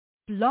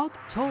Blog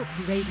Talk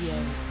Radio.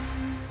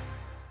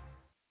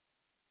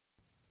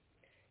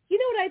 You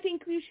know what I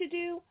think you should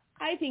do?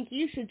 I think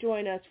you should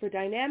join us for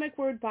Dynamic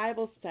Word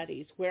Bible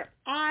Studies, where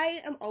I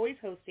am always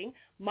hosting.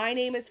 My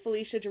name is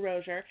Felicia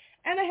DeRozier,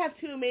 and I have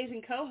two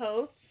amazing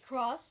co-hosts.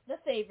 Cross, the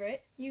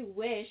favorite. You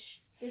wish.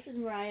 This is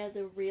Mariah,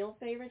 the real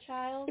favorite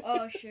child.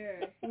 Oh, sure.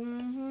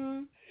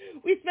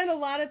 We spend a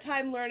lot of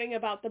time learning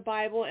about the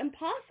Bible and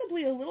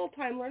possibly a little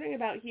time learning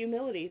about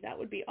humility. That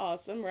would be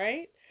awesome,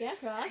 right? Yeah,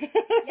 Cross.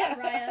 Yeah,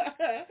 Mariah.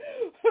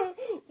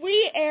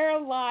 We air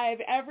live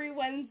every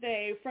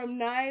Wednesday from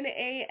 9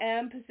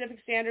 a.m. Pacific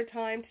Standard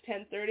Time to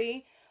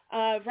 10:30.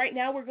 Right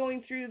now we're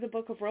going through the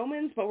book of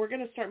Romans, but we're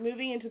going to start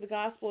moving into the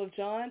Gospel of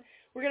John.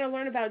 We're going to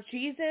learn about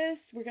Jesus.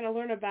 We're going to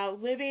learn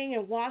about living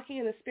and walking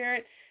in the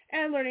Spirit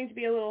and learning to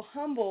be a little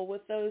humble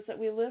with those that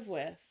we live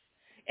with.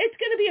 It's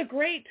going to be a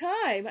great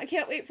time. I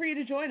can't wait for you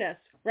to join us.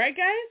 Right,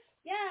 guys?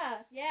 Yeah.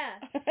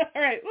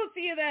 All right, we'll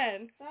see you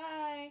then.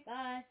 Bye.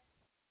 Bye.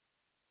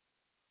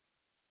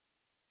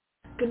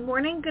 Good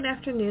morning, good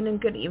afternoon,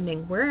 and good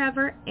evening,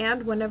 wherever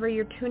and whenever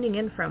you're tuning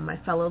in from, my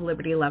fellow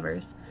Liberty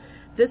lovers.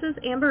 This is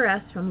Amber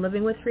S. from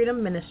Living with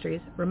Freedom Ministries,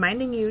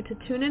 reminding you to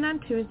tune in on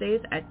Tuesdays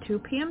at 2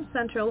 p.m.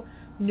 Central,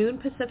 noon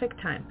Pacific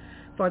Time,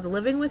 for the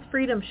Living with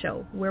Freedom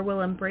show, where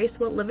we'll embrace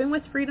what living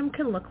with freedom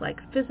can look like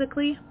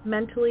physically,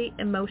 mentally,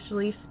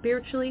 emotionally,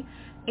 spiritually,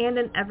 and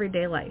in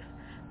everyday life.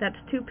 That's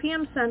 2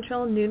 p.m.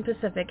 Central, noon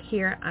Pacific,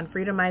 here on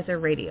Freedomizer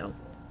Radio.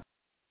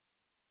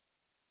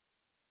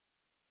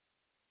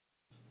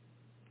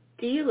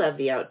 Do you love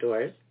the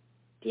outdoors?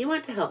 Do you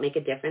want to help make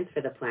a difference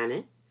for the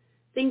planet?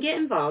 Then get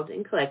involved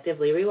in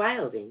Collectively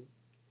Rewilding.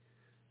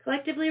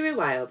 Collectively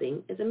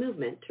Rewilding is a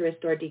movement to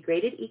restore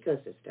degraded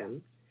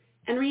ecosystems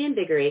and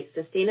reinvigorate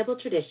sustainable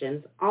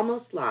traditions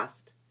almost lost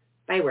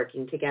by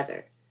working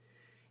together.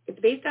 It's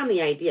based on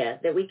the idea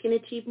that we can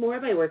achieve more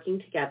by working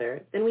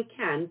together than we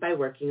can by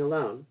working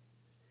alone.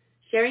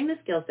 Sharing the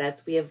skill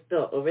sets we have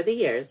built over the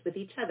years with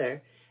each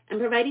other and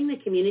providing the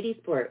community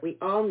support we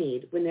all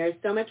need when there is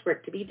so much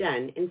work to be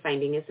done in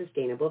finding a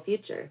sustainable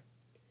future.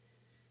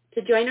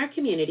 To join our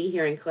community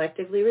here in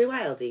Collectively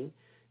Rewilding,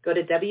 go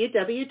to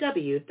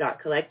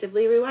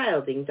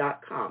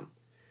www.collectivelyrewilding.com.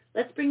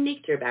 Let's bring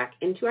nature back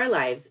into our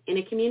lives in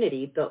a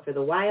community built for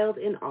the wild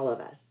in all of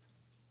us.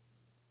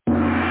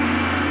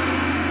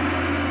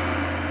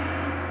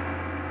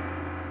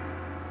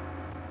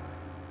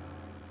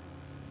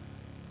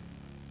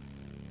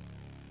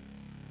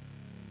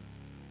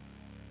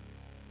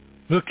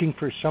 Looking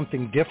for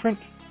something different?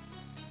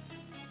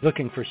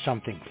 Looking for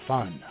something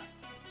fun?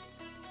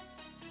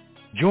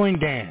 Join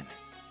Dan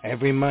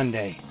every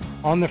Monday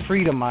on the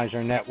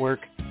Freedomizer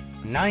Network,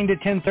 9 to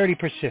 10:30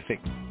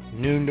 Pacific,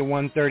 noon to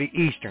 1:30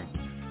 Eastern,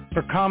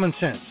 for Common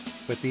Sense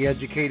with the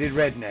educated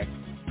redneck,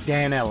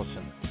 Dan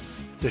Ellison.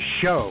 The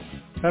show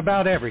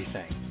about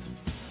everything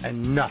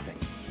and nothing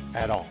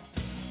at all.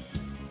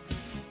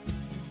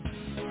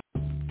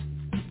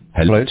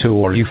 Hello to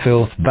all you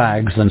filth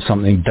bags and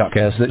something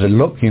duckers that are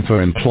looking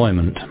for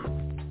employment.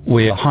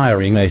 We are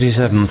hiring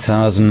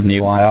 87,000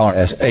 new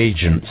IRS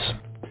agents.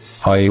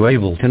 Are you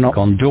able to knock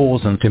on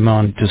doors and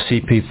demand to see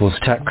people's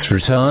tax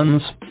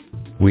returns?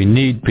 We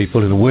need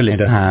people who are willing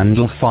to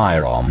handle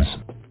firearms.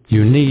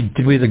 You need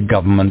to be the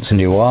government's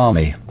new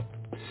army.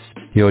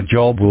 Your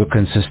job will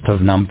consist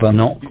of number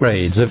not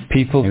grades of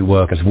people who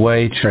work as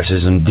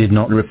waitresses and did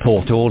not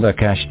report all their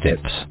cash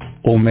tips.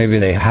 Or maybe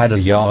they had a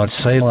yard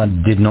sale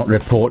and did not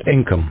report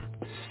income.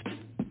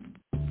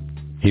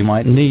 You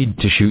might need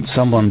to shoot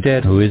someone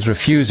dead who is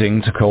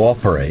refusing to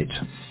cooperate.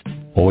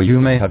 Or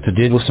you may have to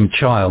deal with some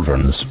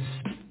children's.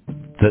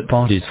 That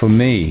part is for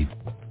me.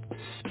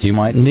 You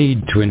might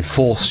need to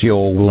enforce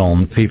your will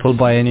on people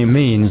by any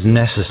means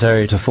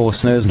necessary to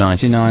force those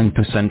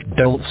 99%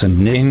 dolts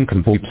and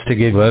nincompoops to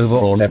give over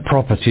all their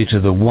property to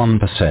the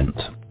 1%.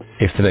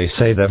 If they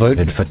say they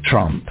voted for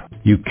Trump,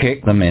 you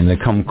kick them in the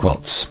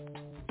kumquats.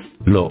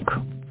 Look,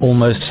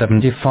 almost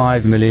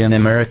 75 million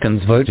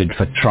Americans voted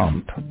for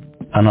Trump.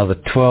 Another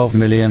 12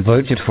 million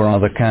voted for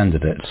other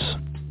candidates.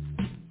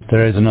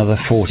 There is another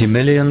 40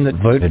 million that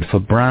voted for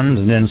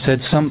Brandon and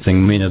said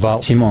something mean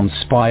about him on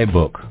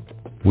Spybook.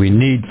 We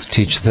need to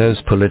teach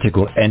those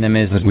political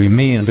enemies that we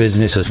mean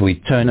business as we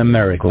turn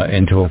America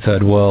into a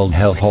third world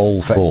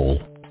hellhole for all.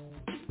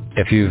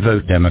 If you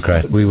vote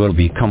Democrat, we will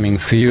be coming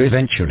for you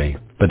eventually.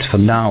 But for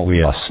now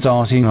we are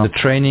starting our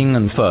training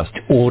and first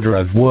order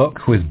of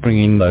work with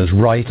bringing those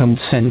right and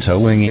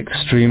center-wing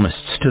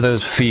extremists to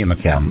those FEMA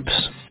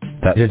camps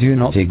that do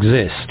not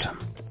exist.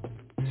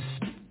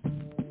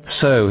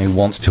 So who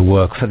wants to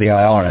work for the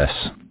IRS?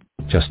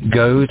 Just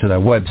go to their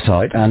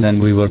website and then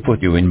we will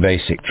put you in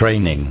basic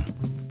training.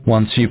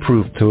 Once you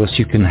prove to us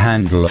you can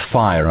handle a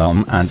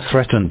firearm and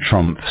threaten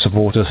Trump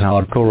supporters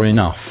hardcore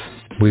enough,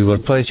 we will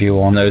place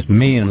you on those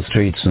mean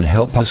streets and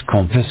help us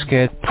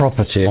confiscate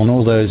property on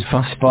all those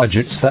fuss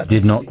budgets that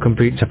did not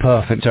complete a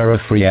perfect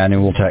error-free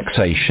annual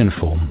taxation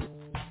form.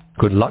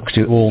 Good luck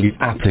to all you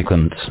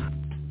applicants.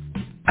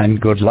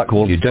 And good luck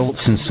all you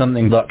dolts and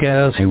something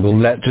duckers who will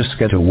let us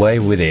get away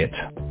with it.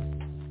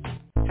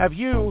 Have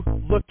you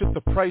looked at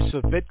the price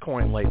of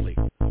Bitcoin lately?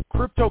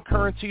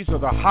 Cryptocurrencies are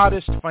the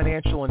hottest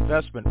financial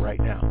investment right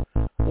now.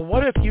 Well,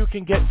 what if you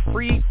can get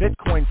free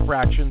Bitcoin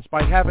fractions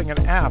by having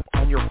an app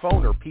on your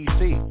phone or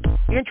PC?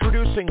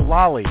 Introducing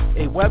Lolly,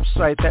 a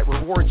website that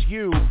rewards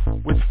you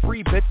with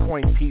free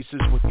Bitcoin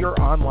pieces with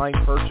your online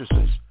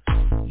purchases.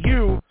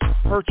 You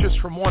purchase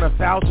from one of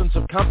thousands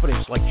of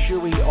companies like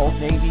Chewy, Old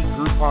Navy,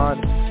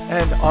 Groupon,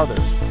 and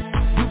others.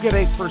 You get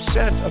a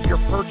percent of your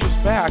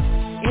purchase back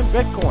in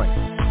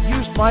Bitcoin.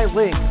 Use my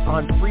link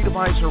on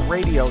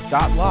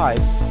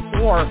freedomizerradio.live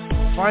or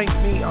find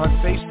me on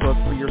Facebook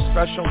for your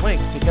special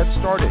link to get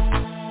started.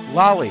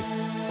 Lolly,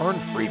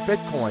 earn free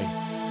Bitcoin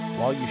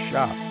while you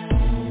shop.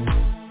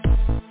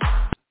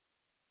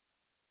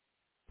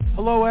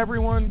 Hello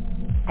everyone.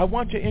 I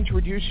want to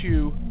introduce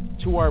you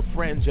to our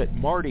friends at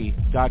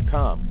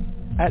Marty.com.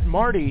 At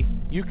Marty,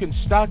 you can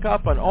stock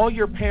up on all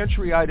your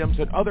pantry items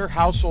and other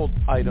household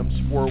items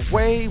for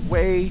way,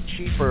 way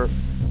cheaper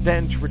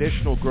than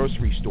traditional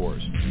grocery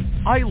stores.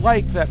 I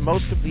like that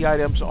most of the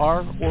items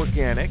are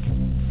organic.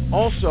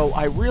 Also,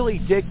 I really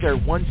dig their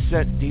 1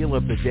 cent deal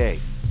of the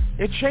day.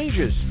 It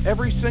changes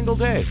every single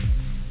day.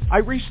 I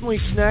recently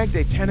snagged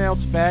a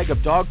 10-ounce bag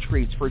of dog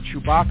treats for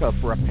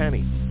Chewbacca for a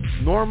penny.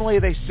 Normally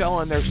they sell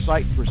on their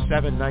site for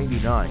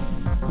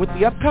 $7.99. With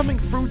the upcoming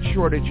food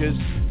shortages,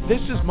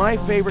 this is my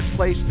favorite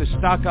place to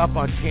stock up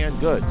on canned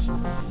goods.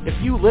 If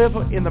you live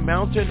in the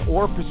Mountain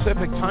or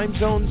Pacific time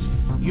zones,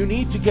 you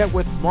need to get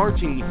with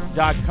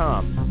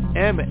Marty.com,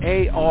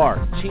 MARTIE.com.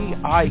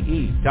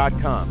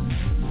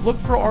 Look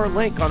for our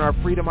link on our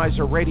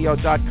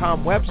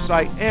freedomizerradio.com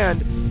website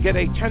and get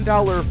a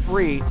 $10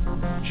 free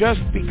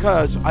just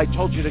because I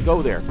told you to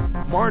go there.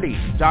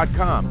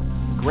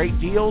 Marty.com. Great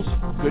deals,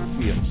 good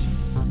feels.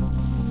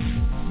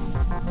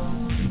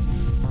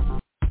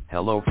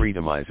 Hello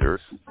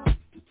Freedomizers.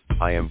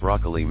 I am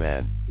Broccoli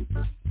Man.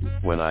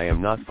 When I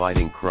am not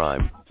fighting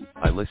crime,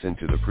 I listen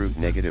to the Proof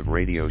Negative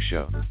radio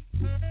show.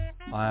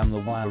 I am the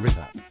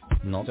Wirita.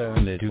 Not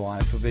only do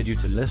I forbid you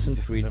to listen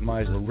to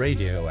Freedomizer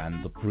Radio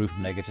and the Proof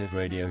Negative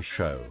radio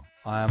show,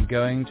 I am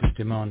going to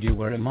demand you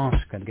wear a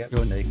mask and get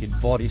your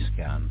naked body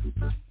scan.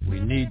 We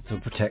need to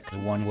protect the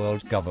one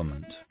world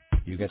government.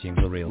 You getting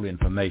the real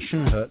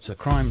information hurts a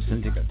crime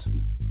syndicate.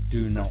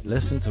 Do not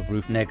listen to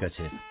Proof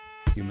Negative.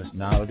 You must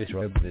now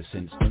disrobe this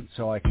instant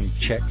so I can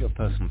check your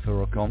person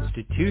for a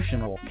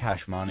constitution or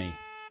cash money.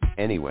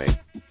 Anyway,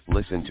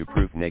 listen to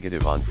Proof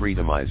Negative on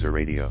Freedomizer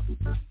Radio.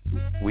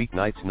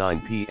 Weeknights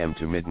 9 p.m.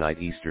 to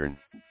midnight Eastern.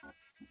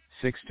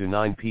 6 to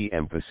 9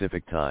 p.m.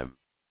 Pacific Time.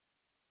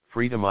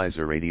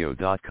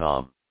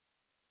 Freedomizerradio.com.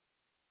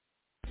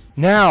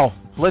 Now,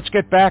 let's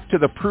get back to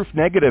the Proof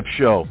Negative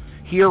show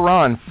here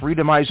on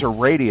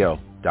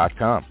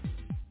freedomizerradio.com.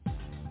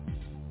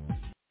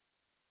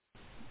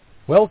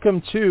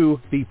 Welcome to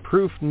the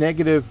Proof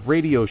Negative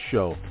radio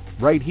show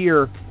right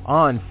here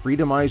on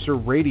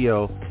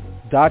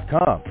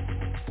freedomizerradio.com.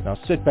 Now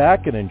sit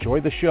back and enjoy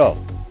the show.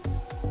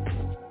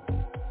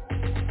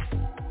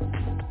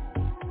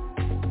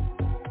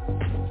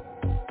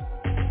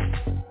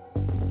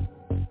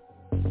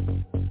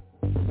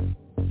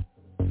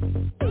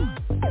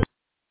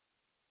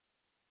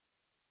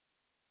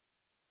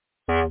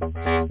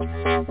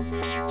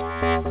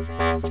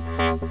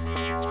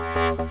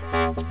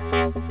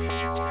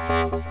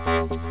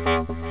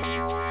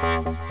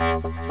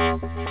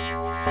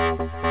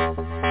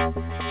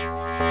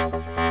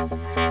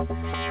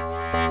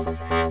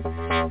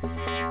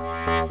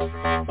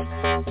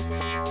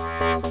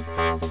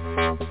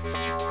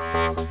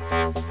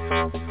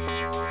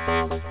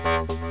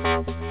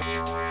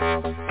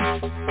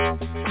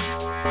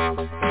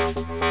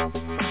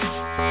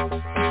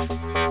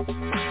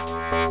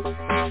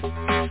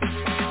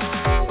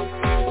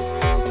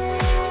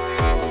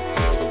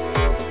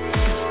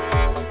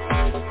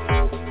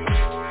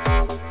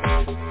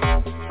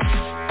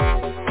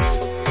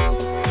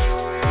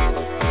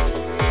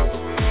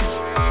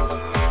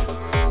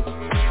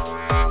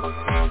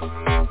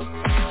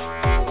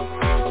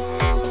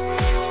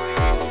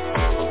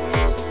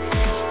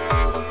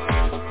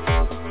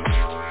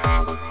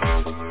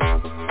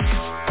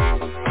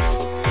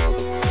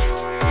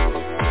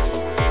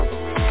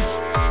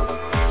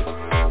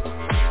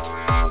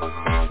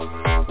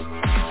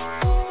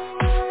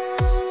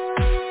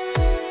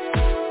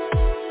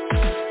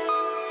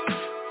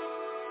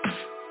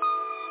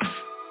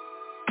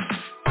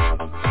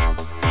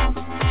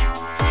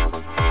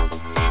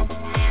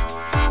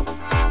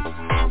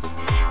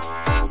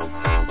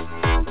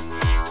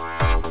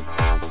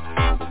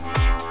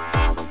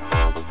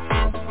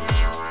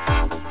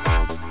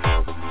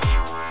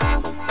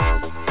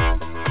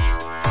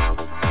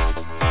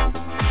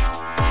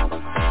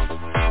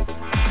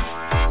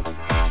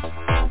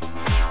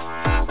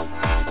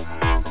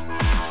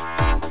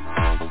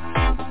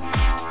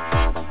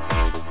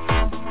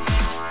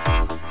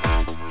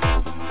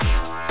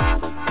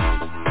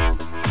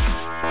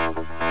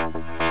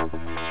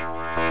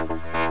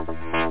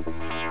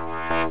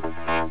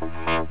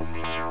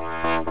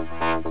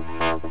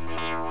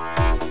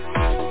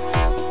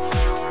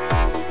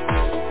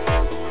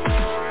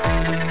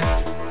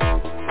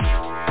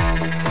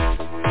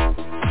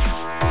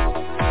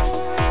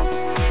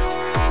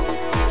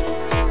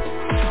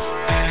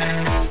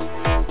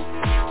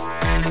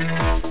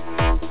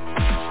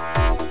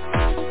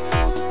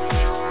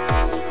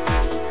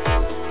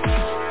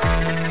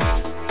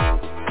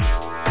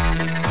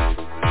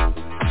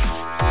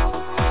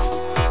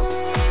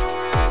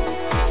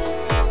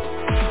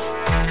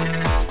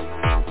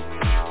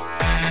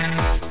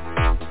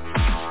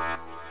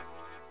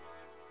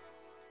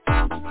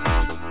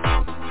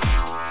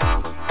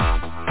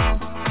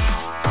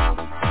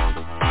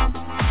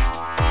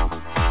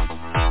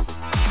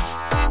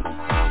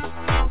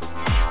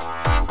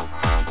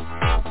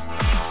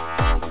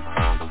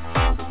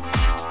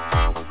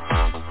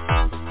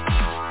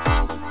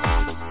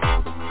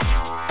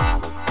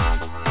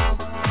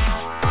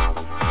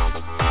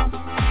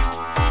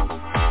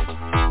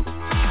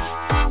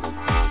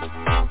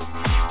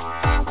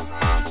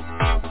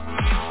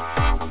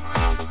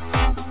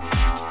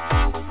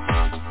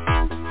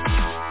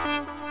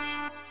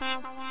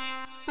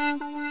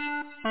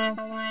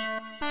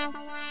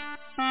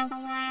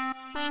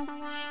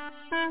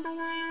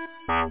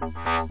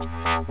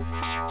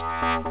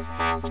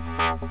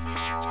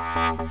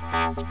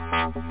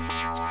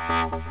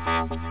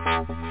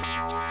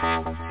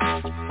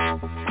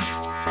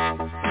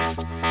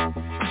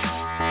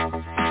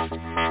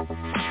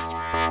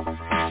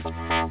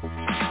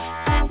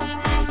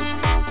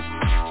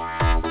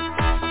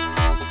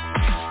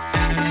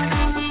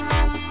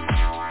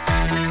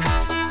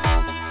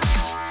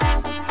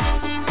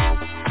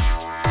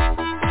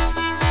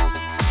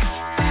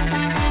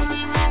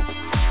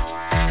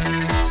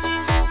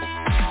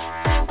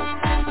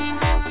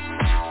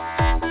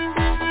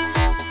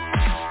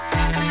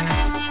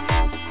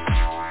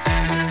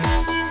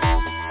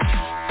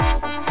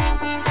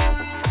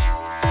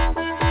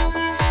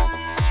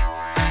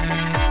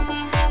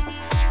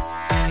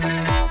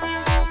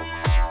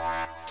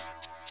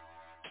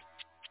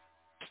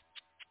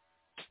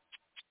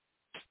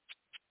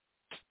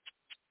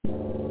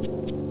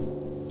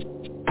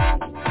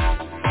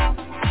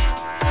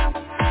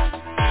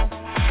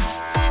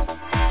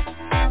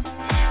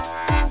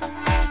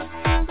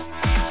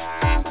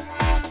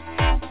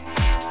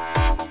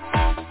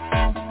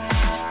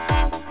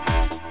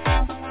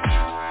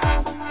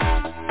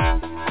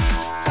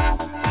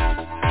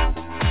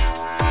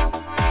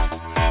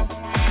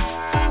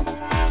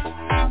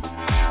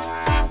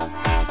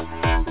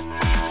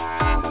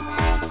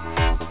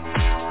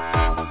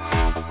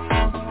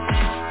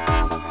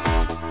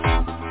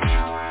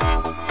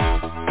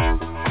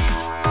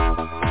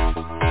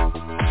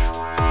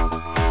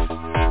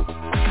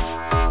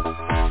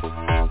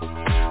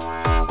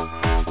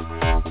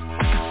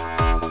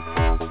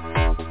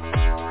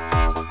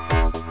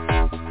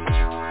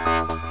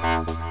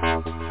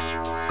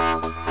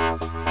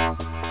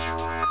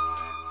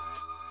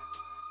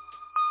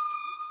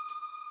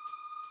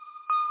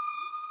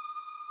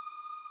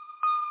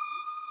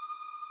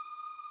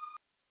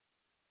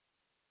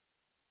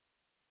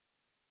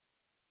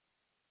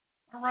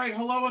 All right,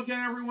 hello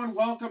again, everyone.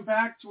 Welcome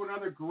back to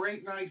another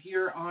great night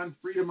here on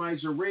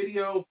Freedomizer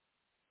Radio.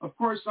 Of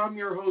course, I'm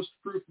your host,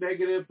 Proof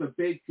Negative, the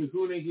Big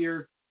Kahuna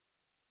here.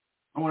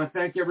 I want to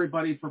thank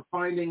everybody for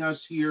finding us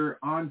here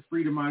on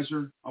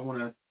Freedomizer. I want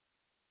to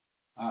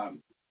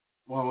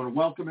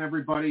welcome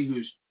everybody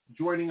who's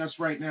joining us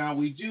right now.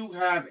 We do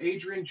have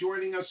Adrian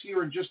joining us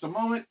here in just a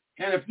moment.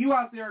 And if you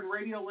out there in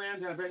Radio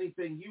Land have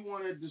anything you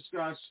want to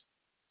discuss,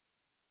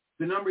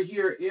 the number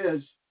here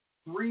is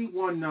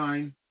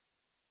 319-527-6208,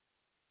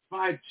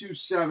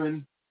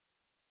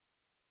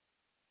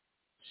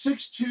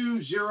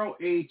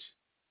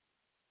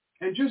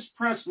 and just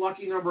press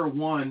lucky number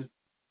 1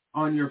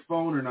 on your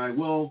phone, and I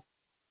will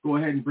go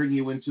ahead and bring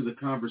you into the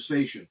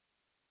conversation.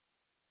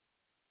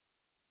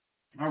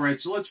 All right,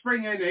 so let's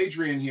bring in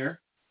Adrian here.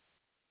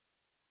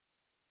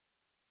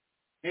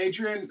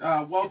 Adrian,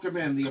 welcome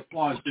in. The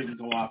applause didn't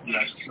go off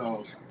yet,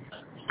 so...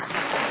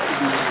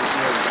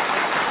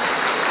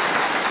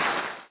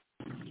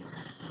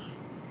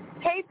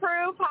 Hey,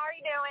 Proof. How are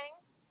you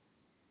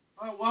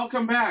doing?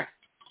 Welcome back.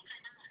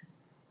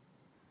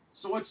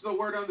 So what's the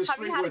word on the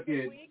street with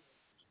you? Week?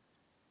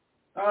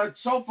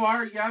 So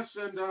far, yes.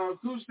 And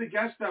who's the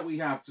guest that we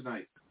have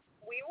tonight?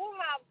 We will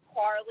have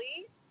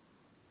Carly,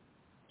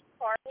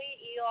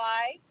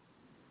 Eli.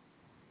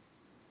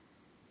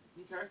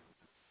 Okay.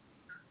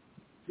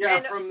 Yeah,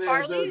 and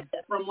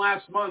from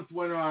last month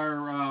when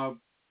our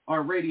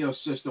radio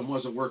system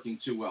wasn't working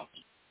too well.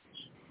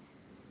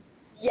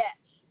 Yes.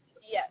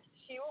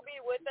 She will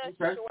be with us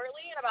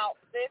shortly in about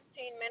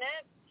 15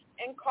 minutes.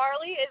 And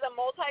Carly is a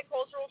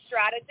multicultural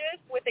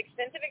strategist with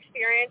extensive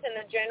experience in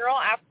the general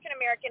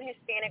African-American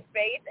Hispanic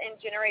faith and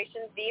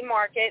Generation Z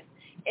markets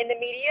in the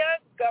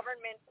media,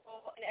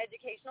 governmental, and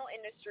educational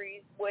industries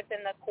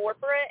within the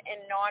corporate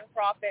and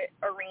nonprofit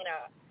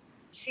arena.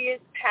 She is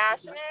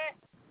passionate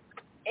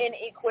in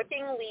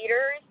equipping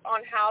leaders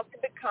on how to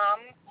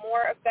become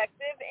more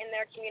effective in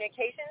their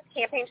communications,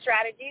 campaign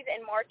strategies,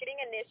 and marketing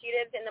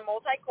initiatives in the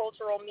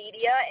multicultural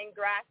media and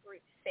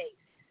grassroots space.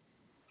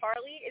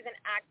 Carly is an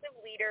active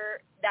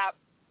leader that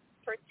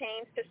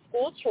pertains to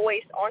school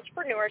choice,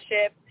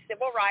 entrepreneurship,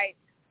 civil rights,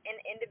 and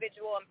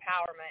individual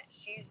empowerment.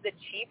 She's the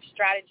Chief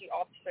Strategy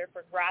Officer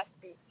for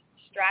Grassroots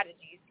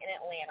Strategies in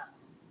Atlanta.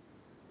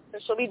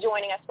 So she'll be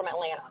joining us from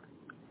Atlanta.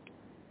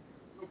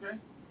 Okay.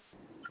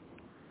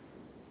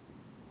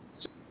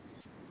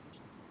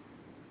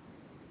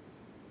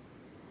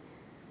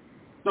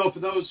 So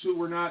for those who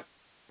were not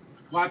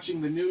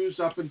watching the news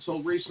up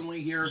until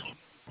recently here,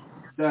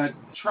 that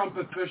Trump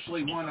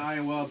officially won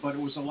Iowa, but it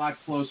was a lot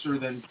closer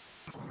than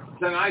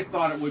I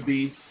thought it would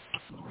be.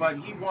 But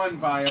he won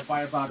by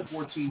about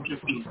 14,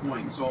 15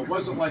 points. So it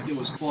wasn't like it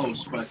was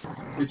close, but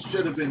it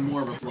should have been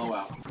more of a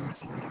blowout.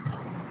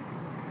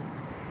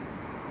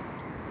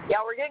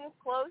 Yeah, we're getting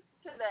close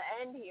to the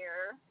end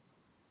here.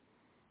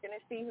 Going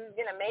to see who's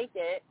going to make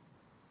it.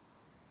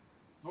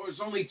 Oh, there's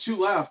only 2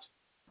 left.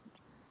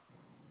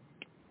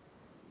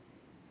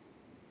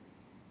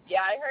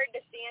 Yeah, I heard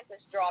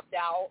DeSantis dropped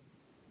out.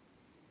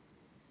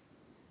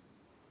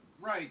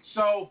 Right.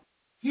 So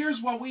here's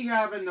what we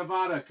have in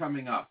Nevada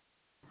coming up.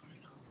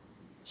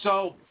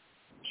 So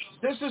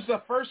This is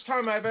the first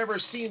time I've ever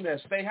seen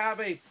this. They have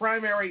a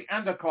primary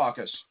and a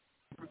caucus.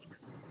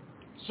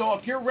 So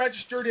if you're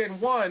registered in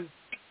one,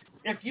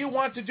 if you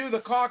want to do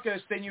the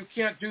caucus, then you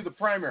can't do the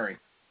primary.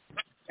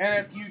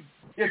 And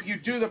if you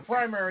do the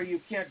primary,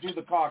 you can't do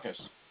the caucus.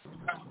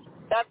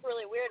 That's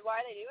really weird. Why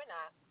are they doing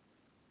that?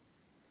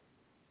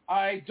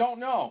 I don't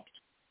know.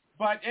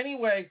 But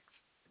anyway,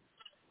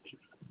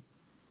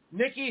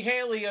 Nikki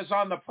Haley is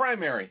on the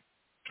primary.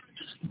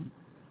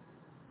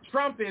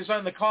 Trump is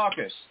on the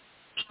caucus.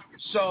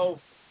 So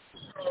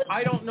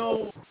I don't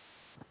know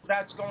if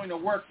that's going to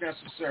work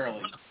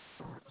necessarily.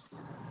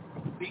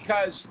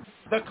 Because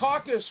the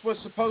caucus was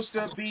supposed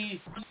to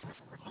be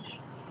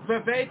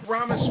Vivek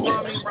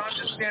Ramaswamy, Ron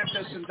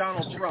DeSantis, and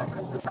Donald Trump.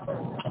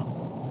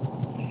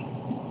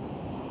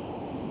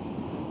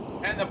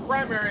 And the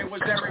primary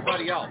was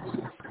everybody else.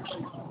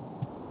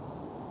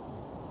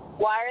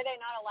 Why are they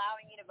not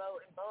allowing you to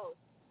vote in both?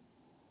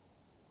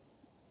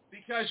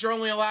 Because you're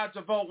only allowed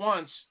to vote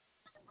once.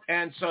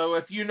 And so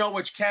if you know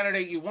which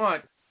candidate you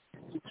want,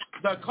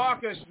 the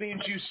caucus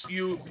means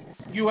you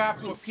have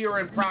to appear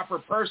in proper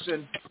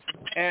person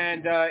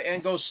and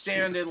go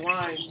stand in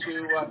line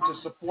to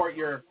support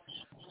your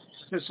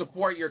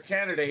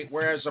candidate,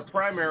 whereas a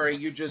primary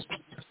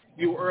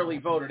you early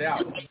voted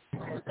out.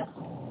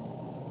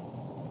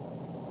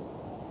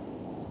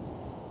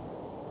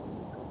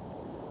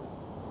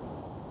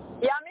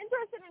 Yeah, I'm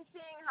interested in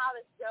seeing how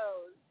this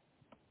goes.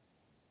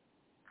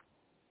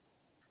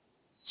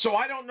 So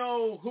I don't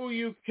know who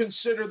you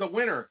consider the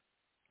winner.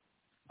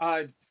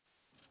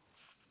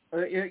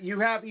 You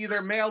have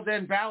either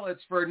mailed-in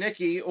ballots for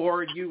Nikki,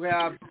 or you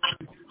have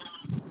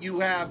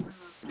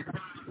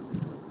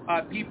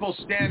people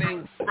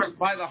standing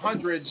by the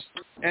hundreds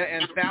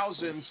and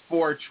thousands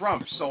for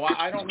Trump. So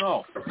I don't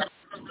know.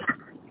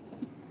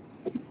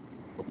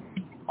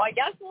 Well, I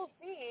guess we'll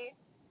see.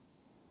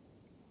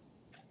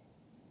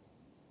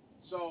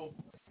 So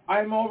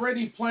I'm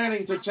already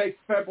planning to take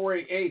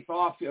February 8th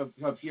off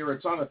of here.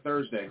 It's on a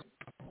Thursday,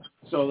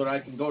 so that I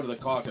can go to the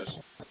caucus.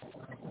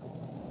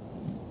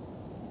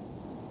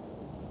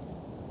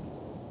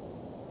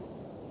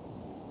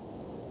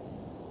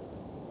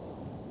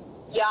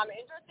 Yeah, I'm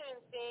interested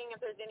in seeing if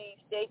there's any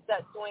states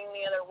that swing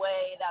the other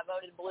way that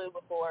voted blue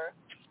before.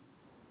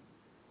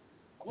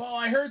 Well,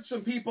 I heard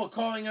some people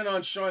calling in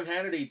on Sean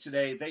Hannity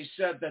today. They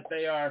said that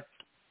they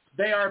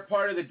are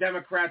part of the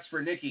Democrats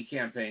for Nikki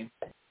campaign.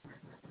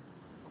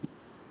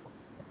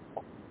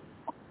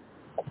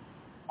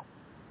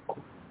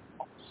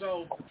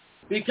 So,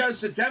 because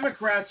the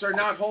Democrats are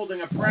not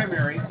holding a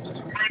primary,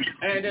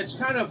 and it's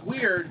kind of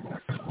weird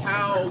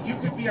how you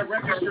could be a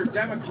registered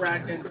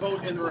Democrat and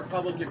vote in the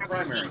Republican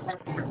primary.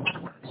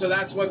 So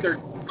that's what they're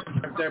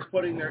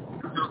putting their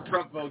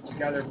Trump vote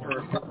together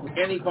for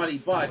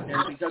anybody but,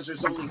 and because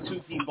there's only two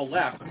people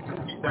left,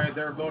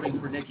 they're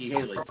voting for Nikki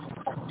Haley.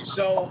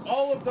 So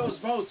all of those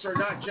votes are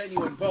not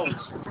genuine votes.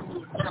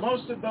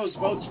 Most of those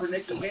votes for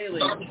Nikki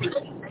Haley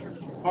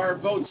are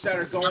votes that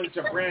are going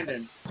to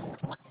Brandon,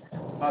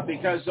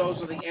 because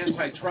those are the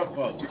anti-Trump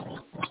votes.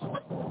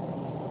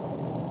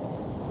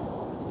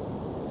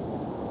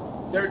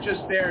 They're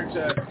just there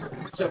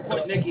to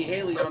put Nikki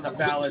Haley on the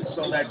ballot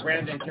so that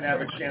Brandon can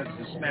have a chance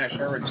to smash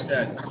her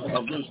instead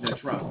of losing to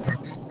Trump.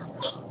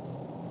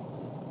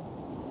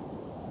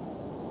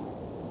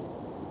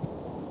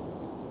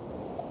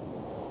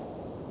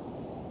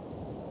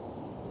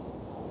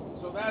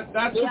 So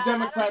that's the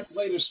Democrats'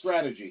 latest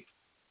strategy.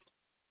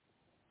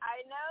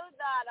 I know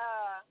that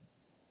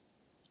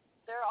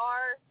there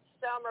are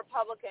some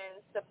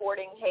Republicans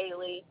supporting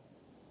Haley.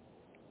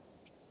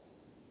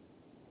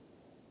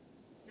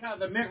 Yeah,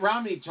 the Mitt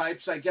Romney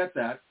types, I get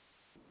that.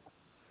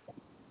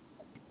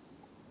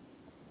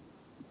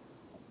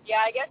 Yeah,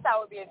 I guess that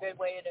would be a good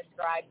way to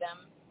describe them.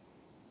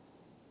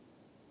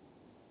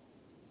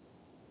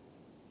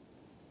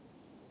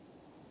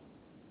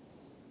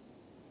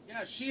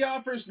 Yeah, she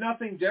offers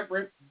nothing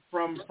different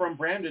from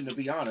Brandon, to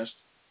be honest.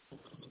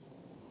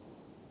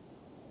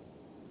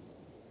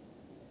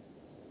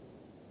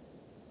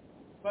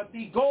 But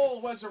the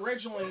goal was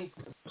originally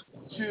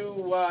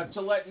to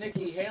let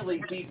Nikki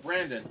Haley beat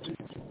Brandon,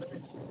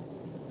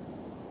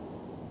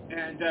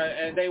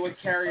 and they would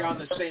carry on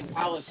the same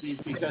policies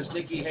because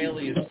Nikki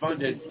Haley is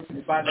funded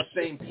by the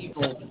same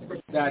people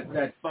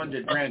that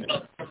funded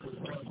Brandon.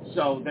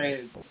 So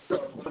they're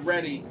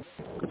ready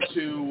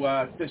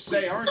to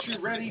say, "Aren't you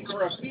ready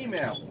for a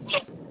female?"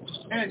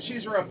 And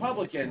she's a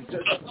Republican.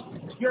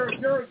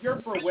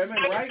 You're for women,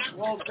 right?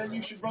 Well, then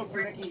you should vote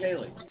for Nikki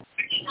Haley.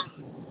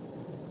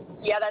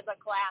 Yeah, that's a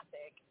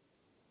classic.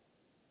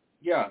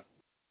 Yeah.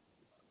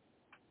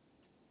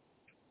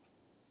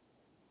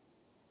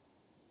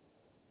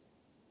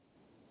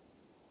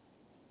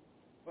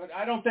 But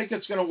I don't think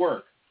it's going to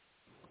work.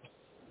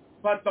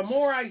 But the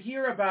more I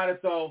hear about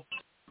it, though,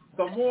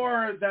 the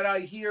more that I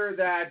hear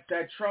that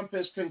Trump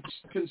is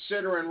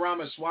considering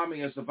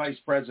Ramaswamy as the vice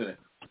president.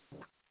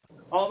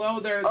 Although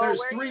there's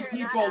three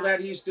people that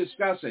he's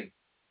discussing.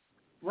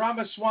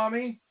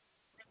 Ramaswamy,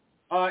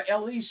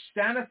 Elise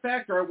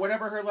Stanifek, or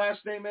whatever her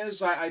last name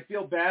is. I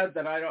feel bad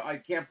that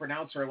I can't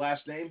pronounce her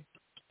last name.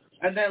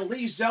 And then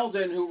Lee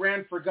Zeldin, who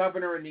ran for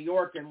governor in New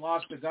York and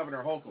lost to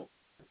Governor Hochul.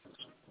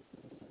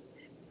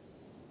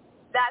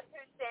 That's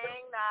who's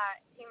saying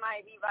that he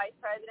might be vice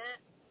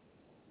president?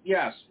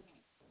 Yes.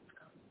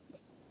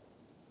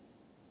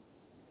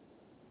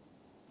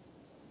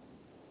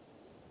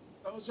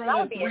 Those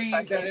are the three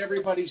that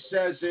everybody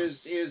says is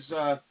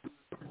the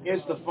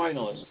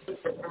finalist.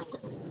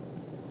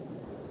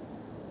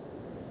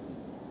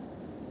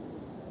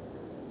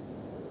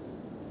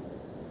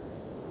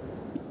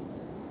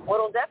 Well,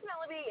 it'll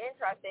definitely be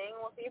interesting.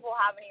 We'll see if we'll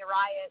have any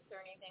riots or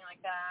anything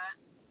like that.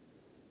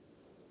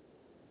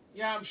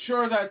 Yeah, I'm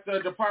sure that the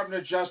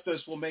Department of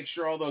Justice will make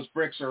sure all those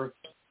bricks are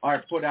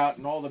put out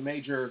in all the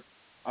major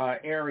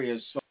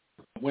areas so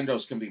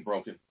windows can be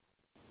broken.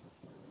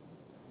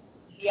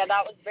 Yeah,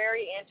 that was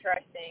very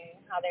interesting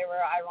how they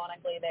were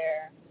ironically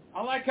there.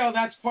 I like how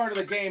that's part of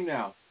the game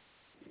now.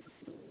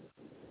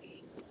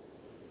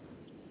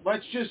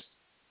 Let's just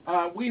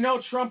we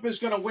know Trump is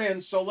going to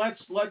win, so let's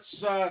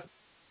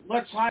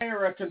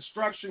hire a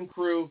construction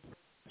crew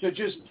to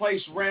just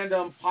place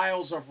random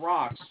piles of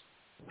rocks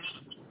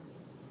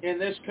in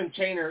this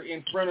container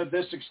in front of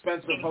this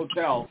expensive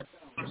hotel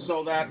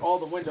so that all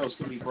the windows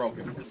can be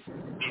broken.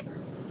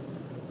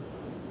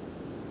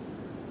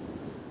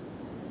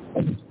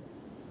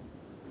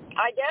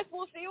 I guess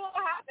we'll see what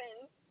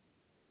happens.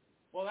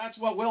 Well, that's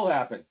what will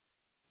happen.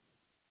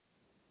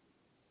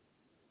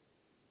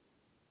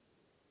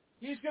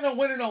 He's going to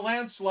win in a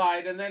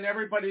landslide, and then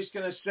everybody's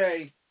going to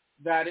say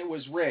that it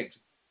was rigged.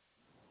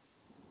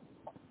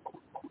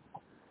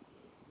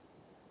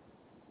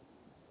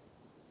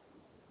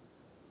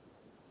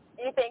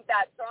 You think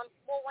that Trump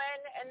will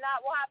win and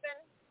that will happen?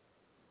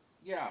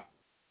 Yeah.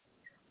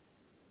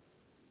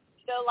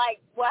 So, like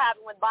what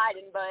happened with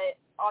Biden, but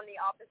on the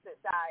opposite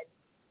side.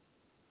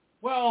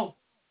 Well,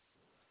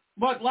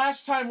 but last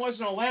time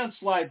wasn't a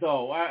landslide,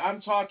 though.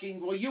 I'm talking,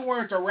 well, you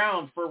weren't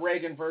around for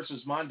Reagan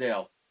versus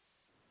Mondale.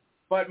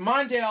 But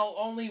Mondale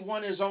only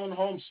won his own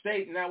home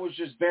state, and that was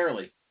just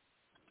barely.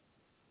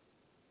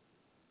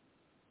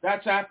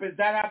 That happened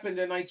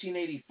in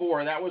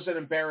 1984. That was an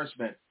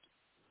embarrassment.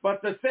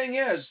 But the thing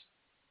is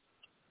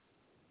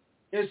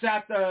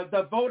that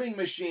the voting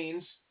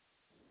machines,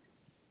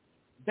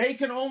 they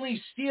can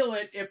only steal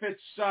it if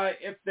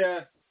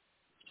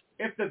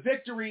the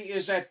victory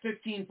is at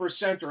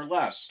 15% or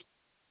less.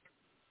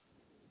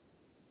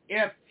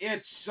 If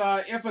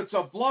it's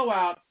a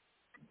blowout,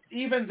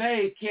 even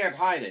they can't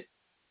hide it,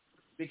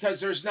 because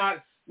there's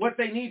not. What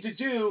they need to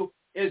do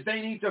is they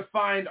need to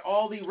find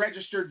all the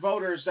registered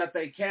voters that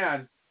they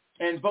can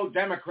and vote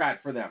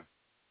Democrat for them.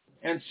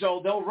 And so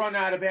they'll run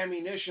out of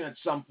ammunition at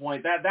some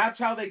point. That's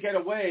how they get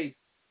away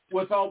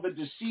with all the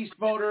deceased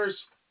voters.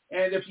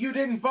 And if you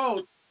didn't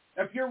vote,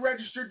 if you're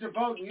registered to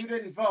vote and you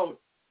didn't vote,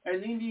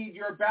 and you need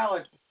your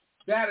ballot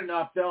bad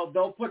enough,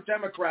 they'll put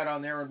Democrat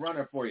on there and run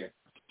it for you.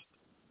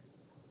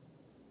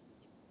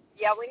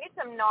 Yeah, we need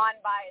some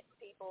non-biased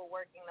people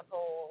working the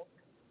polls.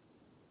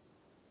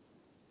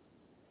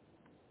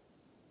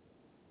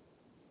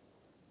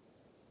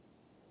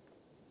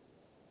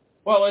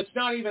 Well, it's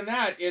not even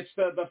that. It's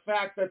the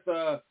fact that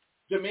the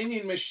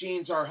Dominion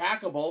machines are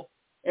hackable.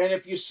 And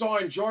if you saw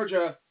in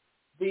Georgia,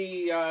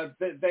 they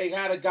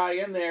had a guy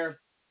in there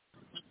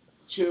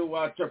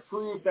to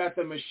prove that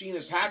the machine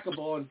is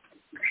hackable, and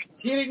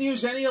he didn't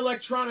use any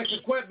electronic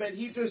equipment.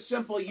 He just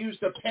simply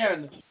used a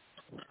pen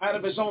out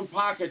of his own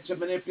pocket to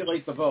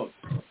manipulate the vote.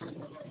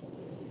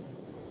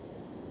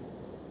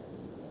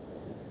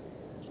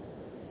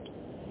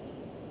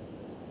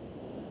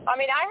 I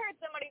mean, I heard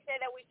somebody say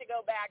that we should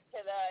go back to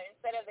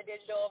instead of the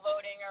digital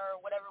voting or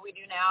whatever we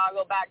do now,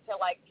 go back to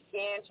like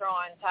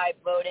Scantron type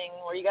voting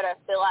where you got to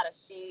fill out a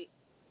sheet.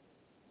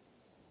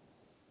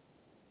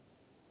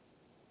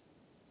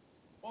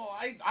 Well,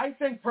 I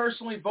think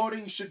personally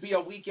voting should be a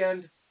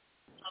weekend,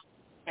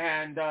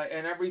 and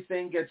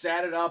everything gets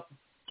added up,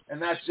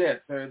 and that's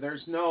it.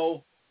 There's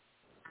no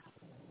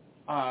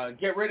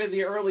get rid of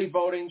the early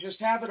voting.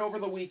 Just have it over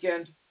the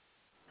weekend.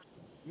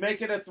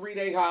 Make it a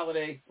 3-day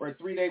holiday or a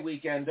 3-day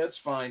weekend. That's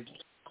fine.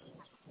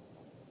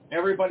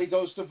 Everybody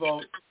goes to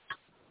vote,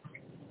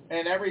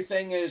 and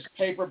everything is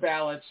paper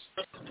ballots,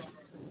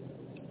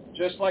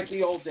 just like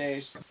the old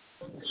days.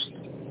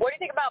 What do you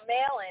think about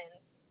mail-ins?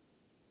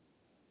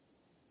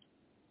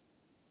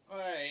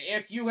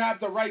 If you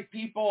have the right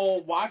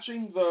people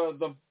watching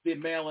the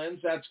mail-ins,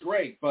 that's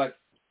great. But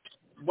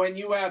when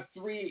you have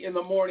 3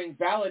 a.m.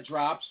 ballot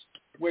drops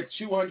with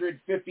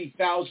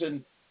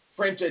 250,000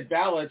 printed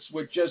ballots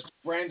with just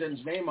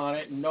Brandon's name on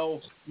it and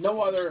no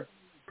other,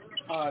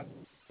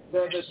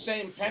 the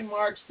same pen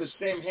marks, the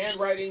same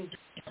handwriting,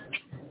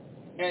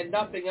 and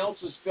nothing else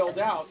is filled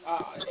out,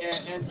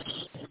 and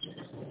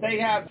they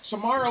have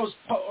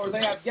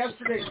they have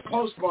yesterday's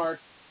postmark.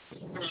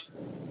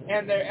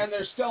 And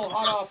they're still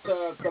hot off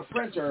the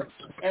printer,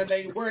 and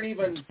they weren't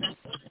even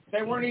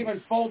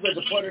folded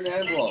to put in an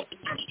envelope.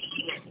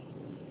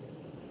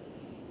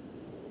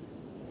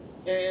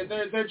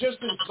 They're just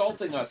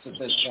insulting us at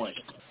this point.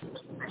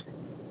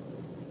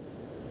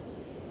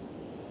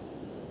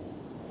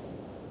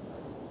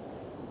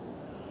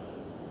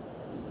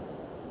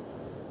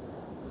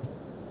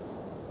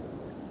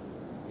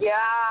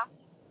 Yeah,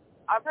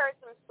 I've heard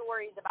some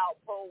stories about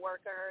poll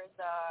workers.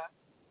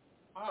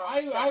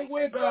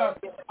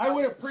 I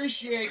would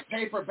appreciate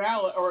paper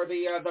ballot or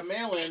the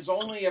mail-ins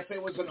only if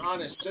it was an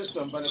honest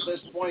system, but at this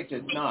point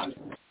it's not.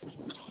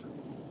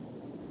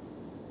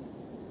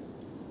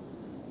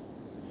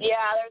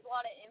 Yeah, there's a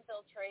lot of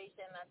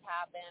infiltration that's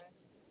happened.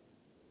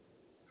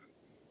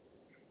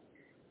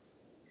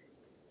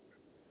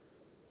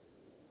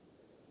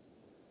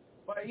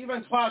 But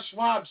even Klaus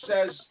Schwab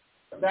says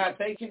that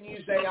they can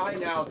use AI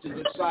now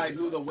to decide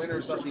who the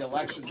winners of the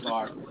elections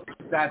are,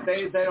 that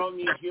they don't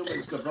need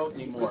humans to vote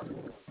anymore.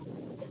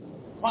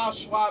 Klaus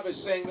Schwab is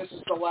saying this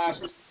is the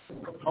last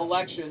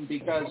election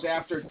because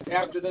after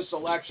this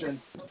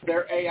election,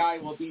 their AI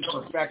will be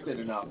perfected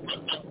enough.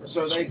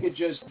 So they could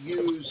just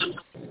use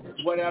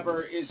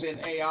whatever is in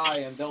AI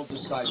and they'll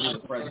decide who the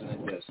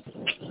president is.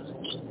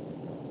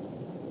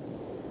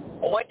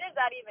 What does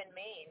that even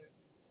mean?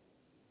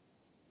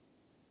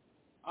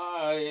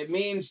 It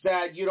means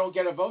that you don't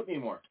get a vote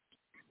anymore.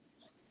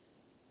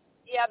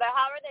 Yeah, but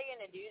how are they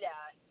going to do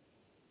that?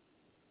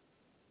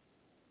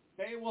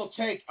 They will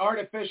take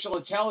artificial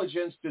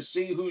intelligence to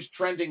see who's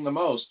trending the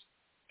most,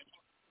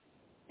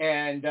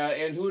 and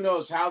who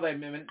knows how they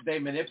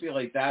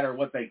manipulate that or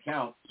what they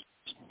count.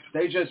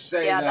 They just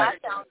say that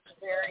sounds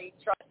very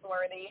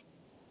trustworthy.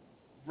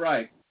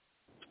 Right.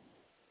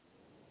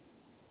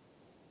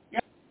 Yeah,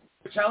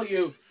 I tell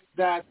you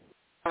that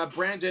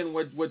Brandon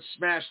would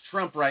smash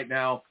Trump right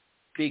now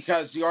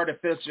because the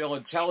artificial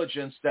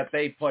intelligence that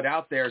they put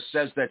out there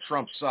says that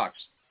Trump sucks.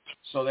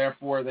 So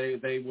therefore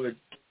they would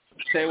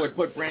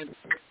put Brandon,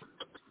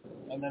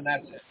 and then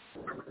that's it.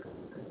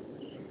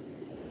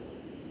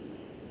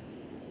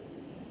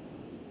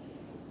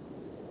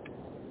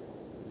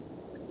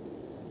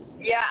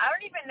 Yeah, I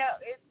don't even know.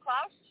 Is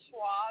Klaus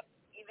Schwab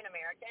even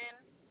American?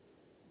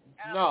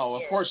 No,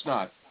 of course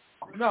not.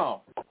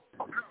 No.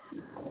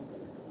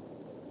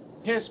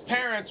 His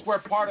parents were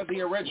part of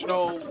the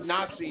original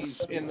Nazis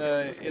in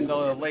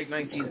the late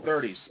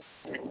 1930s.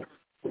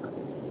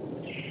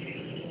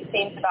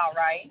 Seems about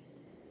right.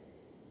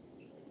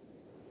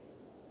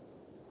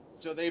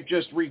 So they've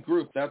just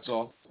regrouped, that's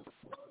all.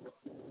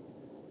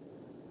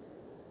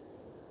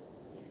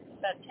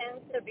 That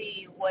tends to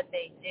be what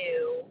they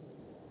do.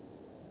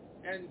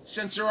 And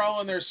since they're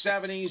all in their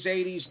 70s,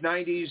 80s,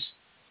 90s,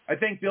 I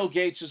think Bill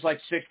Gates is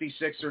like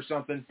 66 or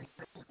something.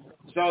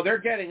 So they're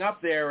getting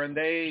up there, and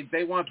they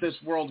want this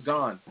world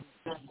gone.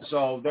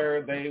 So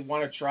they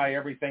want to try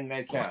everything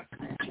they can.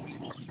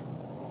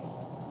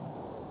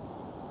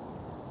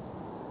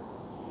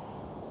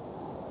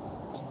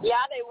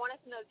 Yeah, they want us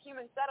in those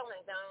human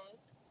settlement zones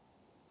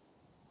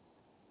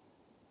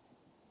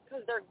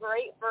because they're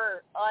great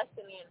for us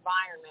and the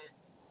environment.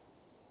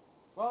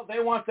 Well, they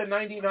want the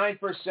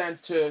 99%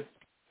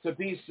 to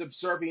be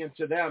subservient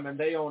to them, and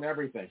they own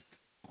everything.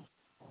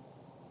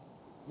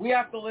 We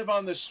have to live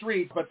on the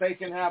street, but they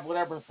can have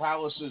whatever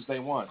palaces they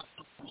want.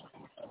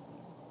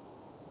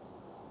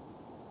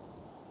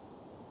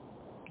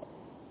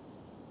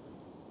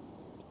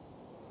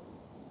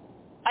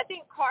 I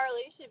think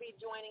Carly should be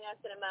joining us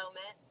in a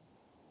moment.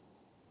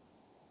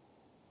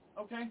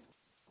 Okay.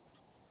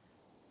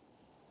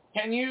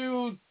 Can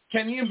you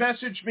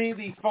message me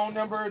the phone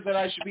number that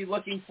I should be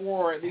looking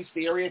for, or at least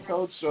the area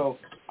code, so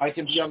I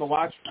can be on the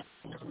watch?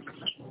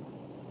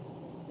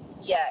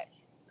 Yes,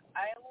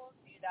 I will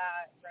do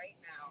that right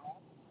now.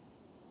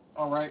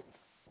 All right.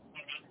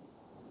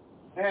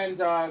 And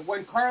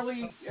when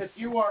Carly, if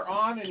you are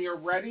on and you're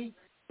ready,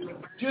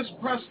 just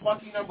press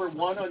lucky number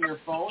 1 on your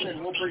phone,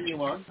 and we'll bring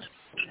you on.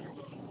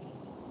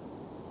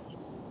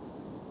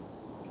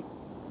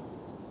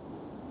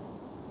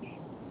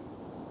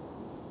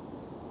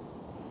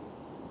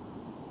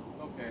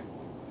 Okay.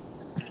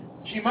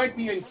 She might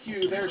be in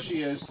queue. There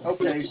she is.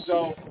 Okay,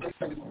 so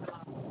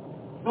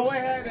go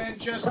ahead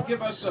and just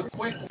give us a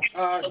quick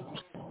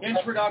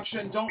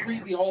introduction. Don't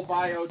read the whole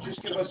bio.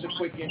 Just give us a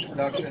quick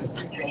introduction,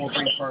 and we'll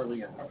bring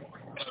Carly in.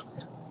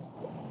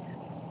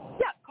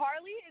 Yeah,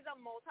 Carly is a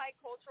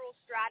multicultural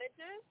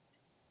strategist,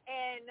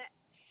 and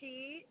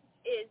she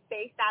is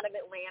based out of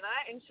Atlanta,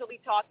 and she'll be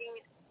talking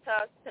to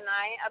us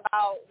tonight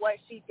about what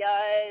she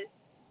does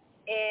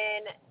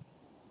in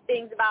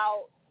things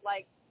about,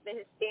 like, the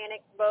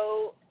Hispanic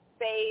vote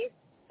space,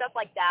 stuff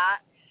like that.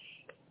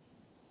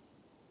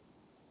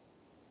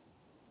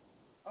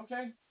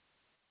 Okay.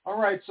 All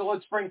right, so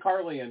let's bring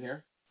Carly in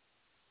here.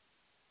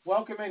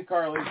 Welcome in,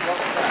 Carly.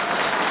 Welcome back.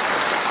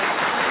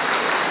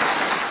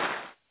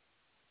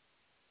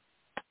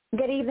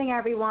 Good evening,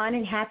 everyone,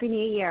 and Happy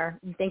New Year.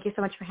 Thank you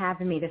so much for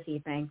having me this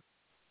evening.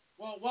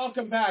 Well,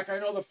 welcome back. I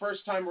know the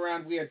first time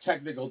around we had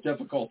technical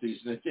difficulties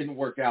and it didn't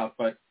work out,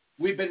 but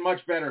we've been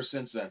much better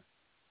since then.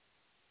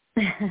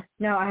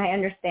 No, I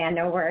understand.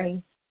 No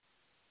worries.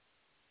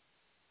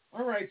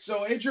 All right,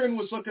 so Adrian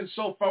was looking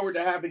so forward to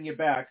having you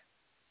back.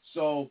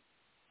 So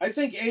I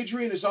think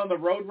Adrian is on the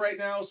road right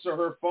now, so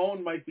her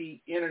phone might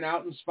be in and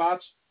out in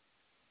spots.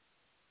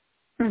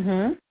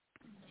 Mm-hmm.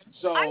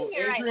 So, I'm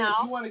here Adrian, right now.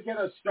 if you want to get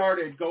us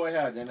started, go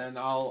ahead, and then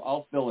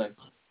I'll fill in.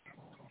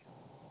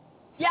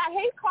 Yeah,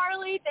 hey,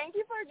 Carly. Thank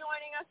you for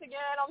joining us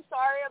again. I'm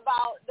sorry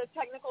about the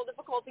technical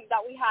difficulties that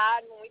we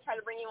had when we tried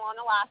to bring you on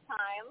the last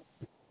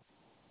time.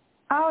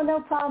 Oh, no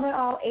problem at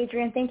all,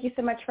 Adrian. Thank you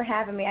so much for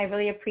having me. I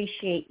really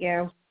appreciate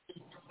you.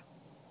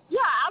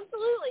 Yeah,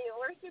 absolutely.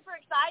 We're super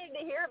excited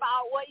to hear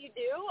about what you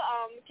do.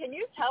 Can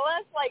you tell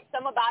us,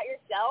 some about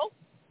yourself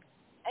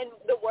and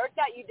the work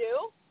that you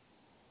do?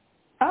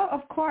 Oh,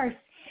 of course.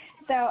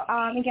 So,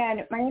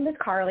 again, my name is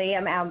Carly.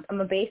 I'm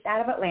based out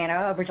of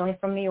Atlanta, originally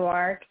from New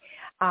York.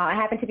 I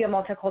happen to be a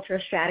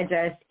multicultural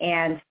strategist,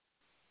 and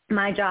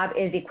my job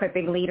is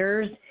equipping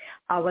leaders,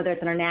 whether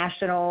it's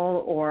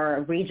international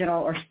or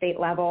regional or state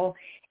level,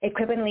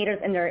 equipping leaders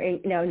in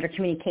their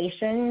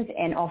communications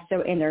and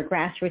also in their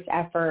grassroots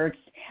efforts,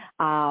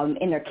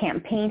 in their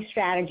campaign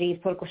strategies,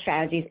 political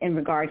strategies in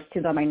regards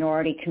to the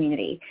minority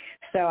community.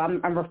 So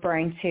I'm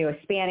referring to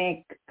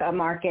Hispanic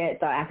market,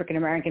 the African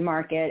American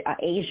market,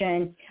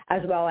 Asian,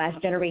 as well as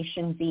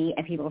Generation Z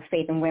and people of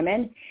faith and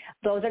women.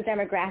 Those are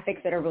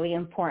demographics that are really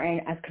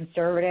important as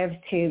conservatives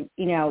to,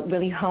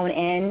 really hone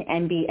in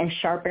and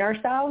sharpen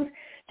ourselves.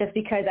 Just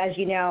because, as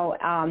you know,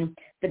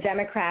 the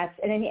Democrats,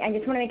 and I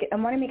just want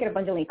to make it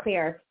abundantly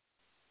clear.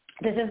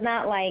 This is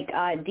not like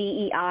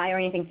DEI or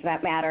anything for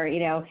that matter.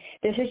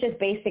 This is just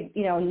basic,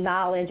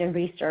 knowledge and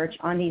research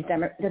on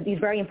these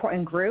very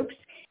important groups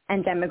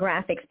and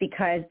demographics,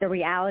 because the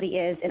reality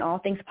is, in all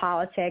things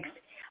politics,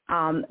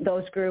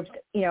 those groups,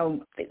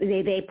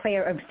 they play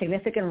a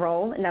significant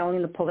role not only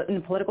in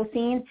the political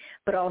scene,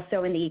 but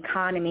also in the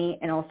economy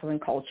and also in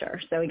culture.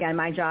 So again,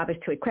 my job is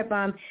to equip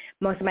them.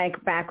 Most of my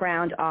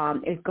background,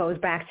 it goes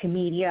back to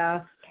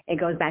media, it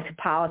goes back to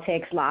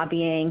politics,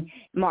 lobbying,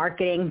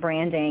 marketing,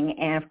 branding,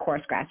 and of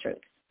course, grassroots.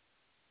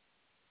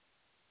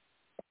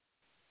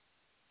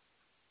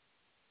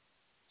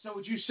 So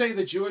would you say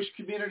the Jewish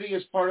community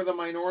is part of the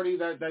minority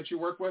that you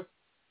work with?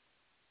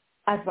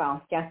 As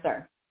well, yes,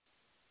 sir.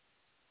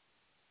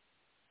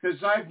 Because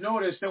I've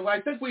noticed, and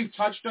I think we've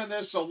touched on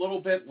this a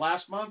little bit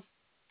last month,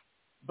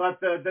 but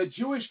the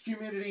Jewish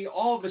community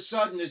all of a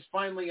sudden is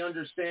finally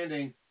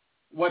understanding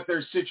what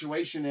their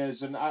situation is.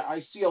 And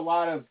I see a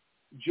lot of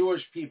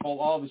Jewish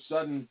people all of a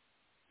sudden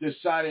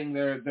deciding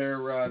that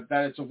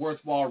it's a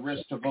worthwhile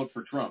risk to vote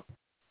for Trump.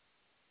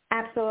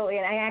 Absolutely,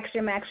 and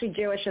I'm actually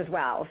Jewish as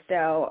well.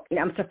 So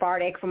I'm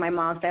Sephardic from my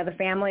mom's side of the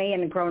family,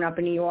 and growing up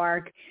in New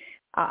York,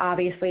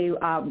 obviously,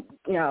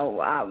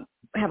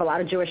 have a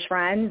lot of Jewish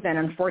friends, and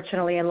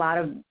unfortunately, a lot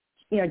of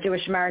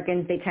Jewish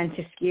Americans, they tend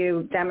to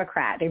skew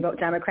Democrat. They vote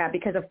Democrat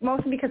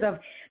mostly because of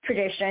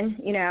tradition,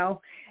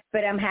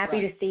 But I'm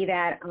happy to see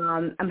that.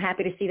 I'm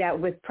happy to see that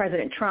with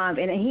President Trump,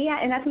 and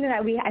that's something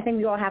that I think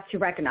we all have to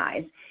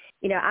recognize.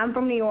 I'm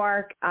from New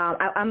York.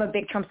 I'm a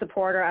big Trump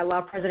supporter. I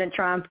love President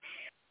Trump.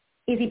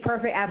 Is he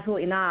perfect?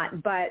 Absolutely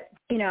not. But,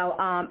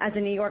 as a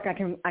New Yorker,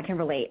 I can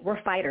relate.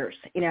 We're fighters,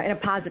 in a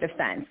positive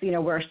sense.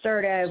 We're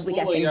assertive. We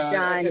get things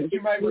done. If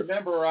you might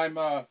remember, I'm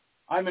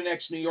an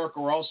ex-New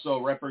Yorker also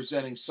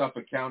representing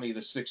Suffolk County,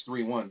 the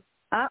 631.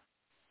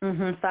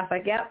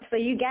 Suffolk, yep. So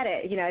you get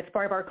it. It's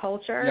part of our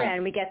culture,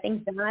 and we get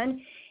things done.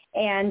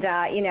 And,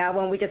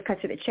 when we just cut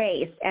to the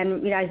chase.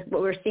 And,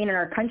 what we're seeing in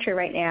our country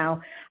right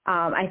now,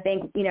 I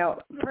think,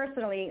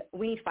 personally,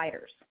 we need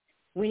fighters.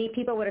 We need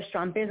people with a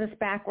strong business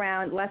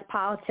background, less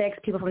politics,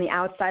 people from the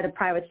outside the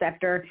private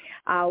sector,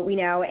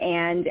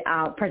 and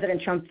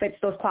President Trump fits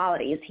those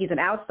qualities. He's an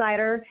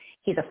outsider.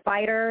 He's a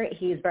fighter.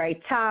 He's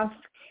very tough.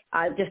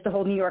 Just the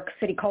whole New York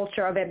City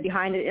culture of it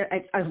behind it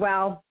as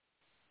well.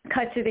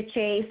 Cut to the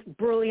chase,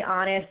 brutally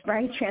honest,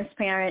 very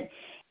transparent,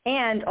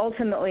 and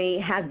ultimately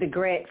has the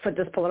grit for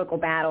this political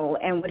battle.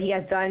 And what he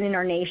has done in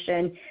our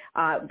nation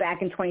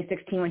back in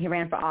 2016 when he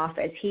ran for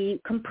office, he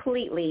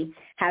completely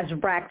has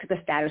wrecked the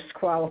status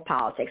quo of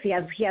politics. He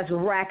has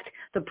wrecked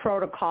the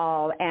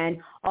protocol and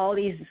all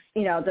these,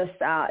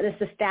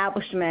 this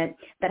establishment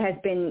that has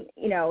been,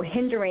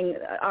 hindering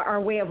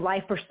our way of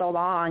life for so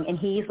long. And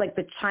he's like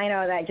the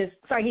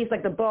he's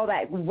like the bull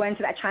that went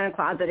to that china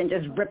closet and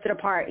just ripped it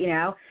apart,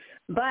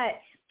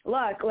 But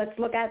let's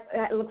look at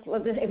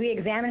if we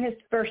examine his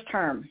first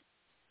term,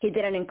 he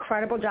did an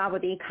incredible job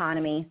with the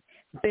economy.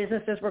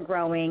 Businesses were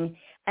growing.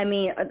 I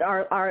mean,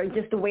 our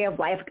just the way of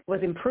life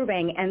was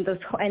improving. And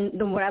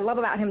what I love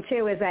about him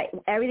too is that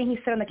everything he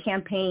said on the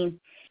campaign,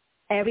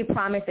 every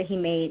promise that he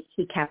made,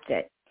 he kept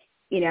it.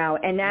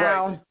 And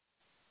now. Right.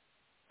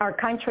 Our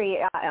country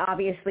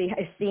obviously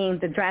is seeing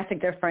the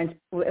drastic difference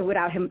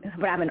without him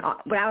in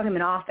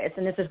office,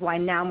 and this is why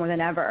now more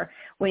than ever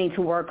we need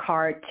to work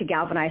hard to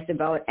galvanize the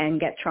vote and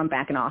get Trump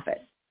back in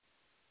office.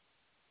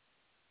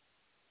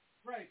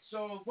 Right.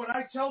 So what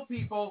I tell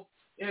people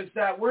is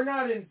that we're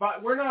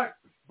not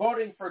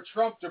voting for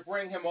Trump to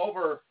bring him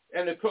over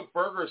and to cook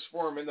burgers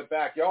for him in the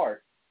backyard.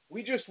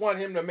 We just want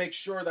him to make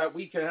sure that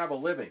we can have a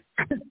living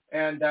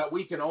and that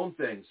we can own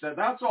things. So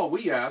that's all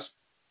we ask.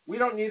 We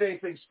don't need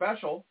anything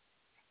special.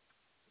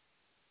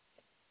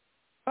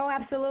 Oh,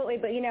 absolutely.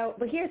 But,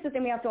 but here's the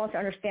thing we have to also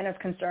understand as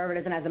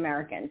conservatives and as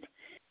Americans.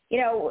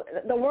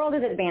 The world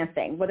is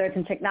advancing, whether it's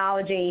in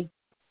technology.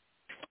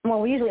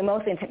 Well, we're usually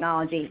mostly in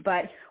technology,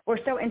 but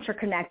we're so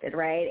interconnected,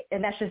 right?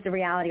 And that's just the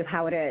reality of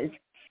how it is.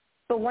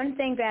 But one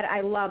thing that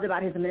I loved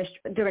about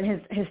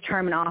during his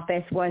term in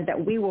office was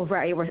that we were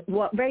very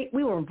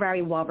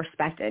well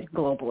respected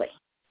globally.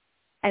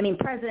 I mean,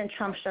 President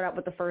Trump showed up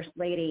with the First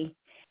Lady,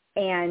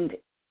 and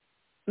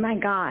my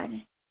God,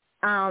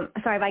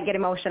 sorry if I get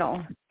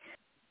emotional.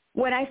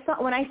 When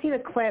I see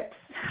the clips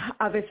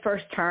of his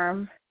first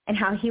term and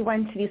how he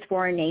went to these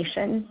foreign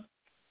nations,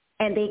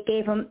 and they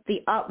gave him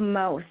the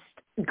utmost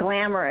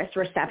glamorous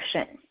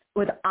reception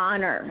with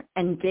honor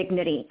and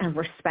dignity and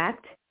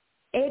respect,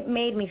 it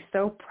made me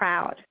so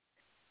proud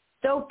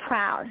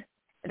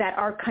that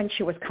our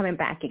country was coming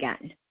back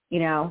again.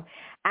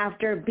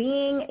 After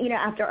being,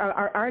 after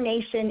our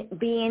nation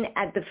being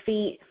at the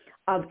feet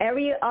of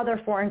every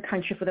other foreign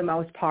country for the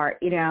most part,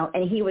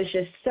 and he was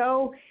just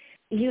so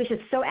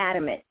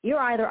adamant. You're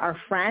either our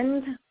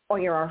friend or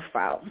you're our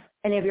foe.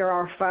 And if you're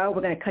our foe,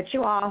 we're going to cut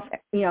you off,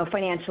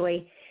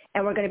 financially,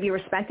 and we're going to be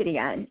respected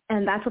again.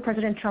 And that's what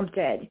President Trump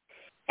did.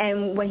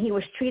 And when he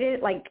was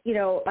treated like,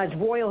 as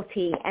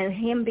royalty, and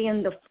him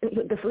being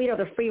the leader of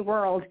the free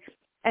world,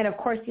 and of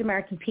course the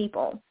American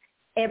people,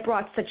 it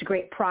brought such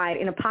great pride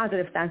in a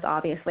positive sense,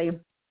 obviously,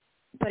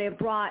 but it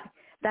brought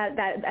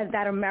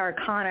that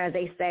Americana, as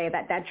they say,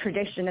 that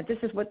tradition, that this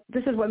is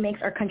what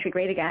makes our country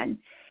great again.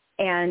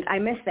 And I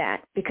miss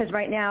that, because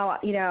right now,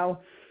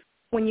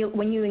 when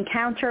you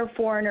encounter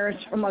foreigners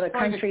from other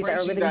countries that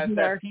are living here,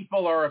 that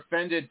people are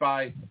offended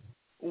by,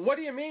 what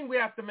do you mean we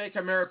have to make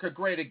America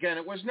great again?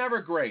 It was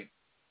never great,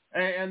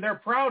 and they're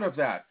proud of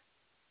that.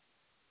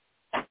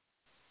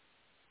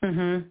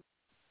 Mhm.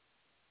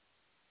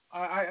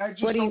 I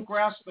just don't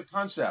grasp the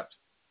concept.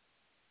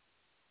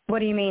 What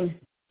do you mean?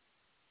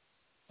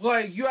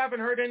 Like, you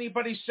haven't heard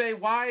anybody say,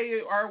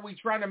 why are we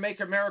trying to make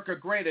America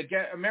great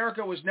again?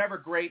 America was never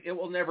great. It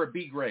will never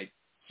be great.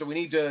 So we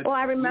need to,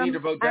 we need to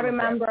vote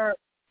Democrat.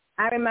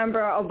 I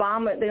remember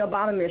the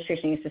Obama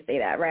administration used to say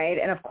that, right?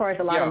 And of course,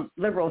 a lot of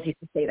liberals used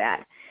to say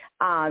that.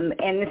 And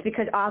it's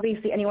because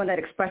obviously anyone that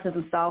expresses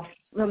themselves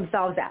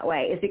that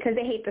way is because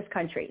they hate this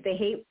country. They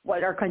hate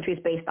what our country is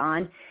based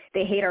on.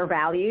 They hate our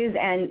values.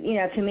 And,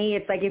 to me,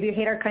 it's like, if you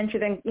hate our country,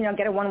 then,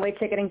 get a one-way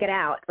ticket and get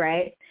out,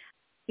 right?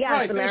 Yeah,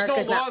 right. America's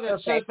There's no law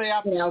that says they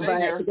have to stay but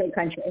here. It's a good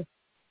country.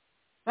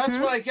 That's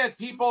what I get.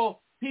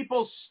 People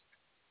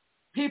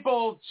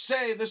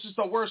say this is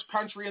the worst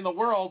country in the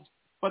world,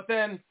 but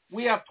then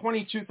we have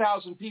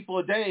 22,000 people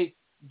a day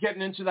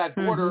getting into that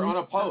border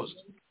unopposed.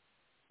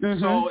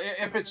 So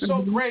if it's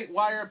so great,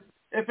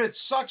 if it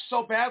sucks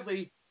so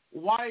badly,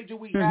 why do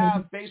we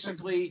have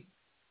basically,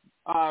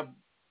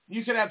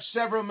 you could have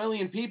several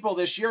million people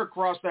this year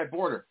cross that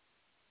border?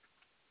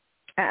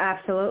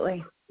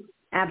 Absolutely.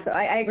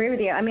 I agree with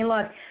you. I mean,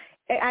 look,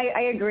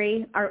 I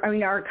agree.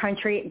 Our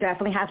country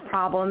definitely has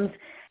problems.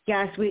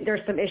 Yes,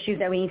 there's some issues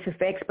that we need to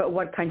fix, but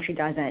what country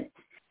doesn't?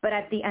 But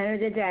at the end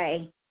of the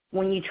day,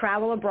 when you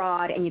travel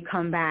abroad and you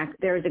come back,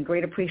 there is a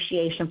great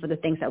appreciation for the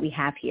things that we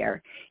have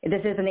here.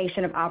 This is a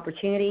nation of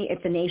opportunity.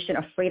 It's a nation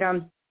of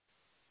freedom.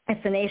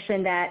 It's a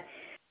nation that,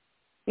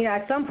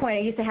 at some point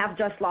it used to have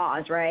just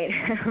laws, right?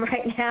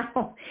 Right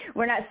now,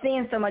 we're not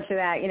seeing so much of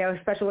that,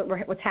 especially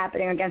what's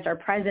happening against our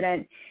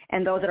president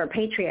and those that are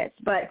patriots.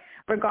 But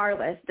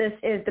regardless, this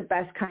is the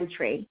best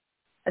country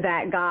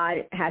that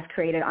God has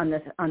created on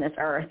this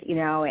earth,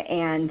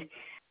 and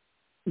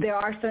there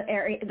are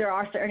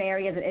certain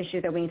areas and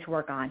issues that we need to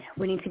work on.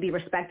 We need to be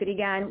respected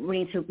again.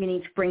 We need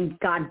to bring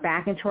God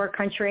back into our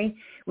country.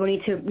 We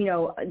need to,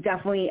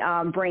 definitely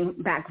bring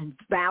back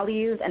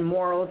values and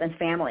morals and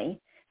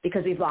family,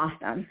 because we've lost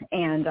them.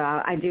 And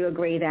I do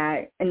agree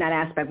that in that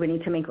aspect, we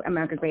need to make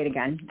America great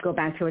again, go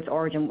back to its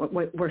origin,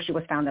 where she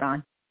was founded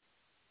on.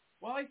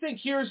 Well, I think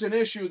here's an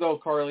issue, though,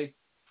 Carly.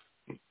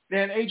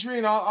 And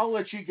Adrian, I'll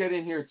let you get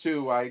in here,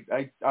 too. I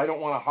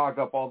don't want to hog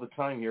up all the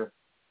time here.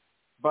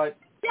 But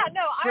yeah,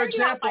 no, I already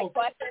have my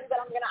questions that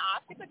I'm going to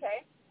ask. It's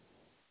okay.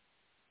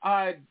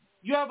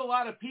 You have a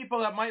lot of people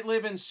that might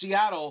live in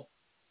Seattle,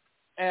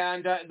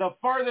 and the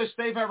farthest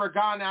they've ever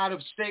gone out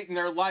of state in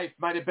their life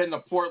might have been to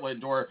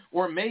Portland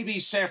or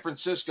maybe San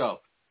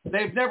Francisco.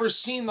 They've never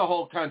seen the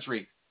whole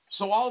country.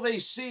 So all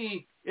they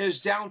see is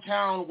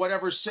downtown,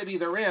 whatever city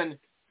they're in,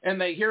 and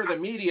they hear the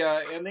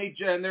media, and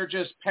they're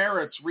just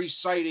parrots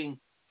reciting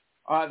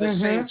the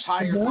same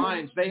tired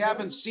lines. They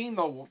haven't seen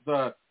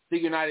the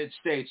United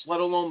States,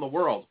 let alone the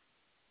world.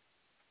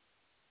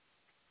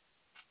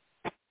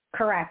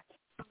 Correct.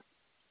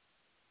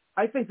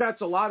 I think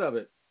that's a lot of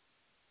it.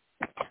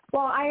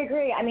 Well, I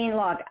agree. I mean,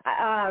 look,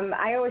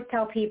 I always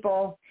tell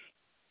people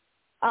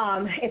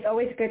it's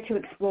always good to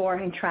explore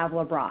and travel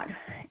abroad.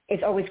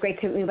 It's always great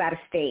to move out of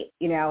state.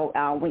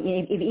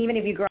 Even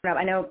if you grow up,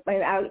 I know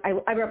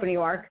I grew up in New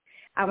York.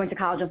 I went to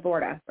college in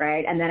Florida,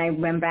 right? And then I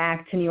went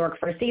back to New York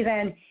for a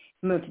season,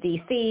 moved to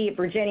D.C.,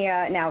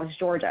 Virginia, now it's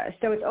Georgia.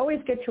 So it's always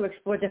good to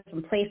explore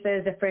different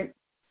places, different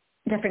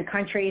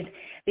countries,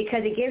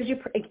 because it gives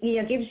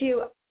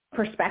you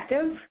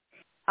perspective.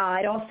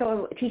 It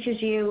also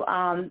teaches you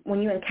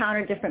when you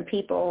encounter different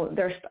people,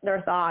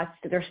 their thoughts,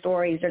 their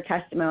stories, their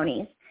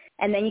testimonies,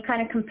 and then you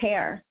kind of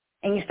compare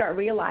and you start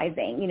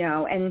realizing,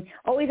 and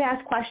always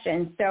ask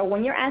questions. So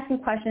when you're asking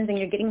questions and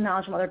you're getting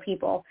knowledge from other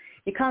people,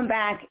 you come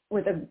back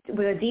with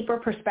a deeper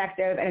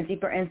perspective and a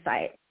deeper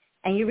insight,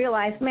 and you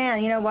realize,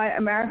 man, you know what,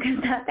 America's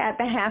not that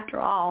bad after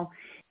all,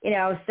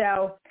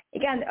 So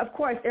again, of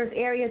course, there's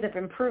areas of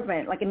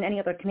improvement like in any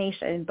other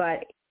nation,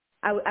 but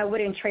I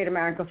wouldn't trade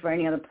America for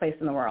any other place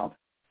in the world.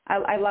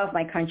 I love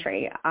my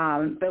country,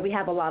 but we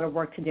have a lot of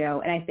work to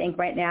do. And I think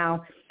right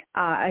now,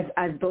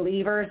 as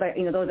believers,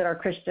 those that are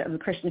Christian, the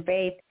Christian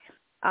faith,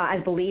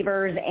 as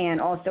believers and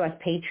also as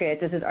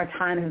patriots, this is our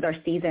time, this is our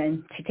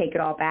season to take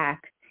it all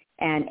back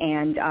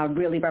and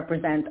really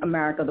represent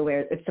America the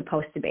way it's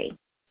supposed to be,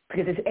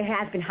 because it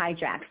has been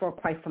hijacked for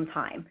quite some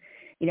time.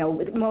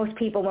 Most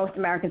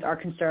Americans are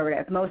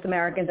conservative. Most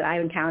Americans that I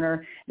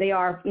encounter, they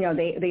are,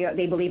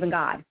 they believe in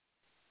God.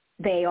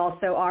 They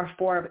also are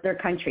for their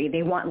country.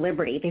 They want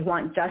liberty. They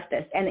want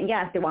justice. And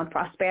yes, they want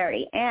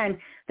prosperity. And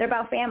they're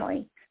about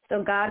family.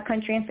 So God,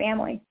 country, and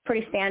family,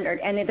 pretty standard.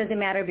 And it doesn't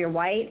matter if you're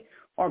white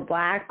or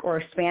black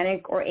or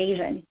Hispanic or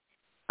Asian.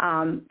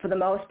 For the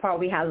most part,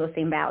 we have those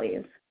same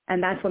values.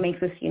 And that's what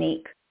makes us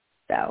unique.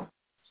 So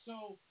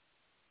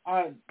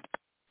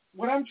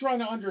what I'm trying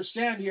to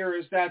understand here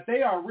is that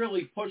they are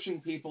really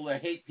pushing people to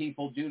hate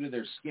people due to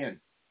their skin.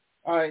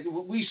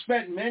 We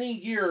spent many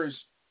years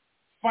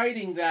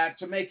fighting that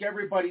to make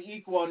everybody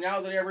equal, and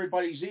now that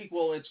everybody's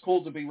equal, it's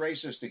cool to be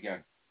racist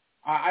again.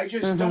 I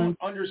just don't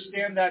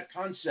understand that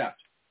concept.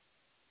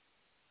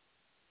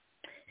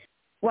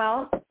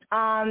 Well,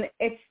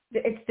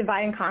 it's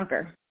divide and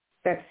conquer.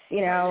 That's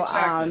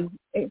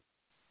exactly.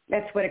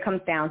 That's what it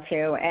comes down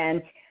to.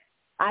 And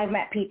I've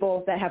met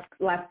people that have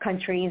left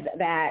countries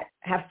that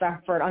have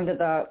suffered under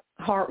the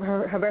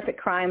horrific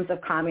crimes of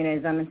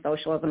communism and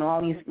socialism and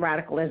all these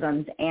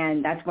radicalisms,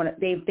 and that's what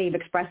they've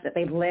expressed it.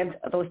 They've lived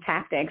those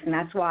tactics, and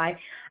that's why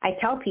I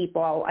tell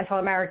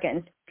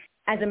Americans,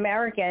 as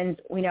Americans,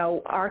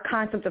 our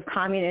concept of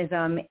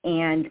communism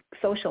and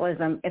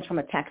socialism is from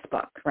a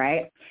textbook,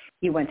 right?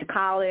 You went to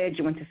college,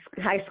 you went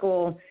to high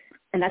school,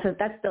 and that's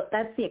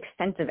the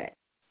extent of it.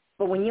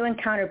 But when you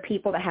encounter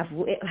people that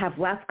have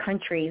left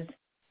countries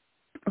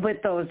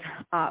with those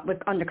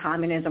under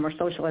communism or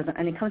socialism,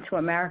 and they come to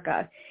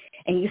America,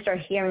 and you start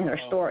hearing their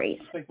stories,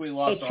 I think we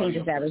lost it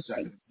changes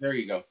everything. There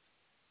you go.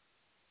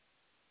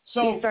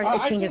 So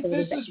I think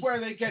this is where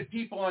they get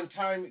people on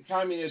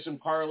communism,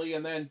 Carly,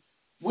 and then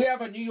we have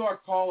a New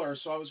York caller,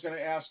 so I was going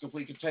to ask if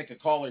we could take a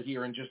caller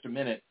here in just a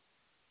minute.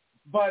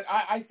 But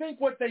I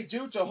think what they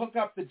do to hook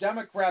up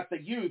the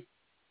youth,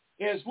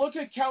 is look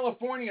at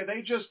California.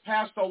 They just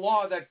passed a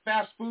law that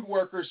fast food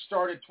workers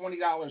start at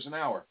 $20 an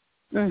hour.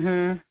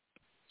 Mm-hmm.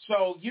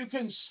 So you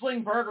can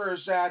sling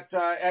burgers at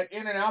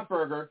In-N-Out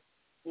Burger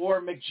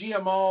or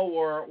McGMO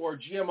or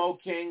GMO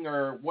King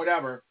or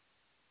whatever,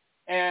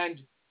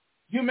 and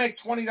you make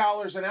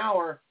 $20 an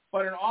hour,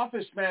 but an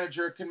office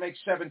manager can make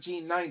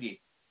 $17.90.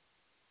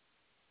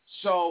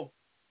 So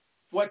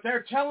what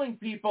they're telling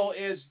people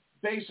is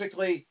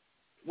basically,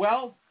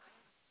 well,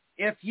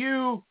 if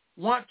you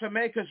want to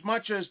make as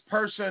much as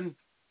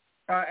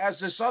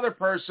this other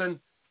person,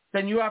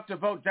 then you have to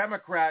vote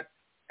Democrat.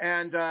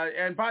 And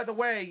by the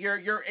way,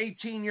 you're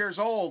 18 years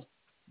old.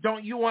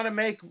 Don't you want to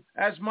make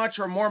as much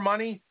or more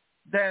money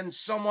than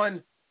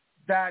someone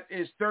that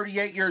is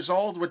 38 years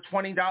old with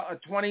 20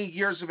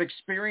 years of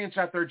experience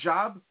at their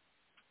job?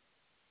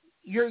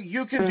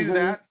 You can do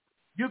that.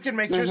 You can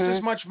make just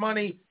as much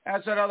money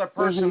as that other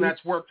person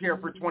that's worked here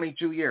for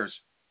 22 years.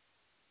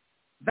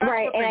 That's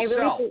what they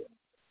sell.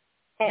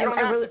 You don't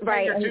have to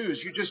pay your dues.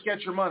 You just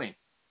get your money.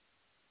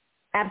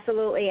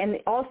 Absolutely, and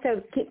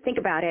also think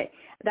about it.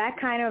 That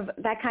kind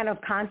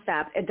of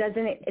concept, it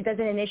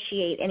doesn't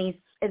initiate any.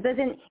 It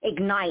doesn't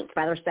ignite,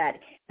 rather said,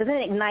 doesn't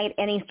ignite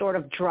any sort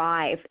of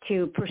drive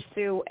to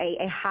pursue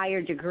a higher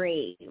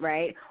degree,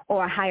 right,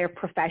 or a higher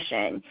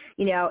profession.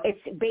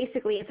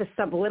 It's a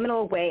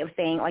subliminal way of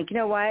saying, like, you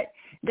know what?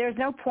 There's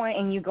no point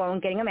in you going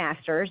and getting a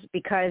master's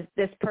because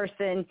this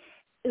person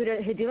who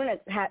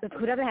doesn't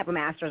have a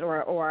master's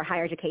or a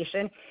higher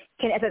education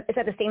is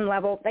at the same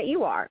level that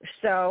you are.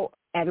 So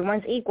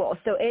everyone's equal.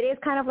 So it is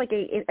kind of like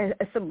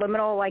a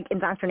subliminal like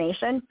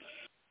indoctrination.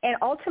 And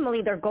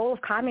ultimately their goal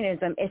of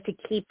communism is to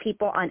keep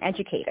people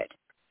uneducated.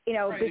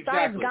 Right, besides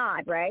exactly.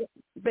 God, right?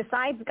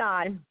 Besides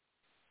God,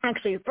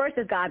 actually first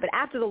is God, but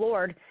after the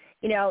Lord,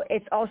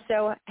 it's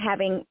also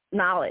having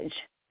knowledge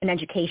and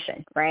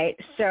education, right?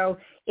 So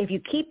if you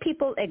keep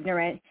people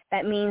ignorant,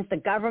 that means the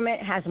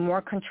government has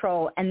more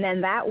control, and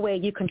then that way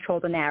you control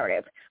the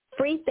narrative.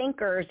 Free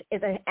thinkers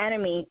is an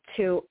enemy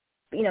to,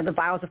 the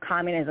vials of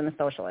communism and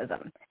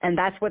socialism, and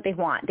that's what they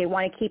want. They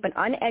want to keep an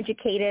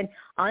uneducated,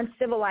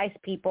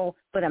 uncivilized people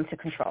for them to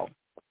control.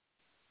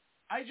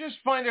 I just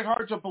find it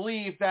hard to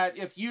believe that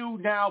if you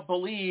now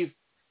believe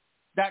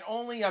that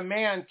only a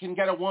man can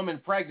get a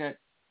woman pregnant,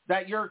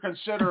 that you're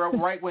considered a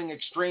right-wing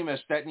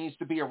extremist that needs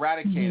to be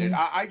eradicated.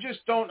 I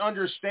just don't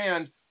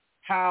understand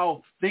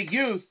how the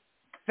youth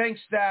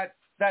thinks that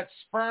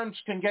sperms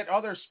can get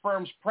other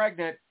sperms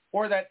pregnant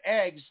or that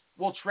eggs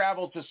will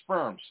travel to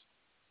sperms.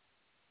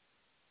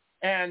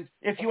 And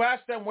if you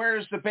ask them where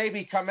does the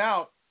baby come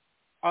out,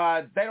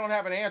 they don't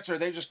have an answer.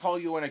 They just call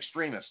you an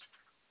extremist.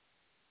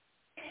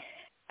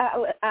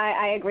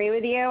 I agree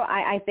with you.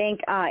 I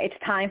think it's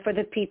time for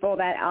the people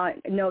that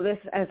know this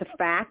as a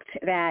fact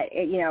that,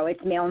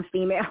 it's male and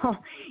female.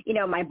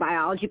 My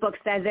biology book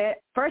says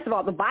it. First of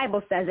all, the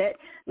Bible says it.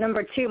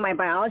 Number two, my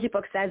biology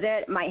book says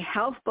it. My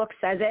health book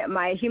says it.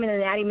 My human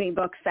anatomy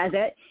book says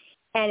it.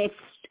 And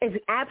it's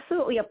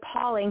absolutely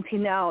appalling to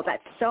know that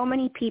so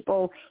many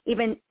people,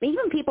 even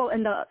people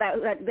in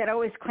that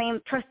always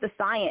trust the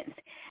science,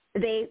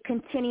 they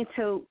continue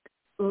to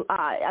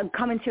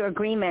come into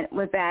agreement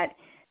with that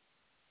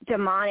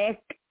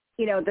demonic,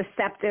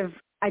 deceptive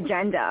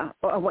agenda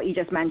of what you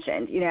just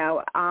mentioned.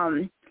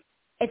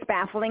 It's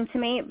baffling to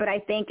me, but I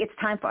think it's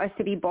time for us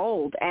to be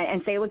bold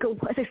and say, look,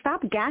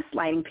 stop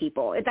gaslighting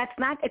people. It's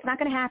not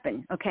going to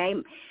happen. Okay.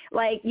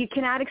 Like, you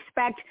cannot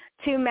expect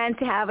two men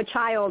to have a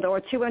child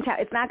or two women to have,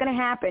 it's not going to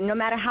happen. No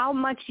matter how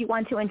much you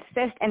want to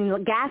insist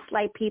and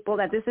gaslight people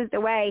that this is the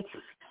way,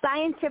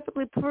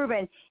 scientifically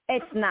proven,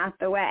 it's not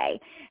the way.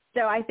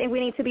 So I think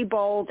we need to be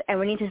bold, and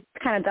we need to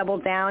kind of double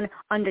down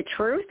on the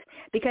truth,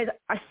 because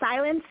our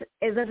silence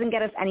doesn't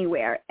get us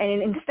anywhere.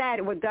 And instead,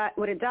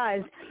 what it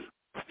does,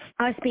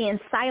 us being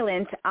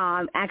silent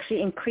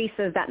actually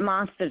increases that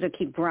monster to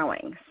keep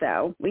growing.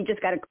 So you just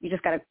gotta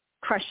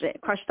crush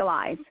the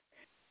lies.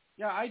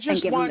 Yeah, I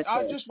just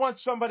want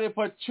somebody to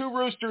put two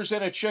roosters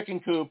in a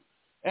chicken coop,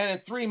 and in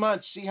 3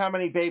 months see how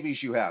many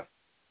babies you have.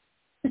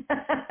 It's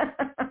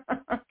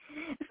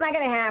not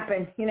gonna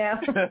happen,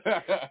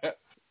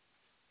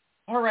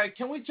 All right,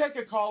 can we take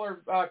a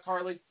caller,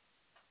 Carly?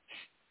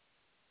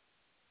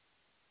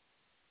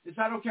 Is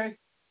that okay?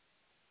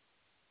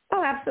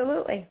 Oh,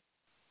 absolutely.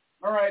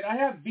 All right, I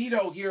have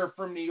Vito here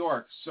from New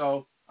York,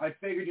 so I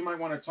figured you might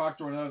want to talk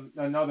to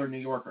another New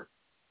Yorker.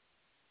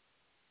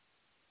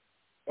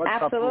 What's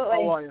absolutely. Up?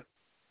 How are you?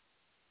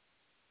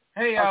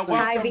 Hey,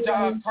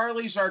 welcome.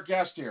 Carly's our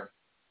guest here.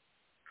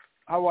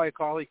 How are you,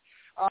 Carly?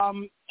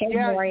 Hey,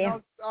 how are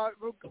you?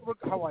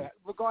 How are you?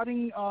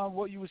 Regarding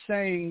what you were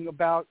saying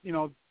about,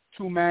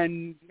 two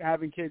men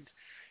having kids,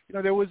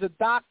 there was a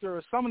doctor,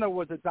 or someone that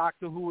was a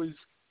doctor who was,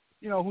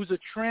 who's a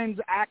trans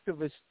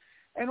activist,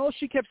 and all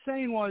she kept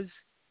saying was,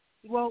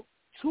 well,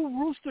 two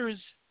roosters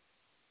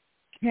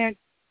can't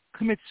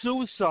commit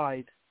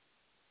suicide.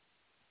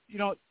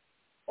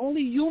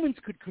 Only humans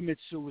could commit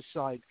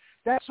suicide.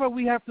 That's why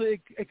we have to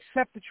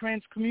accept the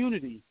trans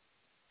community.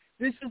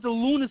 This is the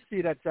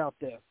lunacy that's out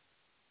there.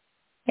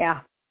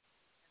 Yeah.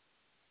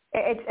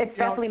 It's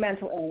definitely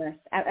mental illness.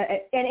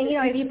 And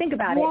if you think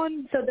about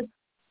it, so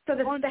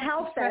the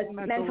health says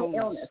mental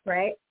illness,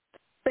 right?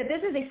 But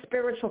this is a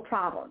spiritual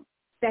problem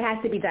that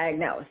has to be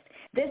diagnosed.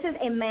 This is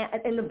in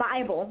the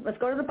Bible, let's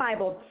go to the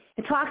Bible,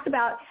 it talks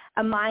about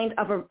a mind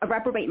of a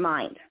reprobate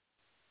mind.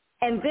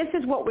 And this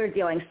is what we're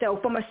dealing. So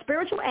from a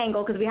spiritual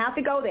angle, because we have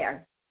to go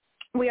there,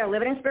 we are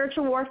living in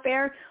spiritual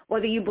warfare.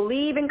 Whether you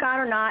believe in God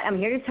or not, I'm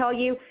here to tell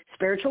you,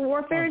 spiritual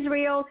warfare is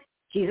real.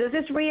 Jesus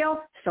is real.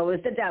 So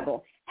is the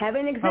devil.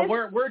 Heaven exists.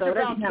 We're so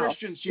devout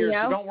Christians here,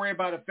 so don't worry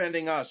about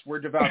offending us. We're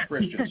devout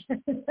Christians.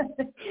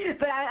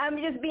 But I'm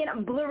just being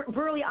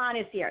brutally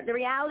honest here. The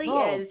reality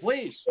is,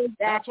 please,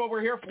 that's what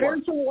we're here for.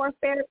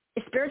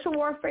 Spiritual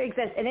warfare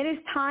exists, and it is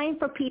time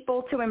for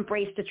people to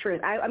embrace the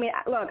truth. I mean,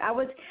 look,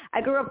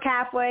 I grew up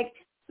Catholic.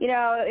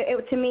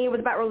 To me, it was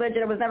about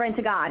religion. I was never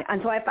into God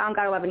until I found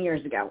God 11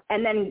 years ago,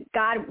 and then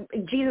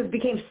Jesus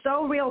became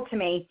so real to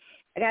me.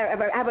 I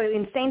have an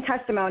insane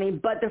testimony,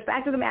 but the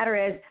fact of the matter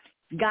is,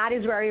 God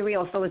is very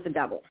real, so is the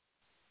devil.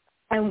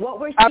 And what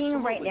we're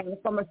seeing right now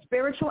from a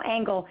spiritual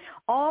angle,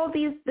 all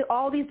these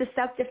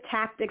deceptive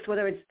tactics,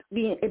 whether it's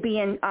being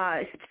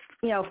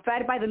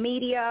fed by the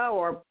media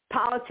or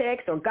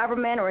politics or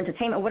government or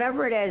entertainment,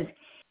 whatever it is,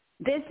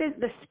 this is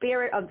the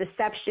spirit of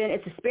deception.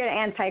 It's the spirit of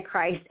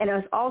Antichrist, and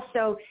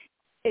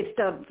it's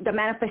the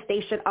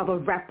manifestation of a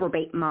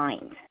reprobate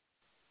mind.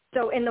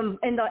 So in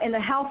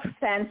the health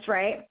sense,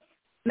 right,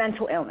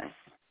 mental illness.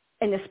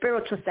 In the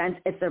spiritual sense,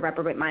 it's the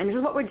reprobate mind. This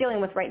is what we're dealing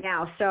with right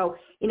now. So,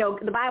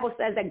 the Bible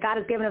says that God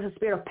has given us a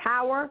spirit of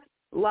power,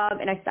 love,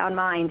 and a sound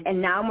mind.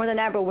 And now more than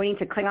ever, we need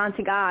to cling on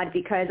to God,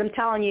 because I'm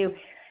telling you,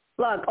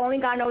 look, only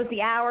God knows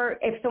the hour.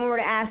 If someone were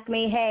to ask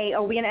me, hey,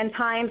 are we in end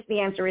times?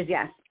 The answer is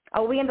yes.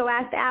 Are we in the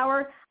last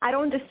hour? I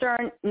don't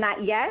discern,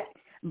 not yet,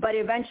 but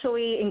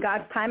eventually in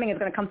God's timing it's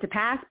going to come to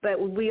pass. But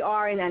we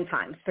are in end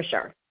times for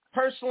sure.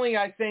 Personally,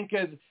 I think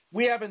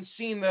we haven't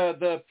seen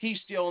the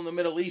peace deal in the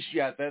Middle East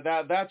yet.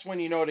 That's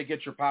when you know to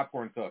get your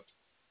popcorn cooked.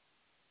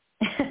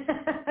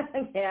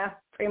 Yeah,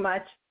 pretty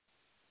much.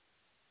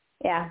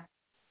 Yeah.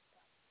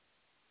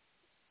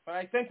 But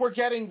I think we're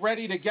getting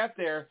ready to get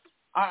there.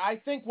 I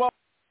think what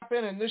will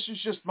happen, and this is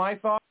just my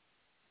thought,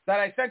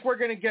 that I think we're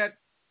going to get,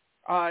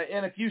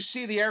 and if you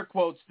see the air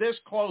quotes, this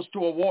close to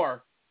a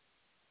war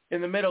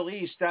in the Middle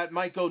East that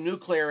might go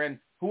nuclear, and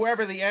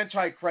whoever the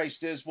Antichrist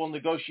is will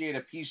negotiate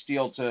a peace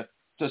deal to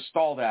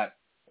stall that.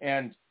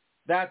 And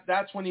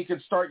that's when you can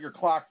start your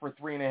clock for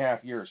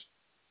 3.5 years.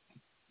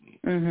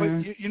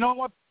 But you know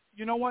what?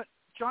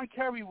 John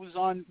Kerry was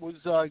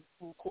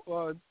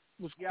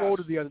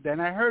quoted the other day,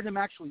 and I heard him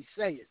actually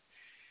say it.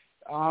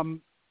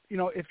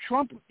 If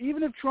Trump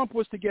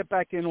was to get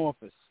back in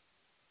office,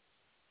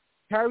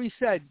 Kerry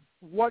said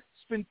what's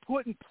been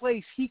put in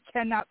place he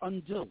cannot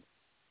undo.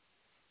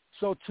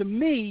 So to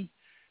me,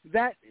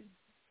 that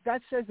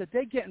says that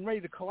they're getting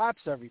ready to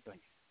collapse everything.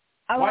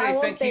 Why do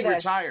you think he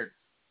retired?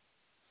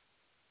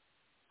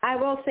 I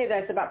will say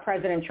this about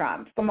President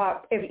Trump.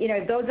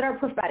 Those that are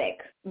prophetic,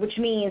 which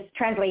means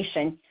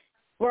translation,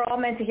 we're all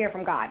meant to hear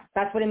from God.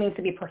 That's what it means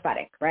to be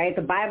prophetic, right?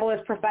 The Bible is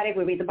prophetic.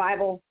 We read the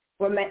Bible.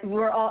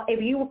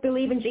 If you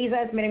believe in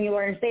Jesus, meaning you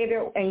Lord and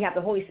Savior, and you have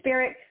the Holy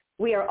Spirit,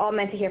 we are all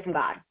meant to hear from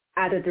God,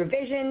 either through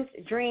visions,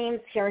 dreams,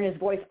 hearing his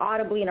voice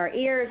audibly in our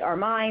ears, our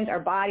minds, our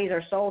bodies,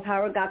 our souls,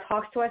 however God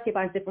talks to us, he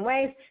finds different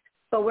ways,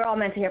 but we're all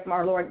meant to hear from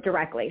our Lord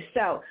directly.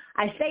 So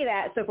I say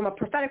that, so from a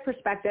prophetic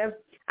perspective,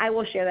 I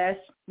will share this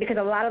because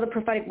a lot of the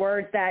prophetic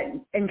words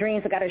and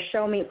dreams that God has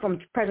shown me from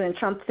President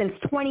Trump since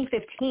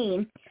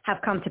 2015 have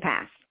come to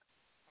pass.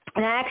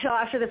 And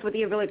I'll share this with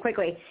you really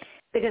quickly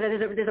because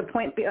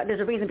there's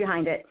a reason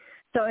behind it.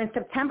 So in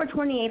September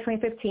 28,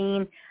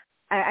 2015,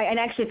 and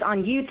actually it's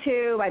on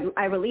YouTube,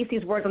 I released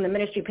these words on the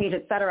ministry page,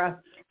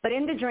 etc. But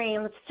in the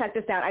dream, let's check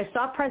this out. I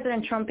saw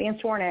President Trump being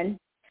sworn in.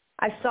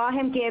 I saw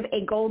him give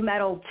a gold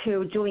medal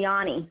to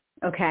Giuliani,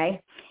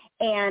 okay?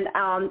 And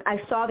I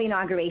saw the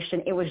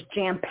inauguration. It was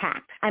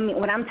jam-packed. I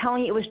mean, when I'm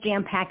telling you it was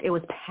jam-packed, it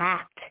was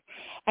packed.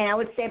 And I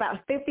would say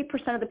about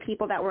 50% of the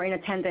people that were in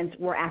attendance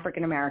were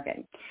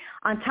African-American.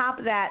 On top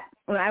of that,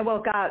 when I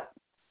woke up,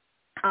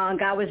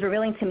 God was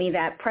revealing to me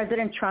that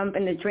President Trump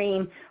in the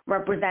dream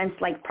represents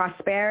like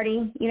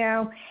prosperity,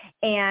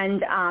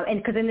 and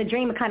because in the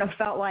dream it kind of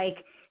felt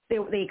like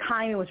the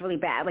economy was really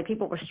bad, like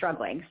people were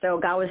struggling. So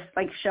God was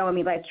like showing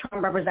me like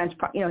Trump represents,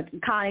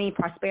 economy,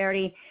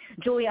 prosperity.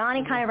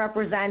 Giuliani kind of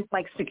represents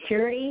like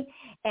security,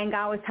 and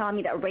God was telling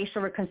me that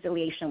racial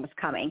reconciliation was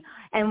coming.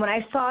 And when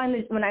I saw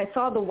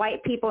the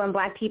white people and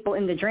black people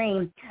in the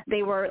dream,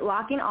 they were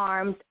locking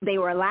arms, they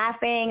were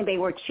laughing, they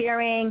were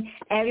cheering,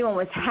 everyone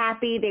was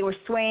happy, they were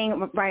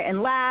swaying right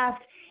and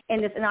left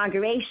in this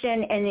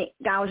inauguration, and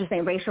God was just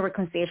saying racial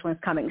reconciliation was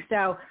coming.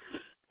 So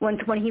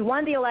when he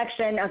won the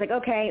election, I was like,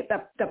 okay,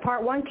 the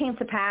part one came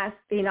to pass,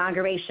 the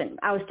inauguration.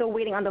 I was still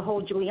waiting on the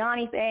whole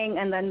Giuliani thing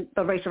and then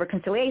the racial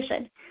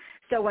reconciliation.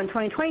 So when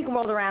 2020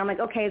 rolled around, I'm like,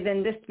 okay,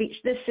 then this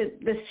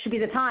should be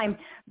the time.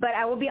 But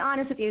I will be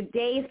honest with you,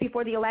 days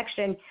before the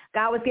election,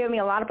 God was giving me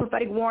a lot of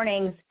prophetic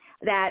warnings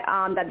that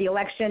the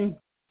election,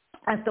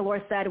 as the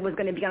Lord said, was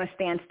going to be on a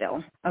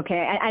standstill.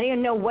 Okay, I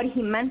didn't know what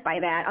he meant by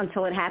that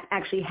until it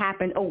actually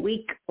happened a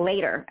week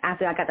later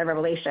after I got the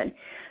revelation.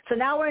 So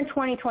now we're in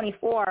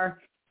 2024.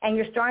 And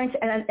you're starting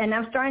to, and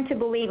I'm starting to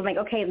believe, I'm like,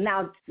 okay,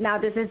 now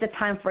this is the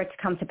time for it to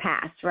come to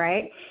pass,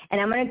 right? And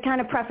I'm going to kind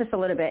of preface a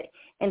little bit.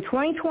 In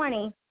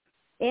 2020,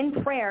 in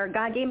prayer,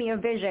 God gave me a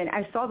vision.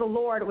 I saw the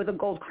Lord with a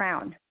gold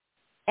crown.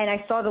 And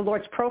I saw the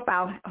Lord's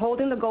profile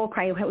holding the gold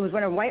crown. He was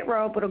wearing a white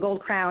robe with a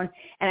gold crown.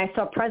 And I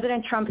saw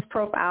President Trump's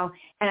profile.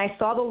 And I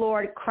saw the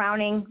Lord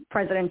crowning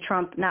President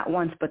Trump not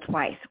once but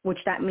twice, which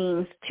that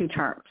means 2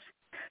 terms.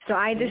 So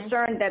I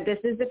discerned that this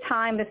is the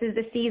time, this is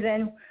the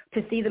season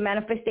to see the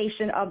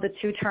manifestation of the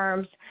 2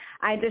 terms.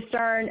 I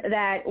discern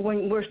that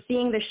when we're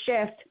seeing the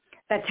shift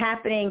that's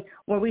happening,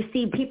 where we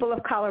see people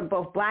of color,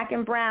 both black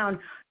and brown,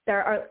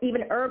 there are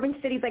even urban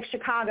cities like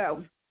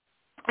Chicago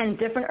and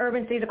different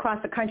urban cities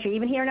across the country,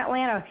 even here in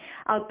Atlanta.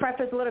 I'll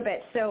preface a little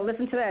bit. So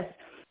listen to this.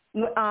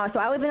 So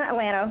I live in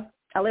Atlanta.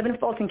 I live in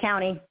Fulton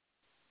County.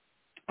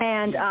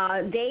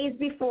 And days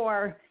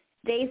before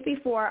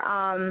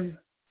the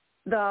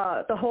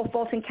whole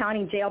Fulton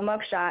County jail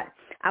mugshot,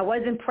 I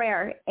was in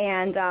prayer,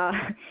 and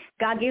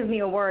God gave me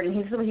a word, and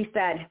this is what he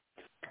said.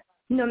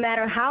 No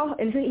matter how,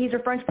 and he's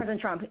referring to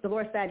President Trump, the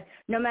Lord said,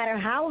 no matter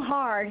how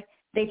hard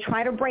they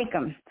try to break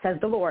him, says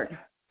the Lord,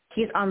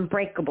 he's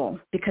unbreakable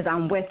because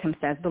I'm with him,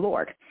 says the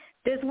Lord.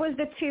 This was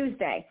the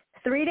Tuesday,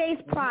 3 days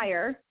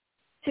prior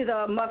to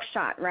the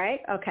mugshot, right?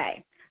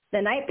 Okay.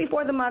 The night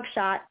before the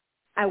mugshot,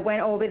 I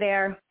went over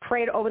there,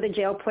 prayed over the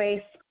jail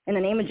place, in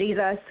the name of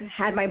Jesus,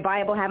 had my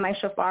Bible, had my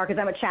shofar, because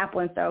I'm a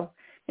chaplain, so,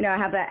 I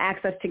have that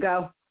access to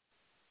go.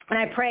 And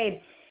I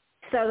prayed.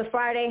 So the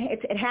Friday,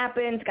 it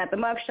happened, got the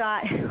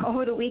mugshot.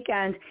 Over the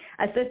weekend,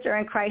 a sister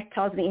in Christ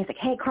tells me, he's like,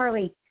 hey,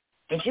 Carly,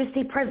 did you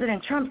see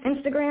President Trump's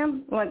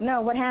Instagram? I'm like, no,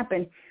 what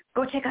happened?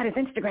 Go check out his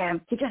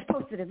Instagram. He just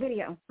posted a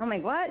video. I'm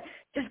like, what?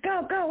 Just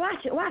go,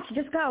 watch it,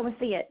 just go and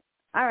see it.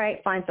 All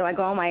right, fine. So I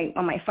go on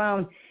my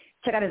phone,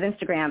 check out his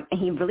Instagram, and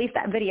he released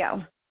that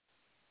video.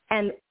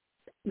 And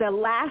the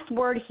last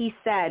word he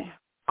said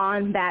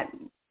on that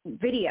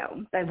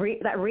video, that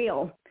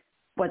reel,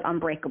 was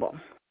unbreakable.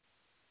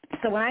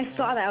 So when I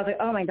saw that, I was like,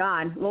 oh, my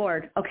God,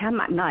 Lord, okay, I'm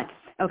not nuts.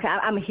 Okay,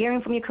 I'm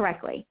hearing from you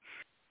correctly.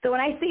 So when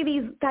I see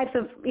these types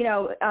of,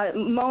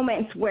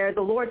 moments where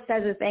the Lord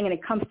says a thing and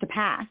it comes to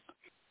pass,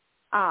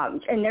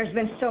 And there's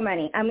been so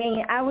many. I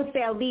mean, I would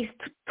say at least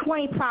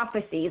 20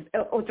 prophecies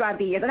throughout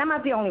the years, and I'm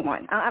not the only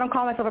one. I don't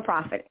call myself a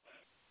prophet.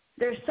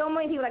 There's so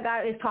many people that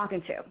God is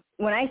talking to.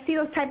 When I see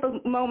those type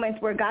of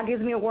moments where God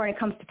gives me a word and it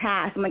comes to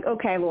pass, I'm like,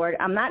 okay, Lord,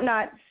 I'm not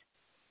nuts.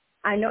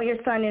 I know your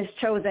son is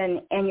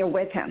chosen and you're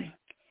with him.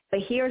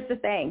 But here's the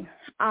thing.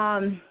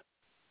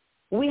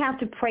 We have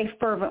to pray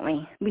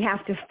fervently. We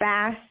have to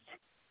fast,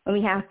 and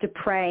we have to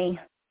pray,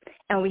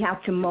 and we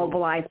have to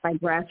mobilize by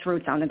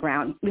grassroots on the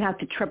ground. We have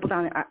to triple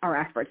down our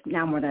efforts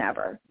now more than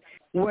ever.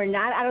 We're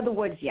not out of the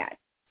woods yet,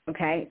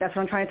 okay? That's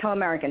what I'm trying to tell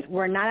Americans.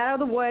 We're not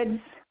out of the woods.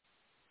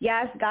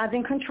 Yes, God's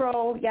in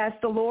control. Yes,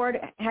 the Lord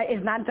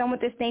is not done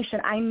with this nation.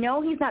 I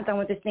know he's not done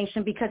with this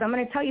nation because I'm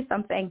going to tell you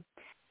something.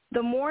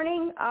 The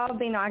morning of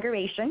the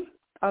inauguration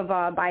of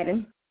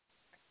Biden,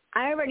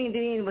 I already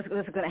knew what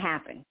was going to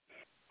happen,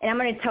 and I'm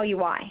going to tell you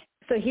why.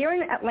 So here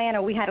in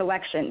Atlanta, we had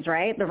elections,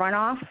 right? The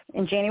runoff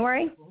in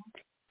January,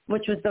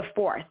 which was the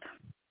 4th.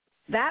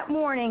 That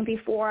morning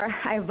before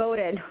I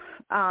voted,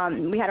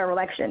 we had our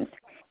elections.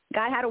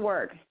 God had a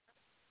word.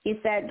 He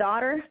said,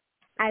 daughter,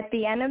 at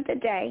the end of the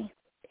day,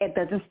 it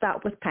doesn't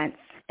stop with Pence.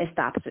 It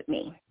stops with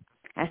me.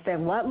 I said,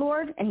 what,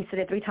 Lord? And he said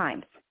it 3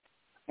 times.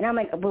 And I'm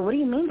like, well, what do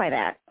you mean by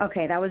that?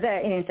 Okay, that was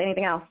it. He didn't say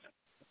anything else.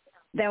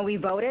 Then we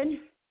voted,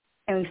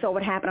 and we saw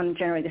what happened on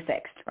January the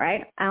 6th,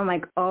 right? I'm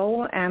like,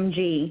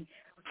 OMG,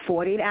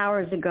 48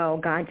 hours ago,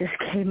 God just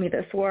gave me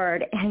this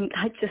word, and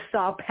I just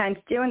saw Pence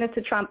doing this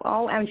to Trump.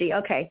 OMG,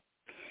 okay.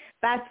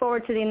 Fast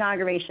forward to the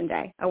inauguration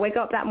day. I wake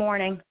up that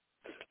morning,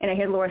 and I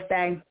hear the Lord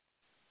say,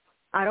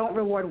 I don't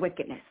reward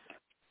wickedness.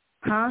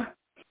 Huh?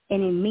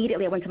 And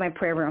immediately I went to my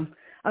prayer room.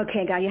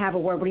 Okay, God, you have a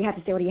word. What do you have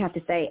to say? What do you have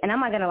to say? And I'm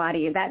not going to lie to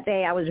you. That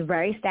day I was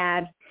very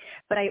sad,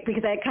 but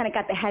because I kind of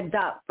got the heads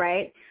up,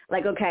 right?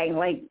 Like, okay,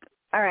 like,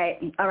 all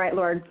right,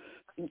 Lord,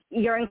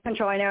 you're in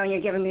control. I know, and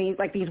you're giving me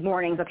like these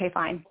warnings. Okay,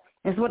 fine.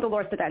 This is what the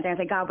Lord said that day. I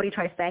said, God, what are you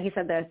trying to say? He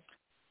said this,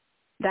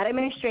 that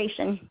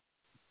administration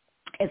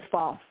is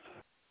false,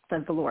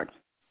 says the Lord.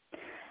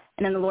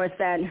 And then the Lord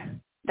said,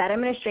 that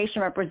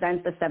administration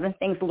represents the 7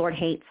 things the Lord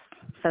hates,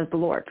 says the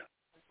Lord.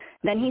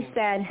 Then he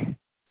said,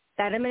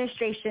 that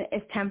administration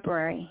is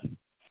temporary.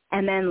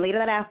 And then later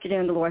that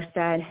afternoon, the Lord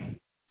said,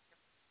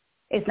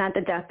 it's not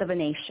the death of a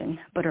nation,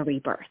 but a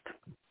rebirth.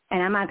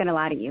 And I'm not going to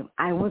lie to you.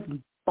 I was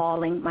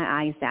bawling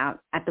my eyes out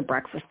at the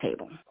breakfast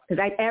table.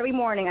 Because every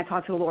morning I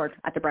talk to the Lord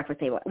at the breakfast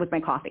table with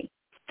my coffee.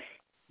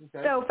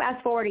 Okay. So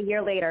fast forward a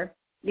year later,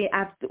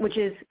 which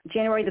is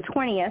January the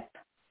 20th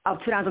of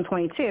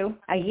 2022,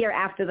 a year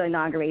after the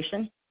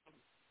inauguration.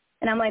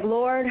 And I'm like,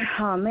 Lord,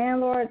 oh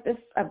man, Lord, this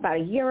about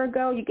a year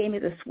ago, you gave me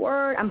this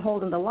word. I'm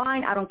holding the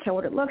line. I don't care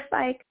what it looks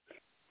like.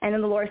 And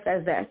then the Lord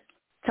says this,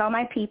 tell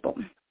my people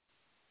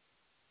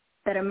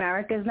that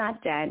America is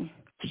not dead.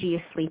 She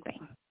is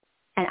sleeping.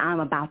 And I'm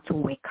about to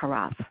wake her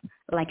up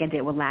like I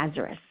did with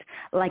Lazarus,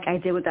 like I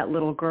did with that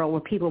little girl where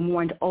people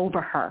mourned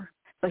over her,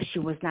 but she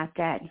was not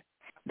dead.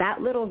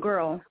 That little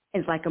girl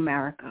is like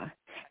America.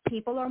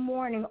 People are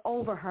mourning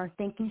over her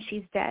thinking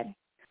she's dead,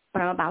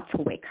 but I'm about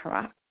to wake her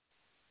up.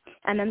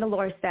 And then the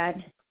Lord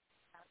said,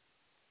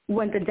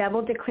 when the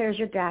devil declares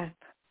your death,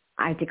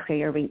 I declare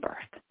your rebirth.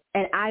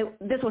 And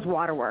this was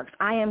waterworks.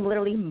 I am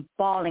literally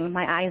bawling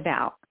my eyes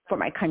out for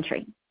my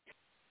country.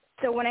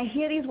 So when I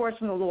hear these words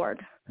from the Lord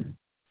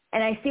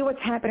and I see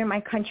what's happened in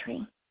my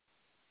country,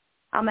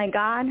 I'm like,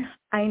 God,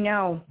 I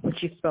know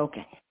what you've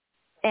spoken.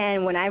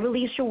 And when I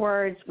release your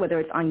words, whether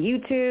it's on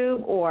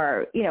YouTube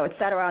or, et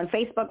cetera, on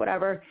Facebook,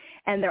 whatever,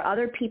 and there are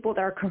other people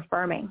that are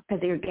confirming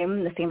because they're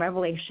giving the same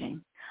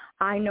revelation,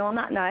 I know I'm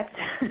not nuts.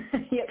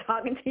 You're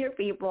talking to your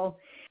people,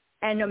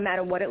 and no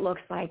matter what it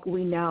looks like,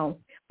 we know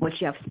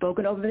what you have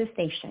spoken over this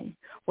nation,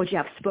 what you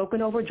have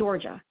spoken over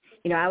Georgia.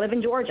 I live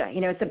in Georgia.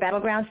 It's a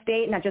battleground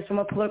state, not just from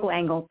a political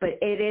angle, but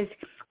it is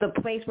the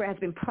place where it has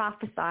been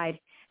prophesied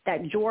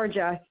that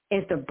Georgia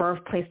is the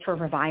birthplace for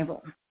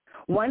revival.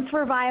 Once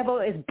revival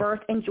is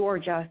birthed in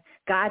Georgia,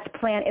 God's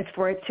plan is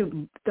for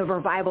the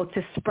revival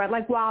to spread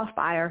like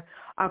wildfire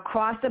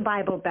across the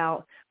Bible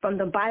Belt, from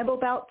the Bible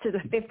Belt to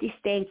the 50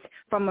 states,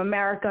 from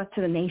America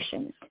to the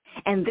nations.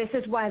 And this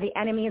is why the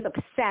enemy is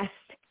obsessed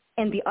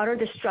in the utter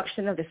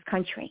destruction of this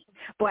country.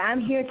 But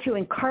I'm here to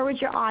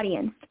encourage your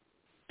audience.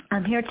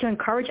 I'm here to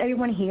encourage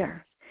everyone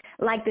here.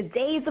 Like the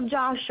days of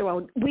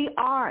Joshua, we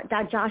are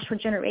that Joshua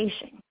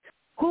generation.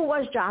 Who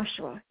was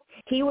Joshua?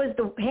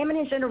 Him and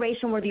his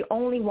generation were the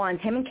only ones,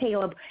 him and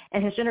Caleb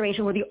and his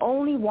generation were the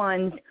only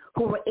ones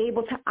who were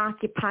able to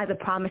occupy the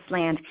promised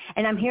land.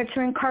 And I'm here to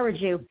encourage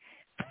you,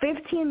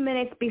 15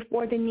 minutes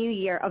before the new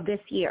year of this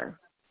year,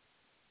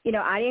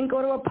 I didn't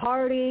go to a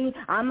party.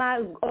 I'm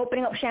not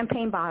opening up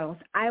champagne bottles.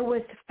 I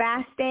was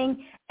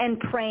fasting and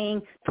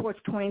praying towards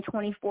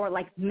 2024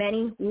 like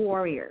many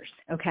warriors,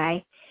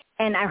 okay?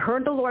 And I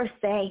heard the Lord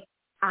say,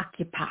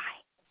 occupy,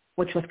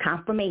 which was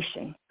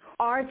confirmation.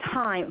 Our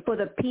time for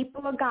the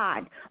people of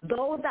God,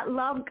 those that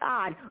love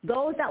God,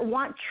 those that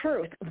want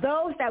truth,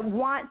 those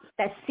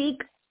that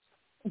seek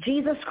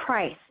Jesus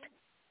Christ,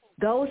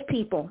 those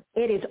people,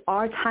 it is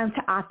our time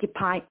to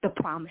occupy the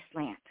promised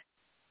land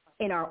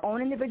in our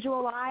own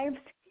individual lives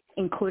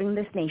including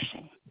this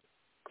nation,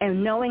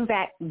 and knowing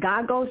that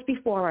God goes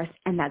before us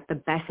and that the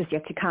best is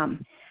yet to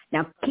come.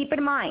 Now, keep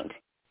in mind,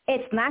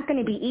 it's not going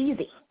to be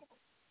easy.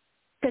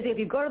 Because if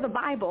you go to the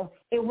Bible,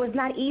 it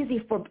wasn't easy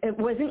for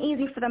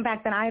them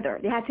back then either.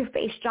 They had to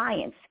face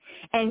giants.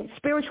 And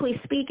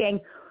spiritually speaking,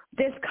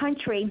 this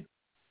country,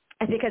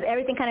 because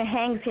everything kind of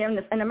hangs here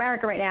in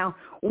America right now,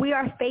 we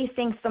are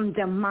facing some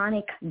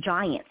demonic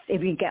giants,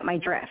 if you get my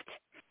drift,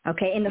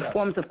 okay, in the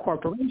forms of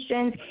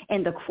corporations,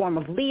 in the form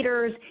of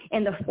leaders,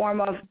 in the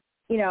form of,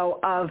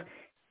 of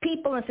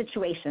people and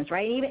situations,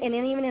 right? Even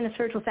in a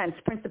spiritual sense,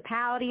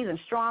 principalities and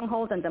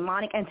strongholds and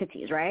demonic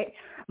entities, right?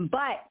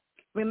 But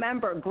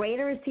remember,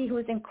 greater is he who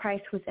is in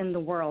Christ, who is in the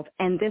world,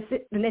 and this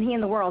is he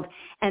in the world.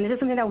 And this is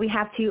something that we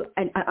have to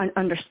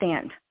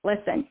understand.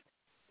 Listen,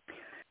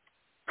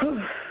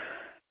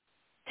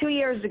 2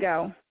 years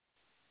ago,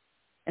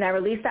 and I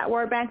released that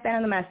word back then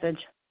in the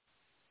message,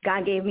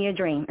 God gave me a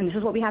dream. And this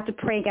is what we have to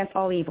pray against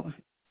all evil.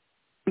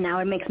 Now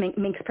it makes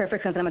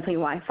perfect sense, and I'm going to tell you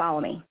why. Follow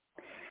me.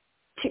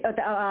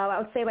 I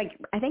would say,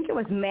 I think it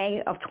was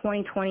May of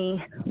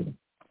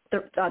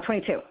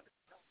 2022.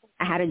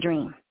 I had a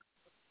dream.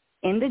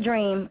 In the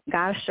dream,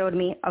 God showed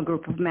me a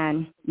group of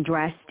men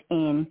dressed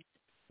in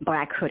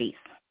black hoodies,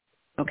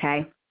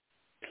 okay?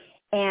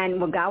 And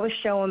what God was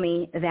showing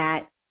me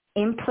that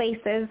in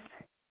places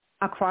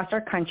across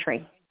our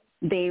country,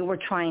 they were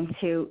trying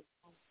to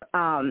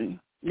cause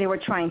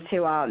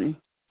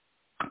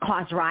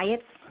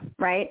riots,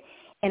 right?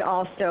 And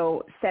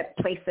also set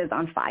places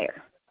on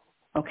fire,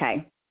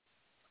 okay?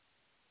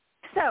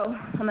 So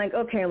I'm like,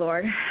 okay,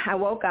 Lord. I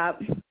woke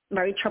up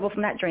very troubled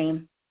from that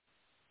dream,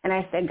 and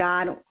I said,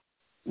 God,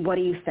 what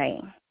are you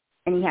saying?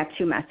 And he had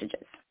two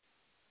messages.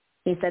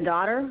 He said,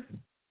 daughter,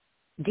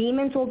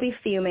 demons will be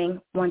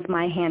fuming once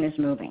my hand is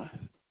moving.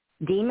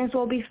 Demons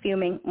will be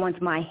fuming once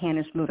my hand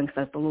is moving,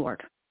 says the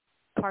Lord.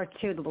 Part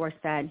 2, the Lord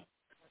said,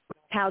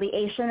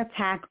 retaliation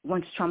attack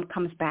once Trump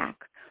comes back.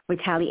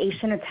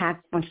 Retaliation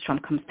attack once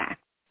Trump comes back.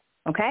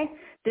 Okay?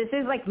 This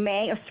is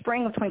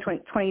spring of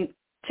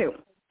 2022.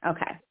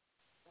 Okay.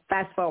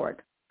 Fast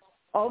forward.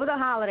 Over the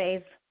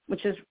holidays,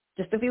 which is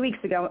just a few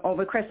weeks ago,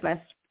 over Christmas,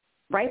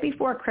 right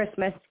before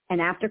Christmas and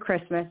after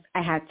Christmas,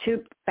 I had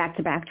 2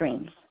 back-to-back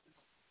dreams.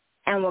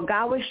 And what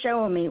God was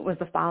showing me was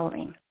the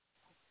following.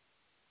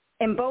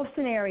 In both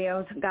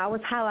scenarios, God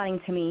was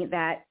highlighting to me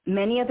that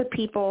many of the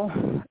people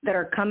that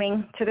are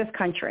coming to this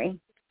country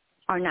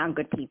are not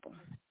good people.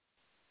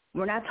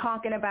 We're not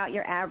talking about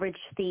your average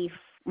thief.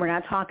 We're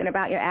not talking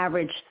about your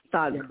average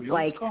thug.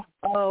 They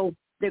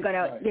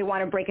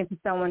want to break into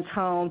someone's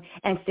home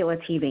and steal a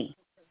TV.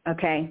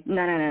 Okay?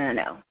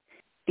 No.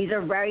 These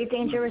are very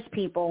dangerous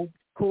people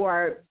who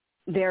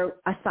their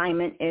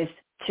assignment is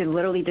to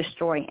literally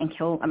destroy and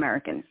kill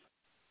Americans.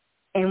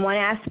 In one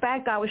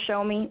aspect, God was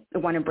showing me they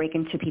want to break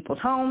into people's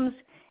homes,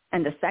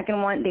 and the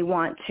second one, they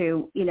want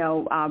to,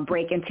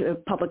 break into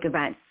public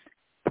events,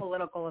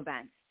 political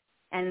events.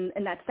 And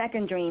in that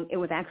second dream, it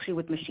was actually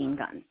with machine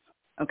guns,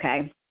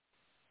 okay?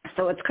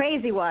 So what's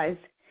crazy was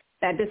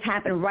that this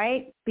happened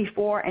right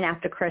before and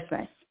after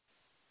Christmas.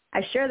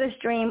 I shared this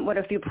dream with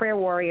a few prayer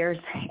warriors,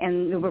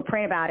 and we were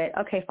praying about it.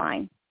 Okay,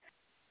 fine.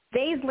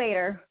 Days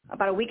later,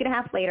 about a week and a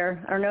half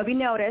later, I don't know if you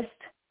noticed,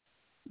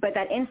 but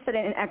that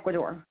incident in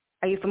Ecuador,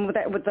 are you familiar with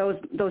that, with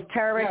those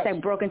terrorists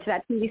that broke into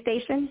that TV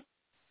station?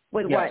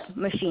 With what?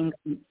 Machine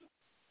guns.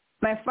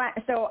 My friend,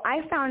 so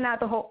I found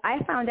out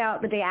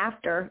the day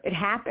after it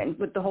happened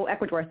with the whole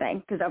Ecuador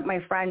thing, because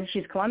my friend,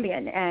 she's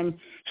Colombian, and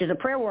she's a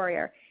prayer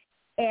warrior.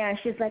 And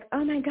she's like,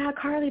 oh, my God,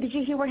 Carly, did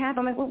you hear what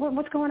happened? I'm like,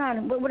 what's going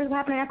on? What is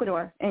happening in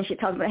Ecuador? And she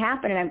tells me what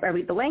happened, and I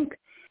read the link.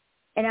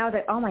 And I was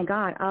like, oh, my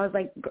God. I was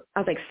like,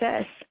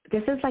 sis,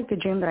 this is like the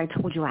dream that I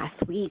told you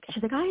last week.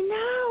 She's like, I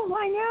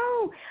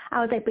know. I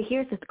was like, but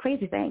here's this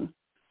crazy thing.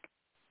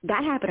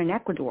 That happened in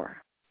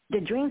Ecuador. The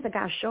dreams that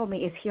God showed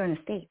me is here in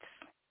the States.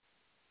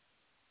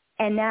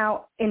 And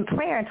now in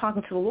prayer and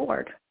talking to the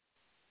Lord,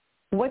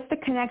 what's the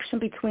connection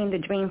between the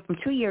dream from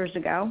 2 years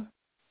ago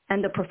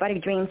and the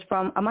prophetic dreams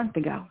from a month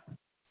ago?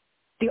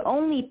 The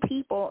only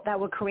people that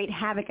will create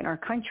havoc in our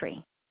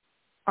country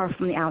are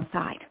from the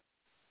outside,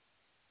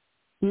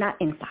 not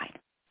inside.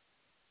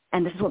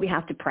 And this is what we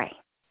have to pray.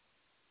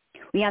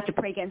 We have to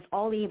pray against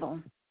all evil,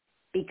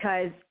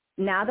 because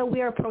now that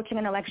we are approaching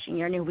an election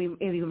year, and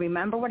if you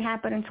remember what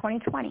happened in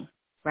 2020,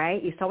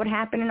 right? You saw what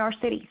happened in our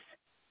cities.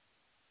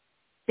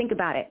 Think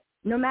about it.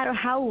 No matter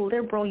how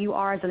liberal you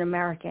are as an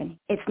American,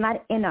 it's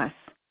not in us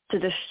to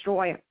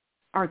destroy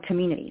our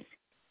communities.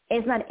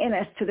 It's not in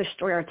us to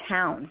destroy our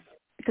towns,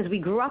 because we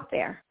grew up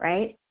there,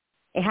 right?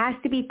 It has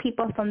to be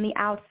people from the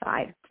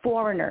outside,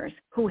 foreigners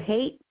who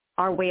hate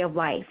our way of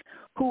life,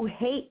 who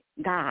hate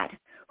God,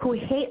 who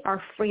hate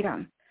our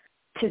freedom,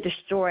 to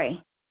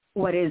destroy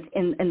what is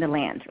in the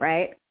land,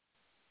 right?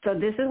 So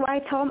this is why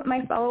I tell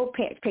my fellow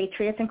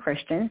patriots and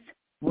Christians,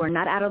 we're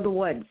not out of the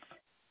woods.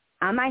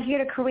 I'm not here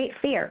to create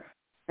fear,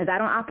 as I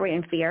don't operate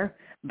in fear,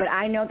 but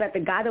I know that the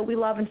God that we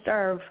love and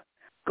serve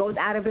goes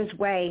out of his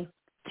way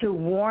to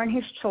warn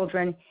his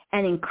children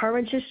and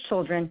encourage his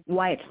children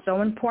why it's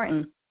so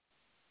important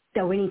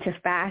that we need to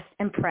fast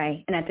and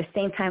pray. And at the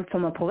same time,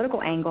 from a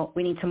political angle,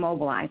 we need to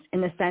mobilize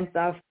in the sense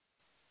of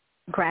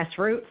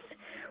grassroots.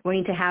 We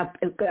need to have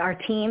our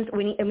teams.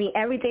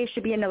 Every day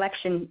should be an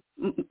election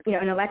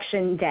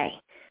day.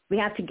 We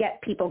have to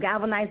get people,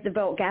 galvanize the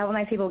vote,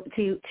 galvanize people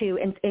to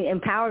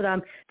empower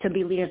them to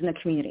be leaders in the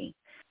community.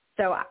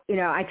 So,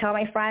 I tell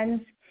my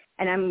friends,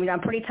 and I'm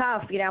pretty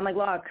tough. I'm like,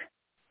 look,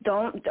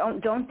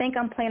 don't think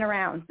I'm playing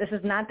around. This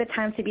is not the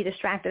time to be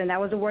distracted. And that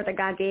was a word that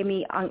God gave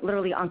me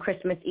literally on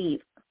Christmas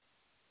Eve.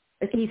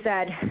 He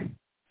said,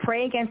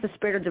 pray against the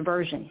spirit of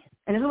diversion.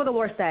 And this is what the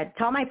Lord said.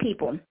 Tell my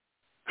people,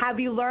 have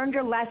you learned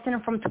your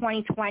lesson from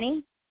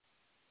 2020?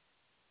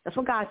 That's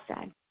what God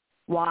said.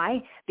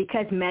 Why?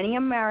 Because many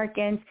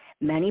Americans,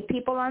 many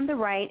people on the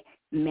right,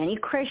 many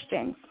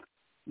Christians,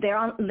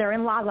 they're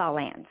in la la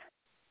land.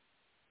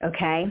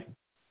 Okay?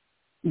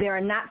 They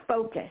are not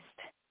focused.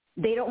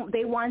 They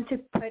want to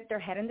put their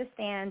head in the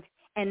sand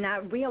and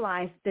not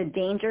realize the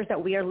dangers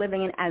that we are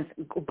living in as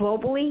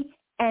globally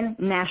and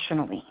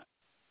nationally.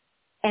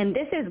 And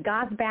this is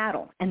God's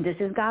battle, and this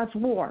is God's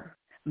war.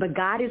 But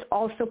God is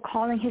also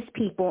calling his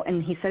people,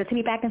 and he said it to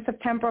me back in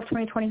September of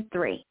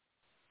 2023,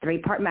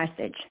 three-part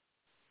message.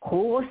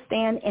 Who will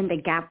stand in the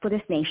gap for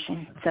this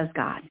nation, says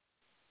God.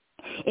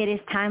 It is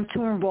time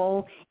to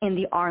enroll in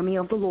the army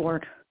of the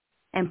Lord.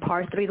 And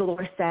part 3, the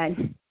Lord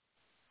said,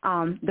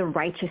 the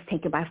righteous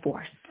take it by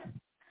force.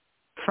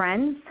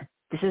 Friends,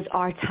 this is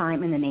our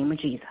time in the name of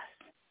Jesus.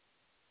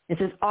 This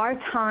is our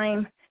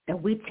time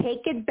that we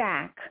take it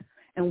back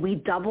and we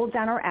double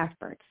down our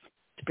efforts,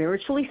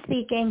 spiritually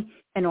speaking,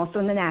 and also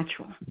in the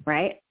natural,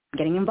 right?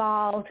 Getting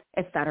involved,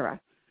 etc.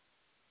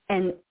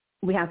 And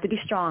we have to be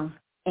strong,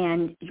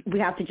 and we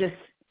have to just,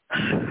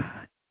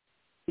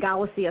 God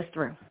will see us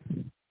through.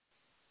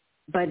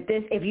 But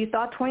this, if you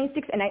thought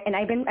 26, and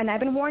I've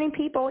been warning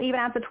people even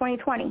after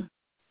 2020,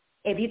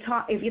 if you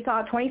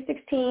thought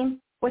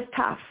 2016 was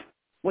tough,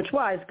 which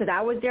was, because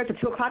I was there till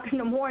 2 o'clock in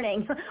the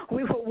morning.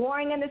 We were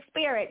warring in the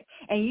spirit.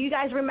 And you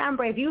guys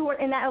remember, if you were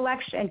in that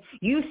election,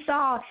 you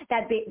saw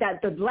that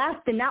the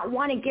left did not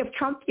want to give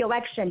Trump the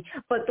election.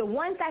 But the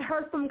ones that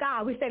heard from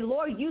God, we said,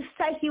 Lord, you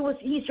said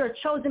he's your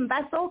chosen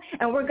vessel,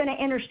 and we're going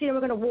to intercede and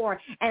we're going to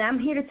war. And I'm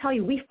here to tell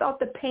you, we felt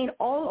the pain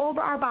all over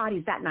our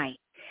bodies that night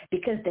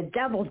because the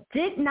devil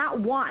did not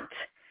want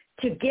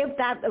to give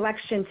that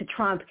election to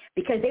Trump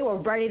because they were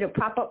ready to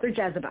prop up their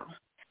Jezebel.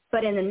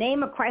 But in the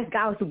name of Christ,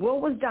 God's will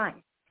was done.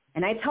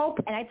 And I tell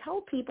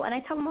people, and I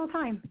tell them all the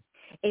time,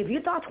 if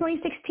you thought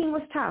 2016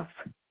 was tough,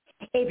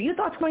 if you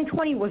thought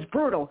 2020 was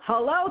brutal,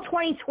 hello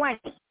 2020,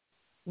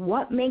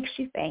 what makes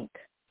you think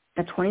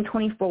that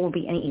 2024 will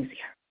be any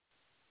easier?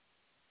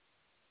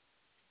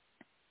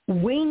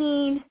 We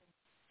need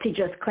to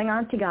just cling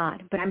on to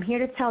God. But I'm here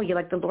to tell you,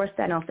 like the Lord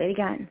said, and I'll say it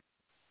again,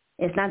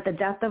 it's not the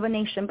death of a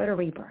nation, but a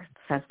rebirth,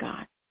 says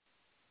God.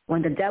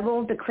 When the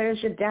devil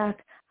declares your death,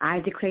 I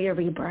declare your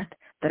rebirth.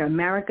 That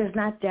America's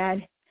not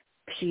dead.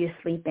 She is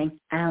sleeping,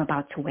 and I'm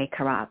about to wake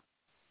her up.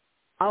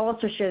 I'll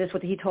also share this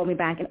with you. He told me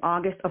back in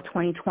August of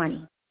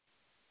 2020.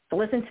 So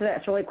listen to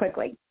this really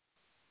quickly.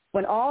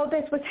 When all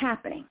this was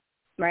happening,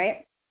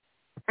 right,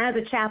 as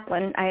a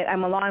chaplain,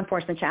 I'm a law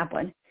enforcement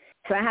chaplain,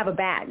 so I have a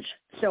badge.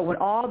 So when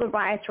all the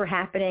riots were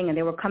happening and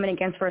they were coming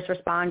against first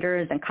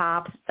responders and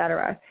cops, et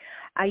cetera,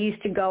 I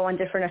used to go on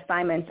different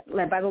assignments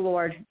led by the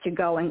Lord to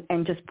go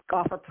and just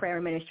offer prayer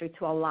ministry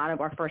to a lot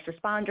of our first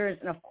responders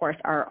and, of course,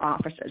 our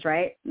officers,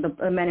 right,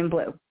 the men in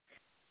blue.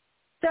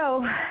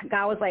 So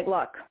God was like,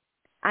 look,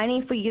 I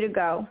need for you to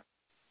go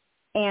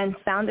and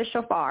sound the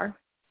shofar,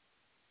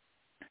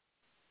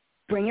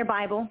 bring your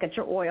Bible, get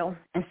your oil,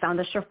 and sound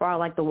the shofar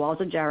like the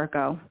walls of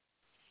Jericho,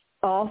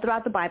 all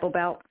throughout the Bible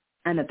Belt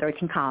and the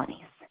 13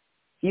 colonies.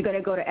 You're going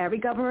to go to every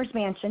governor's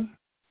mansion,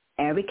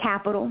 every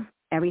capital,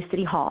 every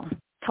city hall.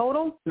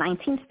 Total,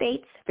 19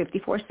 states,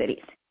 54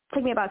 cities. It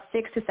took me about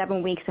 6 to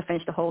 7 weeks to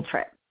finish the whole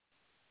trip.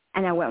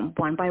 And I went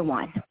one by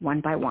one,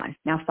 one by one.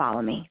 Now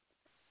follow me.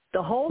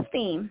 The whole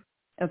theme,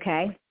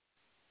 okay,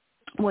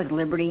 was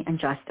liberty and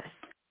justice.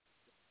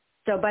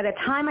 So by the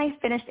time I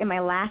finished in my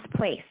last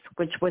place,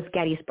 which was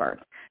Gettysburg,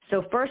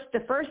 so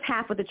the first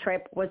half of the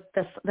trip was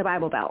the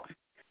Bible Belt.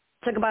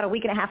 Took about a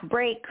week and a half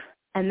break,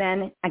 and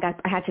then I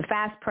had to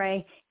fast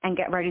pray and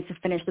get ready to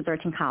finish the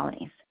 13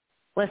 colonies.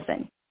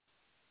 Listen,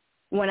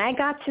 when I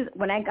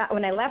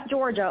left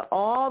Georgia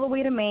all the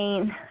way to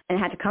Maine and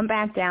had to come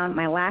back down,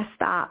 my last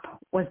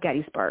stop was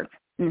Gettysburg.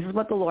 And this is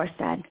what the Lord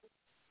said.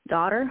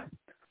 Daughter,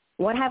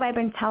 what have I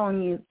been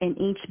telling you in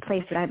each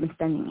place that I've been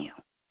sending you?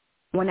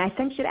 When I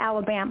sent you to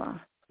Alabama,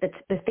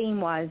 the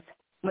theme was,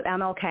 with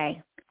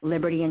MLK,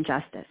 liberty and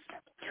justice.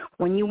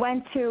 When you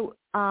went to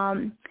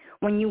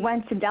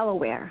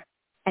Delaware,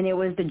 and it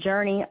was the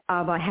journey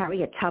of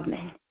Harriet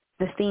Tubman,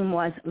 the theme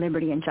was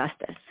liberty and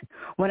justice.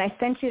 When I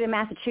sent you to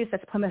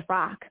Massachusetts, Plymouth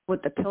Rock,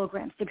 with the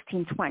Pilgrim,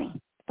 1620,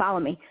 follow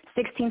me,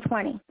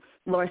 1620,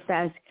 Lord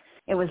says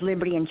it was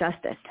liberty and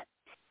justice.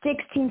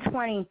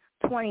 1620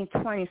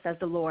 2020, says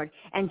the Lord.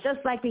 And just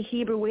like the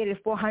Hebrew waited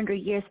 400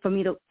 years for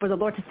the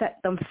Lord to set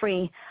them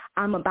free,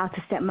 I'm about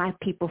to set my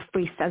people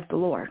free, says the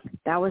Lord.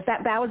 That was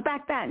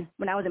back then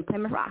when I was in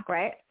Plymouth Rock,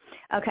 right?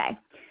 Okay.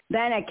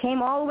 Then I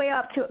came all the way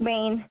up to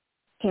Maine,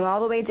 came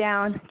all the way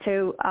down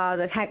to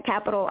the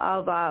capital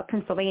of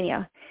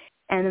Pennsylvania,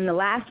 and then the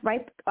last,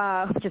 right,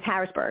 which is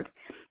Harrisburg.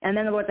 And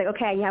then the Lord's like,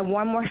 okay, you have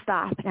one more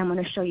stop, and I'm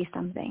going to show you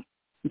something,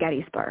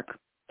 Gettysburg.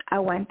 I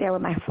went there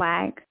with my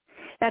flag.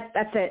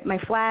 That's it, my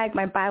flag,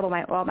 my Bible,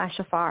 my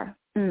shofar.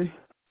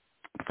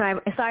 Sorry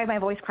if my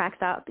voice cracks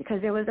up because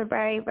it was a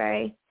very,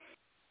 very,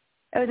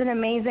 it was an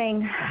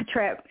amazing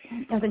trip.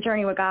 It was a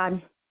journey with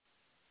God.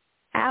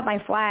 I have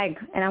my flag,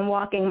 and I'm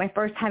walking my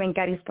first time in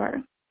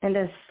Gettysburg, in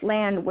this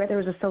land where there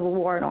was a civil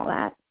war and all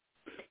that.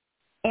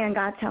 And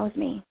God tells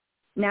me,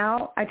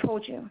 now I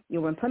told you,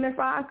 you were in Plymouth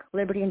Rock,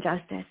 liberty and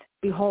justice.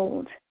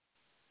 Behold,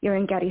 you're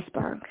in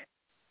Gettysburg.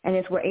 And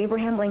it's where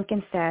Abraham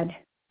Lincoln said,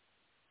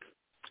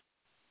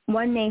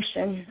 one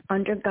nation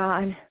under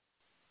God,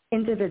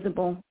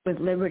 indivisible, with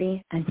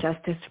liberty and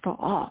justice for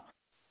all.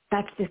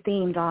 That's the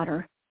theme,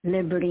 daughter,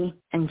 liberty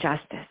and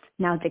justice.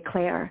 Now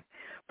declare,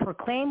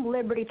 proclaim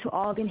liberty to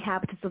all the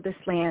inhabitants of this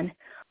land,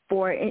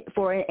 for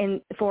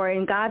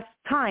in God's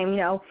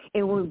time,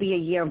 it will be a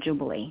year of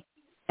jubilee.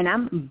 And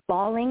I'm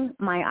bawling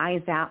my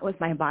eyes out with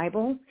my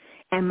Bible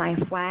and my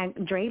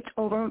flag draped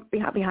over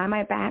behind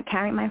my back,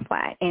 carrying my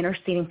flag,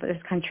 interceding for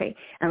this country.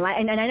 And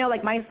I know,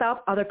 like myself,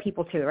 other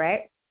people too,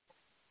 right?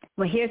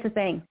 Well, here's the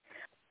thing.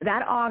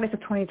 That August of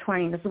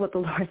 2020, this is what the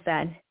Lord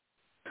said.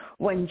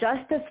 When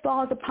justice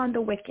falls upon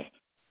the wicked,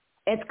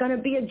 it's going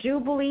to be a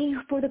jubilee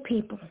for the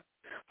people.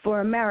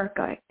 For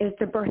America is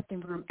the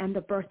birthing room and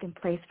the birthing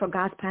place for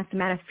God's plan to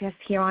manifest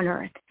here on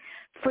earth.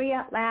 Free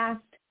at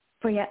last,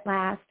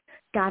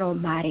 God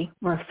Almighty,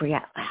 we're free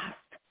at last.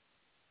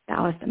 That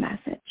was the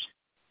message.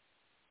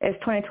 It's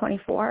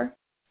 2024.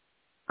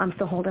 I'm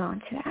still holding on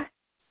to that.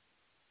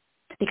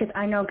 Because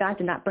I know God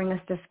did not bring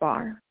us this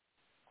far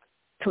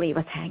to leave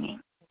us hanging.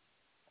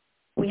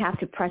 We have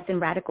to press in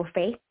radical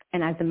faith.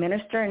 And as a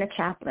minister and a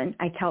chaplain,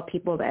 I tell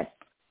people this.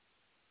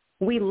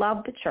 We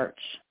love the church.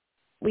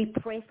 We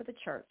pray for the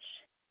church.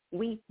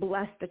 We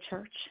bless the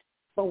church.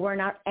 But we're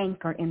not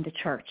anchored in the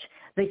church.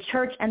 The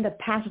church and the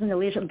pastors and the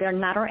leadership, they're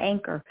not our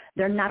anchor.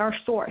 They're not our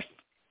source.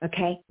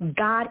 Okay?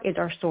 God is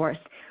our source.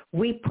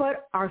 We put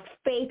our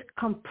faith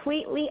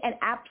completely and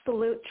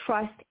absolute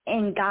trust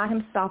in God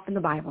himself in the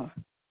Bible.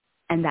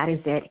 And that is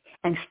it.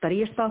 And study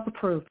yourself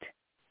approved.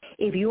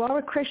 If you are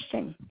a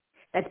Christian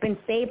that's been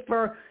saved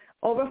for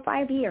over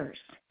 5 years,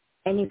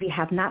 and if you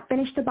have not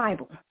finished the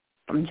Bible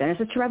from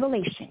Genesis to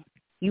Revelation,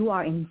 you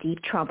are in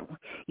deep trouble.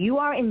 You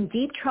are in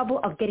deep trouble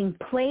of getting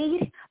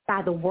played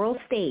by the world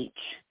stage.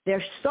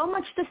 There's so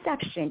much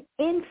deception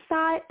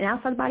inside and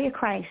outside the body of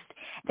Christ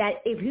that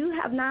if you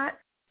have not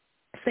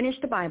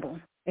finished the Bible,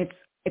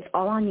 it's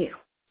all on you.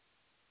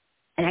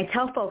 And I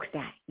tell folks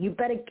that you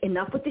better,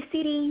 enough with the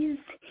CDs,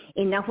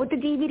 enough with the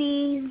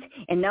DVDs,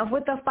 enough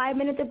with the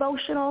 5-minute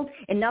devotional,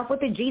 enough with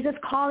the Jesus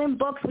Calling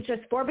books, which is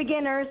for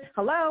beginners.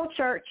 Hello,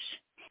 church.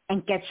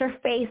 And get your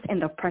face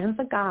in the presence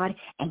of God,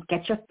 and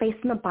get your face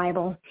in the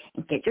Bible,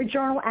 and get your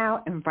journal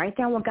out and write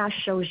down what God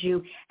shows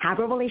you, have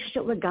a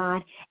relationship with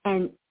God,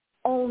 and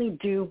only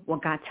do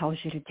what God tells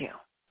you to do.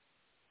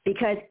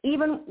 Because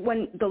even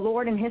when the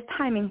Lord in his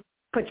timing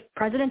puts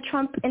President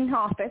Trump in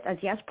office, as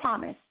he has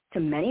promised to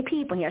many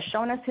people, he has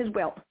shown us his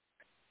will,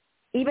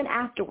 even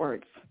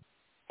afterwards,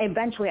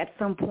 eventually at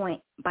some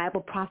point,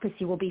 Bible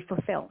prophecy will be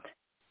fulfilled.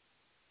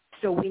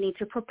 So we need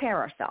to prepare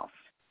ourselves.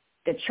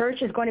 The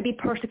church is going to be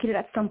persecuted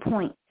at some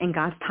point in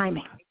God's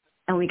timing,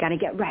 and we got to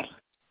get ready.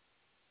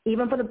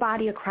 Even for the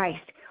body of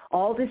Christ,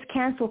 all this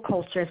cancel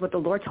culture is what the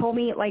Lord told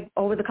me like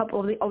over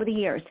the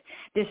years.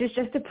 This is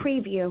just a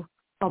preview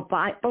of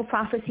Bible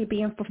prophecy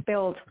being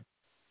fulfilled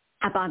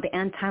about the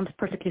end times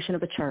persecution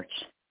of the church.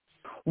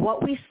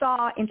 What we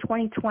saw in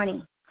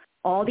 2020,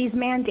 all these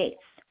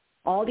mandates,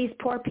 all these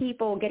poor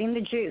people getting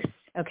the juice.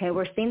 Okay,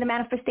 we're seeing the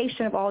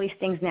manifestation of all these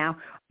things now.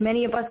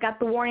 Many of us got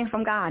the warning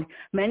from God.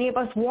 Many of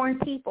us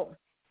warned people.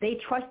 They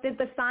trusted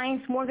the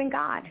science more than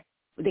God.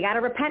 They got to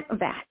repent of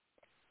that.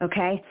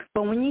 Okay,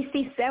 but when you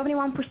see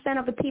 71%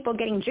 of the people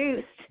getting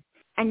juiced,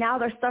 and now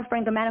they're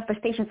suffering the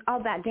manifestations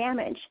of that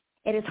damage,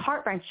 it is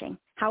heart-wrenching.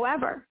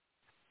 However,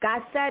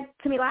 God said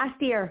to me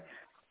last year,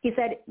 he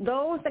said,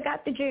 those that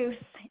got the juice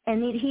and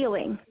need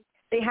healing,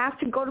 they have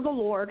to go to the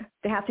Lord.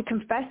 They have to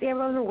confess the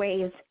error of their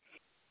ways,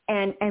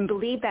 and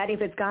believe that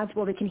if it's God's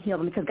will, they can heal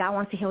them, because God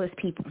wants to heal his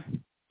people.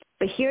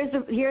 But here's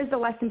the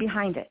lesson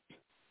behind it.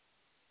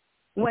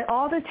 When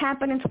all this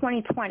happened in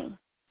 2020,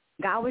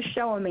 God was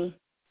showing me,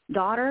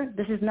 daughter,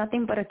 this is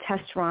nothing but a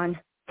test run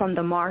from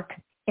the mark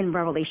in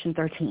Revelation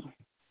 13.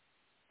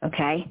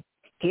 Okay?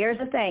 Here's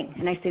the thing,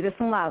 and I say this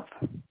in love.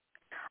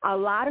 A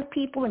lot of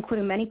people,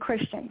 including many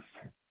Christians,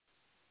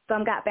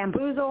 some got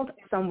bamboozled,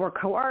 some were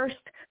coerced,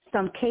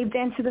 some caved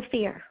into the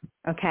fear,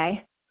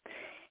 okay?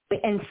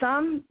 And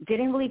some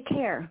didn't really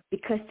care,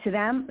 because to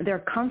them, their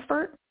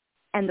comfort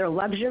and their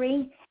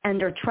luxury and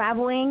they're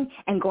traveling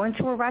and going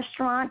to a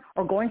restaurant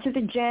or going to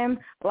the gym,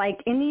 like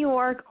in New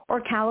York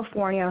or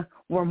California,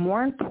 were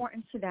more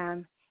important to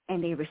them,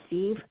 and they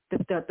receive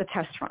the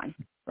test run,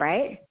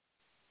 right?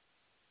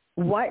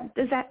 What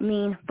does that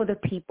mean for the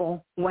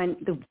people when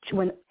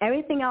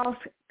everything else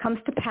comes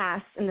to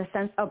pass in the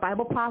sense of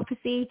Bible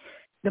prophecy,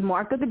 the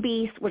mark of the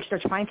beast, which they're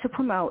trying to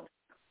promote?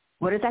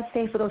 What does that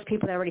say for those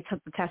people that already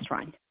took the test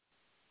run?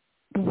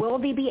 Will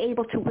they be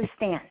able to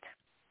withstand?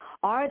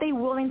 Are they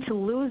willing to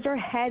lose their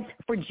heads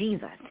for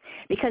Jesus?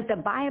 Because the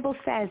Bible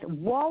says,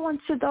 woe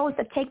unto those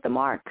that take the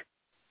mark.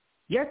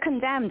 You're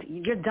condemned.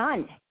 You're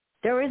done.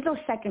 There is no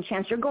second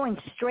chance. You're going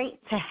straight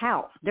to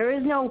hell. There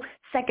is no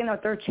second or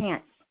third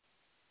chance.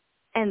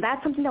 And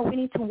that's something that we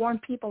need to warn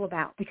people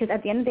about, because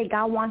at the end of the day,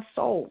 God wants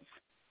souls.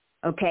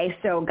 Okay,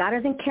 so God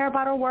doesn't care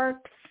about our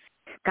works.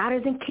 God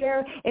doesn't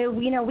care if,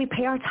 we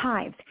pay our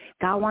tithes.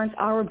 God wants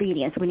our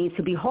obedience. We need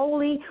to be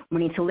holy. We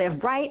need to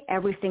live right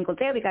every single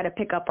day. We got to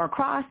pick up our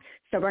cross,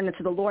 surrender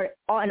to the Lord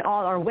in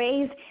all our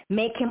ways,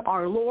 make him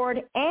our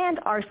Lord and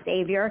our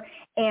Savior.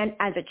 And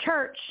as a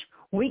church,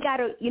 we got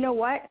to,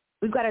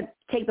 we've got to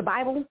take the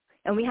Bible,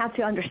 and we have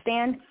to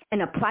understand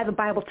and apply the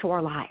Bible to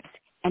our lives.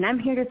 And I'm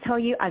here to tell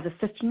you, as a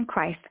sister in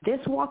Christ, this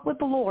walk with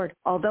the Lord,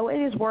 although it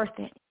is worth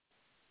it,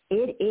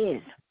 it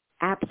is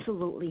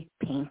absolutely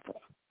painful.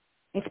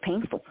 It's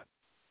painful.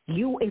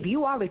 If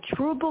you are a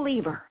true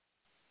believer,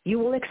 you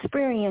will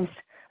experience,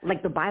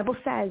 like the Bible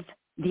says,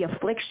 the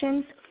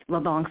afflictions, the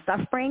long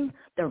suffering,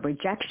 the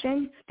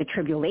rejection, the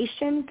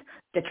tribulations,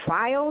 the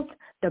trials,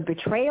 the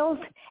betrayals,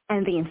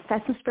 and the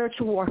incessant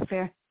spiritual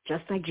warfare,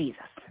 just like Jesus.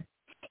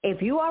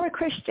 If you are a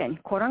Christian,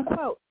 quote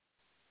unquote,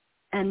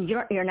 and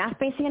you're not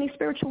facing any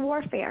spiritual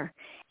warfare,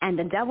 and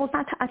the devil's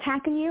not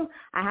attacking you,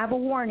 I have a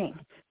warning.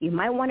 You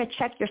might want to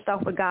check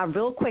yourself with God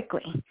real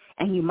quickly,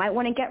 and you might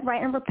want to get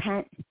right and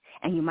repent,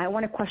 and you might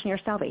want to question your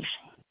salvation,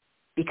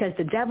 because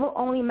the devil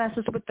only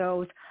messes with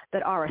those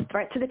that are a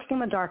threat to the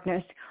kingdom of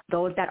darkness,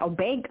 those that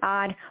obey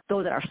God,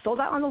 those that are sold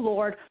out on the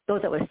Lord,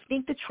 those that would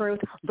speak the truth,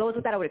 those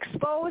that would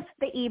expose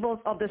the evils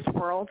of this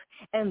world,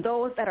 and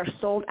those that are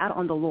sold out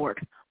on the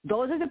Lord.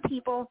 Those are the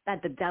people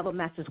that the devil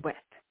messes with.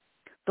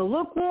 The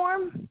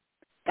lukewarm,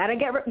 gotta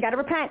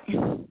repent.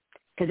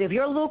 Because if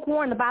you're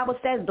lukewarm, the Bible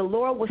says the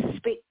Lord will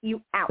spit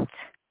you out.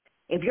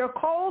 If you're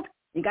cold,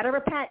 you gotta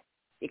repent,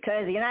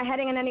 because you're not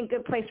heading in any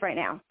good place right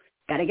now.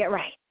 Gotta get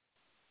right.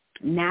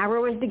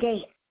 Narrow is the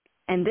gate.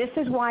 And this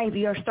is why, if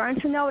you're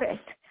starting to notice,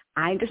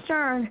 I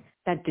discern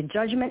that the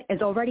judgment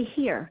is already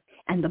here.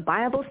 And the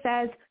Bible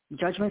says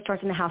judgment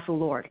starts in the house of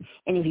the Lord.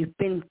 And if you've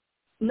been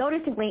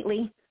noticing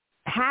lately,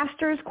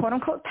 pastors,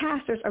 quote-unquote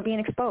pastors, are being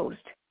exposed.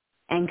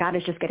 And God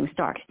is just getting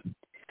started.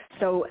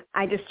 So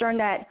I discern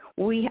that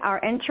we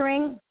are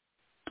entering,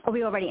 or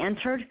we already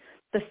entered,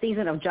 the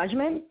season of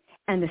judgment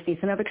and the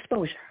season of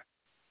exposure.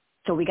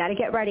 So we got to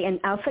get ready. And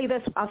I'll tell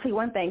you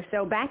one thing.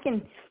 So back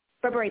in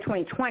February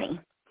 2020,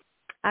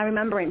 I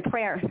remember in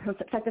prayer,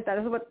 check this out,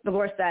 this is what the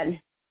Lord said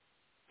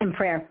in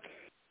prayer.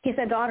 He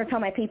said, daughter, tell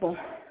my people,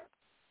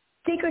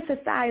 secret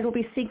societies will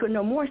be secret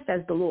no more,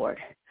 says the Lord.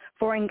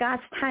 For in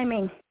God's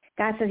timing,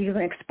 God says he's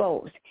going to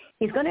expose.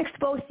 He's going to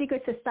expose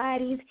secret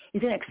societies.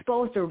 He's going to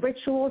expose their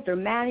rituals, their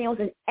manuals,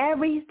 and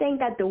everything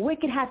that the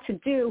wicked have to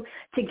do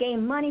to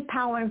gain money,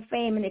 power, and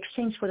fame in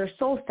exchange for their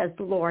souls, says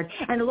the Lord.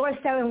 And the Lord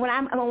said, when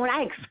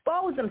I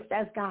expose them,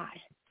 says God,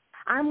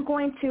 I'm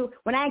going to,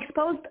 when I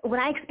expose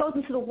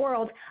them to the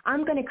world,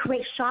 I'm going to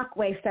create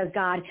shockwaves, says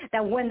God,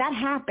 that when that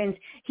happens,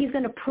 he's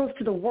going to prove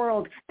to the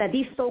world that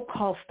these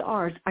so-called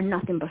stars are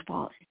nothing but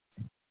fallen.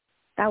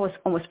 That was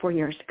almost 4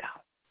 years ago.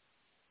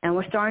 And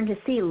we're starting to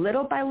see,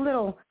 little by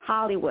little,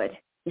 Hollywood.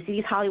 You see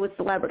these Hollywood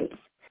celebrities.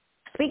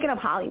 Speaking of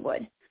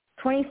Hollywood,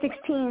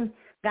 2016,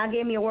 God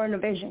gave me a word and a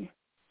vision.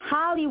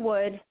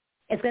 Hollywood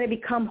is going to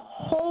become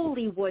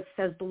Holywood,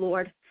 says the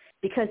Lord,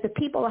 because the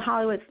people of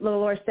Hollywood, the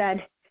Lord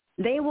said,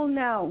 they will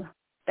know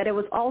that it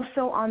was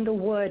also on the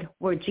wood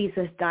where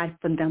Jesus died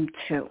for them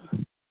too.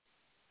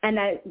 And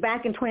that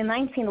back in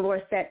 2019, the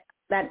Lord said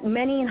that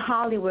many in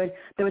Hollywood,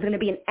 there was going to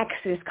be an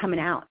exodus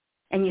coming out.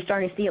 And you're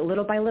starting to see it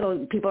little by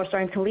little. People are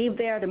starting to leave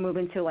there. They're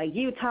moving to like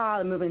Utah.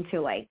 They're moving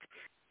to like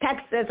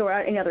Texas or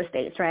any other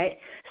states, right?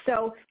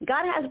 So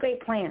God has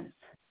great plans.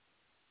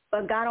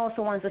 But God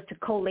also wants us to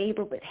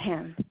co-labor with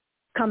him,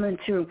 come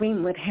into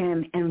agreement with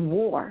him and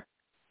war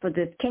for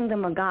the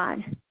kingdom of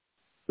God.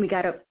 We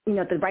got to,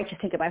 the righteous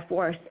take it by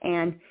force.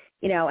 And,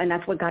 and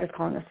that's what God is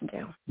calling us to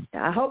do. So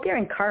I hope you're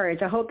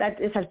encouraged. I hope that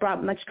this has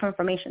brought much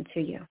confirmation to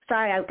you.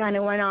 Sorry, I kind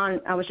of went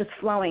on. I was just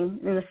flowing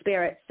in the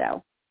spirit,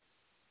 so.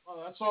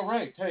 Oh, that's all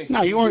right. Hey,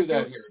 no, you were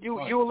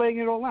laying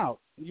it all out.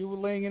 You were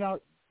laying it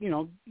out,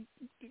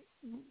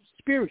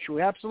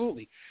 spiritually,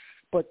 absolutely.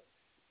 But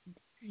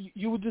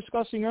you were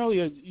discussing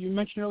earlier. You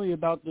mentioned earlier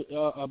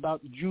about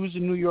Jews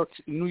in New York.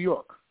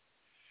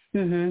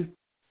 Mm-hmm.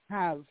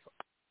 Have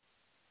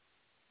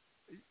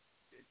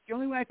the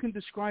only way I can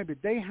describe it.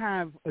 They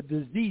have a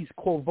disease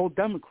called vote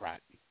Democrat.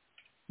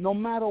 No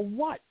matter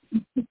what,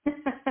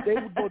 they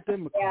would vote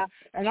Democrat. Yeah.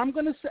 And I'm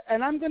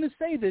gonna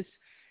say this.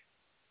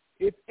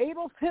 If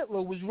Adolf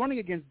Hitler was running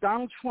against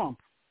Donald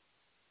Trump,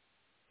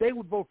 they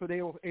would vote for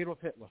Adolf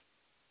Hitler.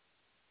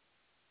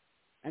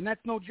 And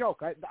that's no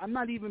joke. I'm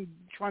not even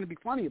trying to be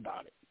funny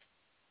about it.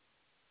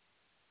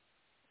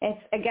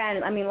 It's,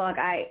 again, I mean, look,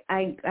 I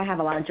have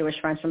a lot of Jewish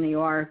friends from New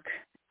York.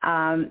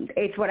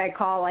 It's what I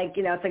call, like,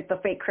 you know, it's like the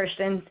fake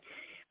Christians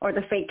or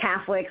the fake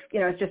Catholics.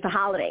 You know, it's just a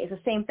holiday. It's the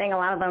same thing. A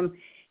lot of them,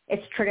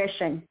 it's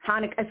tradition.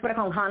 Hanukkah, it's what I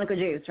call Hanukkah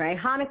Jews, right?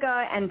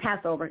 Hanukkah and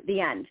Passover,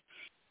 the end.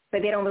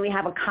 But they don't really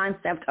have a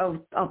concept of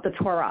the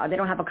Torah. They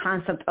don't have a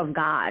concept of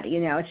God. You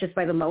know, it's just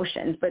by the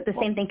motions. But the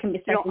same thing can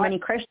be said for many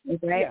Christians,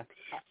 right?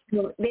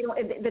 Yeah. They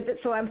don't.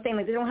 So I'm saying,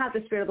 like, they don't have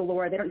the Spirit of the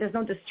Lord. There's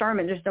no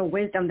discernment. There's no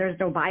wisdom. There's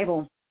no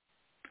Bible.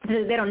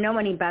 They don't know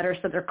any better,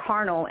 so they're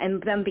carnal.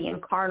 And them being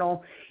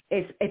carnal,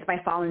 it's by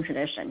following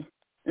tradition,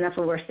 and that's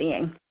what we're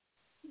seeing.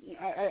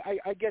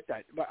 I get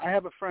that, but I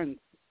have a friend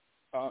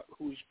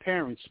whose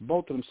parents,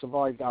 both of them,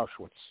 survived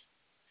Auschwitz,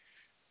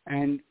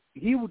 and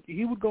he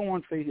would go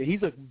on Facebook.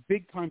 He's a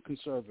big time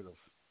conservative.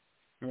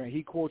 Right?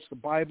 He quotes the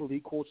Bible, he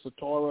quotes the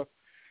Torah,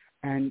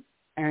 and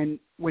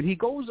when he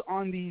goes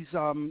on these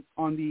on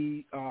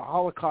the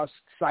Holocaust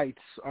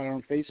sites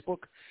on Facebook,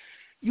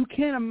 you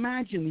can't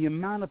imagine the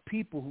amount of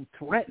people who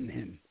threaten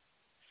him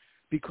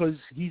because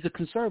he's a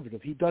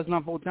conservative. He does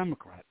not vote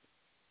Democrat.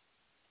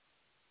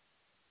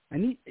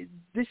 And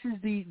this is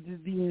the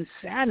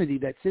insanity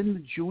that's in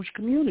the Jewish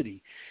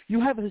community. You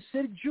have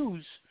Hasidic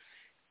Jews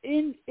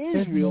in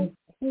Israel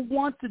who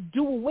want to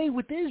do away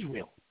with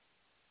Israel.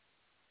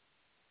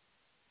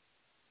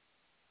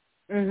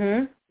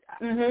 You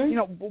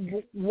know,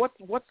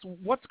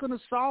 what's going to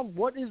solve?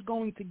 What is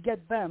going to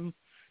get them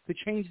to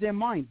change their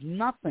mind?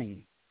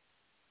 Nothing.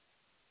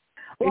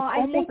 Well,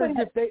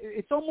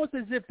 it's almost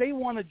as if they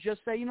want to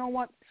just say, you know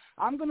what,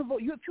 I'm going to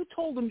vote. If you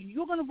told them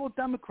you're going to vote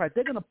Democrat,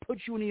 they're going to put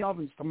you in the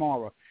ovens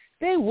tomorrow.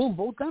 They will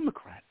vote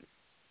Democrat.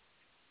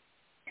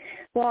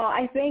 Well,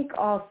 I think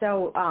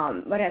also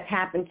what has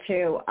happened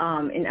too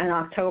in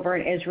October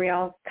in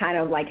Israel kind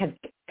of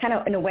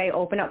in a way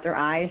opened up their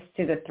eyes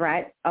to the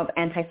threat of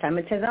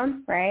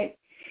anti-Semitism, right?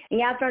 And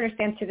you have to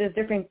understand too,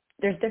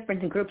 there's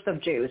different groups of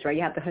Jews, right?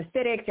 You have the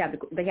Hasidics, you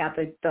have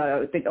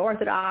the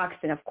Orthodox,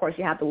 and of course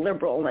you have the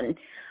liberal. And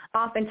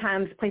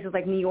oftentimes places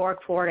like New York,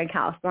 Florida, and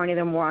California,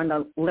 they're more on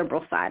the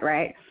liberal side,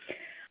 right?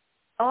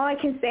 All I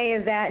can say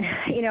is that,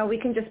 you know, we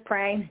can just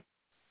pray,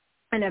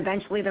 and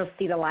eventually they'll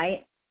see the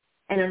light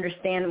and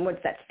understand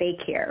what's at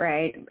stake here,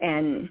 right?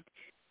 And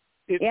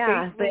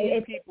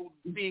if people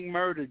being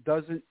murdered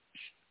doesn't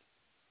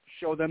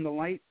show them the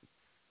light,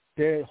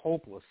 they're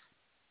hopeless.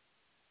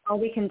 All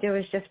we can do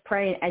is just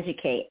pray and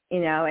educate,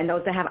 you know, and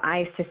those that have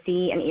eyes to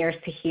see and ears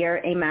to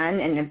hear, amen.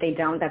 And if they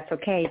don't, that's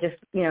okay. Just,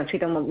 you know, treat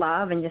them with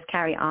love and just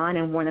carry on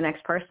and warn the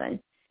next person.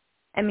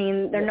 I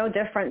mean, they're no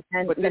different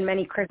than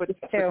many Christians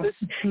too.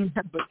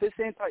 But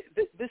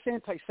this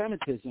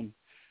anti-Semitism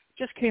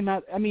just came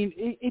out. I mean,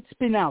 it's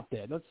been out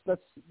there.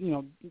 That's you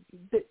know,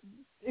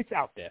 it's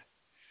out there.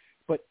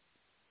 But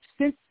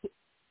since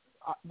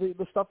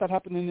the stuff that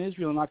happened in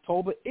Israel in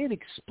October, it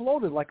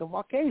exploded like a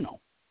volcano.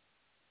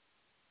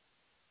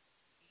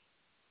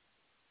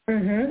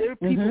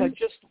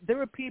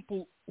 There are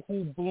people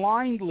who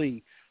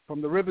blindly,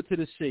 from the river to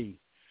the sea,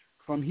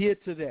 from here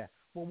to there.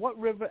 Well, what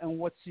river and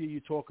what sea are you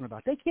talking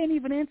about? They can't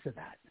even answer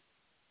that.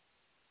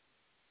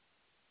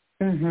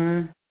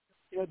 You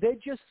know,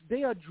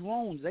 they are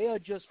drones. They are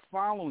just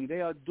following. They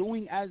are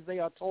doing as they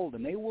are told,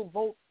 and they will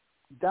vote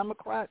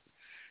Democrat.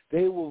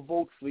 They will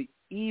vote for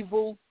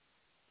evil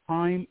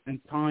time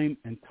and time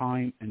and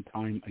time and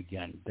time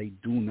again. They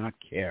do not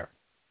care.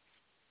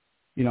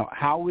 You know,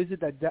 how is it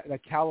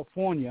that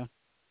California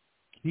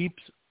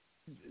keeps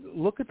 –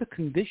 look at the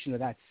condition of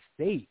that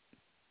state.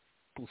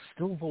 People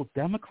still vote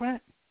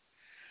Democrat?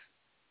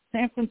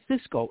 San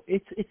Francisco,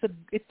 it's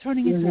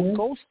turning into a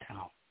ghost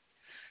town.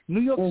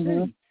 New York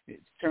City,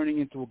 it's turning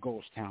into a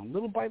ghost town,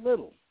 little by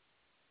little.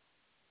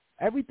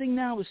 Everything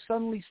now is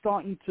suddenly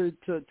starting to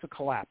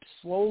collapse,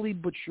 slowly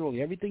but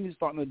surely. Everything is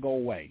starting to go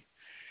away.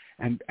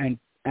 And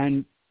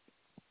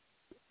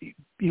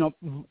you know,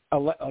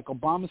 like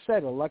Obama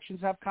said,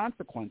 elections have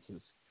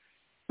consequences,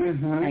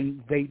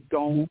 and they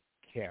don't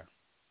care.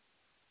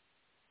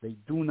 They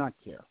do not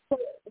care.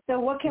 So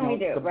what can we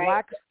do,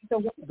 right?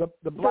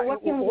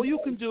 All you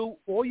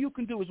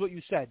can do is what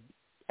you said: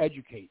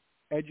 educate.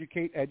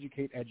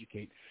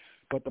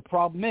 But the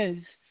problem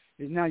is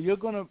now you're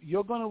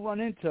gonna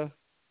run into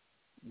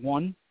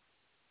one,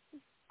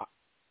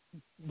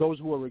 those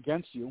who are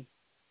against you,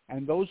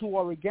 and those who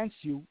are against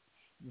you,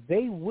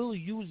 they will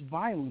use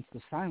violence to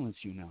silence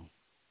you now.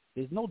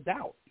 There's no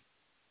doubt.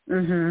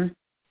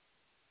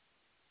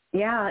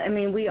 Yeah, I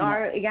mean, we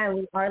are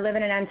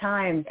living in end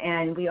times,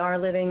 and we are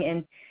living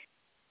in,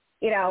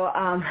 you know,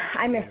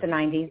 I miss the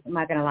 90s. I'm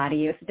not going to lie to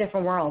you. It's a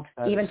different world.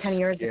 Even 10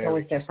 years ago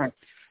was different.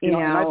 You know,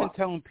 and I've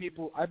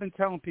been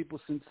telling people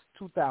since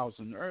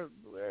 2000, or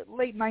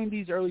late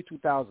 90s, early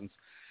 2000s,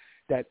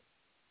 that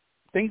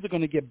things are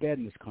going to get bad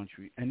in this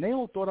country, and they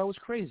all thought I was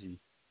crazy.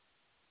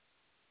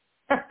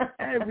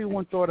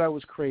 Everyone thought I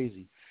was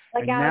crazy.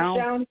 Like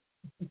Alex Jones?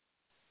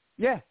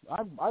 Yeah,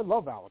 I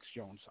love Alex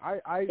Jones.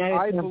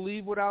 I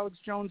believe what Alex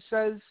Jones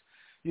says.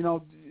 You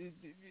know,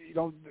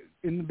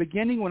 in the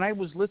beginning when I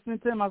was listening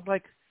to him, I was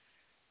like,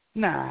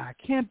 nah, it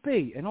can't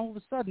be. And all of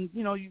a sudden,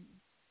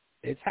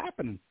 it's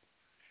happening.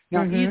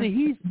 Now, either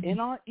he is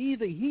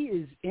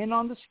in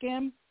on the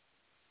scam,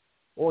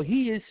 or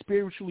he is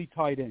spiritually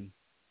tied in.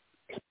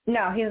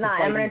 No, he's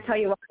not. I'm going to tell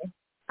you why.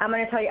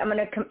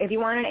 If you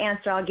want an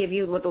answer, I'll give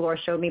you what the Lord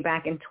showed me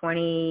back in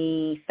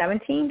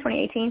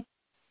 2018.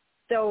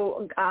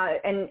 So,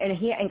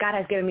 and God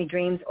has given me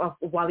dreams of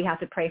why we have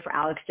to pray for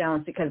Alex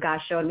Jones, because God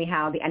showed me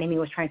how the enemy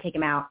was trying to take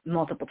him out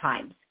multiple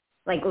times,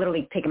 like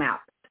literally take him out,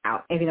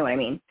 if you know what I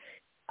mean.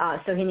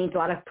 So he needs a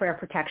lot of prayer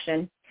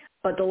protection.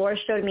 But the Lord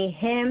showed me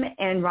him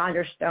and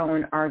Roger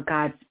Stone are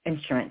God's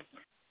instruments,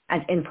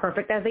 as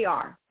imperfect as they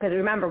are. Because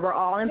remember, we're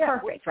all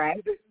imperfect,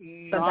 right?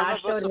 None of us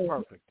are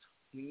perfect.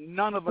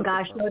 None of us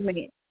God showed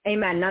me.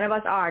 Amen. None of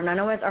us are. None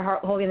of us are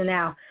holy in the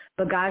now.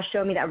 But God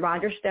showed me that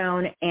Roger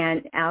Stone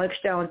and Alex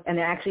Jones, and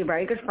they're actually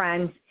very good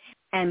friends,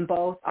 and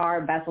both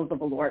are vessels of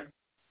the Lord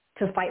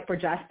to fight for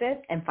justice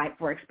and fight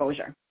for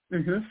exposure.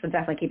 So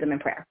definitely keep them in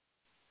prayer.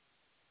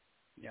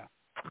 Yeah.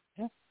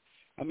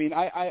 I mean,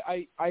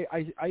 I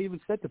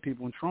even said to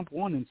people when Trump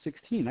won in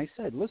 2016, I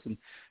said, listen,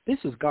 this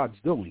is God's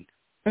doing.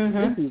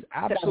 This is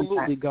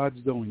absolutely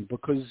God's doing,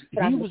 because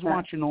he was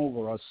watching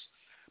over us,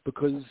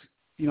 because,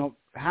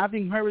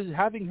 having her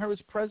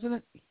as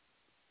president,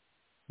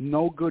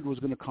 no good was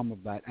going to come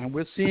of that. And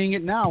we're seeing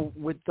it now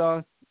with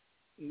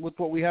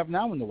what we have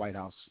now in the White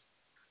House.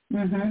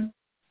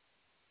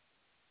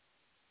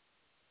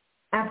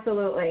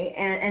 Absolutely.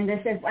 And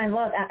this is, I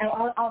love,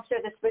 I'll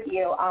share this with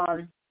you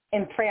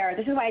in prayer.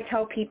 This is why I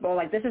tell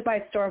people, this is why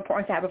it's so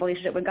important to have a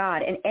relationship with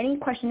God. And any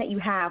question that you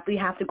have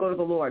to go to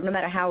the Lord. No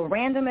matter how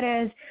random it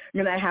is,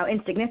 no matter how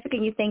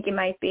insignificant you think it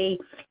might be,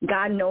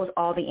 God knows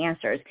all the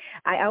answers.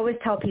 I always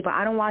tell people,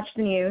 I don't watch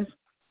the news.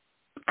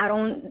 I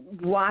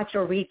don't watch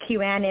or read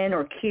QAnon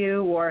or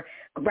Q or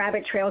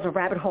rabbit trails or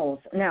rabbit holes.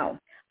 No.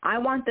 I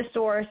want the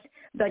source.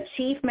 The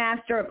chief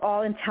master of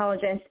all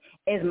intelligence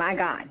is my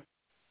God.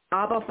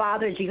 Abba,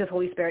 Father, Jesus,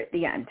 Holy Spirit,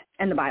 the end,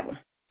 and the Bible.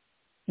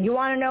 You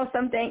want to know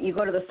something, you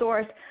go to the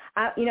source.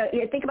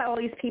 Think about all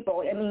these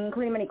people,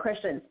 including many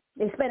Christians.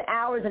 They spend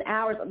hours and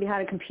hours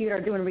behind a computer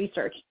doing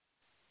research.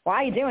 Why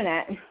are you doing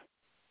that?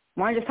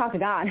 Why don't you just talk to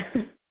God?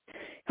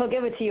 He'll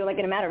give it to you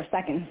in a matter of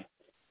seconds,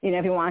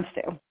 if he wants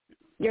to.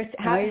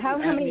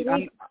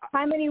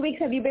 How many weeks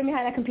have you been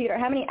behind that computer?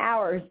 How many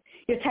hours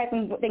you're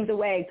typing things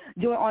away,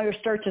 doing all your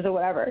searches or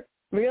whatever?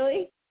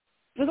 Really?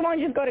 Just why don't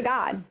you just go to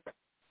God?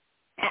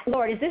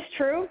 Lord, is this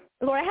true?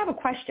 Lord, I have a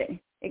question.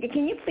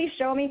 Can you please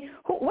show me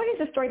what is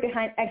the story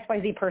behind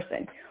XYZ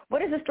person?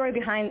 What is the story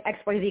behind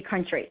XYZ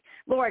country?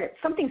 Lord,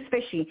 something's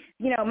fishy.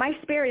 My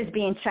spirit is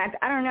being checked.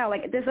 I don't know.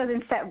 This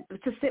doesn't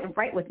sit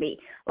right with me.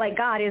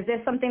 God, is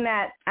this something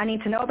that I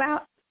need to know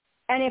about?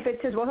 And if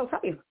it's his will, he'll tell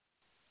you.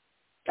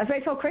 That's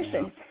what I tell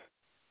Christians.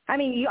 I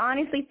mean, you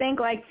honestly think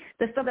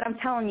the stuff that I'm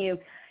telling you,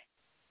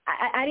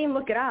 I didn't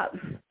look it up.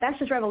 That's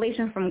just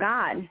revelation from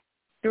God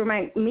through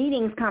my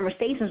meetings,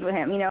 conversations with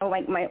him.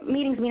 My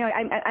meetings,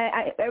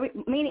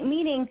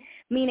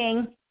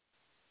 meaning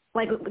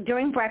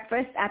during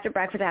breakfast, after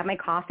breakfast, I have my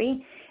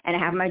coffee and I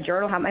have my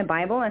journal, have my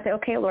Bible, and I say,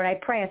 okay, Lord, I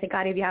pray. I say,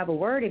 God, if you have a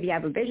word, if you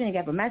have a vision, if you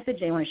have a message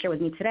that you want to share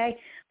with me today,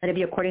 let it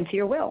be according to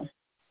your will.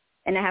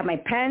 And I have my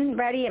pen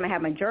ready and I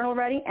have my journal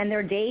ready. And there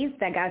are days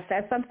that God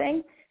says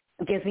something,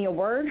 gives me a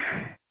word.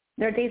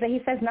 There are days that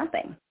he says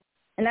nothing.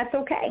 And that's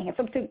okay. It's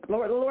up to the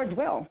Lord's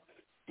will.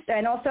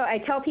 And also I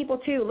tell people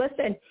too,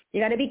 listen,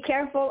 you got to be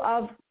careful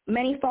of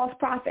many false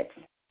prophets.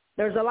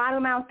 There's a lot of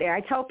them out there.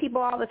 I tell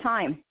people all the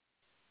time,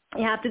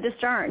 you have to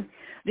discern.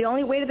 The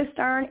only way to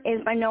discern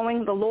is by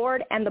knowing the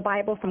Lord and the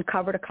Bible from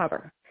cover to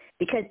cover.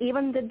 Because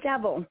even the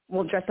devil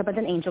will dress up as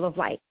an angel of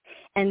light.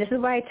 And this is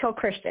why I tell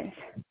Christians,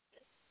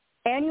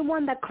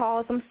 anyone that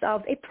calls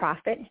themselves a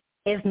prophet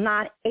is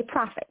not a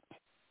prophet.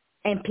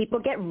 And people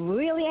get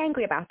really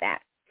angry about that.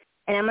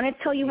 And I'm going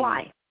to tell you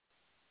why.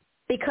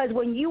 Because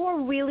when you are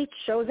really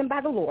chosen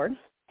by the Lord,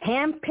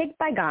 handpicked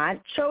by God,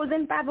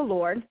 chosen by the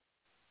Lord,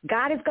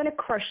 God is going to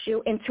crush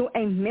you into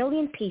a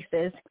million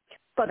pieces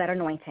for that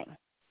anointing.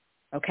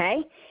 Okay?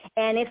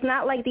 And it's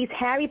not like these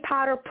Harry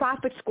Potter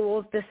prophet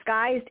schools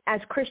disguised as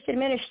Christian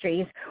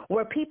ministries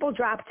where people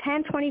drop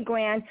 10, 20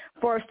 grand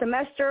for a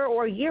semester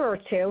or a year or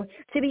two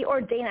to be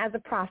ordained as a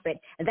prophet.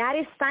 That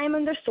is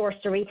Simon the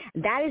Sorcery.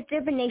 That is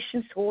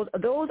divination schools.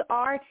 Those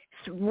are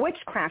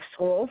witchcraft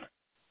schools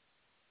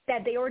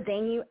that they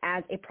ordain you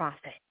as a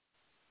prophet.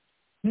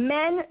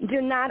 Men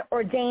do not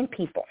ordain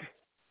people.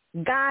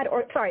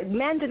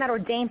 Men do not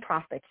ordain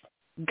prophets.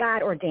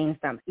 God ordains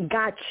them.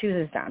 God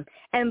chooses them.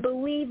 And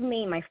believe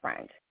me, my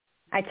friend,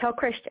 I tell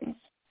Christians,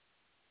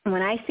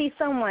 when I see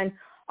someone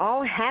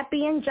all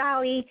happy and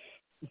jolly,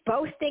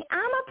 boasting, I'm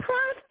a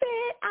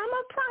prophet, I'm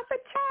a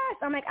prophetess,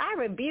 I'm like, I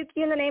rebuke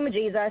you in the name of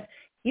Jesus.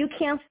 You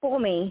can't fool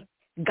me.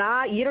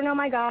 God, you don't know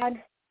my God.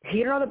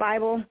 You don't know the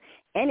Bible.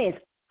 And it's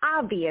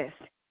obvious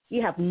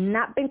you have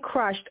not been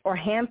crushed or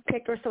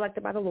handpicked or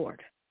selected by the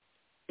Lord.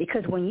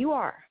 Because when you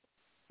are,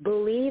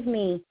 Believe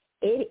me,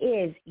 it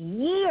is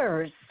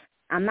years.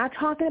 I'm not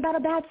talking about a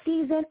bad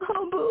season.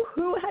 Oh,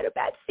 boo-hoo, I had a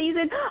bad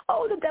season.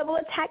 Oh, the devil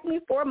attacked me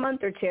for a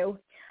month or two.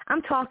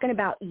 I'm talking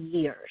about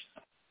years.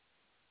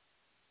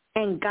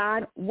 And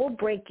God will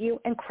break you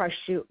and crush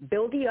you,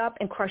 build you up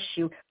and crush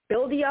you,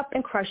 build you up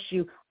and crush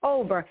you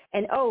over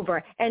and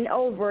over and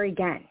over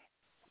again.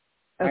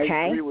 Okay?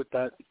 I agree with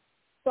that.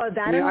 So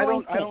that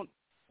anointing,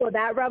 so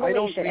that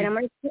revelation, and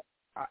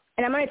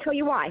I'm going to tell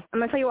you why. I'm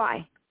going to tell you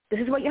why. This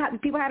is what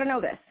people have to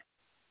know this.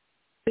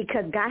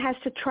 Because God has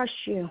to trust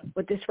you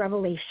with this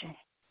revelation.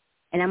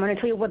 And I'm going to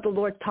tell you what the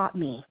Lord taught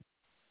me.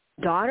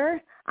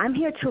 Daughter, I'm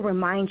here to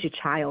remind you,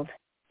 child,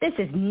 this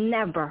is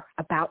never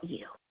about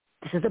you.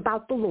 This is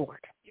about the Lord.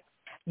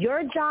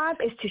 Your job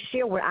is to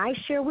share what I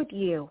share with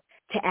you,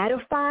 to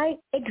edify,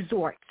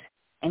 exhort,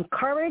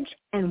 encourage,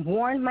 and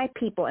warn my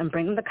people and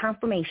bring them to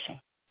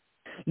confirmation.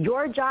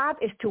 Your job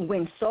is to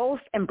win souls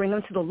and bring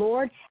them to the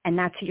Lord and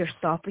not to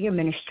yourself or your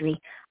ministry.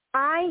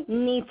 I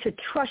need to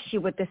trust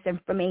you with this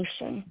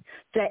information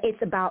so that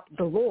it's about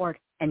the Lord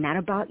and not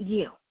about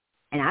you.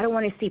 And I don't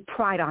want to see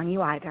pride on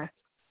you either.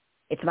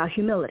 It's about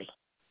humility.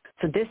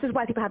 So this is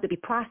why people have to be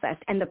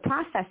processed. And the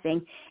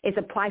processing is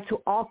applied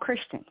to all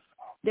Christians.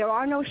 There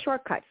are no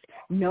shortcuts.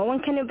 No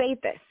one can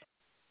evade this.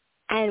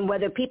 And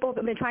whether people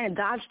have been trying to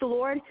dodge the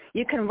Lord,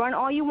 you can run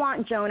all you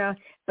want, Jonah,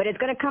 but it's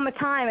going to come a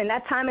time, and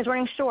that time is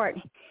running short.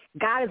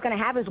 God is going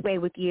to have his way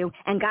with you,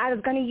 and God is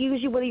going to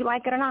use you whether you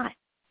like it or not,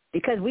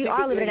 because we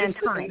are living in end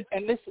time.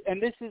 And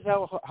this is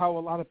how a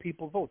lot of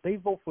people vote. They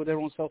vote for their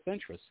own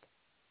self-interest.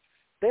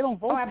 They don't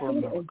vote for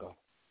America.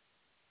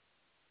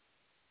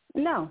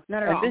 No,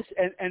 not at all.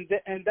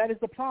 And that is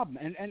the problem.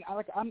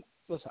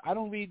 Listen, I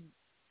don't read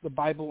the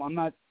Bible. I'm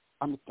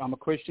a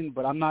Christian,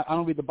 but I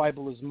don't read the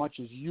Bible as much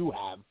as you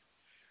have.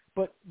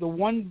 But the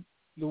one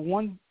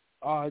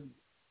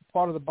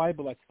part of the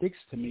Bible that sticks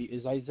to me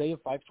is Isaiah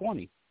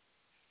 5:20.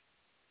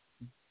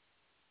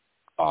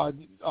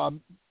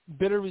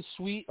 Bitter is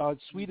sweet,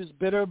 sweet is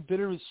bitter,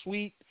 bitter is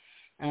sweet,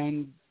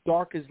 and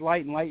dark is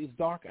light, and light is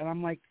dark. And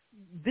I'm like,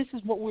 this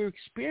is what we're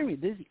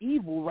experiencing. There's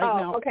evil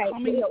right now. Okay.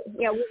 Coming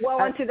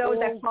well unto those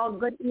that call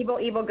good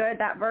evil, evil good,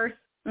 that verse.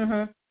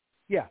 Mm-hmm.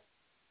 Yeah.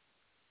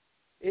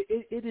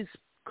 It is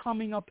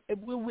coming up.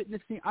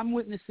 I'm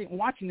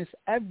watching this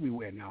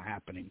everywhere now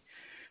happening,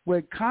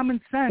 where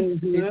common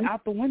sense is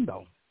out the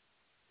window.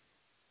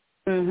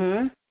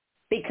 Mm-hmm.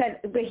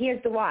 But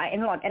here's the why.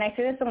 And look, and I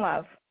say this in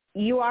love.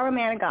 You are a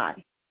man of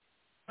God.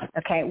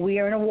 Okay, we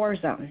are in a war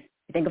zone.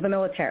 Think of the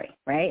military,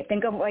 right?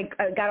 Think of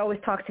God always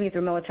talks to me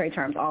through military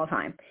terms all the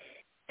time.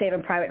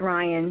 Saving Private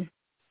Ryan,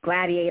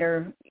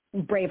 Gladiator,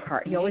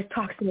 Braveheart. He always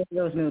talks to me through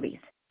those movies.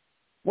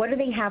 What do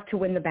they have to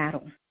win the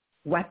battle?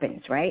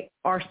 Weapons, right?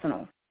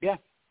 Arsenal. Yeah.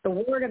 The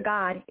Word of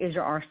God is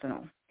your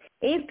arsenal.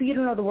 If you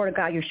don't know the Word of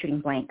God, you're shooting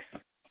blanks.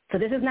 So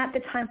this is not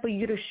the time for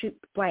you to shoot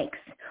blanks.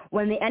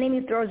 When the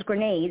enemy throws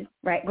grenades,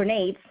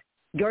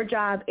 your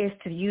job is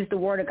to use the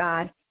Word of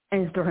God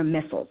and throw him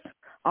missiles.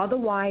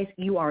 Otherwise,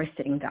 you are a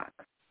sitting duck.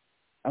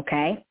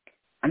 Okay?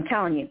 I'm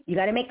telling you, you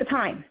got to make the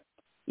time.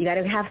 You got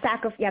to have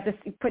sacrifice. You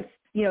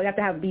have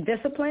to be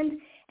disciplined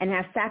and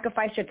have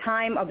sacrificed your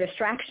time of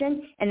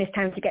distraction, and it's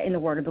time to get in the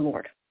Word of the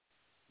Lord.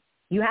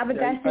 You have a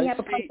destiny, you have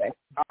a purpose.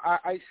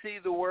 I see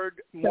the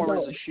Word more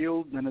as a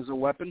shield than as a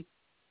weapon.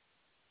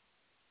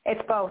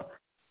 It's both.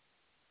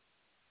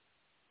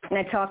 And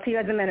I talk to you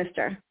as a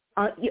minister.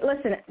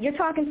 Listen, you're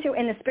talking to,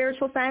 in the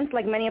spiritual sense,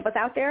 like many of us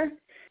out there,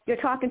 you're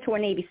talking to a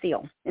Navy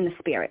SEAL in the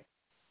spirit.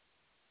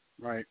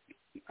 Right.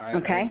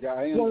 Okay?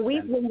 When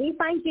we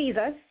find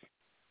Jesus,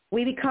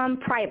 we become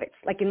privates,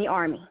 like in the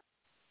Army.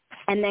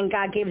 And then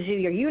God gives you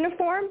your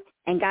uniform,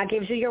 and God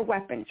gives you your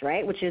weapons,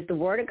 right, which is the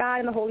Word of God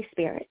and the Holy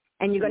Spirit.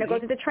 And you're going to go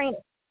through the training.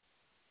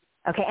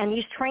 Okay, and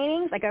these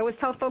trainings, like I always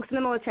tell folks in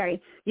the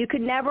military, you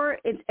can never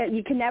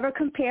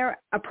compare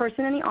a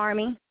person in the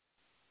Army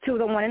to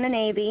the one in the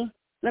Navy,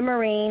 the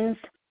Marines,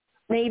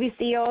 Navy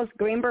SEALs,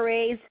 Green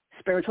Berets,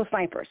 spiritual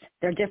snipers.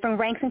 They're different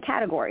ranks and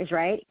categories,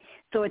 right?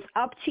 So it's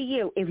up to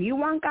you. If you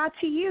want God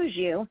to use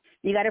you,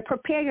 you got to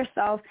prepare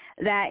yourself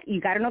that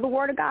you got to know the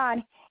Word of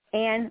God,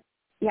 and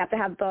you have to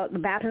have the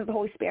baptism of the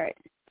Holy Spirit.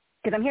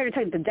 Because I'm here to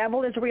tell you, the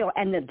devil is real,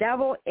 and the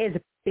devil is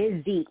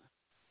busy.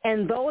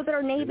 And those that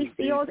are Navy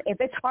SEALs, if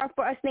it's hard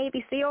for us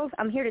Navy SEALs,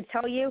 I'm here to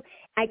tell you,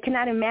 I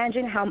cannot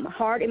imagine how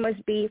hard it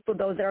must be for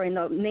those that are in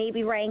the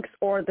Navy ranks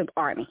or the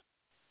Army.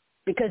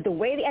 Because the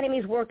way the enemy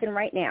is working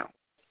right now,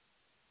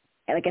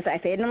 and like I said,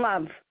 I say it in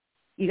love,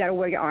 you got to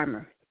wear your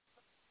armor.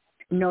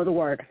 Know the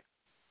Word.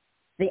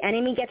 The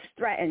enemy gets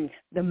threatened.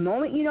 The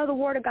moment you know the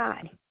Word of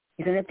God,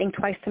 he's going to think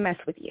twice to mess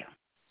with you.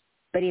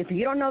 But if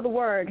you don't know the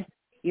Word,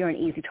 you're an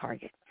easy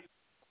target.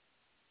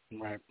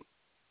 Right.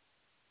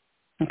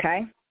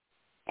 Okay?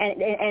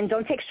 And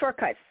don't take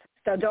shortcuts.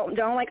 So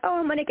don't like,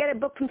 I'm going to get a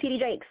book from T.D.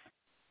 Jakes.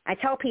 I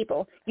tell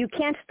people, you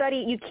can't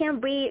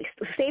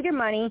save your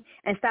money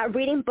and start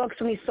reading books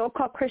from these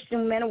so-called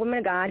Christian men and women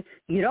of God.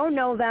 You don't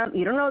know them.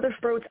 You don't know their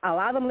fruits.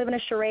 Allow them to live in a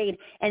charade.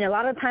 And a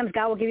lot of times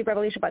God will give you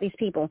revelation about these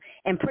people.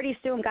 And pretty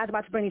soon God's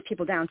about to bring these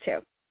people down too.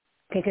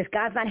 Because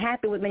God's not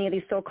happy with many of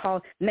these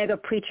so-called mega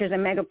preachers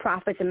and mega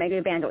prophets and mega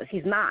evangelists.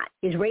 He's not.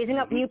 He's raising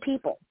up new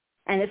people.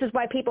 And this is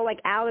why people like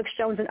Alex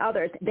Jones and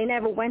others, they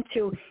never went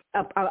to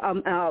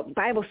a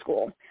Bible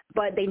school,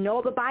 but they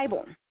know the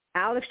Bible.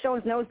 Alex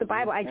Jones knows the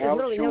Bible. I just Alex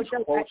literally Jones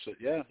know. quotes it.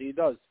 Yeah, he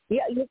does.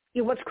 Yeah,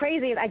 what's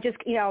crazy is I just,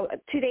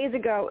 2 days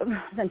ago,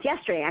 since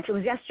yesterday, actually it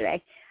was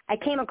yesterday, I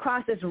came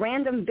across this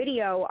random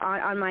video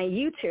on my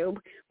YouTube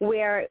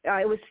where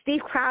it was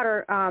Steve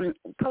Crowder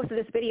posted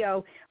this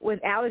video with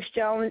Alex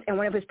Jones and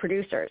one of his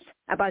producers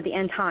about the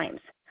end times.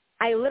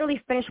 I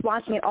literally finished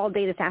watching it all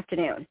day this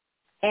afternoon.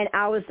 And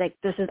I was like,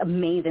 this is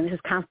amazing. This is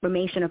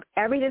confirmation of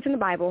everything that's in the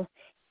Bible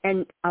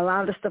and a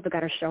lot of the stuff that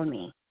God has shown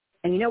me.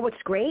 And you know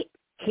what's great?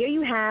 Here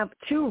you have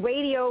two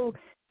radio,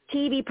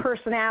 TV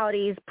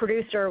personalities,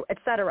 producer,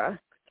 etc.,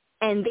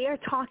 and they're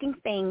talking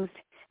things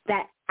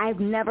that I've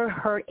never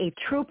heard a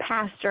true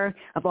pastor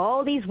of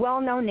all these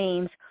well-known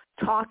names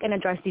talk and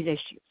address these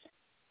issues.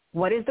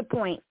 What is the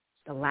point?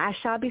 The last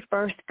shall be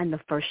first, and the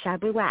first shall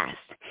be last.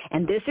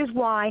 And this is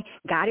why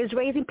God is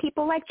raising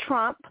people like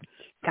Trump.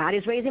 God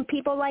is raising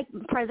people like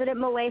President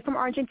Milei from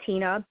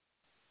Argentina,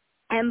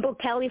 and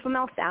Bukele from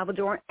El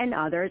Salvador, and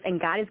others. And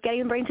God is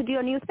getting ready to do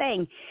a new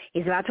thing.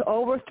 He's about to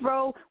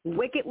overthrow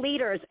wicked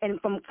leaders and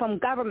from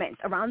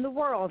governments around the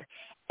world,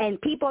 and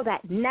people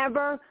that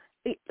never,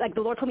 like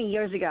the Lord told me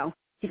years ago.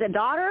 He said,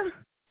 daughter,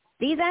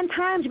 these end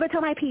times, you better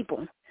tell my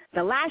people.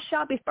 The last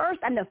shall be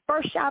first, and the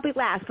first shall be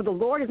last. For the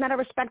Lord is not a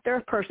respecter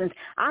of persons.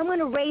 I'm going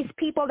to raise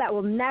people that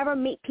will never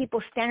meet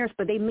people's standards,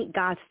 but they meet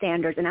God's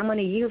standards. And I'm going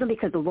to use them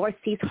because the Lord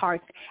sees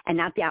hearts and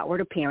not the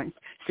outward appearance.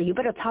 So you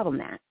better tell them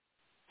that.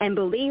 And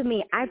believe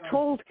me, I've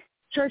told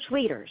church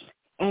leaders,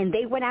 and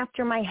they went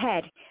after my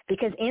head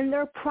because in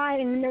their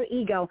pride and in their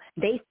ego,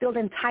 they feel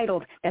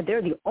entitled that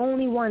they're the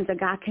only ones that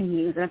God can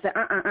use. And I said,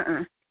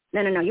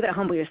 No, you better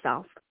humble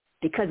yourself,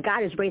 because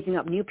God is raising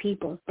up new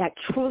people that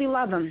truly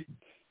love him.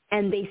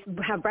 And they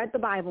have read the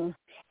Bible,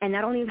 and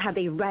not only have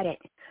they read it,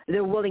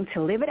 they're willing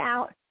to live it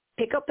out,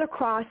 pick up their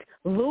cross,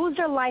 lose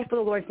their life for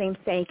the Lord's name's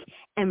sake,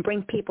 and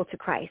bring people to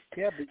Christ.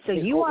 Yeah, so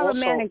you are a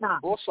man of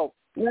God.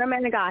 You're a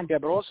man of God. Yeah,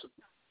 but also,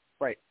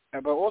 right.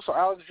 But also,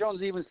 Alex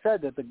Jones even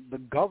said that the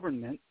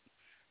government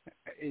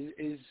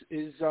is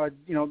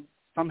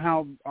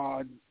somehow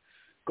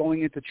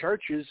going into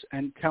churches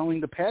and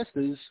telling the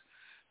pastors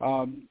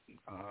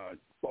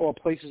or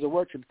places of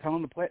worship,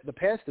 telling the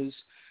pastors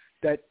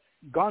that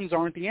guns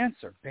aren't the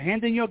answer. To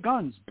hand in your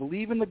guns.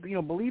 Believe in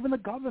the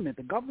government.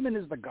 The government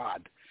is the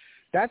God.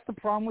 That's the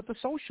problem with the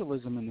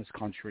socialism in this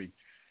country.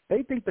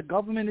 They think the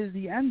government is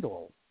the end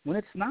all when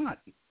it's not.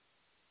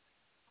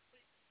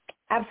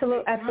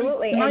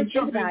 Absolutely. Can I and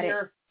jump in about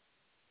here?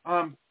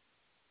 I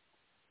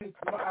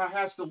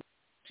have to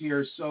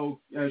here,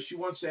 so she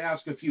wants to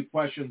ask a few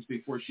questions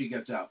before she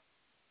gets out.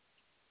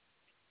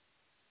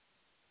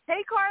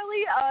 Hey,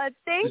 Carly.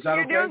 Thanks.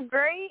 You're okay? doing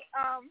great.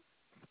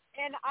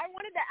 And I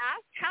wanted to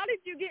ask, how did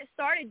you get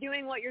started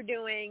doing what you're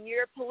doing,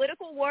 your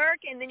political work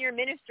and then your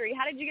ministry?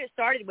 How did you get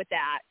started with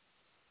that?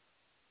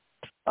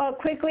 Well,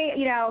 quickly,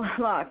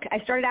 look, I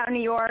started out in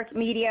New York,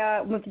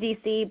 media, moved to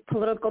D.C.,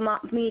 political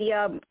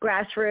media,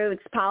 grassroots,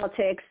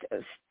 politics,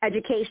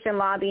 education,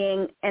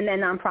 lobbying, and then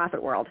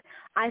nonprofit world.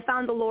 I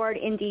found the Lord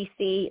in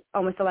D.C.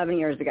 almost 11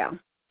 years ago,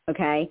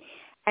 okay?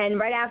 And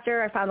right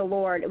after I found the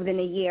Lord, within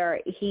a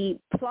year, he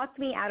plucked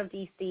me out of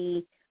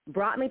D.C.,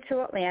 brought me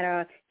to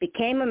Atlanta,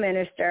 became a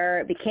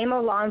minister, became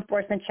a law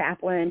enforcement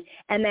chaplain,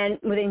 and then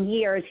within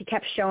years, he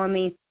kept showing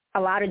me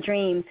a lot of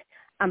dreams.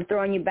 I'm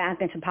throwing you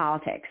back into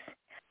politics.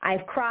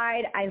 I've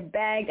cried, I've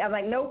begged. I'm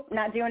like, nope,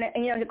 not doing it.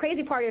 And, the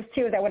crazy part is,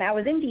 too, that when I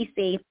was in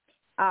D.C.,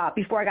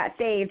 before I got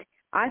saved,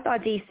 I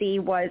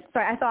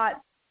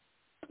thought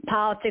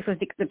politics was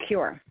the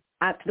cure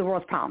to the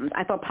world's problems.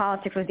 I thought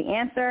politics was the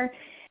answer.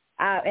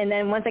 And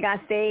then once I got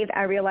saved,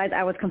 I realized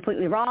I was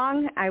completely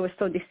wrong. I was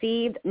so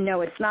deceived.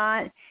 No, it's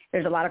not.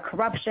 There's a lot of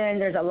corruption.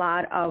 There's a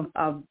lot of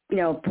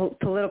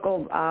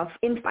political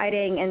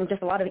infighting and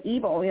just a lot of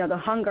evil. The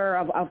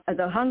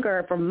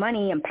hunger for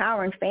money and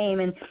power and fame.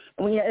 And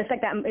it's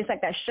like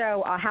that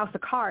show, House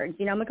of Cards.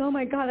 I'm like, oh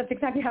my God, that's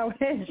exactly how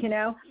it is.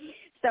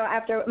 So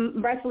after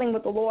wrestling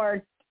with the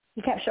Lord,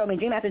 he kept showing me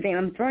dream after dream.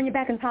 I'm throwing you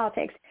back in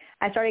politics.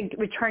 I started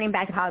returning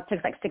back to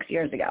politics like 6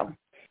 years ago.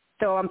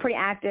 So I'm pretty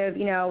active,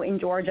 in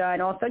Georgia,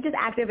 and also just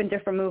active in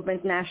different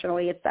movements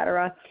nationally, et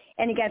cetera.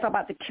 And again, it's all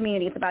about the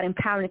community. It's about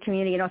empowering the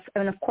community,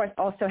 and of course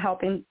also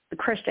helping the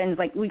Christians.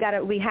 Like we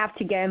have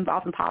to get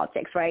involved in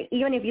politics, right?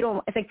 Even if you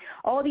don't, it's like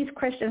all these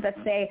Christians that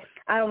say,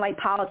 I don't like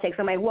politics.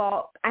 I'm like,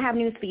 well, I have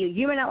news for you.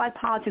 You may not like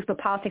politics, but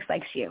politics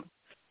likes you.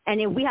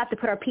 And then we have to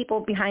put our people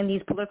behind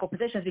these political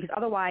positions, because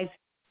otherwise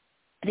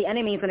the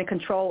enemy is going to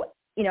control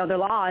their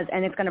laws,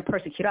 and it's going to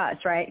persecute us,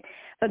 right?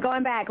 But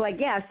going back,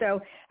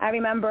 so I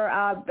remember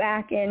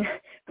back in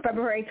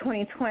February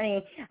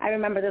 2020, I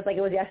remember this like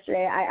it was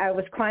yesterday. I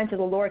was crying to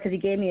the Lord because he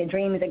gave me a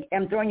dream. He's like,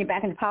 I'm throwing you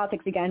back into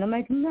politics again. I'm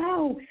like,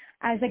 no.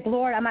 I was like,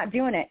 Lord, I'm not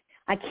doing it.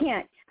 I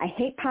can't. I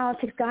hate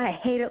politics, God. I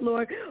hate it,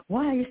 Lord.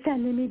 Why are you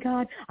sending me,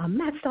 God? I'm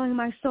not selling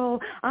my soul.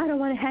 I don't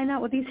want to hang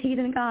out with these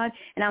heathen, God.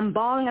 And I'm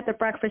bawling at the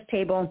breakfast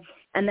table.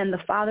 And then the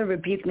Father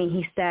rebuked me.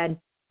 He said,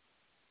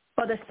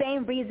 for the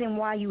same reason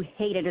why you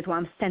hate it is why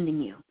I'm sending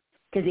you.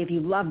 Because if you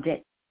loved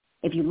it,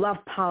 if you love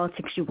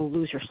politics, you will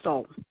lose your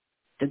soul.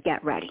 So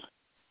get ready.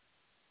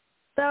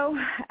 So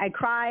I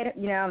cried.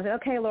 I was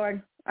like, okay,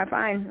 Lord, I'm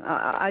fine.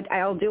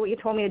 I'll do what you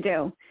told me to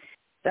do.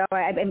 So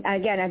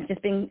I've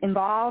just been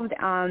involved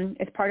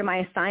as part of my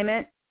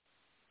assignment,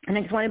 and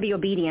I just want to be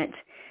obedient.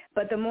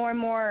 But the more and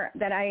more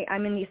that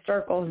I'm in these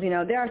circles,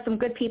 there are some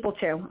good people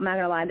too. I'm not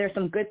going to lie. There's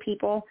some good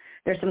people.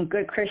 There's some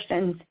good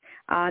Christians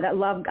that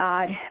love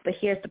God. But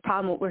here's the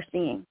problem, what we're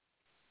seeing.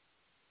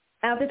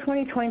 After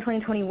 2020,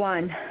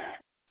 2021,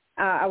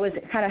 I was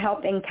kind of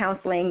helping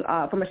counseling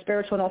from a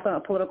spiritual and also a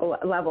political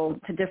level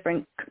to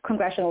different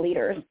congressional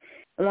leaders.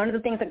 And one of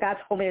the things that God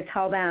told me to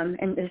tell them,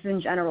 and this is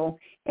in general,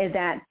 is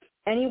that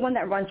anyone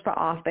that runs for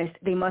office,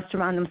 they must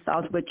surround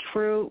themselves with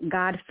true,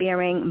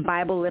 God-fearing,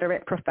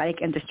 Bible-literate,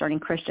 prophetic, and discerning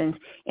Christians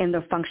in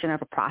the function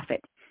of a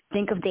prophet.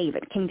 Think of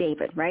David, King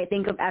David, right?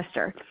 Think of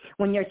Esther.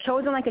 When you're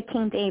chosen like a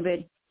King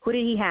David, who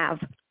did he have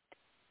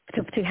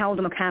to hold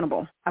him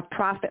accountable? A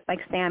prophet like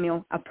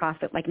Samuel, a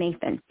prophet like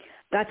Nathan.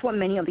 That's what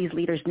many of these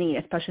leaders need,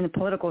 especially in the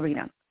political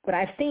arena. What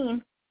I've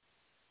seen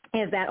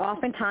is that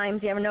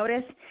oftentimes, you ever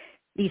notice,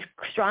 these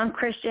strong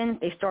Christians,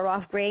 they start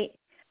off great,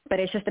 but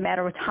it's just a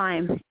matter of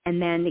time,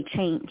 and then they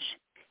change.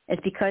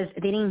 It's because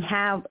they didn't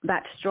have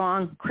that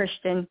strong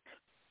Christian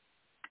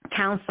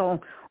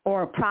counsel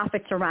or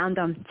prophets around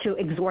them to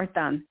exhort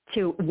them,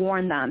 to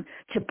warn them,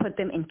 to put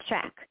them in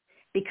check.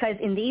 Because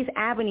in these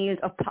avenues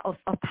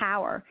of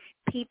power,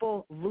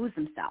 people lose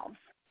themselves.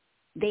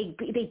 They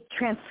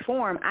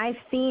transform. I've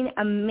seen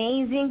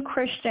amazing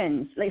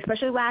Christians,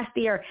 especially last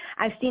year.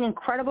 I've seen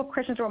incredible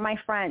Christians who are my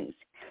friends.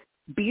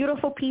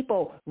 Beautiful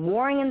people,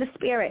 warring in the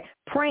spirit,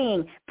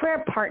 praying,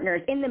 prayer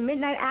partners in the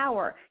midnight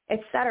hour,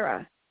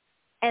 etc.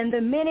 And the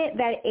minute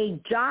that a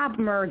job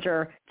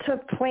merger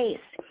took place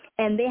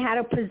and they had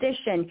a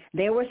position,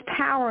 there was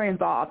power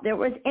involved, there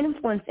was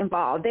influence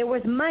involved, there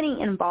was money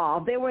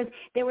involved, there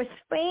was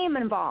fame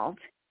involved.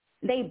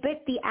 They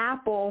bit the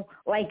apple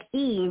like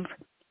Eve,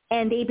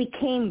 and they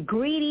became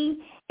greedy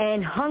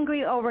and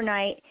hungry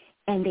overnight,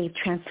 and they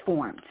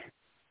transformed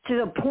to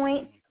the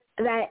point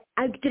that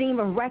I didn't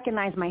even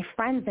recognize my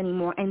friends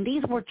anymore. And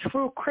these were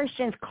true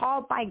Christians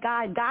called by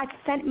God. God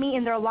sent me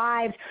in their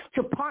lives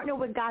to partner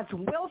with God's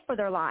will for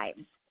their lives,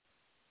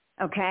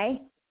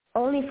 okay,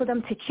 only for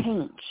them to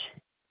change.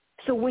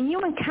 So when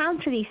you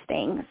encounter these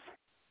things,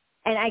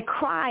 and I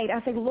cried,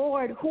 I said,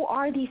 Lord, who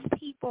are these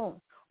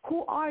people?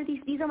 Who are these?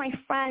 These are my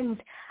friends.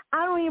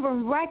 I don't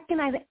even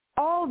recognize it.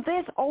 All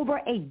this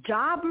over a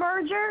job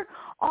merger,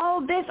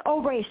 all this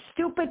over a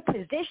stupid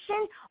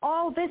position,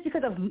 all this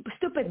because of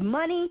stupid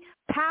money,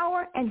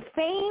 power, and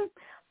fame.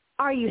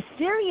 Are you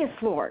serious,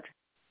 Lord?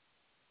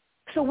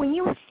 So when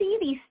you see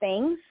these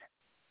things,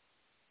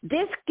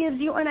 this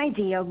gives you an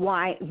idea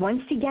why,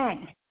 once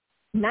again,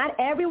 not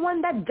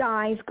everyone that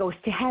dies goes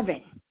to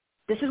heaven.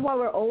 This is why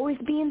we're always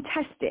being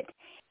tested.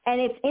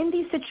 And it's in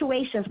these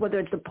situations, whether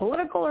it's the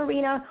political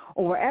arena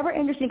or wherever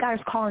industry God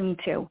is calling you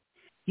to,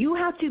 you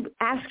have to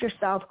ask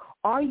yourself,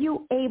 are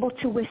you able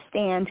to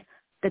withstand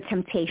the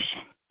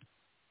temptation?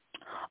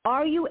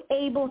 Are you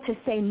able to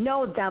say,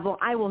 no, devil,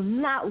 I will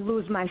not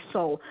lose my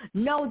soul.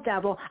 No,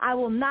 devil, I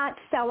will not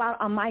sell out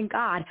on my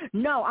God.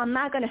 No, I'm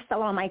not going to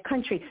sell out on my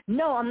country.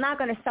 No, I'm not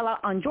going to sell out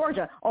on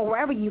Georgia or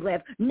wherever you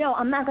live. No,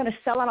 I'm not going to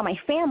sell out on my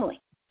family.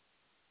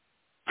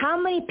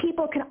 How many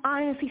people can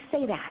honestly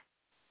say that?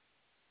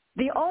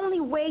 The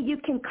only way you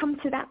can come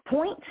to that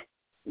point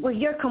where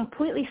you're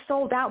completely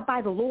sold out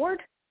by the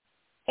Lord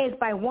is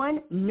by,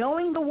 one,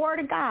 knowing the Word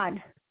of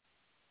God,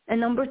 and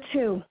number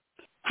two,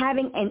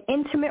 having an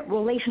intimate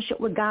relationship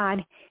with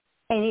God,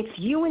 and it's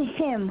you and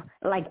him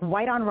like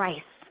white on rice,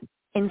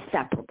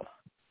 inseparable.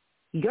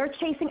 You're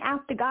chasing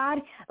after God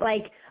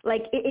like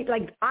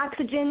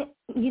oxygen,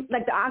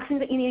 like the oxygen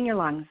that you need in your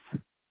lungs.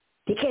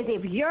 Because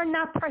if you're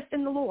not pressed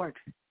in the Lord,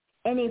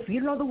 and if you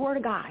know the Word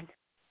of God,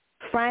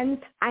 friends,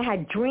 I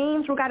had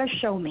dreams where God has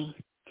shown me,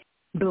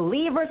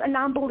 believers and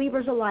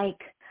non-believers alike,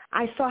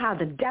 I saw how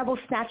the devil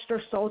snatched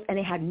their souls, and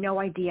they had no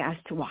idea as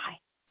to why.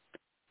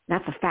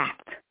 That's a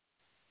fact.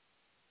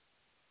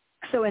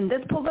 So in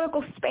this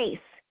political space,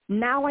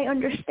 now I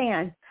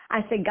understand.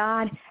 I say,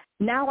 God,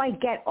 now I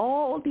get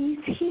all these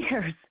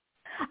years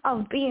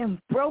of being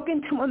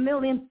broken to a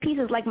million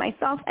pieces like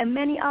myself and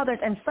many others,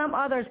 and some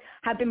others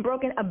have been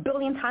broken 1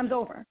 billion times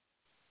over.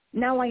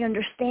 Now I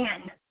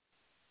understand.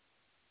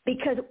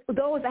 Because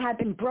those that have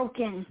been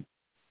broken,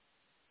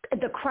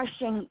 the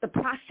crushing, the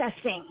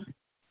processing,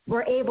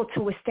 were able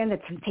to withstand the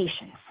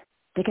temptations.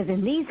 Because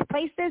in these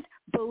places,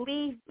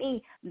 believe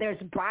me,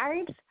 there's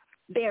bribes,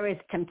 there is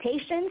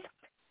temptations,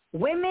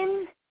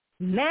 women,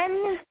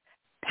 men,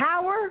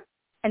 power,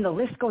 and the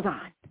list goes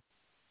on.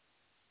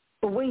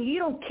 But when you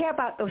don't care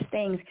about those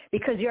things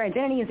because your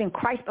identity is in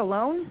Christ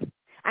alone,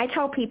 I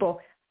tell people,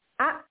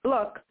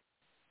 look,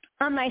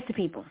 I'm nice to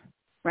people,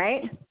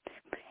 right?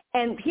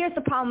 And here's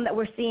the problem that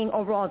we're seeing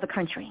overall as a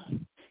country.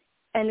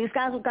 And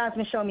God's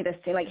been showing me this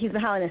too. Like, he's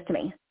been highlighting this to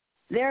me.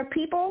 There are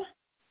people,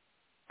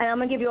 and I'm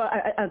going to give you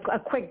a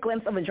quick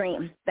glimpse of a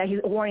dream,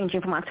 a warning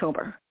dream from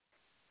October.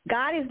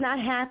 God is not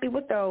happy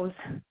with those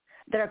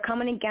that are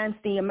coming against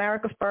the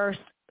America First,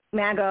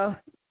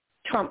 MAGA,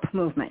 Trump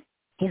movement.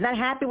 He's not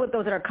happy with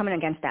those that are coming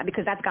against that,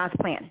 because that's God's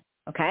plan,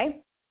 okay?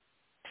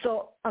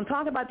 So I'm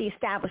talking about the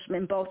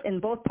establishment, in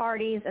both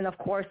parties, and, of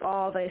course,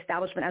 all the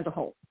establishment as a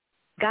whole.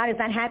 God is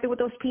not happy with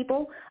those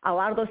people. A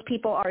lot of those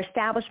people are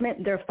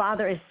establishment. Their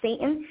father is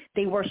Satan.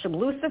 They worship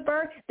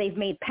Lucifer. They've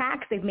made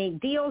pacts. They've made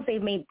deals.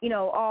 They've made,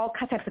 all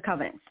types of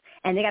covenants,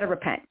 and they got to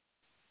repent.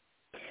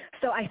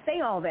 So I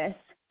say all this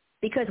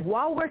because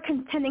while we're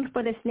contending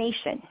for this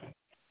nation,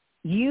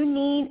 you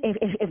need,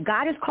 if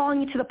God is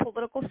calling you to the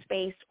political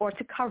space or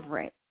to cover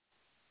it,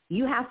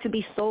 you have to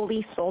be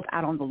solely sold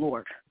out on the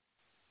Lord.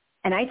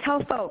 And I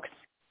tell folks,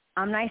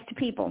 I'm nice to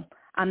people.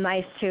 I'm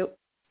nice to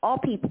all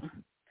people.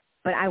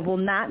 But I will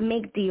not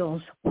make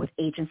deals with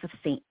agents of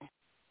Satan.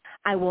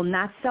 I will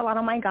not sell out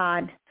on my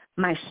God.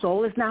 My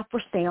soul is not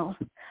for sale.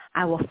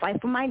 I will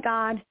fight for my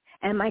God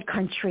and my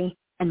country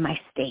and my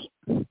state.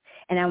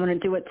 And I want to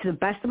do it to the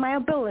best of my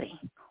ability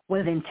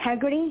with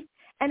integrity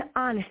and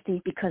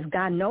honesty, because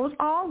God knows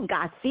all,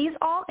 God sees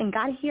all, and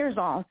God hears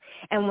all.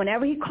 And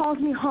whenever he calls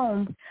me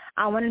home,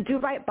 I want to do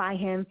right by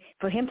him,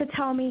 for him to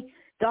tell me,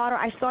 daughter,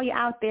 I saw you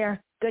out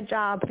there. Good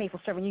job, faithful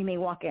servant. You may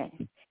walk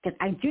in. Because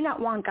I do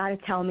not want God to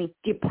tell me,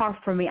 depart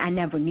from me, I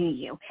never knew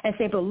you. And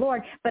say, but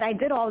Lord, but I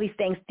did all these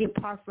things.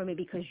 Depart from me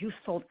because you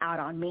sold out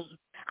on me.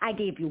 I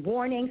gave you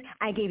warnings.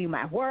 I gave you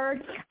my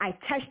word. I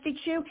tested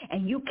you,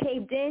 and you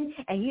caved in,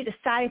 and you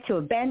decided to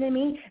abandon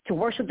me, to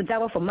worship the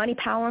devil for money,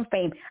 power, and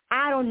fame.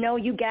 I don't know.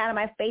 You get out of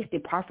my face.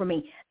 Depart from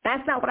me.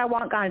 That's not what I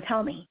want God to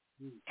tell me.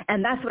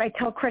 And that's what I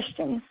tell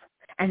Christians,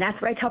 and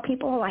that's what I tell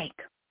people alike.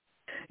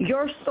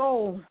 Your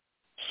soul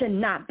should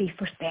not be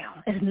for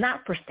sale. It's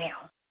not for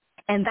sale.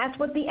 And that's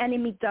what the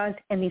enemy does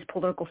in these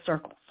political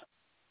circles.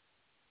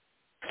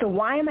 So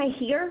why am I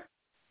here?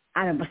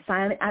 Out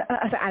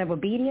of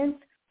obedience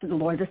to the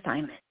Lord's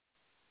assignment.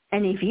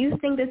 And if you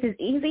think this is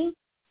easy,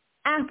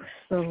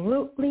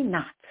 absolutely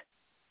not.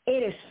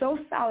 It is so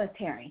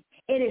solitary.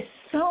 It is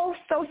so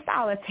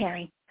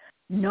solitary.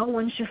 No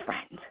one's your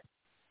friend.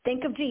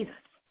 Think of Jesus,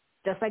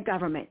 just like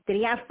government. Did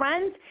he have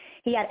friends?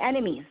 He had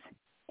enemies.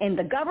 In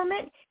the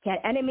government, he had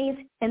enemies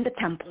in the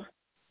temple.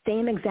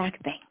 Same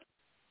exact thing.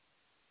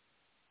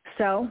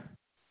 So,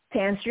 to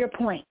answer your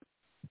point,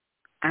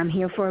 I'm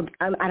here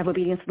out of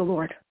obedience to the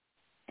Lord.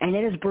 And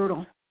it is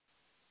brutal.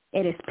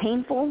 It is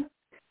painful.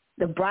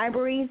 The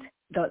briberies,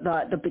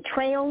 the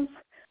betrayals,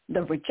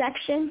 the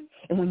rejection.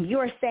 And when you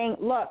are saying,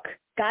 look,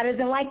 God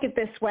doesn't like it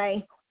this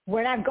way,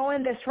 we're not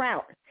going this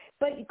route.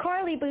 But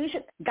Carly,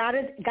 God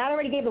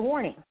already gave the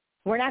warning.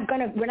 We're not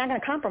gonna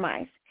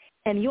compromise.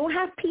 And you'll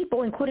have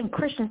people, including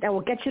Christians, that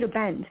will get you to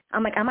bend.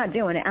 I'm like, I'm not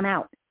doing it. I'm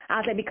out.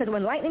 I'll say, because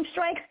when lightning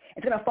strikes,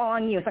 it's going to fall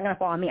on you. It's not going to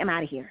fall on me. I'm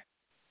out of here.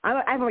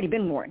 I've already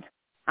been warned.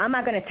 I'm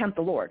not going to tempt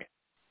the Lord.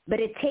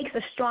 But it takes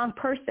a strong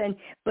person.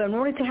 But in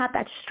order to have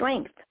that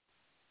strength,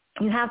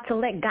 you have to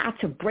let God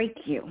to break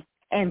you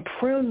and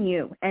prune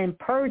you and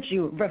purge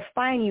you,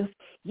 refine you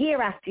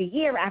year after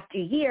year after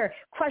year,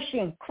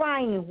 crushing,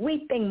 crying,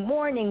 weeping,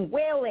 mourning,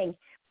 wailing,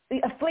 the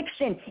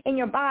affliction in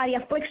your body,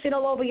 affliction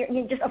all over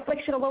just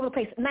affliction all over the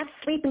place, not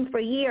sleeping for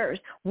years,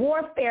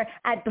 warfare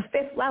at the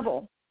 5th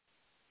level.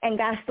 And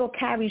God still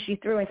carries you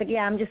through and said,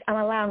 yeah, I'm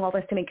allowing all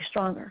this to make you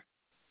stronger.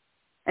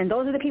 And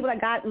those are the people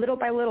that God, little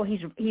by little,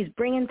 he's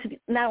bringing to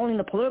not only in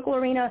the political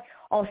arena,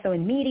 also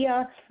in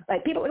media.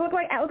 Like people, look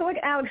at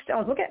Alex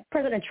Jones, look at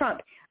President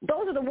Trump.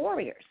 Those are the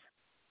warriors.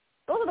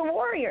 Those are the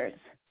warriors,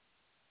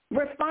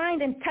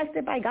 refined and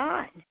tested by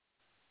God.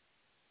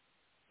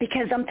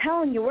 Because I'm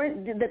telling you,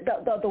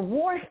 the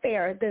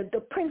warfare,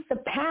 the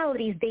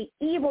principalities, the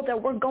evil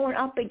that we're going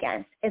up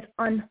against is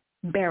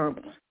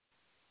unbearable.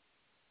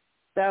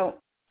 So,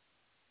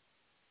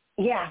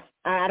 yeah,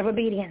 out of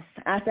obedience,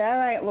 I said, all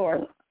right,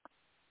 Lord,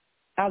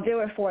 I'll do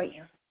it for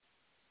you.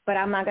 But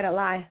I'm not going to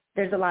lie.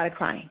 There's a lot of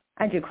crying.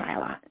 I do cry a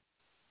lot.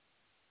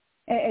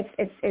 It's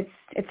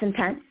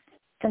intense.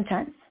 It's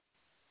intense.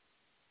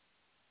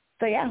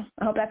 So yeah,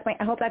 I hope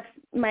that's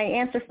my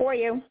answer for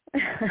you.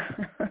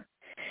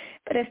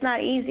 But it's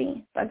not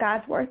easy. But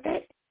God's worth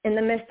it. In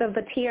the midst of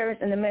the tears,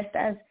 in the midst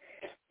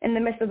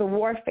of the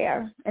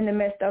warfare, in the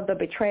midst of the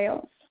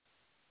betrayals.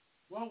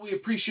 Well, we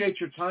appreciate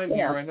your time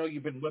here. I know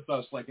you've been with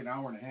us like an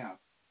hour and a half.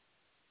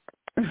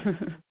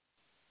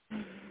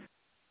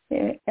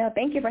 Yeah,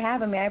 thank you for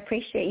having me. I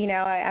appreciate,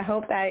 I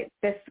hope that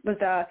this was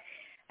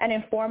an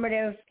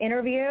informative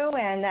interview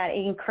and that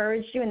it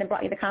encouraged you and it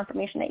brought you the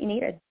confirmation that you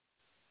needed.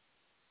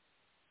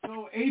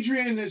 So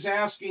Adrian is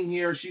asking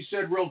here, she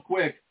said real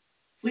quick,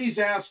 please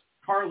ask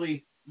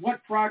Carly,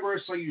 what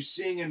progress are you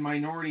seeing in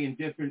minority and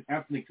different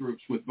ethnic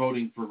groups with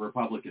voting for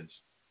Republicans?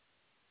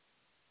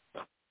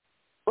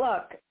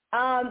 Look,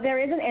 there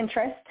is an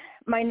interest.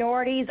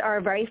 Minorities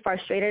are very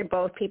frustrated,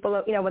 both people,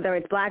 whether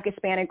it's Black,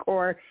 Hispanic,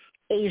 or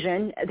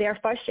Asian, they're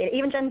frustrated.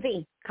 Even Gen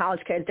Z,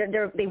 college kids,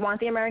 they want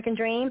the American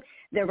dream.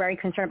 They're very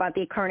concerned about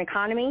the current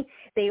economy.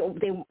 They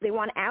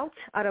want out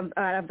of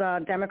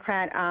the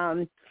Democrat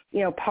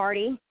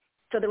party,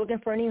 so they're looking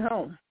for a new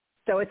home.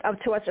 So it's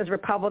up to us as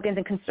Republicans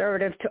and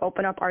conservatives to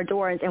open up our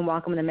doors and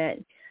welcome them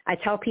in. I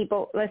tell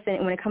people,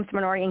 listen, when it comes to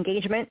minority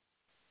engagement,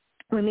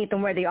 we meet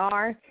them where they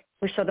are.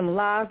 We show them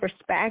love,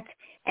 respect,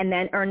 and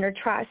then earn their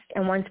trust.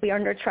 And once we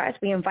earn their trust,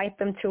 we invite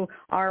them to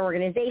our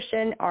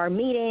organization, our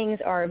meetings,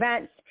 our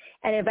events,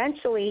 and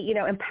eventually,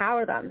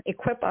 empower them,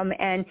 equip them.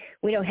 And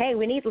we know, hey,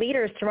 we need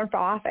leaders to run for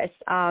office.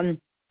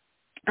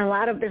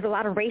 There's a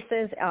lot of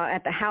races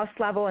at the House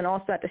level and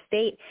also at the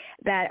state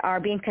that are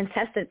being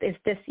contested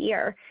this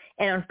year.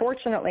 And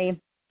unfortunately,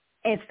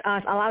 it's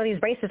a lot of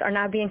these races are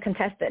not being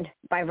contested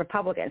by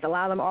Republicans. A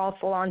lot of them are all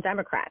full-on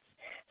Democrats.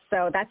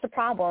 So that's the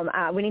problem.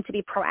 We need to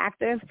be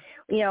proactive.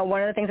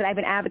 One of the things that I've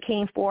been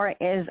advocating for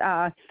is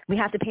we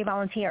have to pay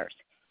volunteers.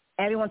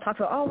 Everyone talks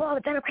about,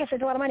 the Democrats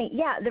raise a lot of money.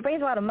 Yeah, they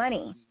raise a lot of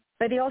money,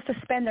 but they also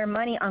spend their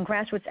money on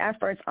grassroots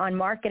efforts, on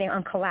marketing,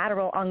 on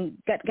collateral, on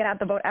get out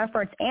the vote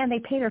efforts, and they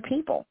pay their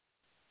people.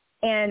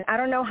 And I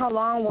don't know how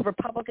long will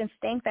Republicans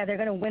think that they're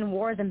going to win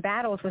wars and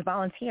battles with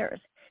volunteers.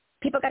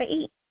 People got to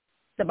eat.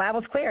 The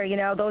Bible's clear.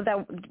 Those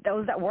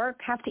that work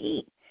have to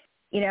eat.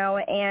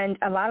 And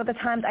a lot of the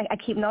times I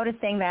keep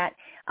noticing that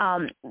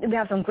we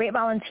have some great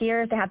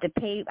volunteers that have to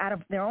pay out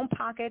of their own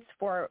pockets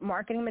for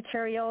marketing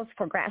materials,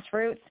 for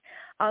grassroots.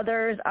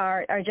 Others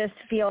are just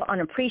feel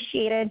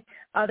unappreciated.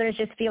 Others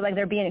just feel like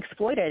they're being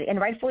exploited, and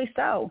rightfully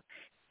so.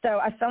 So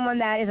as someone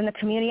that is in the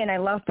community and I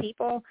love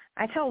people,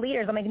 I tell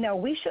leaders, I'm like, no,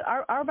 we should,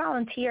 our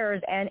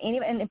volunteers and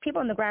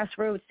people in the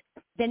grassroots,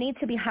 they need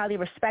to be highly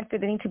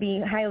respected. They need to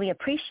be highly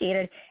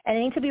appreciated, and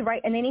they need to be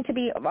and they need to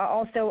be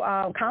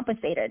also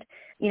compensated.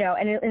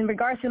 And in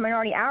regards to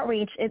minority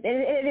outreach, it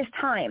is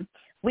time.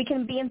 We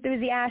can be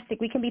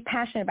enthusiastic. We can be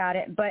passionate about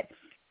it, but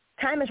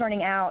time is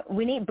running out.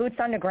 We need boots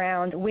on the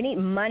ground. We need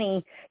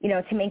money,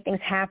 to make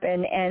things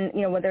happen. And,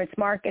 whether it's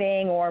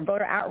marketing or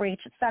voter outreach,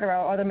 et cetera,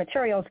 or other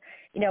materials,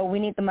 we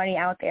need the money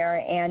out there.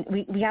 And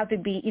we have to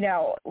be,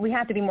 we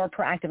have to be more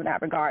proactive in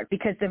that regard,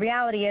 because the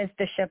reality is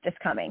the shift is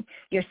coming.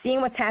 You're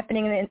seeing what's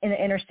happening in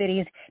the inner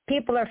cities.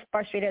 People are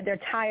frustrated. They're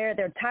tired.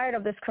 They're tired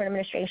of this current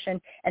administration,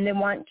 and they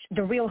want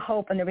the real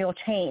hope and the real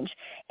change.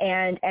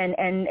 And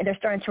they're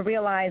starting to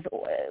realize,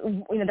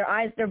 their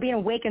eyes, they're being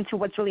awakened to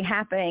what's really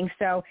happening.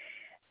 So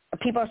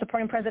people are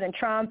supporting President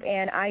Trump,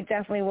 and I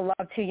definitely would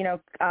love to,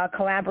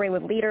 collaborate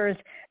with leaders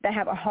that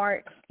have a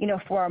heart,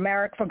 for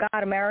America, for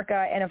God,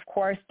 America, and of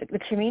course the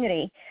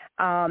community.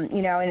 And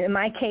in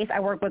my case,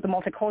 I work with the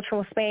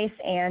multicultural space,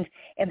 and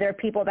if there are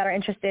people that are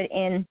interested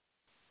in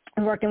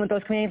working with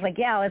those communities,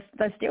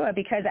 let's do it,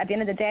 because at the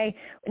end of the day,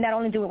 not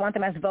only do we want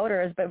them as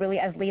voters, but really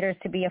as leaders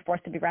to be a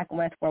force to be reckoned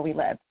with where we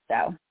live.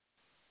 So.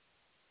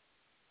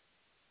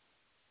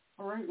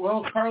 All right.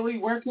 Well, Carly,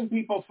 where can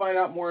people find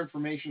out more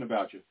information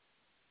about you?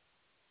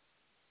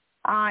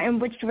 In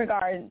which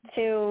regard?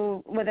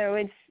 To whether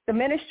it's the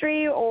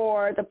ministry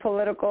or the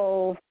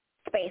political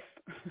space?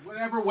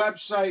 Whatever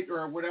website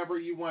or whatever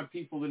you want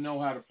people to know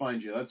how to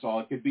find you. That's all.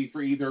 It could be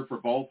for either or for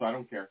both. I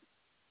don't care.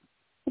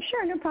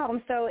 Sure, no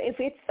problem. So if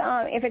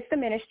it's the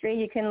ministry,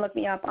 you can look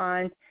me up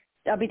on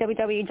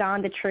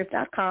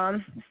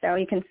www.johnthetruth.com. So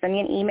you can send me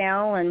an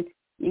email, and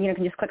you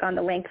can just click on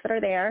the links that are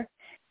there.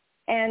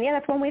 And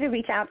that's one way to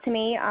reach out to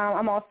me.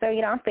 I'm also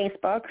on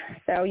Facebook,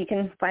 so you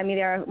can find me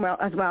there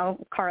as well,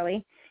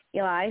 Carly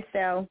Eli.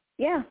 So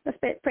that's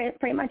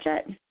pretty much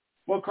it.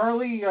 Well,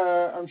 Carly,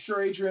 I'm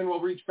sure Adrian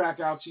will reach back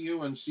out to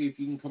you and see if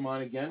you can come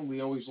on again.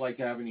 We always like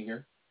having you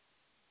here.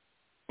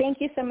 Thank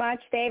you so much,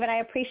 Dave, and I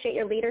appreciate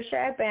your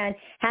leadership, and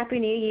Happy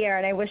New Year,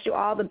 and I wish you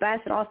all the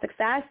best and all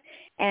success,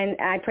 and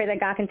I pray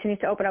that God continues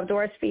to open up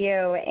doors for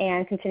you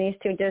and continues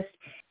to just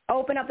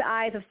open up the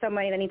eyes of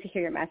somebody that needs to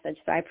hear your message.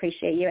 So I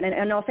appreciate you,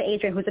 and also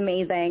Adrian, who's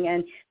amazing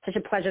and such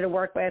a pleasure to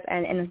work with,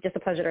 and just a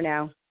pleasure to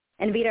know.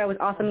 And Vito, it was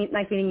awesome.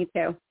 Nice meeting you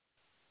too.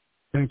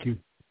 Thank you.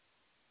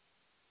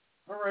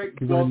 All right.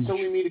 Well, until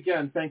we meet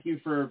again, thank you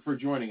for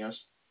joining us.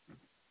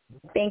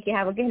 Thank you.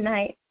 Have a good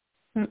night.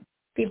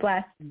 Be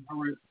blessed. All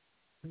right.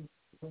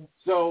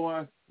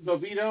 So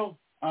Vito,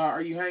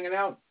 are you hanging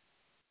out?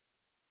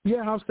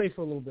 Yeah, I'll stay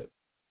for a little bit.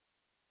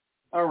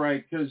 All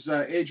right, because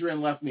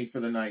Adrian left me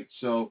for the night,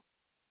 so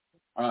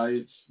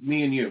it's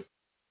me and you.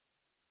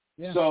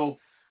 Yeah. So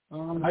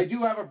I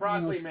do have a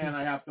Broccoli Man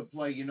I have to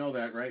play. You know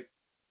that, right?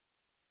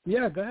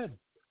 Yeah, go ahead.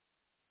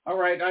 All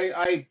right,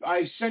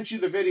 I sent you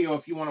the video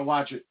if you want to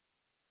watch it.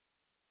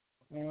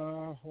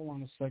 Hold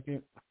on a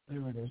second.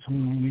 There it is. Hold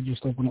on, let me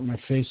just open up my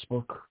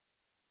Facebook.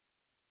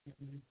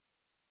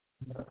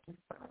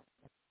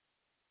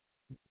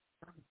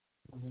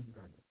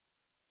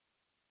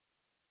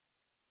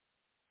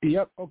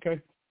 Yep, okay.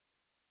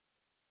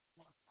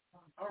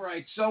 All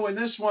right, so in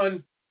this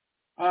one,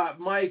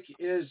 Mike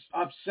is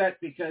upset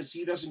because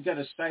he doesn't get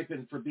a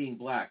stipend for being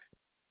black.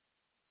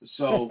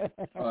 So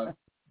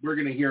we're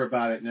going to hear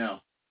about it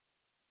now.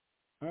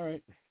 All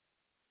right.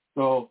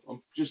 So I'm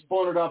just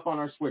pulling it up on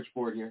our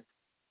switchboard here.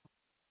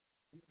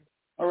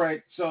 All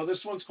right, so this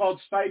one's called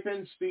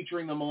Stipends,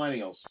 featuring the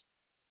Millennials.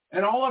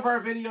 And all of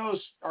our videos,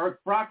 our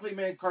Broccoli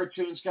Man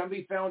cartoons, can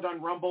be found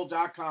on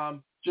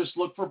rumble.com. Just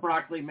look for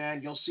Broccoli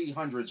Man. You'll see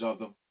hundreds of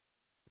them.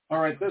 All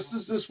right, this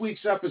is this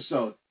week's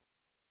episode.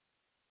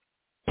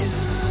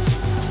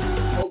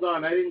 Hold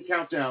on, I didn't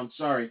count down.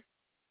 Sorry.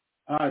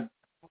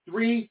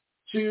 3,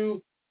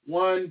 2,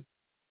 1,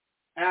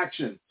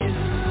 action.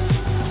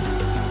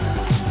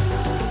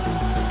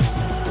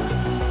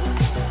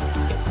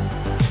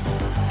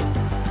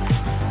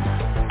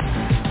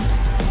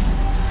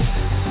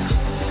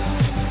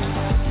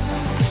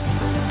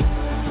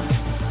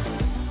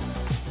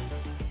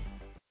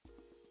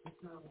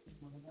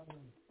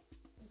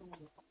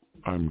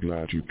 I'm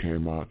glad you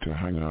came out to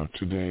hang out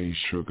today,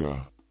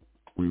 Sugar.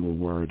 We were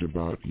worried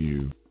about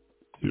you.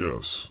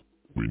 Yes,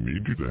 we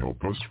need you to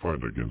help us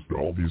fight against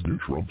all these new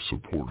Trump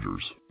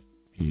supporters.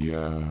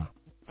 Yeah,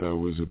 there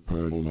was a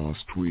poll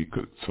last week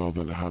at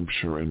Southern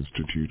Hampshire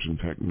Institute of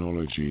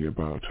Technology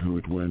about who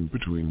would win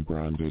between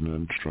Brandon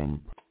and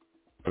Trump.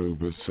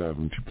 Over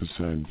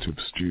 70% of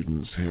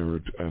students here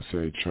at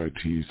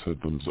SHIT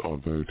said themselves are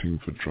voting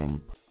for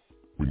Trump.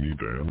 We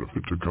need Anna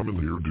to come in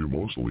here, do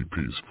mostly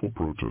peaceful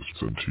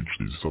protests, and teach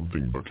these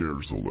something but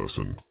cares a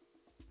lesson.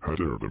 How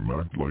dare them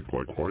act like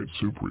white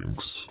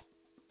supremes?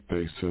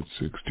 They said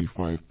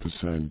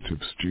 65% of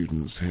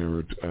students here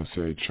at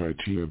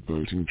SHIT are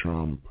voting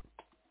Trump.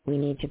 We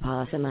need to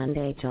pass a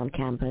mandate on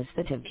campus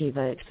that if you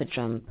vote for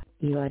Trump,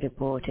 you are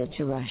deported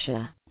to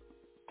Russia.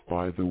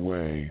 By the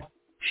way,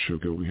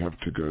 Sugar, we have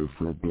to go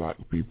for a Black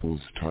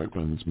People's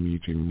Stipends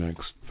meeting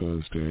next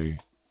Thursday.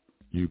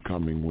 You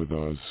coming with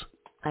us?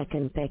 I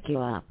can pick you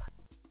up.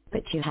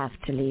 But you have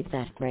to leave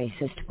that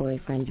racist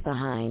boyfriend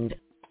behind.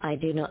 I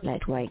do not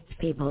let white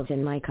people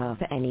in my car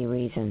for any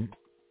reason.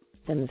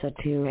 Them's are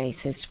too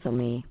racist for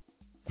me.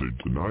 They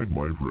denied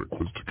my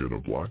request to get a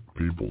Black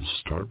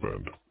People's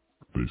Stipend.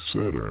 They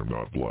said I am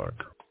not black.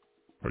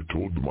 I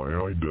told them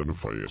I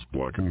identify as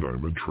black and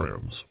I'm a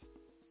trans.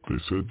 They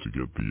said to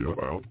get the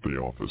out the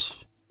office.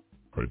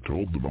 I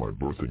told them my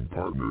birthing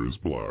partner is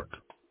black.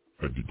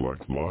 I did Black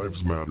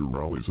Lives Matter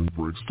rallies and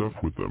break stuff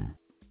with them.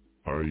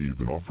 I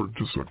even offered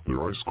to suck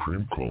their ice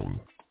cream cone.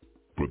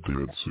 But they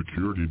had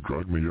security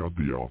drag me out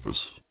the office.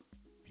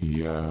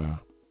 Yeah,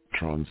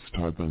 trans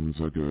stipends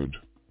are good.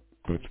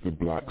 But the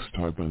black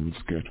stipends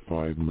get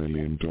 $5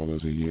 million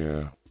a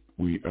year.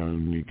 We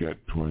only get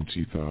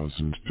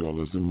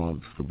 $20,000 a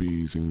month for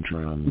being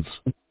trans.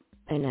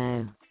 I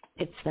know.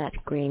 It's that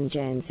Green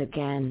Jones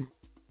again.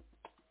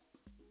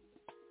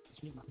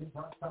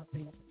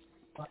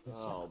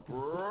 Oh,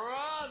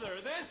 brother,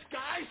 this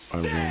guy stinks!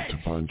 I want to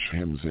punch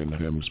him in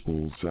him's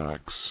ball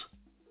sacks.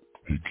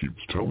 He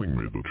keeps telling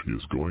me that he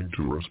is going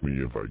to arrest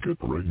me if I get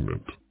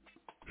pregnant.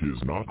 He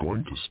is not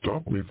going to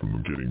stop me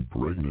from getting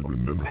pregnant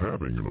and then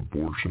having an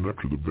abortion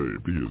after the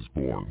baby is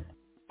born.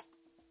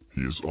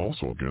 He is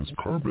also against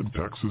carbon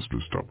taxes to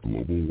stop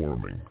global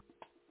warming.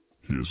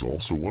 He is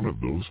also one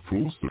of those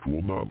fools that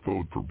will not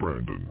vote for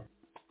Brandon.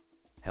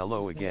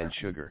 Hello again,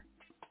 Sugar.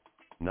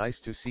 Nice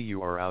to see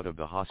you are out of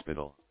the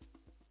hospital.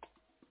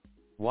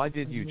 Why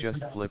did you just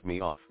flip me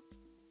off?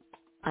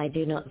 I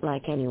do not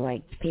like any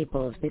white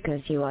peoples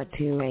because you are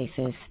too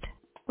racist.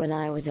 When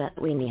I was at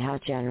Weenie Howe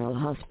General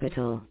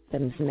Hospital,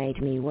 them made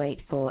me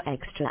wait 4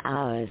 extra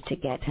hours to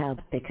get help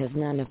because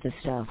none of the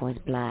staff was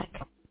black.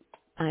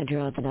 I'd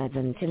rather die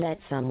than to let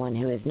someone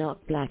who is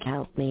not black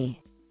help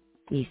me.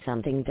 You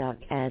something dark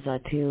as are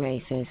too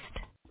racist.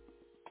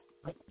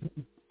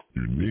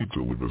 You need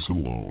to leave us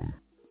alone.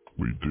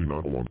 We do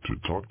not want to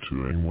talk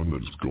to anyone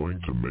that is going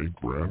to make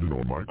Brandon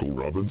or Michael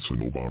Robinson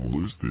Obama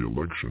lose the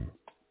election.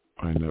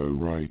 I know,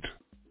 right?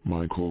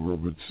 Michael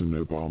Robinson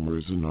Obama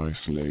is a nice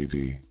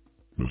lady.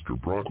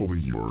 Mr. Broccoli,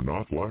 you are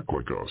not black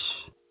like us.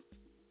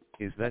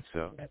 Is that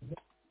so?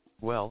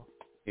 Well,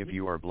 if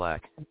you are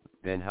black,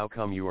 then how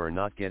come you are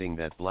not getting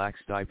that black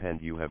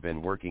stipend you have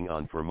been working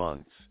on for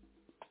months?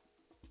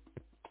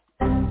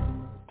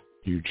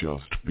 You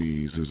just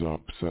bees is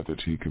upset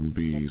that he can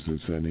bees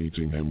as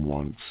anything him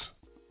once.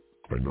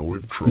 I know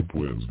if Trump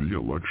wins the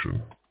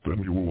election,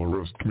 then you will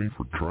arrest me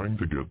for trying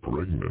to get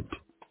pregnant.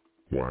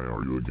 Why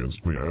are you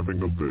against me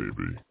having a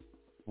baby?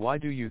 Why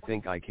do you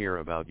think I care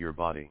about your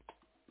body?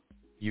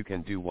 You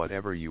can do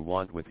whatever you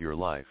want with your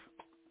life.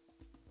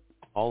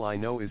 All I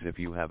know is if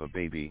you have a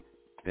baby,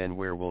 then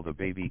where will the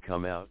baby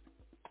come out?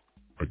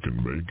 I can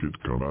make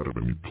it come out of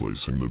any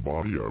place in the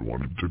body I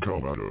want it to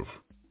come out of.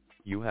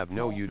 You have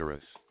no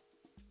uterus.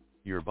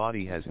 Your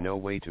body has no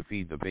way to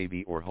feed the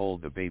baby or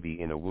hold the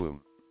baby in a womb.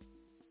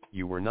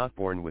 You were not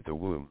born with a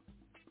womb.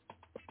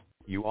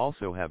 You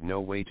also have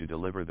no way to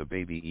deliver the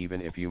baby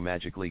even if you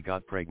magically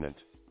got pregnant.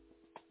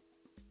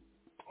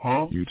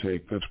 Huh? You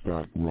take that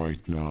back right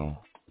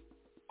now.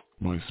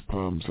 My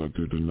sperms are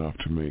good enough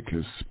to make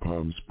his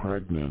sperms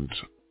pregnant.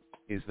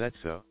 Is that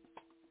so?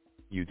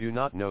 You do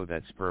not know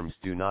that sperms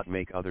do not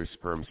make other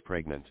sperms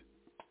pregnant.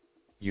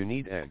 You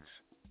need eggs.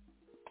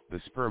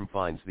 The sperm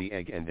finds the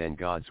egg and then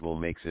God's will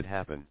makes it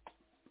happen.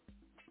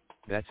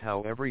 That's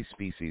how every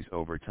species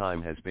over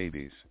time has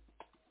babies.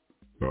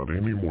 Not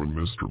anymore,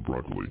 Mr.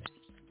 Broccoli.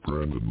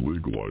 Brandon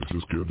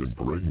legalizes getting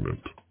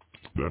pregnant.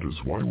 That is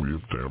why we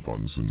have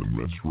tampons in the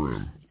men's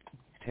room.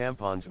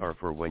 Tampons are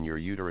for when your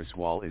uterus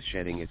wall is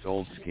shedding its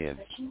old skin.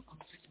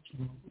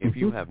 If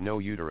you have no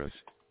uterus,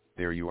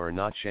 there you are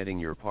not shedding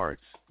your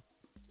parts.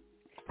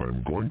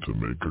 I'm going to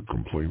make a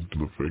complaint to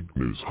the fake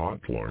news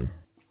hotline.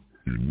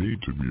 You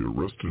need to be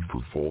arrested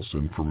for false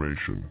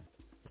information.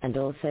 And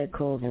also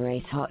call the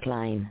race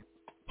hotline.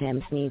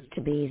 Thames needs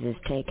to be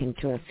taken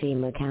to a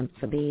FEMA camp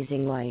for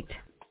being white.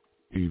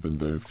 Even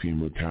though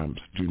FEMA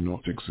camps do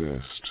not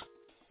exist.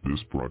 This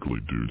broccoli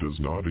dude does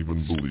not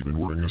even believe in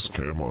wearing a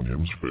scam on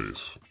him's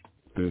face.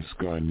 This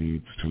guy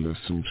needs to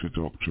listen to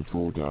Dr.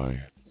 Fraudeye.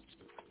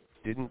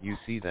 Didn't you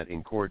see that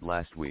in court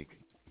last week?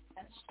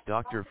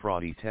 Dr.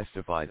 Fraudy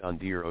testified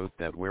under oath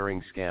that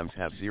wearing scams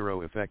have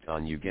zero effect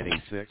on you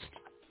getting sick.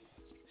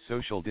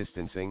 Social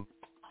distancing,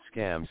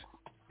 scams,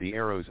 the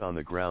arrows on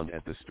the ground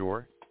at the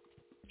store?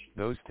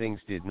 Those things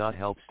did not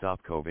help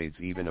stop COVID's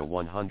even a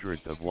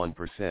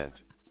 1/100%.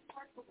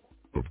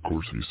 Of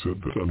course he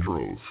said that under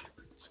oath.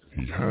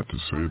 He had to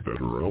say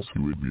that or else he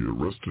would be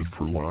arrested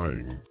for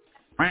lying.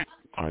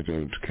 I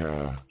don't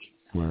care.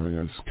 Wearing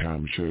a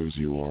scam shows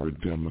you are a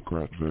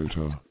Democrat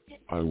voter.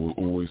 I will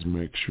always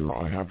make sure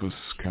I have a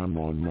scam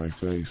on my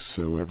face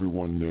so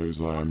everyone knows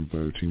I am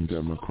voting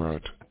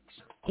Democrat.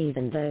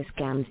 Even though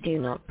scams do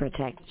not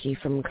protect you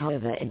from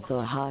COVID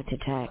or heart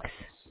attacks,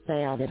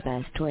 they are the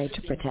best way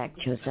to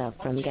protect yourself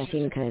from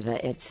getting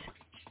COVID.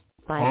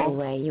 By the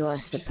way, you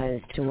are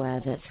supposed to wear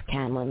that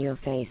scam on your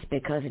face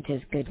because it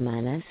is good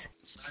manners.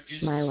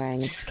 My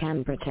wearing a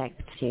scam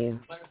protects you.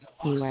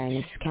 You wearing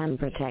a scam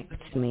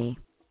protects me.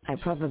 I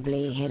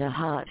probably had a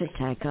heart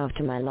attack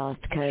after my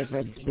last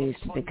COVID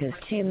boost because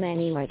too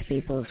many white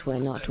people were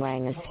not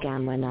wearing a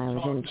scam when I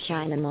was in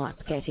China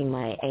not getting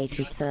my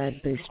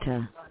 83rd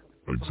booster.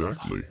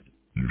 Exactly.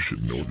 You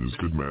should know it is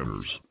good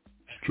manners.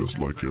 Just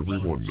like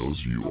everyone knows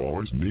you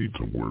always need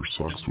to wear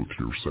socks with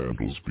your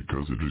sandals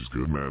because it is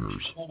good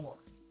manners.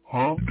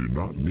 You do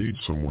not need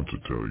someone to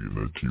tell you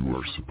that you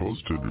are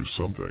supposed to do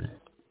something.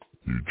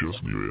 You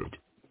just do it.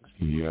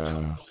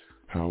 Yeah.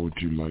 How would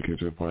you like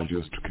it if I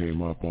just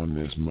came up on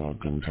this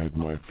mug and had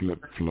my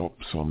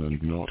flip-flops on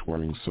and not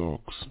wearing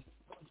socks?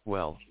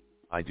 Well,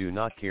 I do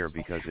not care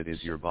because it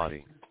is your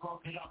body.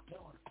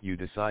 You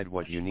decide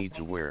what you need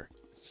to wear.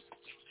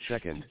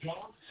 Second,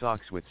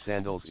 socks with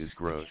sandals is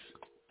gross.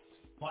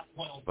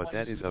 But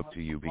that is up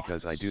to you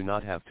because I do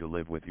not have to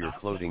live with your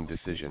clothing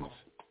decisions.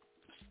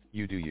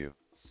 You do you.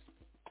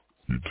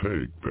 You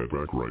take that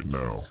back right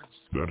now.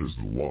 That is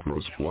the law for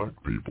us black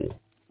people.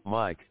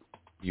 Mike,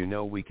 you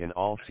know we can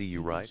all see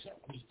you, right?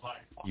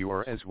 You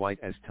are as white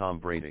as Tom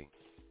Brady.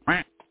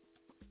 I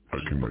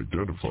can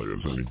identify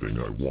as anything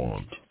I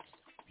want.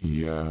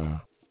 Yeah.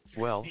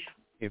 Well,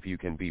 if you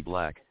can be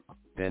black,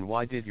 then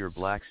why did your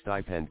black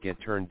stipend get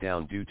turned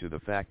down due to the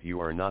fact you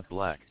are not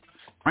black?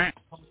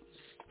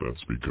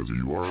 That's because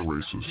you are a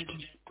racist.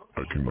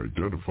 I can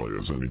identify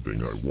as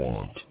anything I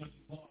want.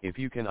 If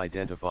you can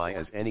identify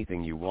as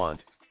anything you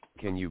want,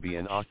 can you be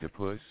an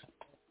octopus?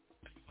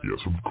 Yes,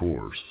 of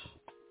course.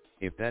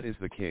 If that is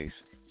the case,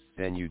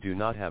 then you do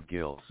not have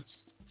gills.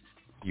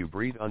 You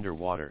breathe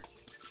underwater.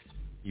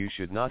 You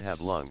should not have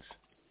lungs.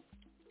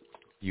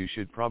 You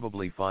should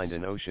probably find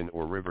an ocean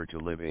or river to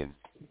live in.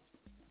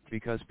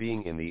 Because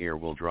being in the air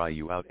will dry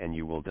you out and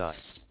you will die.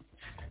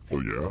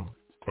 Oh yeah?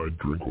 I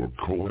drink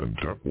Coca-Cola and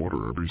tap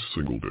water every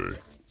single day.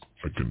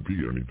 I can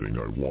be anything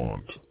I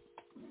want.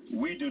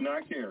 We do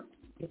not care.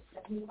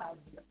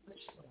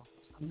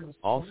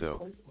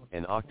 Also,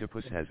 an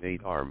octopus has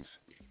 8 arms.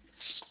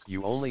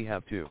 You only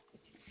have 2.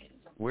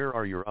 Where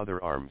are your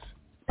other arms?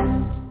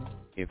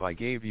 If I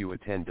gave you a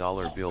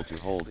 $10 bill to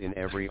hold in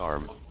every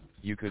arm,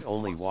 you could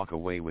only walk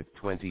away with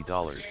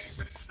 $20.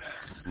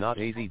 Not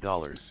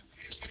 $80.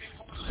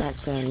 That's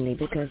only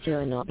because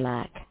you're not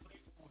black.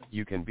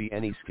 You can be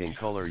any skin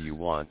color you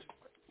want.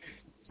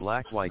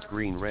 Black, white,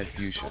 green, red,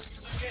 fuchsia.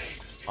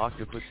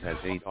 Octopus has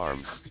 8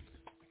 arms.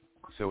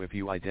 So if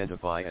you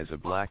identify as a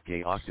black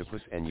gay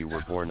octopus and you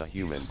were born a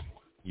human,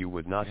 you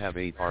would not have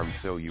 8 arms,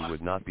 so you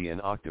would not be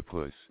an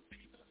octopus.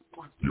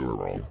 You're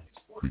wrong.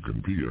 We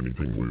can be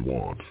anything we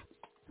want.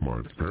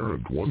 My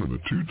parent 1 and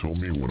 2 told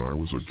me when I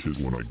was a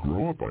kid, when I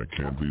grow up I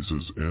can be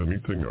as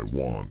anything I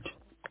want.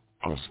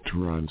 Us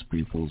trans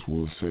peoples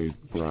will save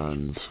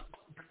brands,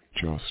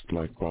 just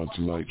like Bud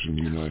Light and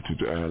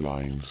United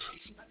Airlines.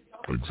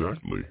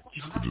 Exactly.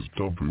 It is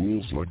dumb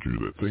fools like you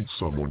that think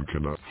someone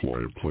cannot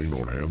fly a plane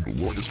or handle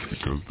luggage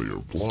because they are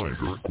blind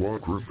or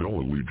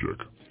quadriplegic.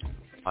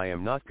 I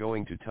am not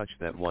going to touch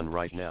that one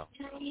right now.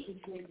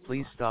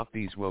 Please stop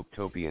these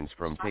woke-topians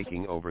from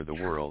taking over the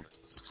world.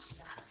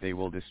 They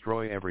will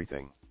destroy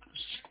everything.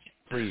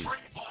 Please,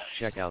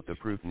 check out the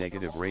Proof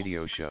Negative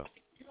radio show.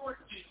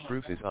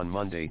 Proof is on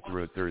Monday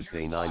through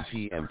Thursday 9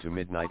 p.m. to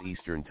midnight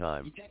Eastern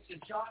Time.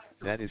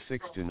 That is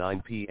 6 to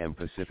 9 p.m.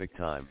 Pacific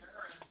Time.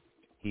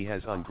 He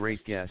has on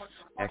great guests,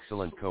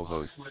 excellent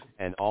co-hosts,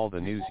 and all the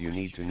news you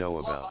need to know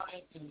about.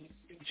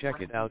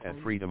 Check it out at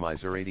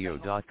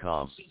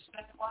freedomizerradio.com.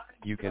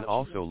 You can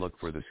also look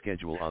for the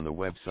schedule on the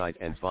website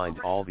and find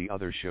all the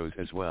other shows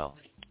as well.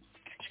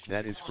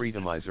 That is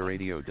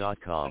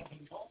freedomizerradio.com.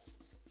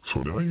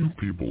 So now you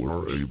people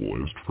are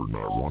ableist for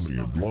not wanting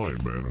a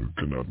blind man who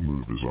cannot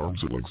move his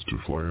arms and legs to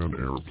fly an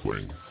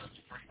airplane.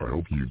 I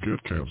hope you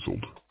get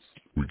cancelled.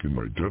 We can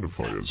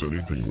identify as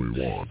anything we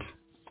want.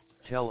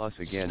 Tell us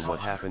again what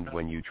happened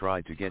when you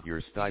tried to get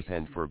your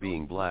stipend for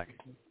being black.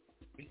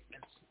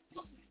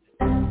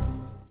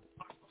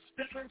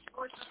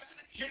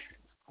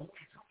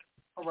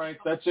 All right,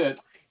 that's it.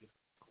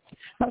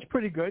 That's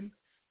pretty good.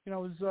 You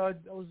know, I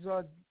was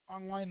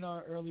online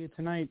earlier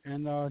tonight,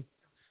 and a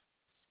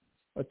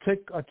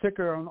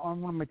ticker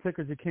on one of my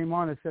tickers that came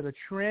on, it said a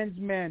trans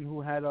man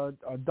who had a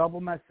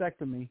double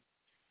mastectomy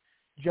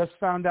just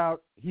found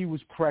out he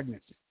was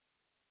pregnant.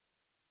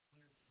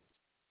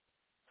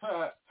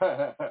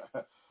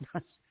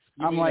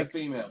 I'm like,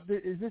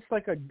 is this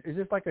like a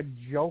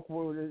joke?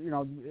 You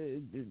know,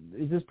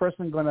 is this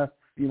person gonna,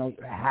 you know,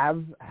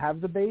 have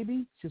the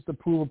baby just to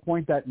prove a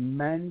point that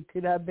men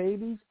could have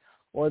babies,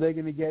 or are they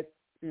gonna get,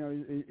 you know,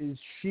 is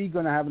she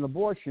gonna have an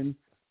abortion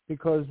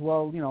because,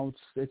 well, you know,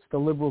 it's the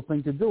liberal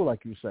thing to do,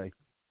 like you say.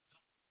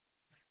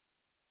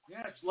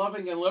 Yeah, it's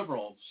loving and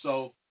liberal.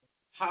 So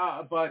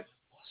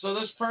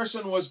this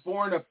person was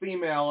born a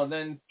female and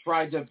then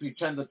tried to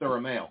pretend that they're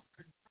a male.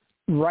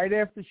 Right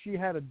after she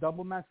had a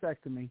double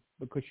mastectomy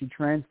because she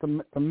trans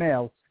to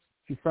male,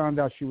 she found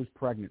out she was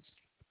pregnant.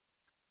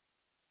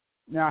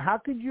 Now, how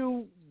could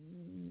you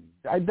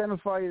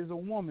identify as a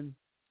woman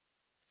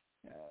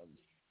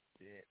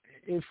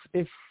if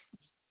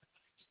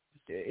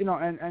you know,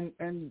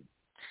 and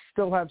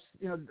still have,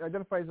 you know,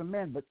 identify as a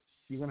man, but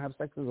you're gonna have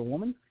sex as a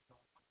woman?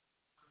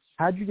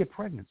 How'd you get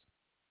pregnant?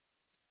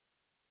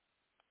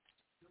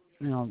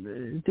 You know,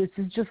 this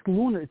is just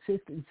lunacy.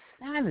 It's just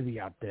insanity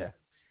out there.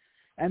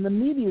 And the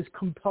media is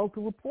compelled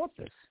to report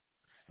this,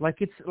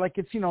 like it's an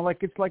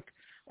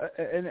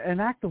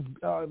act of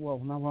well,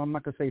 no, I'm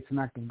not gonna say it's an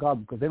act of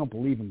God because they don't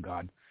believe in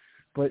God,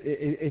 but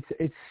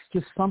it's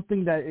just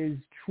something that is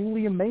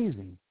truly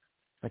amazing.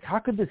 Like, how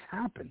could this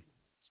happen?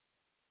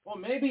 Well,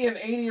 maybe in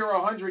 80 or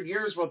 100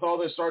 years with all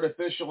this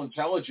artificial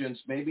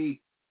intelligence, maybe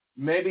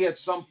at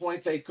some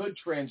point they could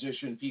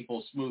transition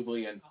people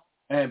smoothly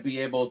and be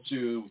able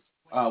to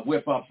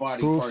whip up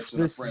body parts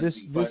in a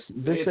frenzy. But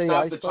it's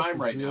not the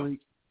time right now.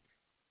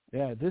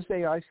 Yeah, this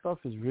AI stuff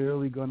is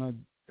really gonna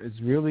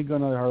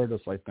hurt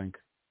us. I think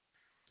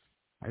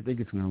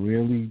it's gonna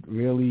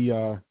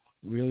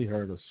really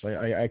hurt us.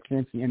 I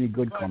can't see any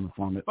good coming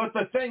from it. But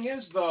the thing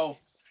is, though,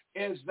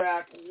 is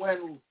that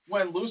when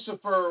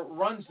Lucifer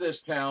runs this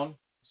town,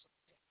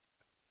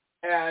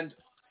 and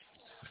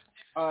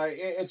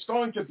it's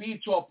going to be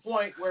to a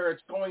point where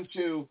it's going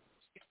to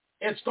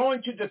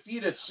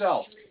defeat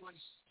itself,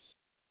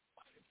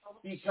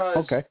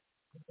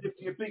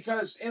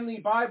 because in the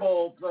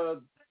Bible,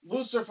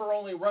 Lucifer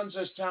only runs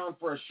this town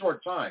for a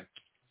short time,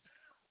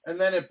 and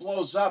then it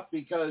blows up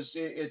because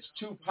it's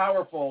too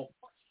powerful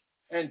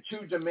and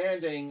too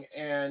demanding,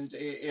 and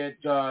it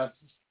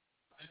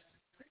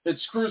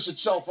screws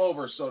itself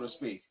over, so to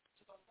speak.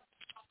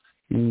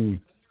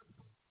 Mm.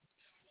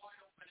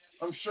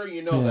 I'm sure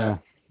you know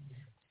that.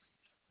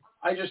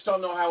 I just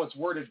don't know how it's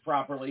worded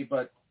properly,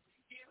 but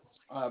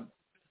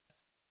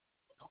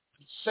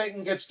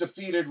Satan gets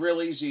defeated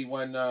real easy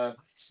when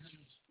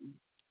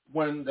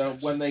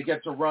they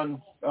get to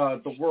run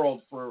the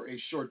world for a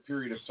short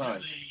period of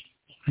time.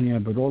 Yeah,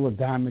 but all the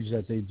damage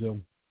that they do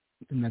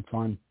in that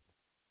time.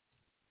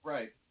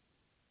 Right.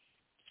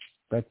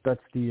 That's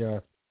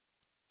the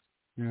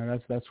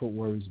that's what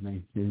worries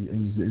me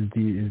is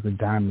the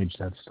damage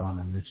that's done,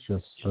 and it's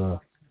just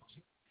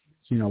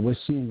we're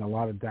seeing a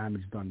lot of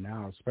damage done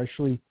now,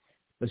 especially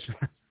with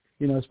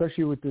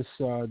this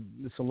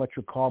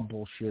electric car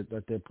bullshit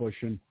that they're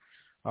pushing.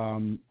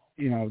 The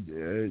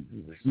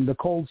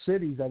cold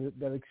cities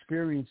that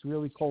experience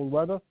really cold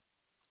weather,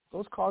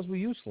 those cars were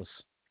useless.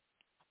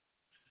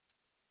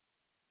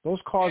 Those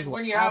cars and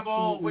when were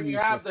you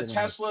have the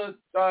Tesla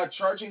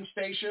charging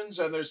stations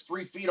and there's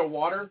 3 feet of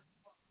water,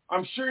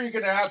 I'm sure you're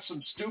going to have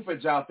some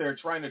stupids out there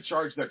trying to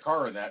charge their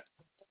car in that.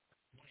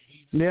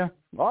 Yeah.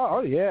 Oh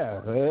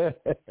yeah.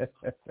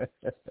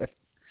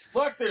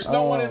 Look, there's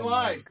no one in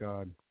line. Oh my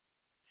God.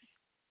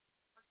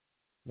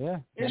 Yeah.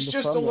 It's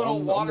just a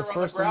little water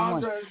on the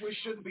ground. We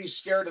shouldn't be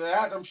scared of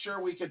that. I'm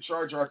sure we could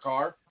charge our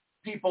car.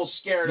 People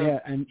scared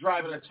of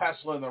driving a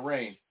Tesla in the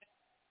rain.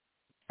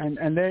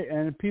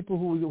 And people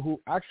who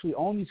actually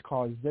own these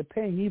cars, they're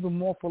paying even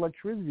more for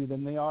electricity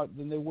than they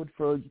would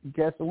for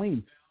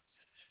gasoline.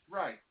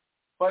 Right.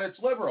 But it's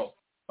liberal.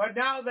 But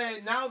now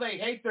they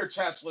hate their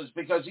Teslas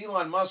because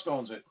Elon Musk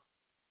owns it.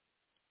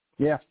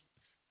 Yeah.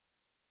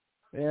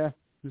 Yeah,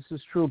 this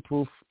is true,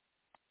 Proof.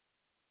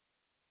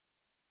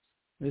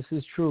 This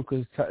is true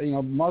because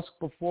Musk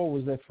before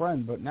was their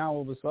friend, but now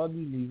all of a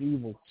sudden he's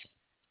evil.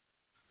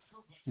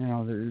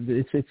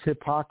 It's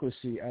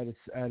hypocrisy at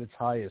its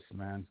highest,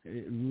 man.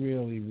 It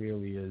really,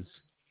 really is.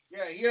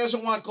 Yeah, he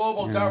doesn't want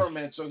global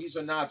government, so he's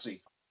a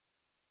Nazi.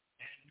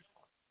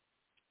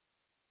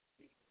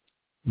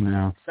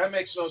 No. That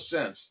makes no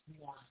sense.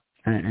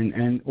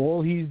 And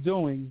all he's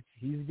doing,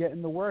 he's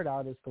getting the word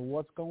out as to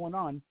what's going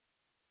on.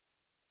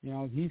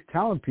 He's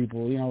telling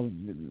people,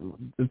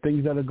 the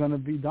things that are going to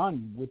be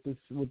done with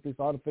this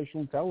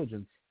artificial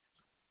intelligence.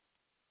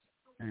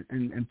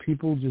 And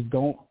people just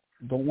don't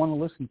want to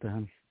listen to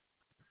him.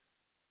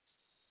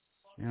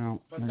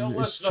 But they'll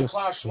listen to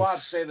Klaus Schwab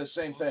say the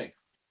same thing.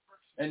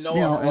 And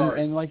no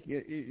and like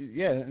your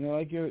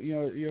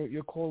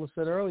caller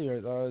said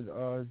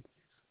earlier,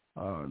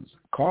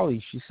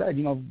 Carly, she said,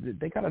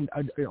 they got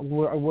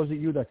or was it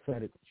you that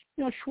said it?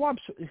 Schwab,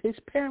 his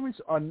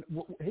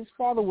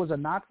father was a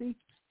Nazi.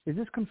 Is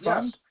this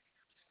confirmed? Yes.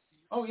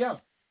 Oh yeah.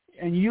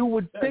 And you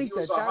would think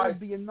that would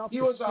be enough.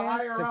 He was a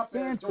higher up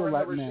during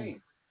the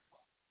regime.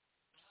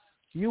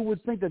 You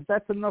would think that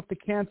that's enough to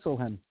cancel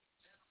him.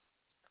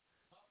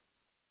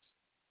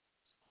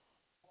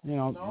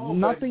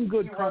 Nothing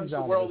good comes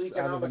out of this.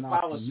 Out of the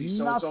Nazi.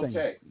 Nothing.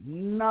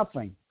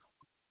 Okay.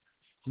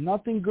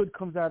 Nothing good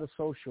comes out of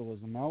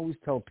socialism. I always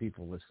tell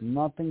people this.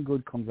 Nothing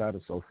good comes out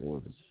of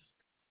socialism.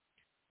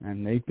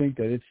 And they think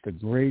that it's the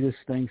greatest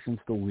thing since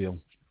the wheel.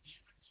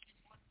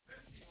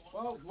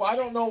 Well, I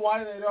don't know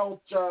why they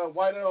don't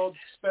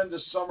spend the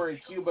summer in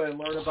Cuba and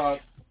learn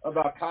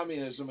about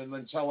communism and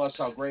then tell us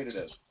how great it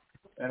is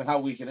and how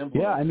we can implement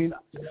it. Yeah, I mean,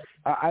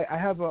 I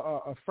have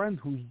a friend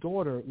whose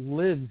daughter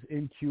lives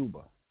in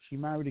Cuba. She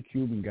married a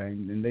Cuban guy,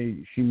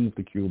 and she moved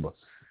to Cuba.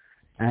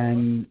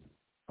 And,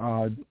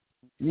 I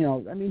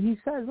mean, he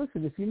says,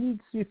 listen, if you need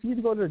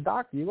to go to the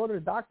doctor, you go to the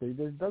doctor.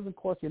 It doesn't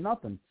cost you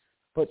nothing.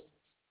 But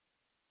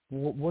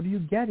what are you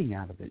getting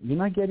out of it? You're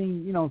not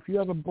getting, if you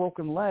have a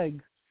broken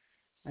leg,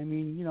 I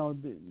mean,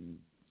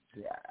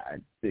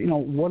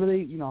 what are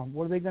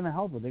they going to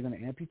help? Are they going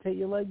to amputate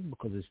your leg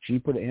because it's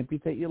cheaper to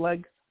amputate your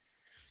leg?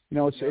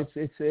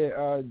 It's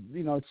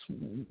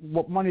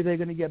what money they're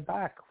going to get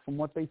back from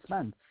what they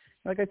spend.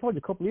 Like I told you,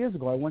 a couple of years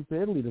ago, I went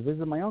to Italy to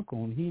visit my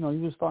uncle, and he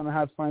was starting to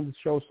have signs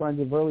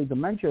of early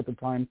dementia at the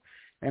time.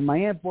 And my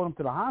aunt brought him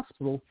to the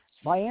hospital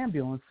by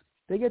ambulance.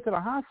 They get to the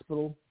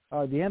hospital.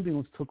 The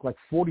ambulance took like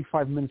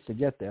 45 minutes to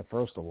get there,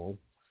 first of all.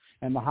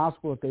 And the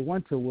hospital that they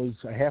went to was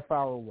a half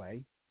hour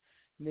away.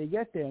 And they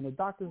get there, and the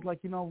doctor's like,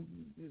 we're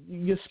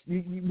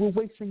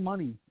wasting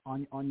money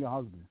on your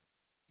husband.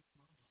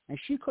 And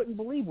she couldn't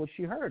believe what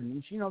she heard.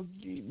 And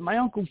my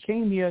uncle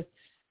came here.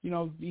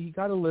 He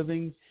got a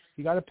living.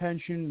 He got a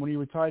pension. When he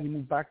retired, he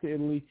moved back to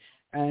Italy.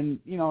 And,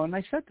 and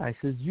I said to him, I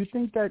said, you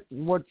think that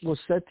what was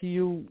said to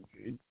you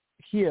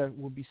here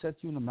will be said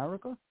to you in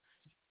America?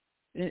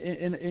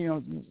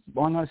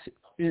 On us,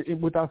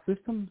 with our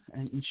system?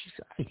 And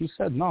he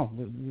said, no,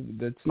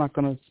 that's not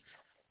going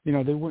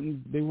to, they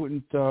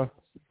wouldn't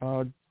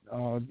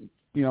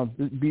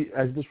be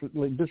as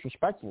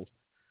disrespectful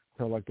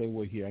to like they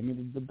were here. I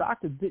mean, the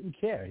doctor didn't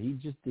care. He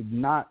just did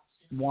not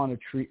want to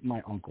treat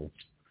my uncle.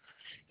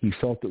 He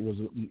felt it was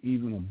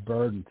even a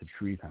burden to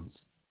treat him.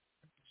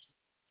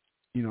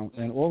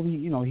 And all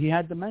he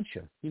had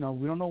dementia. We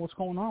don't know what's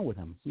going on with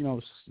him.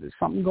 There's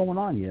something going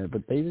on here,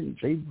 but they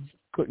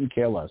couldn't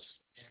care less.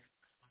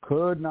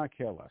 Could not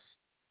care less.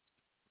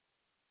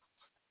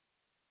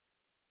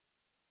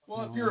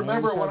 Well, if you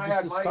remember when I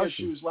had my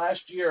issues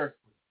last year,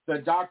 the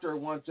doctor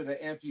wanted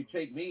to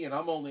amputate me, and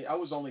I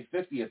was only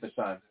 50 at the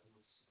time.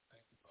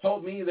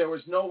 Told me there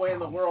was no way in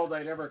the world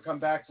I'd ever come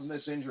back from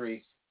this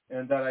injury,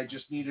 and that I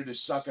just needed to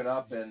suck it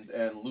up and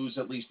lose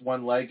at least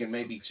one leg and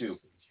maybe two.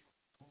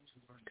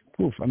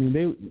 Poof. I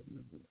mean,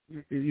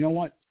 you know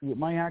what? With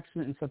my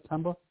accident in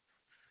September,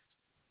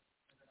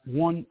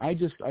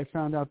 I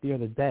found out the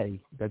other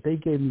day that they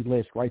gave me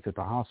last rites at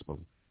the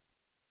hospital.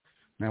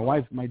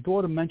 My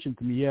daughter mentioned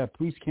to me, yeah,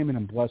 police came in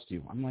and blessed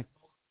you. I'm like,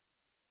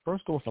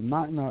 first off, I'm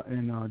not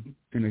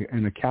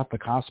in a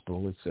Catholic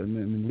hospital. It's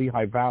in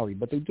Lehigh Valley,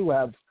 but they do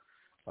have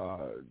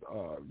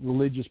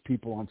religious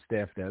people on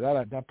staff there.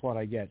 That part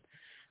I get.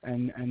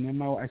 And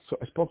then I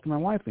spoke to my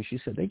wife, and she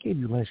said, they gave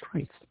you last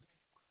rites.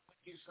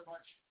 Thank you so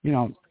much.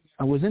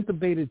 I was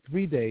intubated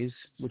 3 days,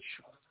 which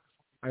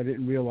I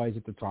didn't realize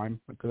at the time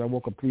because I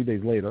woke up 3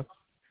 days later.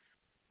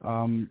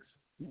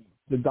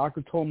 The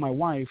doctor told my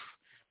wife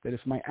that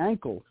if my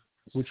ankle,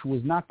 which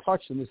was not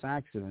touched in this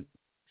accident,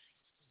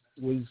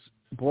 was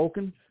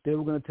broken, they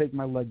were going to take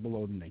my leg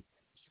below the knee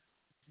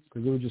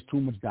because there was just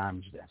too much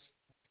damage there.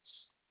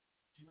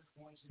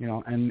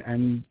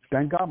 And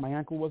thank God my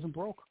ankle wasn't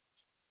broke.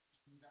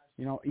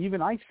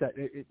 Even I said,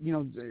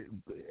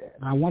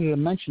 I wanted to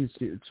mention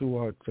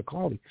to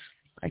Carly,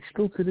 I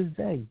still to this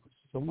day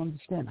don't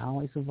understand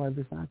how I survived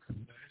this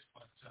accident.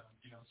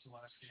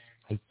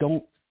 I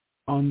don't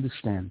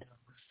understand.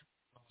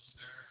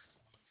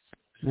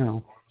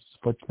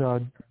 But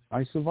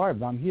I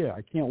survived. I'm here.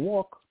 I can't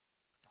walk.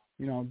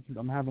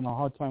 I'm having a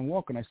hard time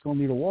walking. I still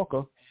need a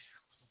walker,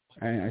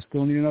 and I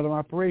still need another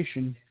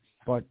operation.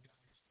 But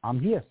I'm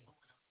here.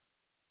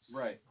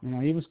 Right.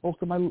 I even spoke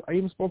to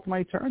my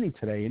attorney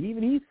today, and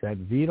even he said,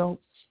 Vito,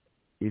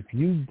 if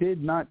you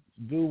did not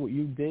do what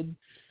you did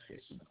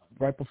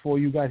right before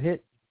you got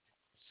hit,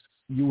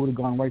 you would have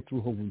gone right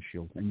through her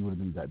windshield, and you would have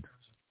been dead.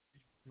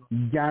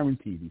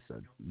 Guaranteed, he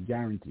said.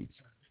 Guaranteed.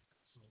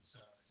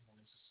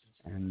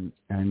 And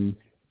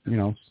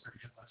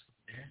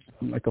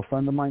like a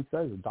friend of mine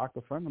says, a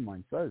doctor friend of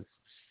mine says,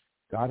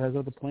 God has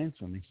other plans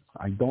for me.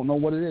 I don't know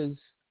what it is,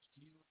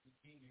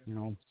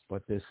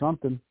 but there's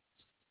something.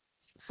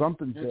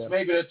 Something's there. It's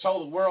maybe to tell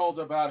the world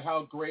about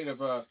how great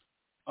of a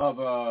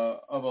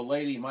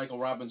lady Michael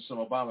Robinson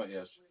Obama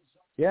is.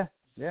 Yeah.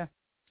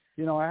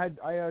 I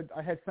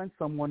had sent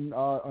someone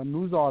a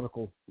news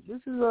article.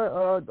 This is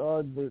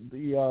oh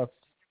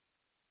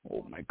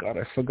my God,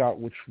 I forgot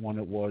which one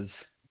it was,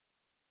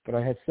 but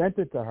I had sent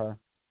it to her.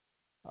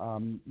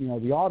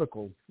 The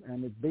article,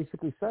 and it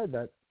basically said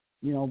that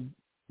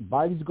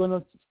Biden's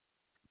going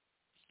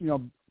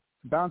to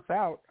bounce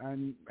out,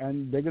 and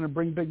they're going to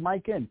bring Big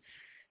Mike in.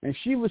 And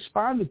she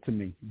responded to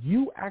me,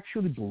 "You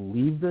actually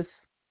believe this?"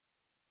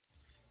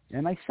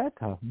 And I said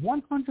to her,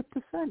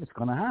 100% it's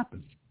going to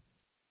happen.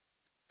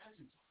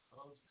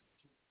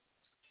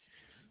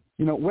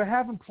 We're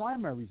having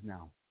primaries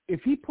now.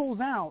 If he pulls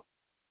out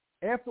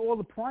after all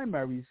the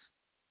primaries,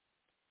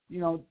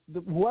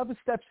 whoever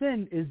steps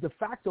in is de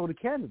facto the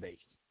candidate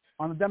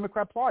on the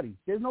Democrat Party.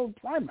 There's no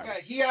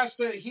primary. Yeah,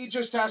 he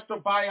just has to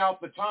buy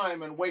out the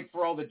time and wait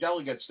for all the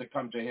delegates to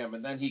come to him,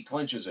 and then he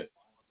clinches it.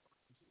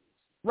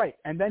 Right,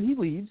 and then he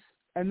leaves,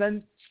 and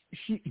then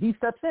he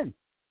steps in.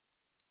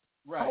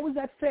 Right. How is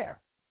that fair?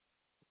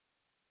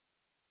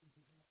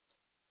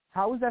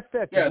 How is that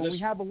fair? Because when we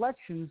have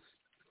elections,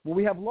 when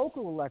we have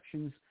local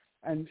elections,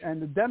 and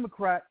the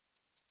Democrat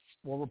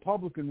or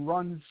Republican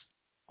runs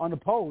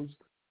unopposed,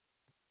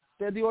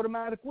 they're the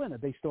automatic winner.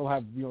 They still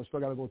have, still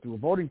got to go through a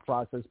voting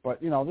process, but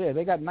they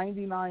got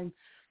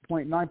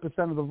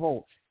 99.9% of the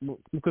vote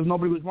because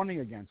nobody was running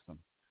against them.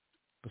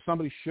 But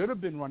somebody should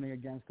have been running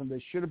against them. There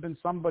should have been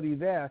somebody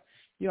there.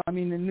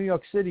 In New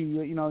York City,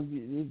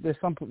 there's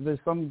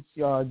some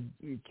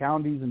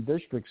counties and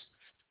districts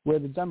where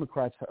the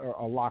Democrats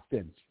are locked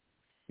in,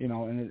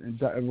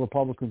 and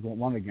Republicans won't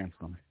run against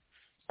them.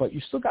 But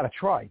you still got to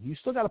try. You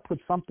still got to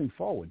put something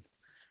forward.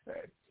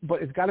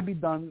 But it's got to be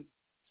done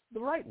the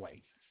right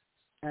way.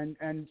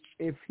 And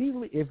if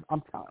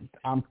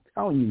I'm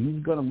telling you,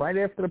 he's going to, right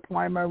after the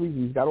primaries,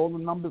 he's got all the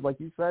numbers, like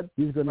you said,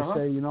 he's going to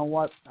say, you know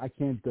what, I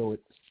can't do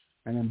it.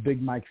 And then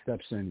Big Mike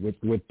steps in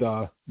with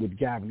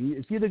Gavin.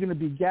 It's either going to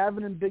be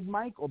Gavin and Big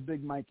Mike or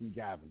Big Mike and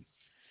Gavin.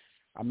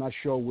 I'm not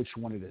sure which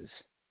one it is.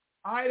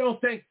 I don't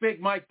think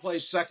Big Mike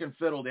plays second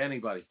fiddle to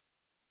anybody.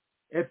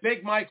 If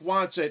Big Mike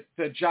wants it,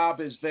 the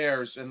job is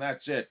theirs, and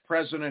that's it,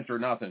 president or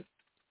nothing.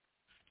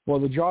 Well,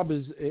 the job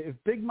is, if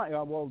Big Mike,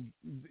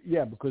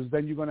 because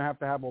then you're going to have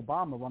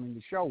Obama running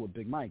the show with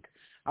Big Mike.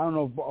 I don't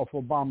know if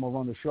Obama will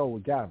run the show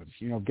with Gavin.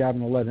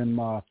 Gavin will let him.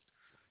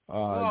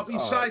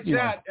 Besides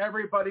that,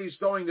 everybody's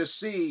going to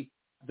see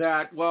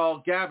that,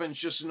 Gavin's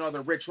just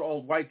another rich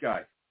old white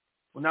guy.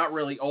 Well, not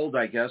really old,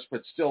 I guess,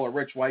 but still a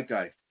rich white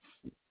guy.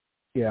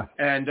 Yeah.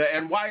 And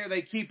why are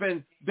they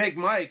keeping Big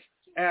Mike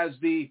as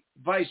the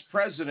vice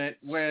president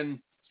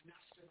when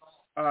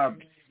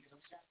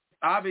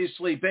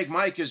obviously Big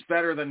Mike is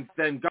better than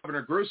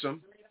Governor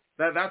Newsom?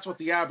 That's what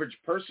the average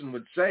person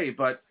would say.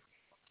 But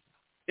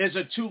is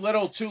it too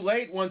little, too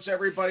late once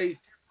everybody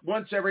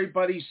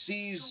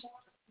sees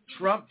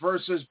Trump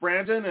versus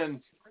Brandon,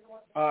 and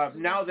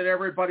now that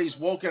everybody's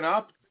woken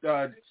up?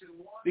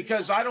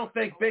 Because I don't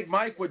think Big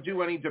Mike would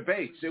do any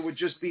debates. It would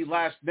just be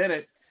last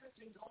minute.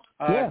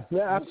 Yeah,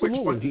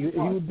 absolutely.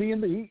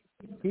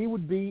 He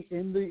would be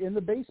in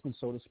the basement,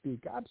 so to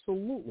speak.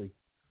 Absolutely.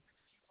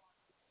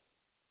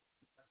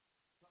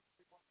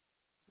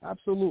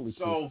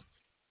 So,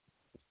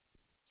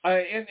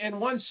 in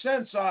one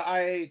sense,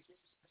 I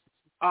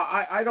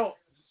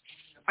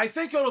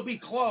think it'll be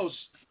close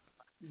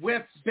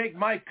with Big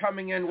Mike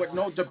coming in with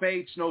no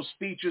debates, no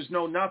speeches,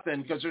 no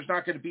nothing, because there's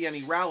not going to be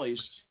any rallies.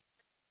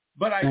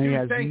 But I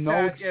do think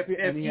that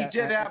if he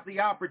did have the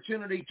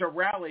opportunity to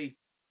rally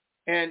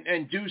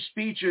and do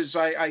speeches,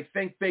 I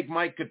think Big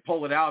Mike could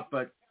pull it out.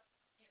 But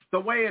the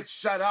way it's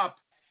set up,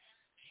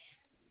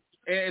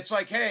 it's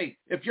like, hey,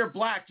 if you're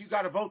black, you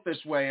got to vote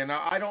this way. And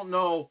I don't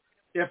know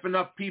if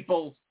enough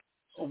people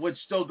would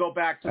still go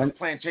back to the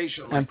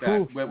plantation like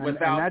that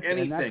without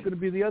anything. And that's going to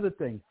be the other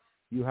thing.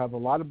 You have a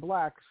lot of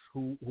blacks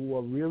who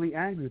are really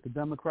angry at the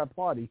Democrat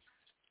Party.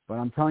 But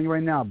I'm telling you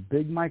right now,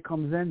 Big Mike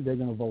comes in, they're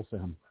going to vote for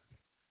him.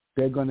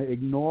 They're going to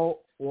ignore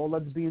all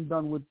that's being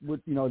done with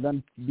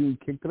them being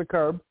kicked to the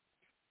curb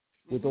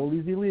with all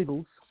these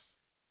illegals,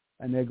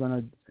 and they're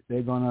going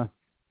to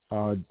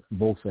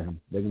vote for him.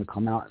 They're going to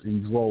come out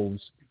in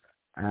droves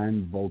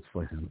and vote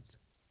for him.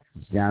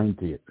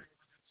 Guarantee it.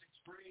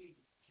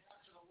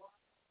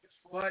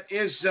 But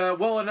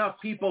will enough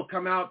people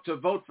come out to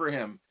vote for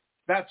him?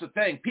 That's the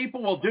thing.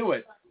 People will do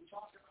it,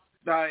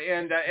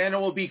 and it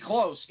will be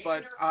close.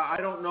 But I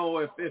don't know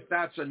if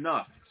that's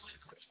enough.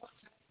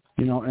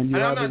 And I'm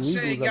not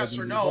saying yes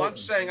or no. I'm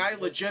saying I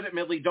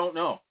legitimately don't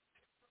know.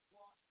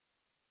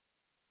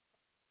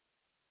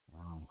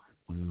 Wow.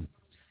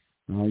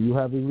 You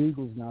have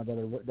illegals now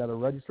that are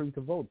registering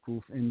to vote,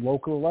 proof in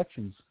local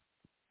elections.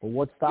 But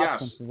what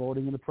stops them from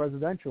voting in the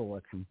presidential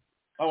election?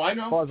 Oh, I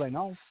know. As far as I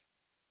know.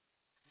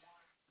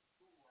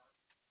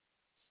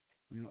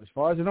 As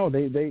far as I know,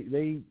 they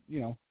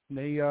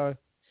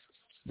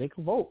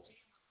can vote.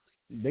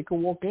 They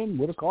can walk in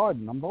with a card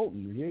and I'm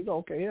voting. Here you go.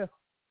 Okay, yeah.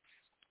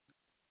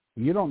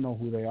 You don't know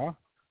who they are.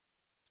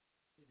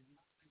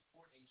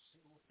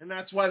 And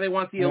that's why they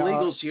want the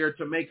illegals here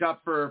to make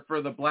up for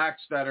the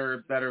blacks that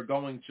are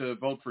going to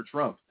vote for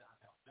Trump.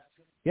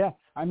 Yeah,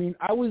 I mean,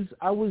 I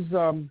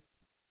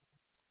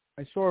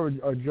saw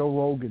a Joe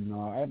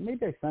Rogan.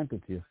 Maybe I sent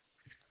it to you.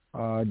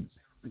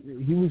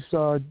 He was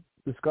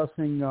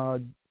discussing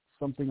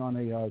something on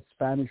a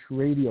Spanish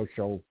radio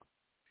show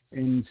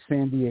in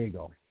San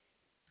Diego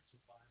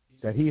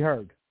that he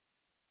heard,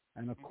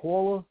 and a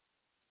caller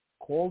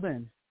called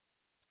in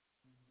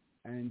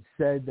and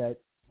said that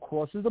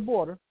crosses the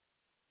border,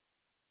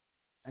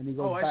 and he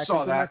goes back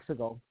into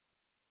Mexico.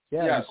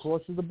 Yeah, yes. He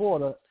crosses the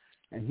border,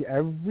 and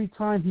every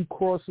time he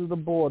crosses the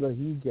border,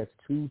 he gets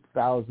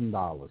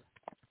 $2,000.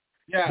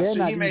 Yeah,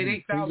 so he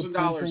made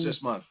 $8,000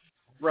 this month.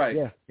 Right.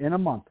 Yeah, in a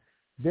month.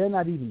 They're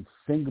not even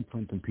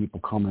fingerprinting people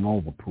coming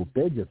over, Proof.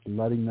 They're just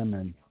letting them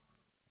in.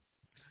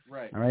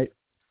 Right. All right?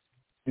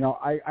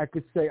 I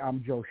could say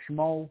I'm Joe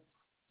Schmo,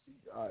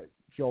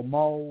 Joe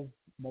Mo,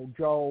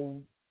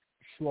 Mojo,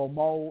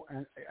 Shlomo,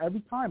 and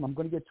every time I'm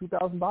going to get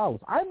 $2,000.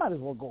 I might as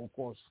well go, of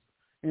course,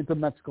 into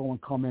Mexico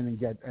and come in and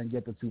get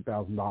the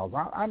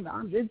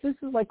 $2,000. This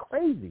is like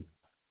crazy.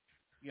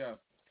 Yeah.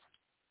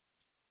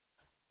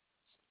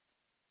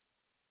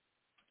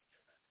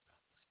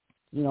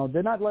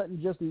 They're not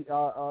letting just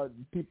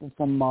people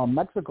from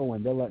Mexico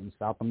in. They're letting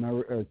South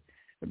America,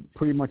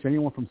 pretty much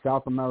anyone from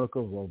South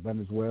America. Well,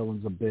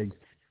 Venezuelans are big.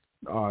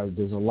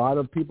 There's a lot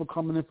of people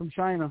coming in from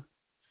China.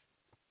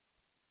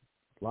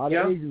 A lot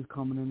of Asians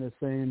coming in. They're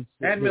saying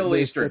and Middle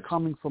Eastern. They're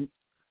coming from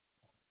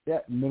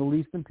Middle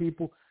Eastern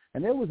people.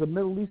 And there was a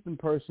Middle Eastern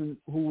person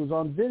who was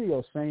on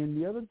video saying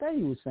the other day,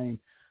 he was saying,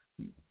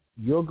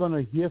 "You're going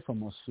to hear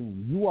from us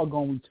soon. You are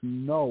going to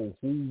know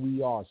who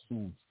we are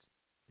soon."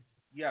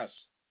 Yes.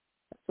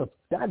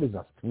 That is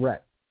a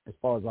threat, as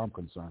far as I'm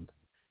concerned.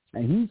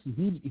 And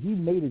he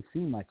made it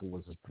seem like it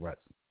was a threat.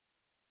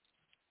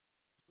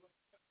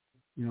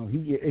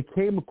 It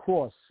came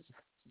across.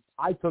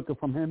 I took it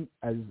from him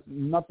as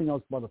nothing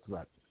else but a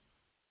threat.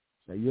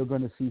 That you're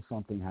going to see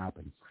something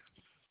happen.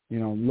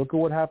 Look at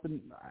what happened.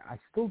 I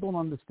still don't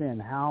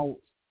understand how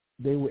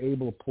they were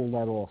able to pull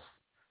that off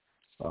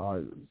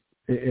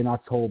in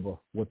October,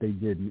 what they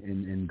did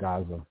in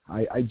Gaza.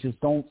 I just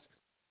don't,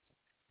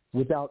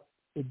 without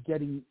it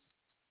getting,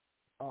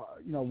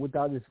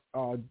 without it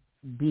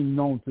being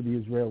known to the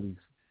Israelis,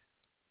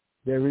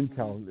 their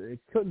intel, it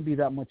couldn't be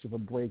that much of a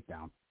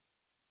breakdown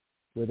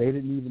where they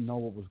didn't even know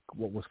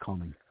what was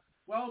coming.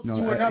 Well,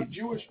 do enough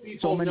Jewish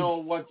people know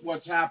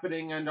what's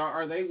happening, and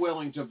are they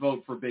willing to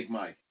vote for Big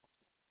Mike?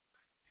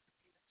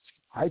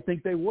 I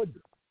think they would.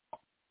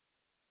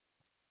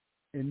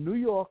 In New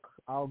York,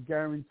 I'll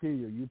guarantee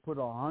you put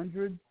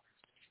 100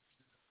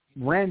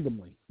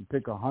 randomly. You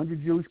pick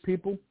 100 Jewish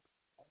people,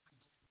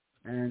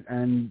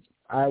 and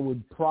I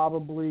would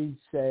probably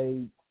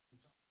say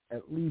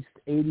at least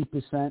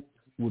 80%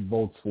 would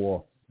vote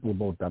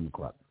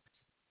Democrat.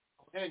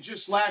 And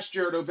just last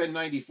year it would have been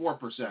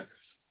 94%.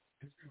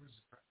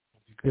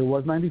 It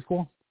was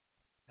 94?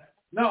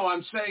 No,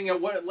 I'm saying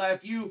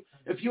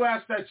if you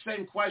asked that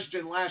same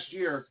question last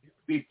year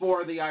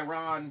before the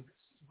Iran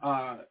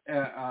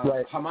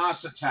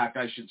Hamas attack,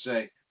 I should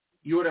say,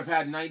 you would have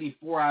had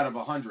 94 out of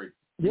 100.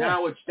 Yeah.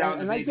 Now it's down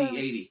to maybe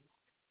 80.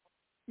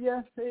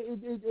 Yeah,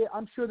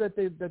 I'm sure that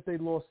they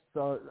lost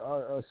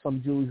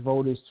some Jewish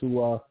voters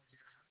to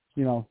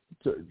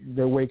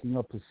they're waking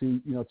up to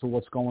see to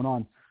what's going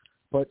on,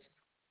 but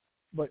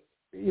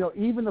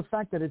even the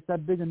fact that it's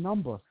that big a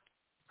number,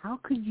 how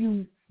could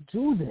you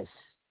do this?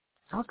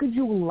 How could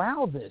you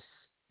allow this?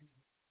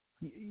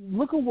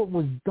 Look at what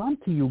was done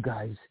to you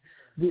guys.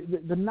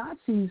 The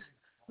Nazis,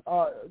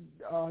 there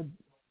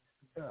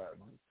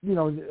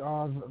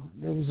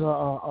was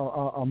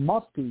a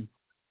mufti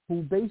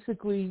who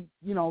basically,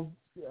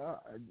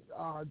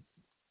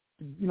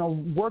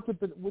 worked with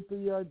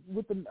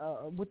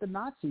the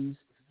Nazis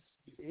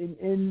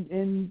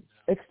in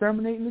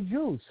exterminating the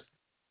Jews.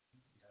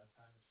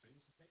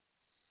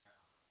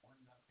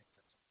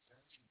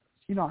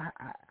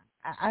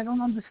 I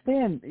don't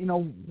understand,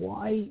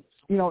 why,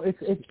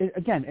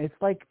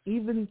 it's like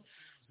even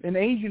an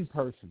Asian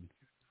person,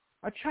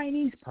 a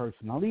Chinese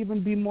person, I'll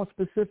even be more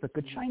specific,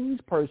 a Chinese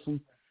person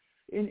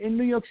in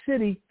New York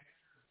City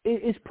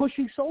is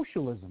pushing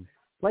socialism.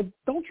 Like,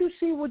 don't you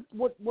see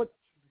what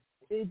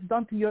it's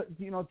done to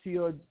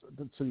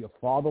to your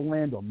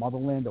fatherland or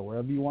motherland or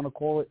whatever you want to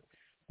call it?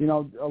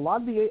 A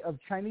lot of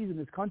Chinese in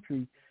this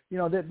country,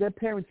 their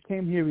parents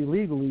came here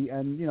illegally,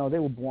 and they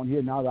were born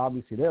here. Now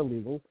obviously they're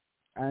legal,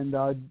 and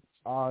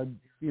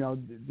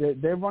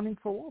they're running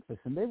for office,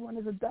 and they run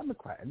as a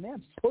Democrat, and they're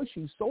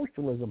pushing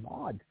socialism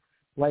hard.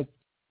 Like,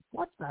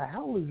 what the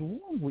hell is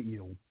wrong with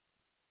you?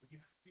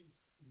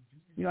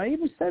 I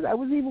even said, I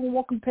was even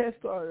walking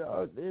past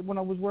when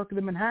I was working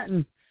in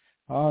Manhattan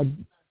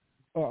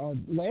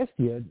last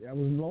year, I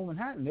was in Lower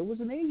Manhattan. There was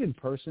an Asian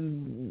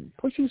person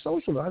pushing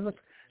socialism. I was like,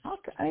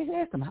 I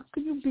asked him, how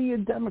could you be a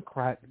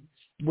Democrat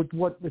with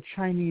what the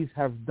Chinese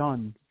have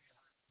done,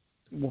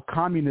 what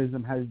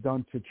communism has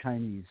done to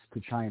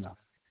China?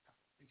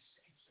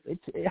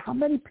 How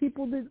many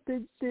people did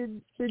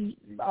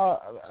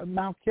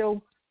Mao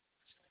kill?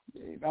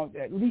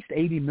 At least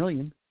 80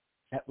 million.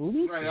 At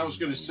least. Right, I was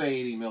going to say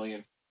 80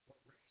 million.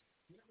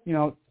 You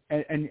know,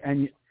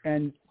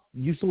 and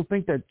you still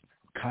think that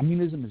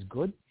communism is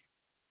good?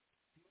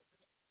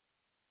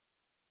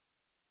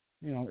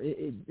 You know,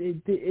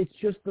 it's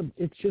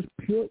just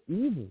pure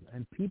evil,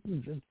 and people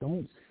just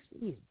don't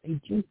see it. They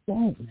just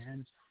don't,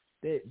 man.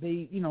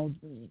 They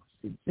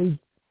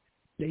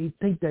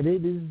think that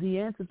it is the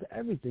answer to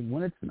everything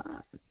when it's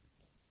not.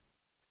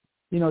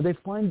 You know, they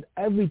find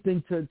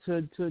everything to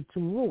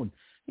ruin.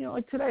 You know,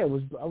 like today I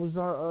was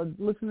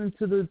listening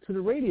to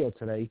the radio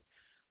today,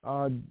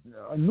 a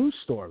news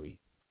story,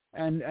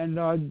 and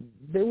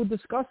they were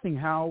discussing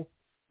how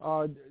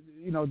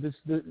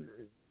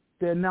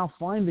they're now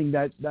finding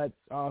that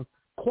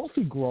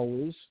coffee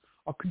growers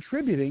are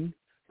contributing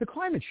to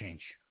climate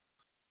change,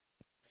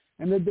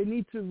 and that they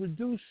need to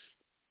reduce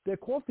their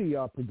coffee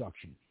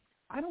production.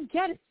 I don't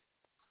get it.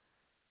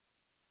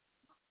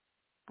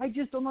 I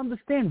just don't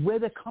understand where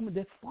they're coming.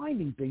 They're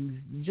finding things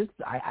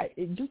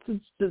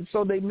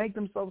so they make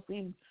themselves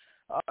seem,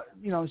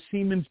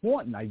 seem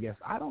important. I guess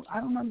I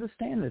don't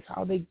understand this.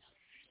 How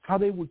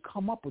they would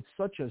come up with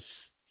such a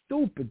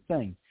stupid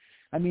thing.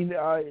 I mean,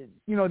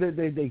 they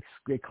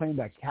claim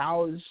that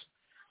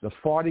the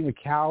farting of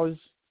cows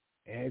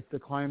adds to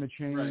climate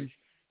change.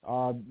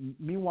 Right.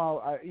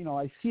 Meanwhile,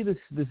 I see this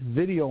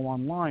video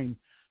online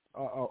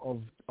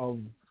of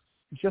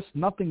just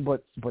nothing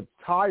but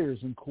tires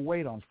in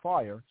Kuwait on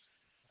fire,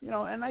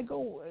 and I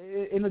go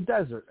in the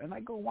desert, and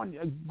I go on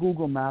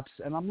Google Maps,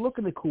 and I'm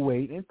looking at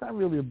Kuwait, and it's not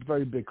really a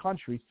very big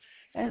country,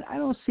 and I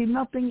don't see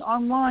nothing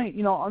online,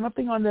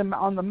 nothing on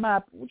the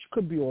map, which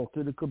could be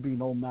altered, it could be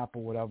no map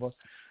or whatever,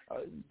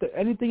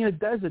 anything in the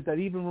desert that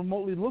even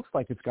remotely looks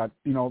like it's got,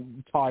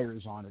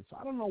 tires on it. So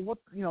I don't know what,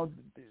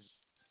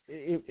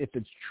 if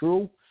it's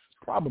true,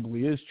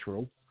 probably is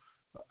true.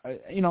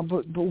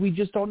 But we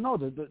just don't know.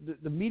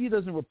 The media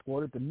doesn't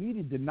report it. The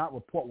media did not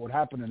report what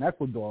happened in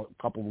Ecuador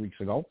a couple of weeks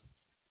ago.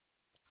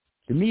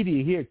 The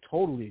media here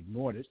totally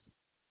ignored it.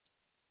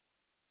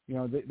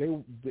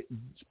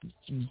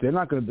 They're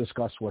not going to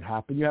discuss what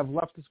happened. You have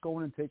leftists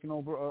going and taking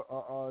over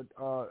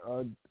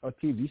a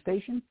TV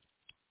station,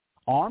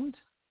 armed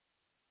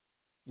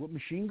with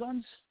machine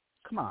guns.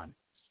 Come on,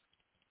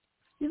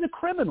 these are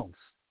criminals,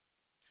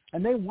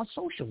 and they want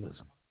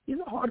socialism. These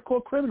are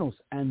hardcore criminals,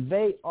 and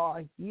they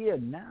are here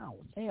now.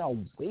 They are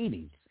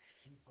waiting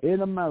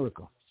in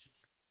America.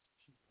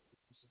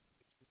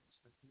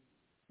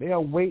 They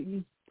are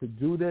waiting to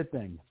do their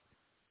thing.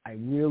 I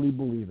really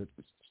believe it.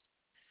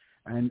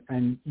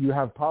 And you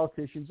have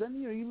politicians,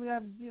 and you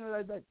have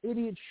that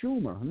idiot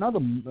Schumer. Another,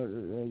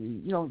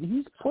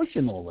 he's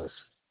pushing all this.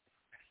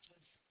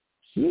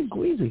 He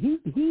agrees.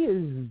 He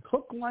is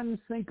hook, line, and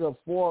sinker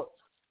for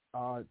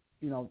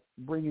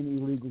bringing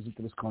illegals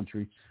into this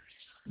country.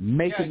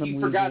 Making them he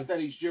legal. forgot that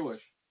he's Jewish.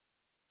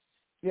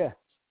 Yeah.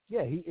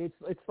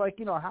 It's like,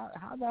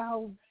 how the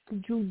hell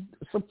could you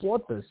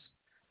support this?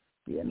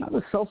 Be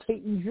another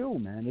self-hating Jew,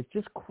 man. It's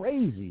just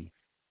crazy.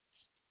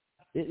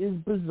 It is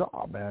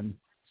bizarre, man.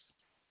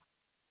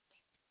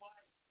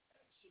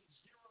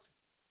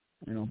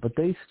 But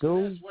they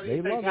still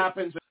they love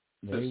it.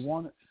 They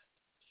want it.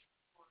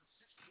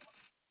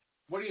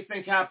 What do you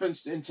think happens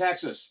in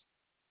Texas?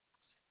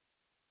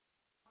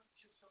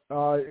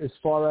 As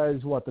far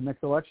as what, the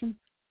next election?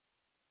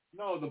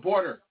 No, the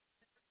border.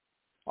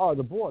 Oh,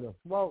 the border.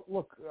 Well,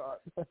 look,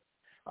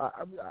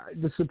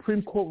 the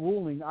Supreme Court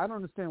ruling, I don't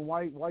understand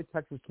why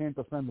Texas can't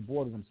defend the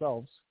border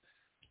themselves.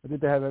 I think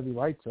they have every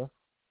right to.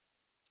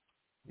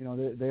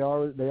 They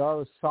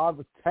are a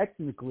sovereign.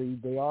 Technically,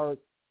 they are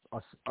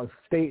a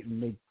state,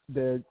 and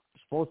they're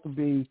supposed to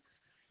be,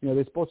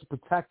 they're supposed to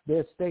protect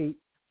their state,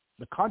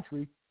 the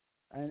country,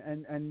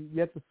 and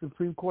yet the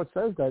Supreme Court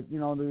says that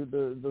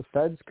the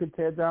feds could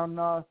tear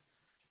down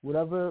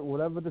whatever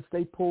the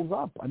state pulls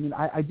up. I mean,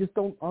 I just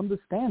don't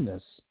understand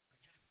this.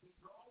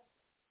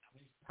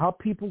 How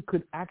people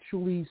could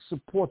actually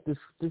support this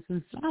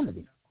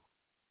insanity.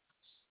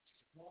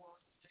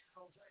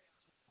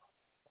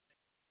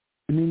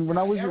 I mean,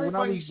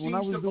 everybody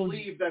seems to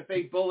believe that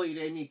they bullied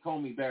Amy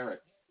Coney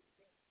Barrett.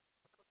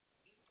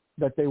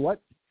 That they what?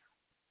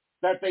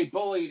 That they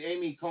bullied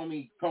Amy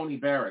Coney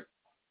Barrett.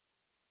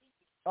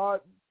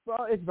 Well,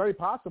 it's very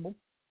possible.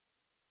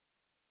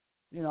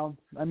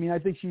 I mean, I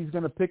think she's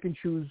going to pick and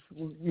choose,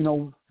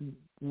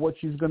 what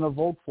she's going to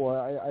vote for.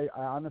 I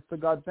honest to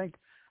God think.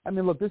 I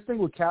mean, look, this thing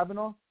with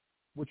Kavanaugh,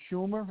 with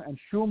Schumer,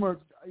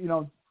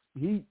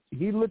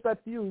 he lit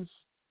that fuse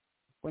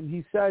when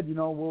he said,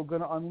 we're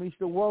going to unleash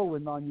the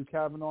whirlwind on you,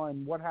 Kavanaugh.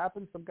 And what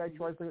happened? Some guy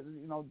tried to,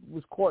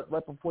 was caught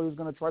right before he was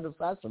going to try to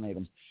assassinate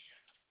him.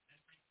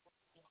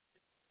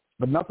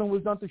 But nothing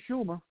was done to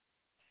Schumer.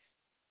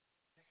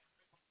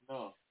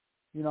 No.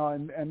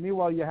 And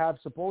meanwhile you have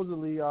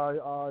supposedly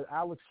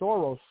Alex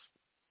Soros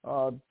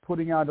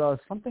putting out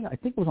something. I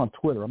think it was on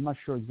Twitter. I'm not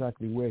sure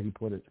exactly where he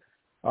put it,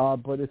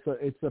 but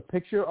it's a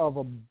picture of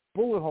a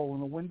bullet hole in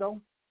the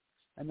window,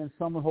 and then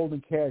someone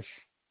holding cash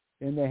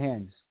in their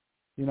hands.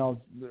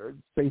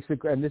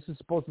 Basically, and this is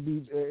supposed to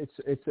be.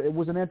 It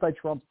was an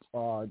anti-Trump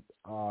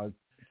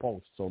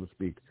post, so to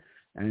speak,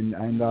 and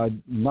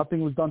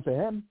nothing was done to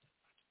him.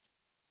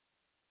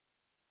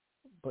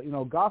 But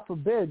God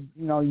forbid,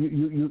 you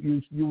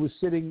were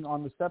sitting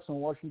on the steps in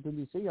Washington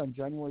D.C. on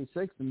January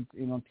 6th, in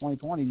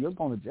 2020. You're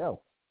going to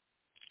jail.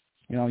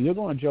 You're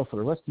going to jail for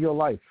the rest of your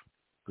life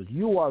because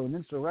you are an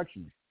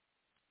insurrectionist.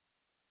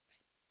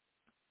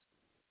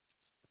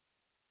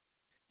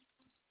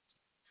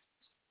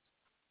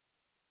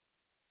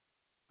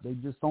 They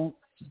just don't.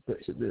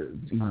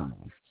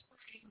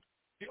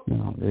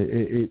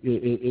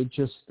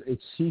 It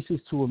ceases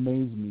to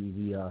amaze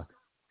me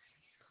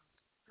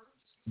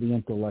the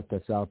intellect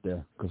that's out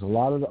there, because a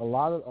lot of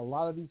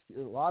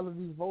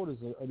these voters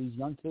are these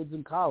young kids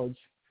in college,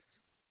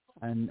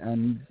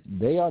 and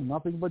they are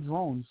nothing but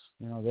drones.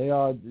 They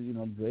want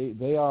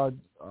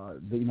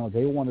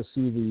to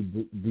see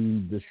the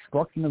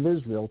destruction of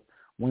Israel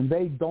when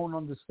they don't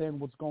understand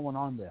what's going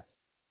on there.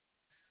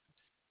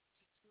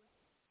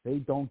 They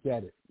don't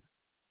get it,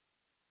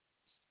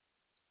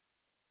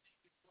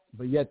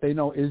 but yet they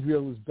know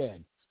Israel is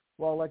bad.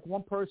 Well, like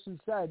one person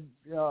said,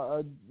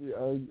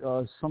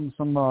 some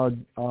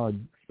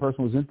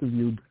person was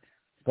interviewed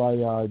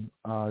by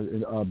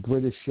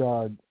British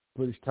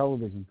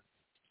television,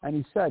 and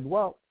he said,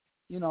 well,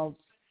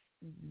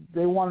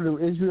 they wanted to,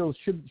 Israel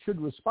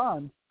should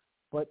respond,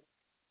 but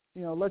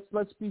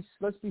let's be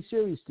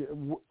serious.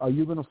 Are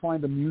you going to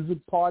find a music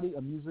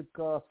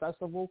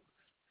festival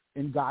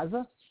in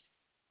Gaza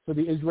for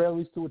the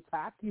Israelis to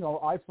attack?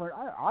 Eye for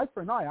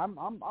an eye.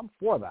 I'm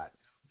for that.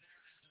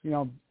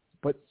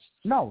 But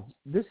no,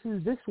 this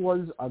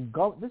was a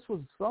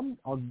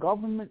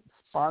government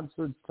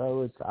sponsored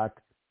terror attack,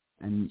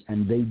 and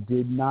they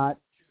did not,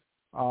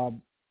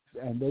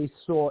 and they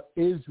saw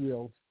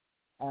Israel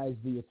as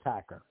the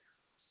attacker.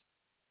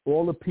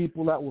 All the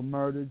people that were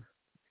murdered,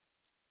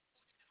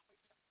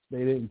 they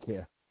didn't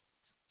care.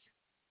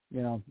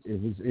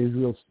 It was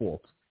Israel's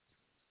fault,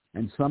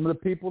 and some of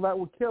the people that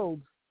were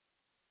killed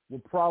were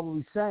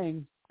probably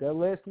saying their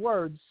last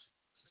words.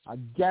 I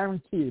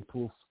guarantee it,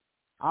 Proof.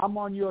 I'm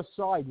on your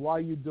side. Why are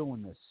you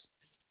doing this?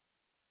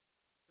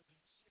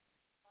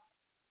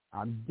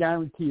 I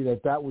guarantee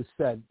that was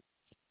said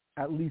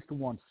at least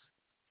once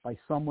by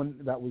someone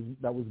that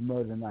was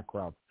murdered in that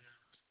crowd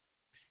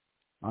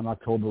on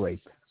October 8th.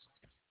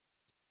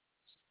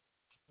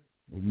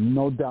 There's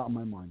no doubt in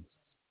my mind.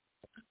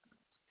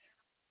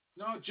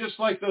 No, just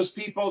like those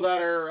people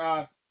that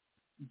are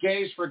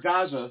gays for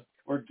Gaza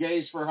or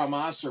gays for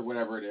Hamas or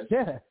whatever it is.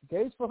 Yeah,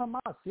 gays for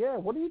Hamas. Yeah,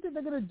 what do you think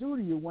they're going to do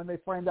to you when they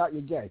find out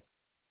you're gay?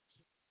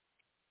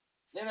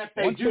 And if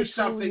they do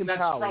something, that's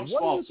Trump's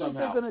fault somehow. What do you think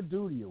they're going to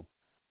do to you?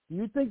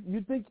 You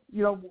think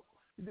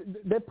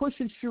they're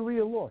pushing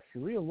Sharia law.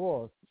 Sharia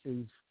law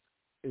is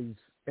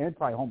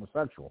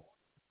anti-homosexual.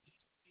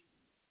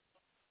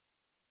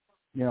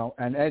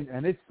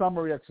 And it's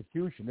summary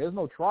execution. There's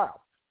no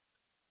trial.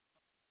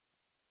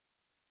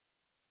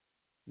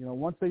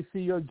 Once they see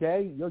you're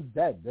gay, you're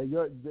dead.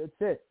 That's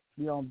it.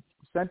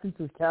 Sentence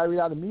is carried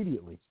out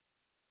immediately.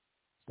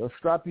 They'll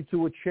strap you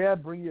to a chair,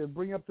 bring you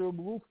up to a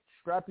roof,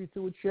 strap you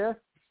to a chair,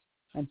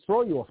 and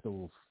throw you off the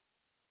roof.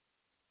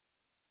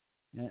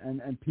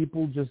 And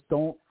people just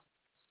don't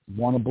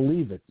want to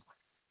believe it.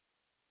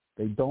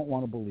 They don't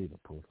want to believe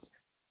it, Proof.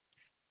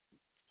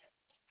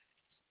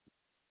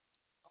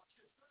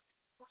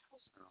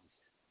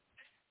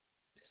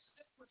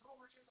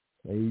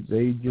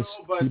 They just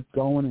keep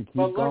going and keep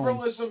going. But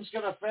liberalism's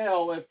going to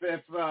fail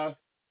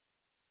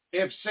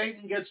if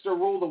Satan gets to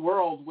rule the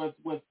world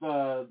with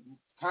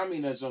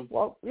communism.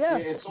 Well, yeah,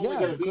 it's only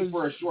going to be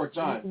for a short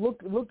time.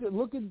 Look at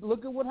what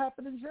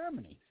happened in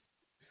Germany.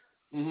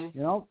 Mm-hmm.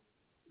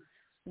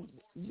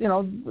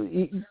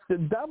 The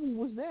devil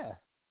was there.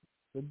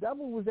 The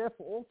devil was there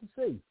for all to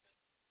see.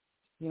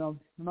 I'm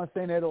not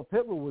saying Adolf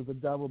Hitler was the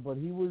devil, but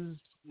he was.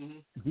 Mm-hmm.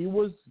 He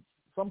was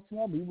some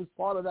form. He was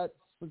part of that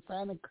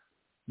satanic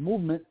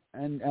movement,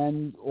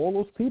 and all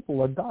those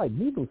people had died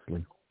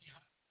needlessly.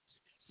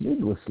 They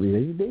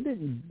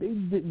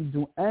didn't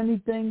do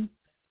anything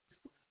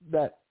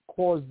that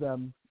caused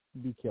them to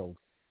be killed,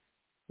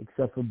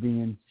 except for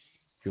being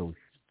Jewish.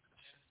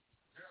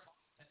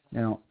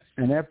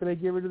 And after they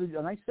get rid of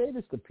and I say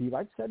this to people,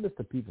 I've said this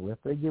to people,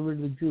 after they get rid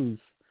of the Jews,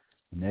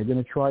 and they're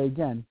going to try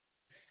again,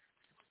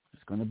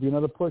 it's going to be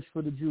another push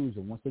for the Jews.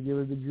 And once they get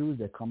rid of the Jews,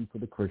 they're coming for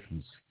the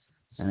Christians.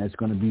 And it's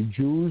going to be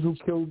Jews who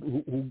killed,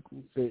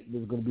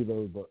 there's going to be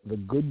the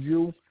good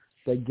Jew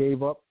that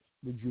gave up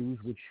the Jews,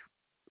 which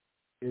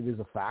it is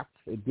a fact.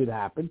 It did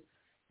happen.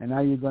 And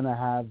now you're going to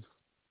have,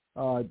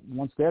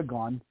 once they're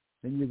gone,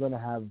 then you're going to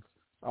have,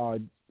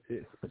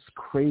 as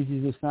crazy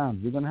as it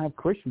sounds, you're going to have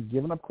Christians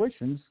giving up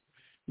Christians,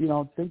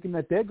 thinking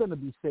that they're going to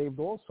be saved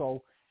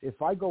also.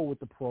 if I go with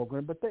the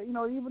program. But they,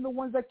 even the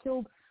ones that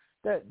killed,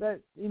 that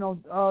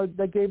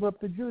gave up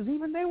the Jews,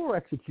 even they were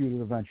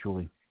executed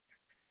eventually.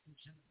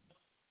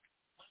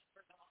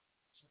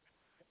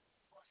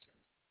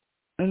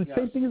 And the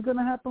same thing is going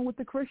to happen with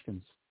the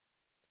Christians.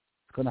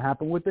 It's going to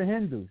happen with the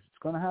Hindus.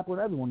 It's going to happen with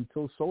everyone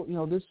until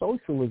this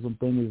socialism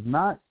thing is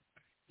not,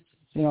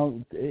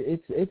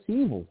 it's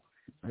evil.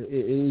 It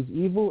is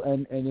evil,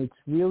 and it's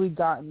really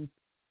gotten,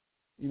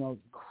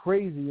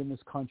 crazy in this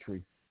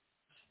country,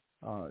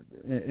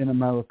 in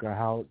America.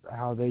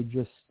 How they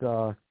just,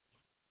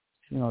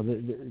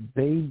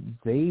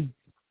 they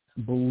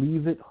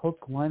believe it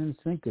hook, line, and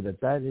sinker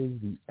that is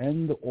the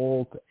end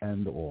all to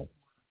end all.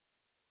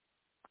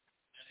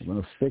 We're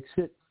going to fix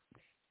it,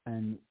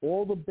 and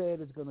all the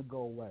bad is going to go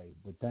away.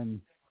 But then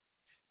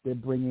they're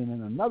bringing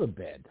in another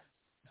bad,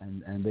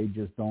 and they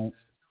just don't,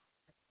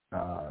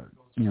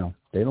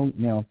 they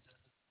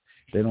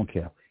don't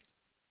care.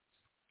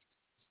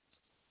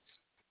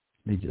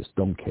 They just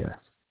don't care.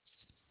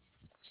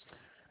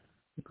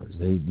 Because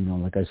they,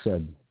 like I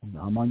said,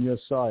 I'm on your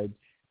side.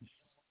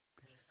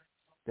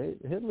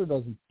 Hitler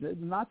doesn't, the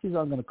Nazis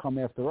aren't going to come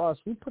after us.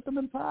 We put them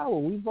in power.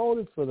 We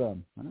voted for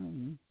them.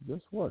 Guess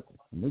what?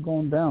 They're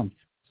going down.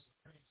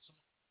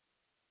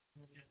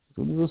 As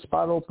soon as the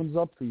spot opens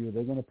up for you,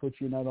 they're going to put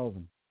you in that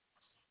oven.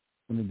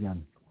 And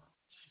again.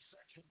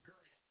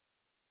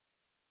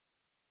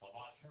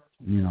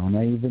 And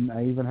I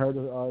even heard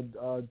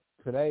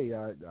today.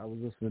 I was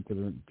listening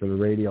to the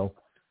radio,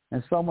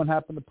 and someone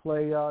happened to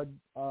play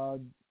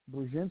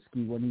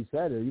Brzezinski when he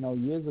said it.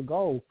 Years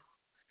ago,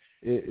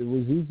 it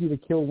was easy to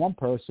kill one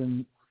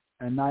person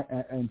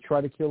and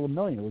try to kill 1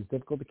 million. It was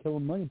difficult to kill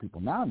 1 million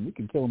people. Now you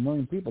can kill 1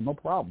 million people, no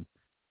problem.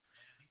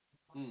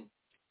 And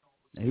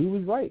he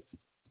was right.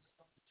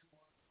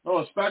 Oh,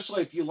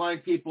 especially if you line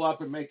people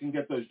up and make them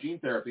get those gene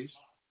therapies.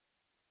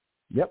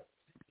 Yep.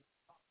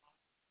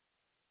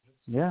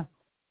 Yeah.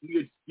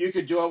 You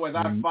could do it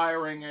without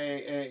firing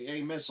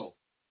a missile.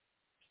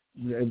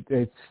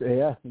 It's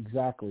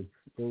exactly.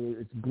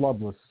 It's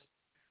bloodless.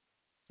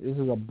 This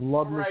is a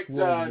bloodless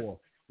world war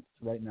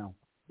right now.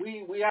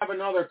 We have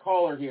another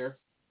caller here.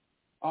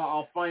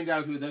 I'll find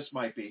out who this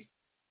might be.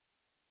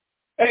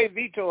 Hey,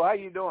 Vito, how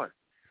you doing?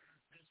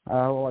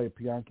 How are you,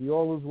 Bianchi?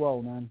 All is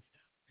well, man.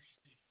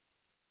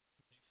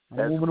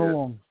 I'm moving good.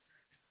 along.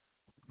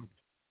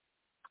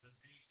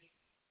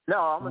 No,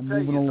 I'm going to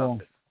tell you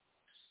something.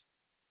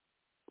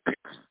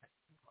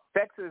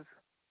 Texas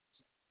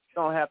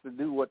don't have to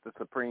do what the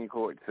Supreme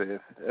Court says.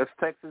 It's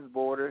Texas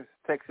borders,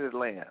 Texas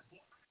land.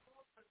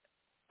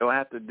 Don't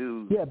have to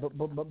do. Yeah,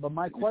 but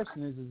my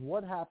question is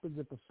what happens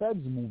if the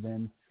feds move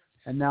in,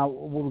 and now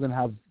we're going to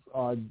have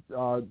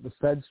the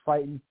feds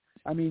fighting?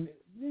 I mean,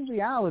 in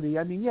reality,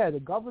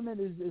 the government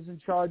is in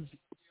charge.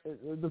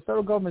 The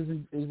federal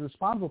government is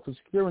responsible for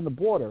securing the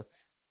border,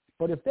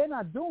 but if they're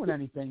not doing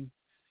anything,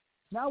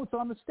 now it's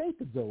on the state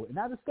to do it. And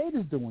now the state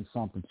is doing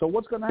something. So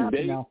what's going to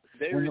happen now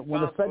when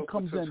the Fed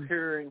comes in?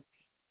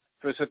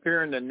 For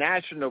securing the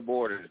national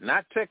borders,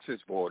 not Texas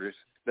borders,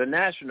 the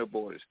national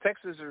borders.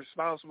 Texas is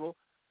responsible,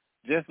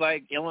 just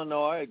like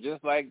Illinois,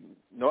 just like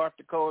North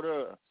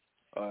Dakota,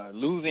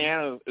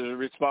 Louisiana is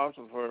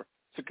responsible for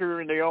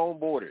securing their own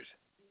borders,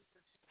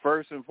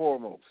 first and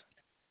foremost.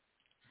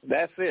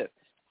 That's it.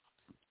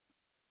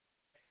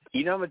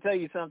 I'm going to tell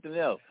you something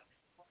else.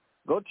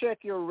 Go check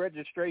your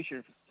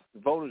registration,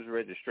 voter's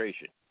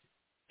registration.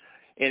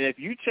 And if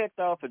you checked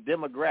off a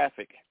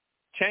demographic,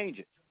 change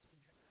it.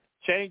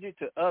 Change it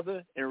to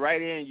other and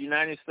write in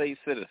United States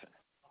citizen.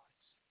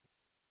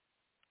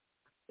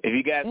 If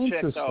you got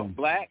checked off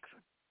blacks,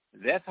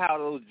 that's how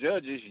those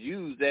judges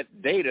use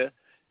that data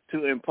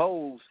to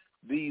impose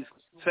these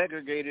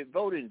segregated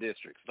voting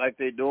districts like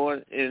they're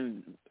doing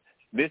in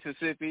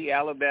Mississippi,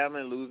 Alabama,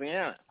 and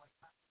Louisiana.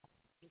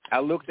 I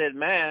looked at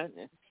mine,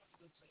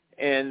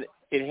 and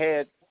it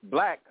had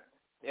black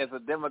as a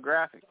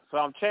demographic, so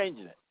I'm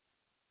changing it.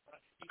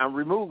 I'm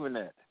removing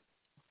that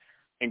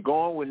and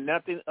going with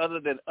nothing other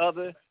than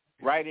other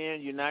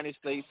write-in United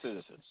States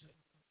citizens.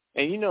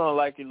 And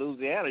like in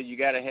Louisiana, you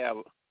got to have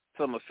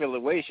some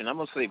affiliation. I'm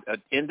going to say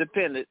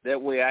independent. That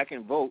way I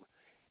can vote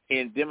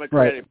in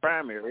Democratic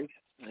primaries.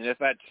 And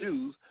if I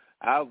choose,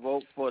 I'll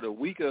vote for the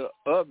weaker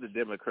of the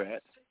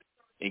Democrats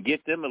and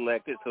get them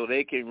elected so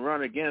they can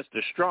run against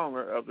the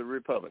stronger of the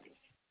Republicans.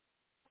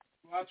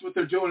 Well, that's what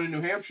they're doing in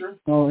New Hampshire.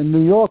 Well, in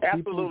New York,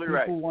 absolutely people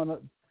right. Want to.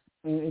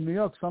 In New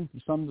York, some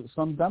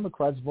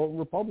Democrats vote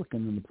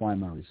Republican in the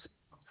primaries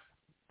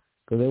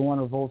because they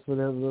want to vote for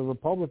the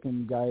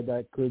Republican guy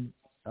that could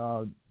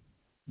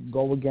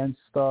go against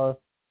their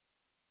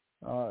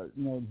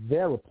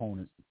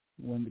opponent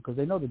because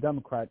they know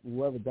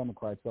whoever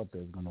Democrat's up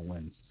there is going to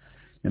win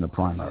in the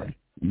primary.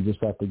 You just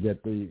have to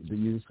get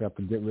you just have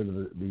to get rid of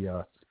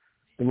the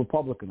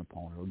Republican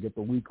opponent or get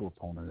the weaker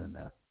opponent in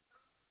there.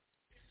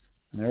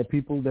 And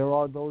there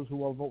are those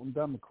who are voting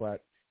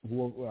Democrat.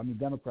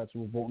 Democrats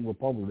who are voting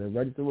Republican. They're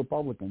registered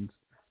Republicans,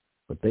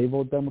 but they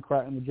vote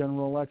Democrat in the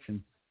general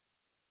election.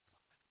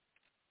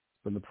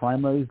 For the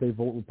primaries, they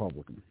vote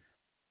Republican.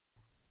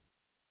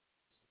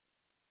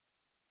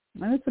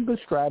 And it's a good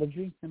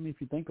strategy. I mean,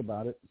 if you think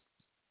about it.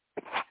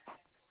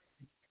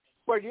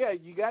 Well, yeah,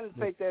 you got to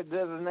take that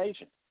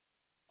designation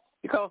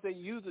because they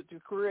use it to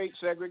create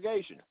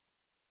segregation.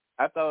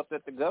 I thought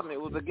that the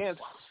government was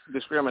against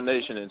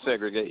discrimination and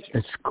segregation.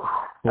 It's crazy.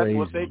 That's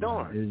what they're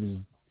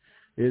doing.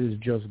 It is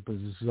just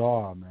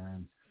bizarre,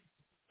 man.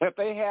 If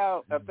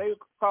they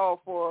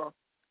call for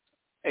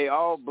a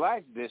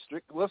all-black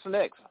district, what's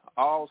next?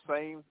 All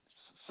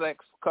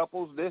same-sex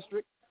couples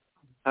district?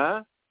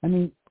 Huh? I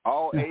mean,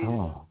 all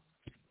Asian.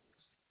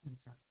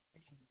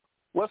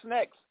 What's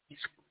next?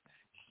 It's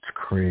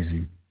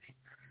crazy.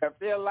 If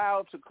they're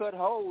allowed to cut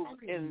holes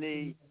in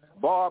the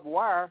barbed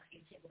wire,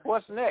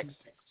 what's next?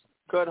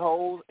 Cut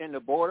holes in the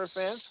border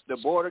fence, the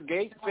border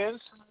gate fence?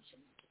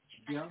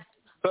 Yeah.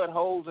 Cut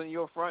holes in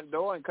your front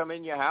door and come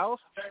in your house?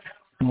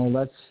 Well,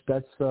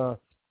 that's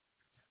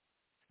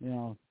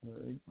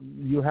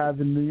you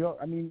have in New York.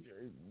 I mean,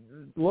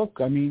 look,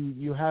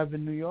 you have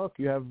in New York,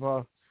 you have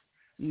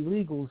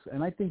illegals,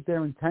 and I think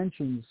their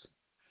intentions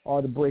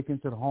are to break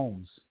into the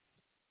homes.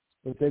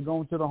 But they're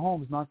going to the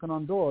homes, knocking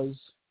on doors,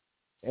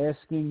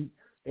 asking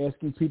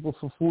people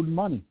for food and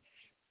money,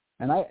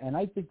 and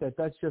I think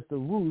that's just a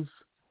ruse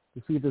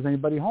to see if there's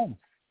anybody home.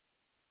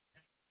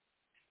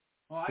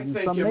 Well, I think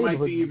it might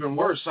be even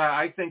worse.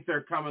 I think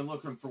they're coming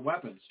looking for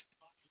weapons.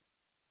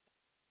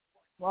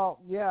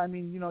 Well, yeah, I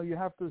mean, you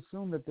have to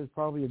assume that there's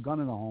probably a gun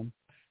in the home.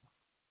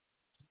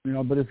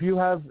 But if you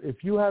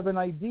have an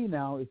ID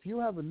now, if you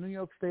have a New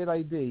York State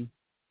ID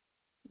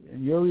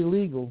and you're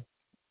illegal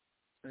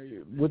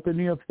with the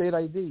New York State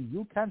ID,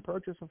 you can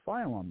purchase a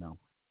firearm now.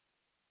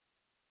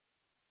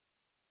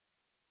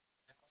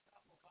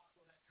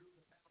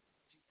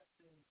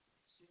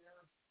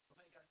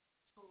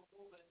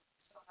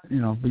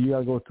 But you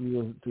gotta go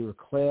through a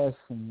class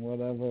and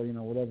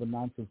whatever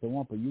nonsense they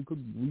want. But you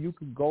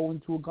could go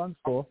into a gun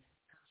store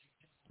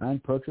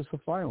and purchase a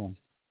firearm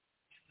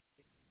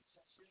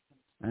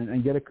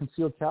and get a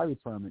concealed carry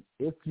permit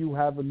if you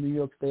have a New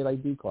York State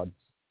ID card.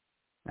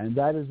 And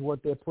that is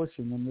what they're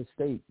pushing in the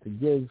state, to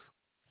give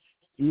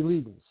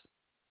illegals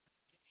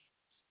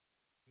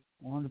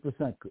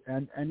 100%.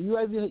 And you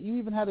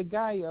even had a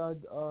guy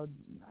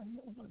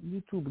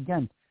YouTube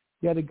again.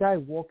 You had a guy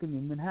walking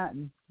in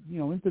Manhattan,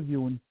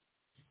 interviewing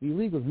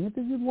illegals. He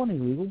interviewed one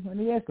illegal, and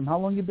he asked him, "How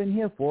long you been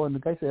here for?" And the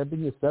guy said, "I've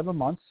been here 7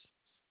 months.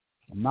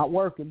 I'm not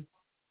working.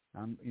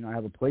 I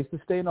have a place to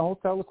stay in a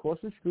hotel across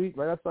the street,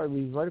 right outside.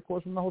 He's right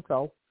across from the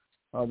Hotel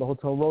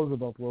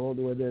Roosevelt,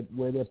 where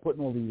they're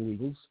putting all the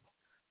illegals.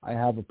 I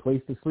have a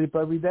place to sleep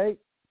every day.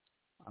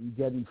 I'm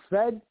getting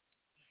fed,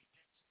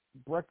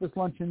 breakfast,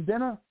 lunch, and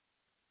dinner,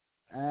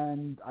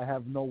 and I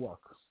have no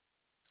work.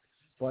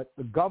 But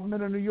the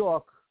government of New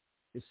York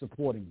is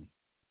supporting me."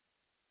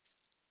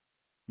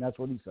 And that's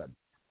what he said.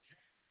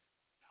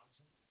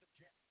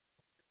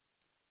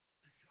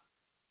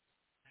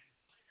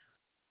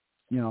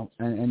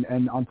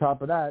 And on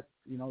top of that,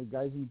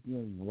 guys,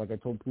 like I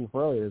told Proof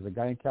earlier, there's a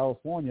guy in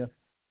California.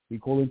 He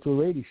called into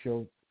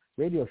a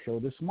radio show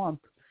this month.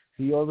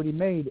 He already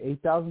made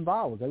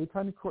 $8,000 every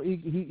time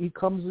he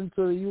comes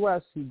into the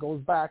U.S. He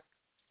goes back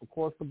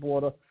across the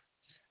border,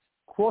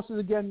 crosses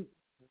again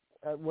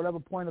at whatever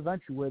point of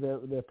entry where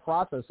they're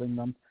processing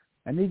them,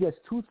 and he gets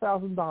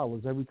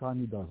 $2,000 every time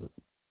he does it.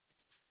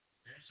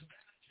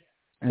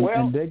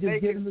 And they're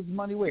just giving his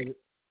money away.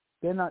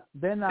 They're not.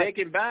 They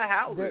can buy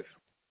houses.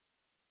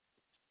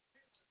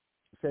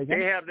 Say again?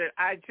 They have the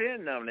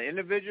I-10 number, the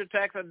individual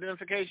tax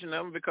identification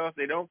number, because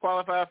they don't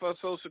qualify for a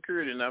Social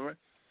Security number.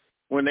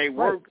 When they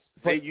work,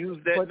 they use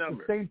that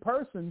number. But the same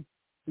person,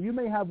 you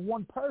may have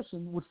one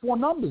person with 4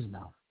 numbers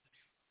now.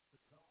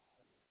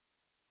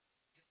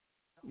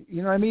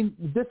 You know what I mean?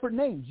 Different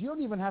names. You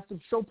don't even have to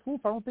show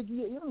proof. I don't think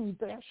you don't need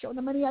to show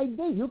them any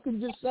ID. You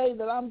can just say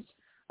that I'm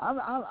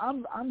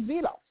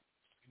Vito.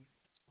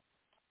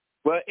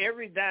 Well,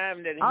 every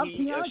dime that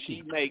he or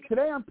she makes.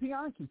 Today I'm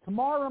Bianchi.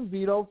 Tomorrow I'm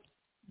Vito.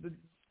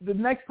 The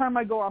next time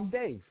I go, I'm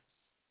Dave.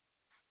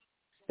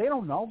 They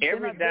don't know.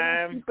 Every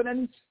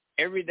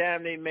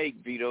dime they make,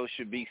 Vito,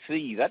 should be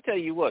seized. I tell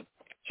you what,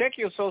 check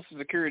your Social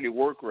Security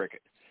work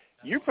record.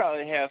 You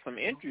probably have some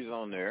entries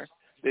on there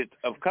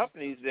of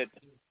companies that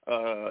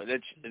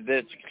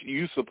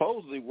you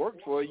supposedly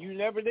worked for. You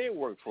never did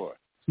work for.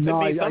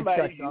 No, I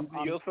checked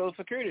your Social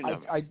Security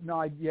number. I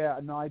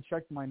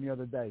checked mine the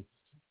other day,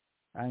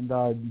 and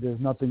there's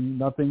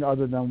nothing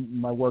other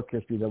than my work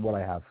history than what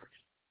I have.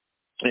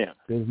 Yeah,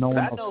 there's no one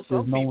else. I know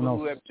some people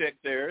who have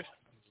checked theirs,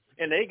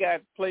 and they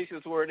got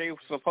places where they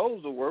were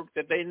supposed to work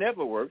that they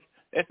never worked.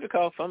 That's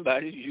because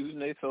somebody's using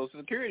their Social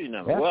Security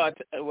number. Yeah. It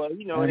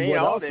ain't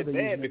all that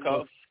bad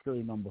because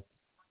Security number.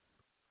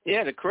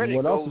 Yeah, the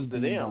credit goes to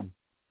them.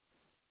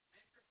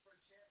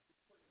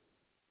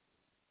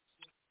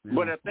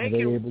 But if they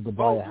can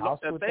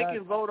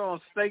vote on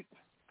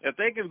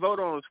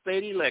a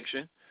state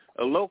election,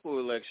 a local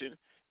election,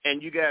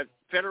 and you got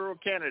federal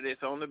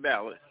candidates on the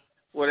ballot,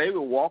 well, they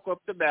will walk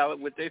up the ballot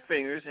with their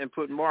fingers and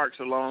put marks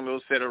along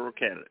those federal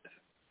candidates.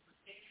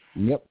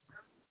 Yep.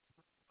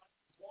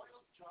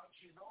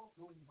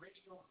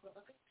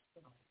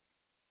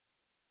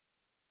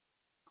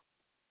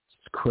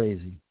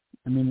 crazy.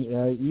 I mean,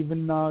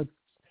 even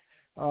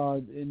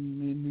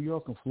in New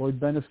York, in Floyd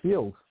Bennett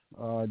Field,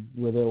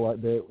 where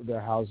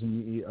they're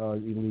housing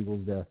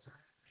illegals there,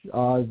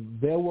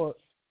 there were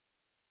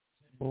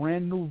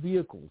brand new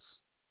vehicles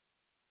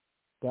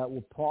that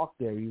were parked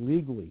there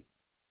illegally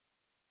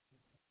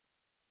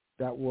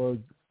that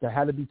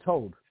had to be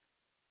towed,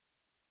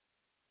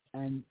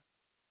 and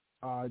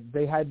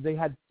they had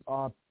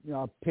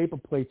paper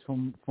plates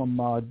from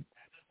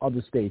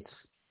other states,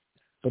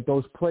 but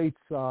those plates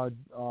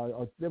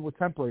they were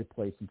temporary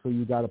plates until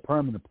you got a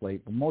permanent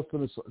plate. But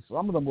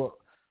some of them were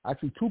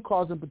actually two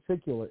cars in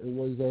particular. It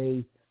was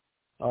a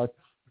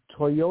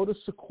Toyota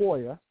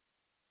Sequoia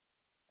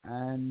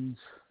and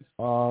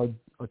a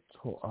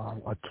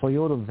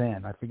Toyota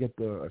van. I forget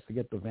the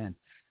van.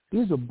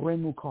 These are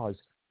brand new cars.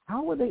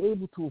 How were they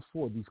able to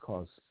afford these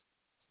cars?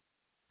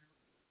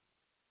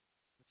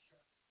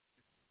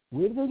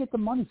 Where did they get the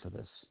money for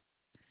this?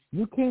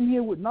 You came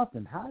here with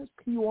nothing. How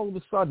can you all of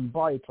a sudden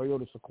buy a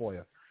Toyota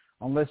Sequoia?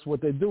 Unless what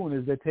they're doing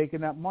is they're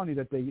taking that money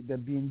that they're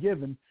being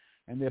given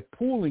and they're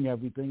pooling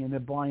everything and they're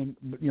buying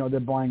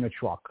a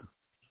truck.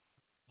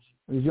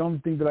 It's the only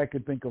thing that I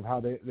could think of how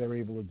they're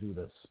able to do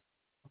this.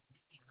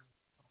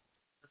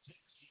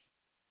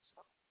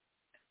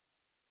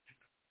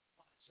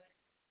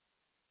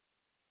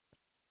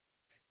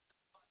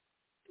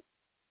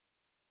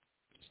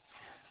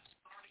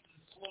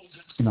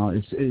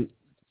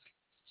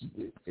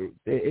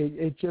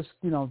 It just,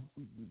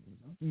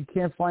 you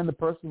can't find the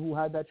person who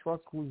had that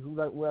truck, who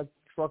that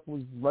truck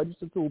was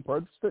registered to, who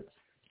purchased it,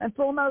 and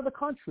throw them out of the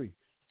country.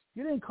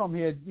 You didn't come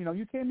here,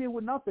 you came here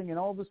with nothing, and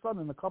all of a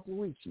sudden, in a couple of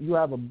weeks, you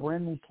have a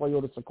brand new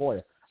Toyota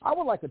Sequoia. I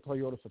would like a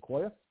Toyota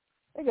Sequoia.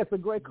 I think it's a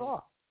great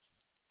car.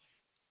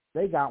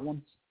 They got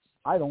one.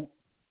 I don't.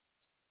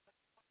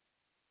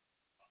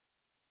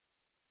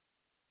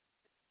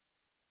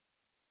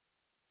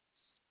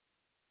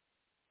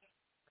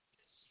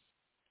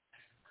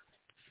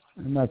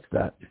 And that's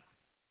that.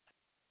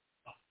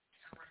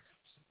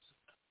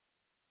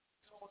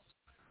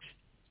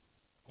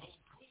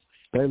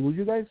 Did I lose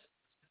you guys?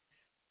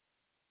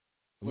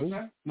 What's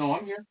that? No,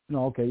 I'm here.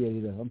 No, okay, yeah,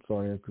 you did. I'm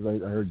sorry, because I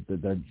heard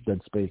that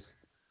dead space.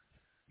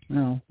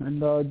 And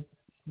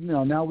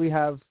now we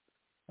have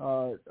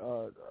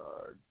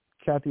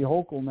Kathy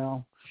Hochul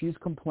now. She's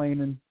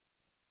complaining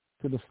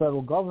to the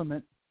federal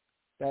government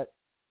that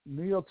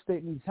New York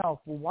State needs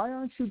help. Well, why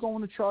aren't you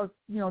going to Chuck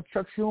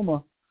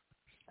Schumer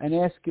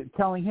and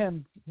telling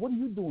him, what are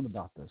you doing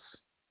about this?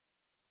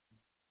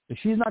 If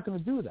she's not going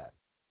to do that.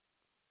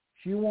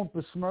 She won't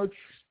besmirch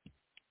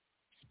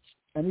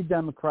any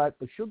Democrat,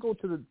 but she'll go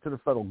to the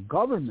federal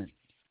government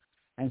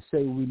and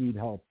say we need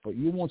help. But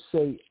you won't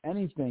say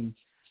anything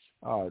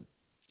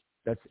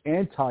that's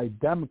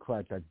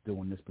anti-Democrat that's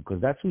doing this,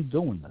 because that's who's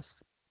doing this.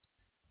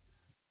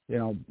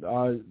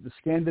 The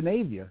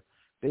Scandinavia,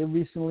 they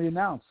recently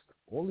announced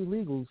all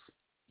illegals,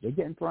 they're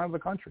getting thrown out of the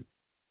country.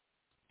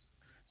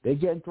 They're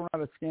getting thrown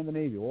out of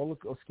Scandinavia. All the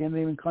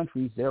Scandinavian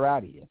countries, they're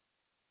out of here.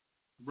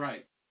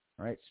 Right.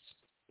 Right.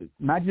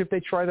 Imagine if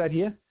they try that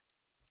here.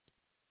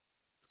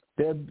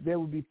 There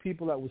would be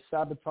people that would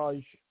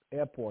sabotage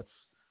airports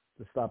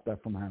to stop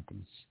that from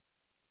happening.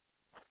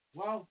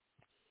 Well,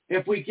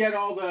 if we get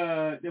all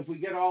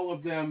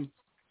of them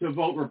to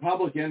vote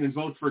Republican and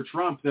vote for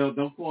Trump,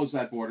 they'll close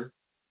that border.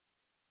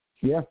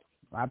 Yeah,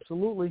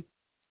 absolutely.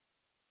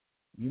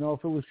 If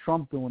it was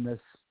Trump doing this,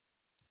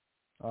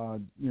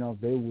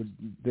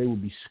 they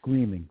would be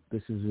screaming,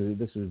 "This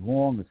is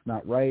wrong. It's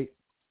not right."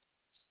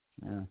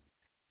 Yeah.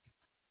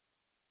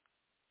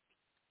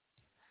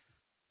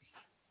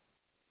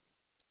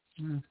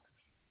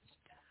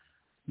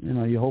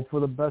 You hope for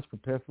the best,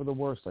 prepare for the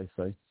worst, I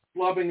say.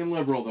 Loving and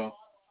liberal, though.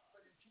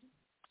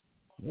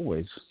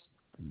 Always.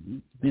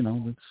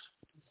 It's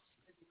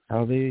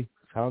how they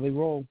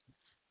roll.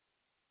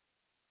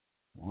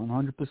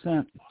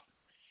 100%.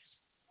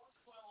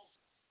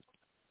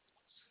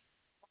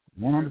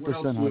 100% what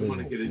else do we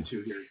want to get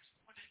into here?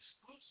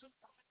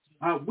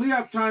 We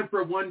have time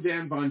for one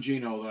Dan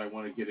Bongino that I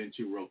want to get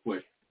into real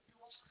quick.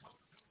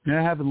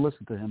 Yeah, I haven't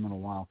listened to him in a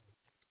while.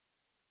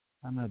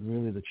 I haven't had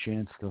really the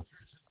chance to.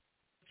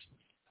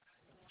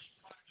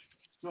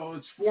 So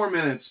it's 4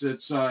 minutes.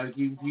 It's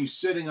he's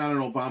sitting on an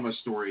Obama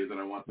story that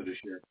I wanted to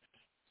share.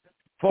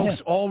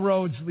 Folks, all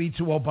roads lead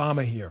to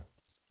Obama here.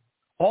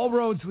 All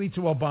roads lead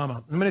to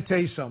Obama. I'm going to tell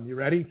you something. You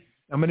ready?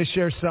 I'm going to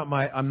share something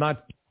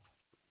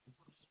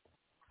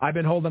I've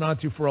been holding on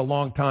to for a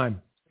long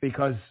time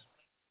because,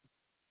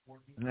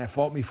 and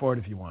fault me for it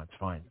if you want. It's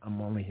fine.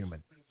 I'm only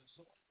human.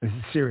 This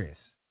is serious.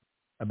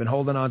 I've been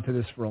holding on to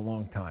this for a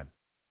long time.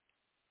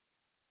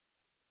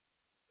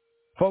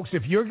 Folks,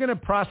 if you're going to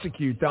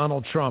prosecute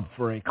Donald Trump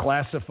for a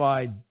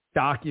classified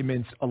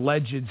documents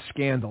alleged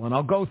scandal, and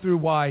I'll go through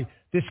why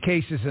this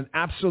case is an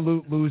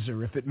absolute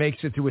loser if it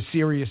makes it to a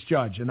serious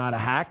judge and not a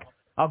hack.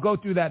 I'll go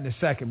through that in a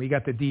second. We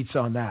got the deets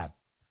on that.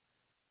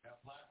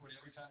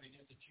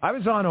 I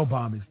was on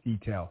Obama's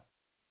detail.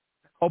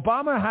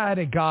 Obama had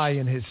a guy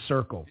in his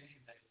circle,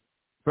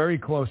 very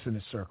close in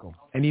his circle,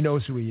 and he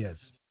knows who he is.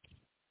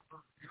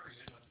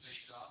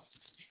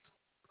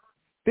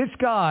 This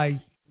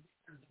guy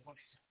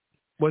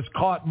was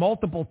caught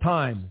multiple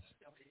times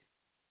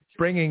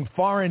bringing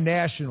foreign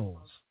nationals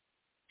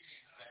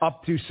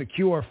up to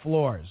secure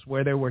floors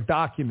where there were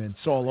documents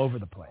all over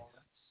the place,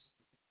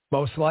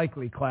 most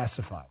likely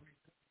classified.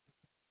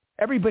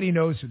 Everybody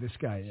knows who this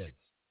guy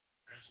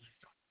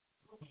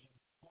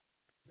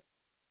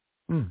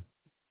is.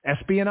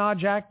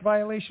 Espionage Act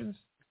violations?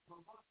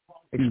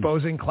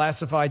 Exposing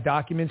classified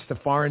documents to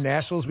foreign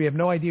nationals? We have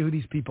no idea who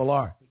these people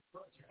are.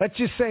 Let's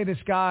just say this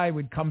guy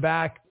would come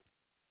back,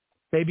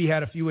 maybe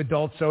had a few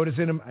adult sodas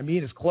in him. I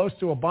mean, as close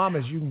to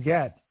Obama as you can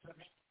get. A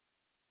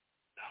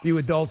few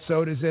adult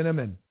sodas in him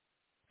and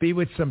be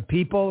with some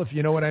people, if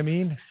you know what I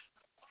mean,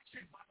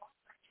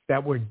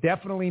 that were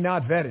definitely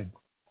not vetted.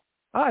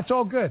 It's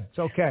all good. It's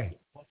okay.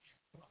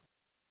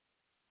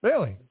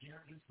 Really?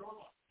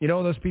 You know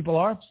who those people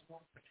are?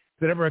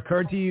 Has it ever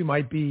occurred to you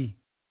might be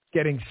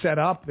getting set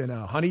up in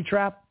a honey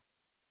trap?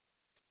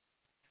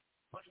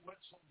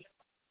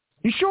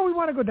 You sure we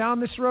want to go down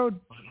this road?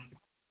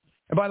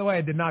 And by the way,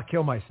 I did not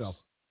kill myself.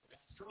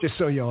 Just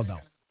so you all know.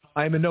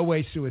 I am in no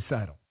way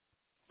suicidal.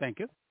 Thank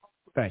you.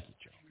 Thank you,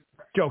 Joe.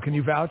 Joe, can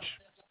you vouch?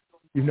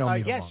 You've known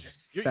me the yes. longest.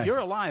 You're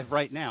alive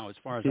right now, as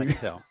far as I can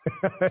tell.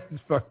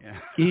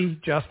 Key,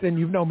 Justin,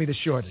 you've known me the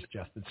shortest,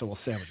 Justin, so we'll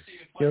sandwich it.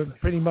 You're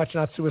pretty much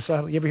not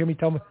suicidal. You ever hear me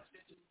tell me?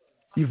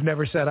 You've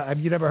never said,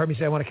 you never heard me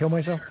say I want to kill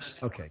myself?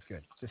 Okay,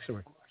 good. Just so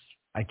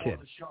I kid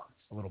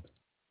a little bit.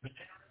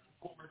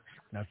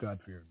 Not God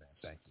for your man.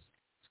 Thank you.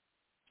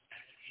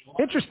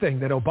 Interesting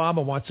that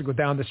Obama wants to go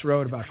down this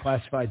road about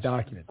classified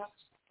documents.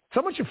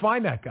 Someone should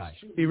find that guy.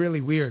 It'd be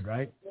really weird,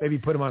 right? Maybe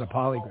put him on a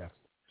polygraph.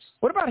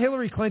 What about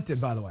Hillary Clinton,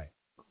 by the way?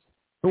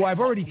 Who I've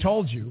already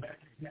told you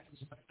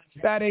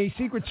that a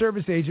Secret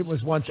Service agent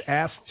was once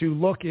asked to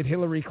look at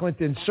Hillary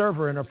Clinton's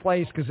server in her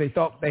place because they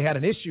thought they had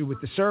an issue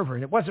with the server.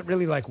 And it wasn't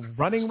really like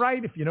running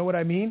right, if you know what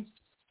I mean.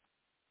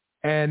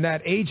 And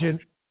that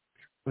agent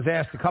was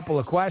asked a couple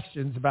of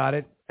questions about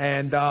it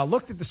and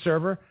looked at the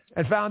server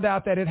and found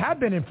out that it had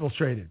been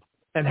infiltrated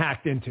and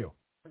hacked into.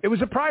 It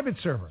was a private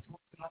server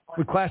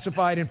with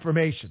classified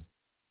information.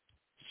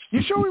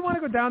 You sure we want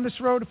to go down this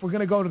road? If we're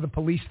going to go to the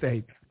police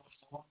state,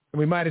 and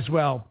we might as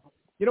well.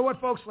 You know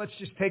what, folks? Let's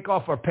just take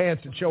off our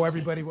pants and show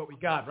everybody what we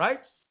got, right?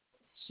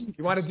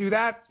 You want to do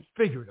that?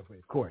 Figuratively,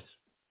 of course.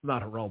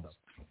 Not Geraldo.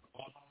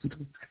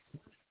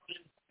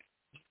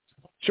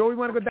 Sure we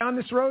want to go down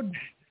this road?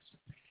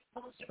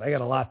 I got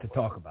a lot to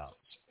talk about.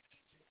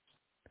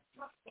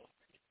 I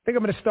think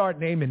I'm going to start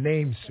naming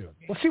names soon.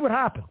 We'll see what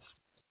happens.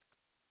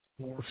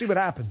 We'll see what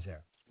happens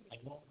there.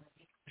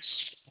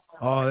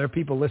 Oh, there are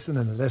people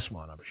listening to this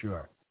one, I'm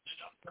sure.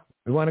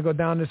 We want to go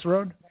down this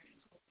road?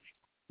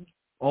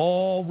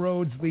 All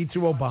roads lead to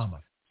Obama.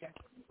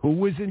 Who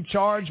was in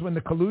charge when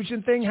the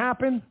collusion thing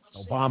happened?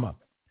 Obama.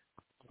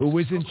 Who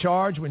was in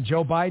charge when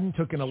Joe Biden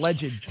took an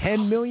alleged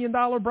 $10 million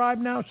bribe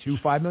now? Two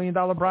 $5 million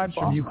bribes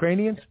from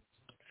Ukrainians?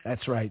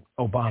 That's right,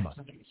 Obama.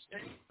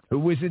 Who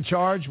was in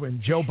charge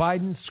when Joe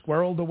Biden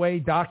squirreled away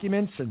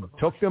documents and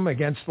took them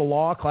against the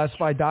law,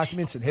 classified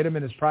documents, and hid them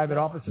in his private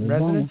office and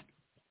residence?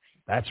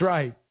 That's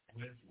right,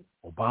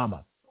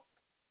 Obama.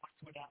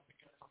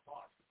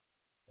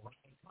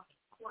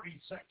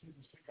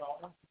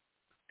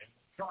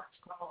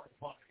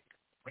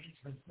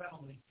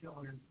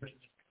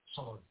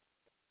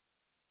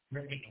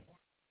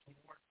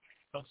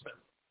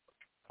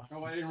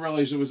 Oh, I didn't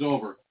realize it was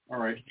over. All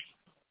right.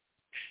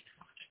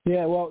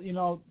 Yeah, well,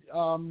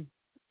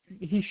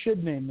 he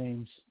should name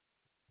names.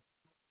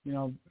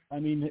 I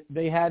mean,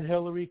 they had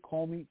Hillary.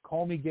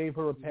 Comey gave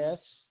her a pass.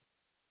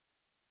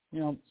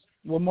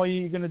 What more are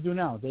you going to do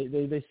now?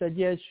 They said,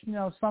 yes,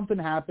 something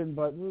happened,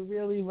 but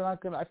we're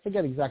not going to. I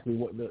forget exactly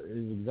what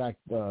his exact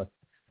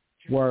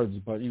words,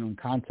 but, in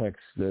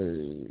context,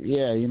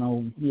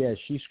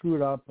 she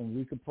screwed up and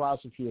we could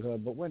prosecute her,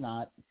 but we're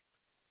not,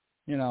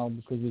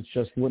 because it's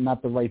just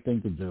not the right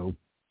thing to do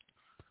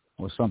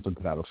or something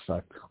to that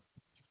effect.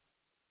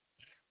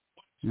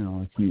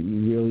 If you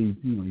really,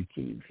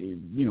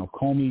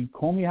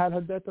 Comey had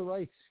her debt to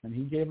rights and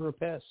he gave her a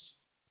pass.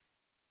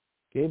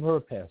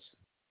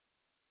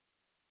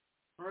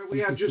 All right, we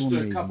have just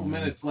a couple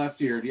minutes left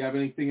here. Do you have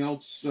anything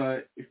else,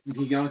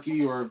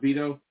 Yankee or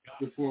Vito,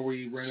 before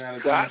we run out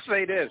of time? I'll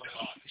say this.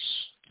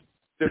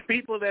 The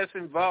people that's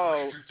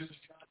involved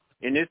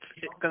in this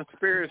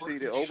conspiracy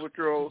to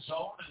overthrow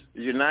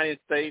the United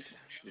States,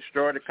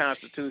 destroy the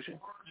Constitution,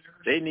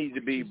 they need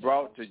to be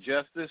brought to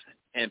justice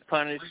and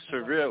punished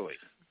severely,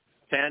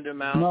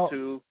 tantamount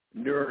to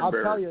Nuremberg. I'll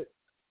tell you,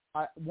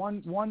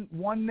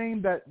 one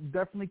name that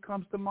definitely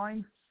comes to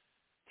mind,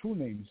 two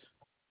names,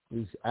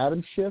 is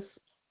Adam Schiff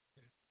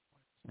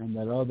and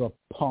that other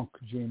punk,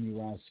 Jamie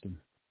Raskin.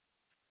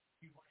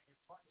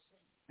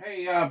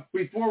 Hey,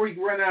 before we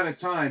run out of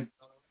time,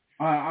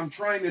 I'm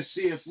trying to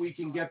see if we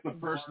can get the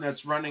person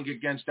that's running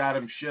against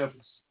Adam Schiff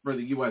for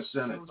the U.S.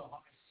 Senate.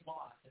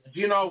 Do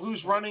you know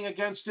who's running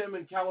against him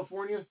in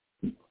California?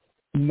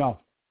 No.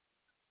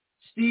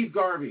 Steve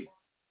Garvey,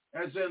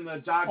 as in the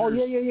Dodgers. Oh,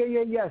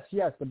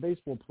 yes, the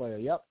baseball player.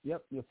 Yep,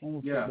 your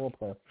former football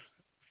player.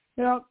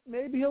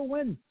 maybe he'll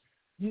win.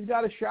 He's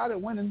got a shot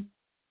at winning.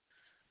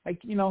 I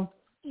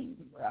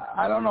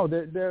don't know.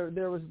 There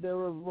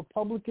were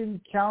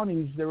Republican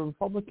counties, there were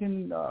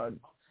Republican,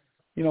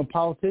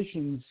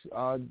 politicians,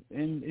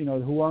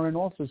 who are in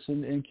office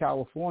in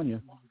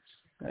California,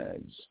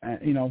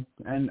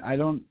 and I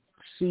don't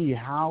see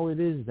how it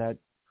is that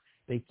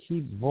they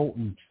keep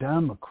voting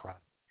Democrat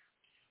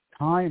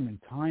time and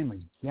time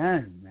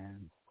again,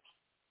 man.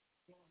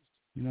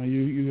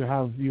 You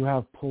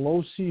have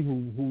Pelosi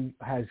who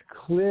has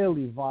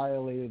clearly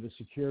violated the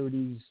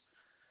Securities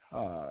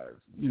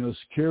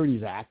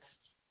Act.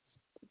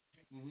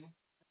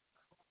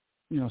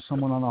 Mm-hmm.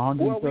 Someone on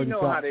 130. Well, we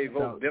know how they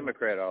vote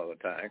Democrat all the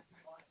time,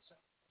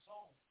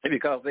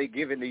 because they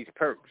given these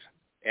perks.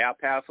 El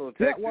Paso,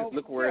 Texas,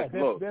 look where it's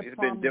looked. It's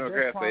been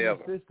Democrat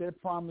forever. They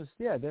promised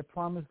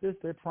this,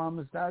 they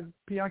promised that.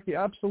 Bianchi,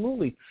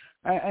 absolutely.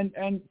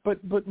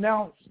 But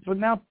now,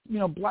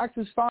 blacks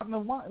are starting to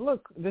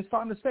look. They're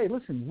starting to say,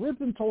 listen, we've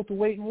been told to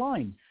wait in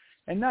line,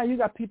 and now you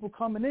got people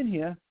coming in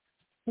here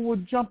who are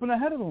jumping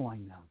ahead of the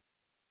line now,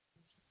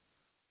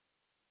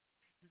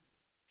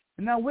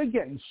 and now we're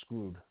getting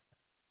screwed.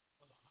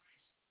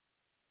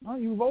 Well,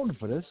 you voted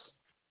for this,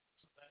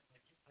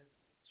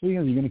 so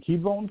you're going to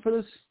keep voting for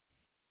this?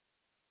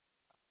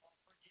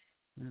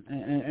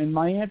 And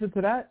my answer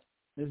to that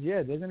is,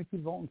 they're going to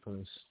keep voting for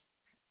this.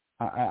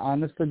 I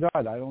honest to God,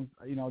 I don't.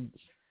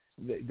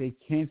 They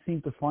can't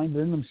seem to find it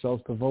in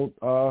themselves to vote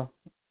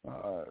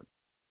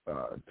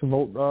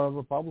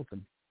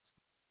Republican.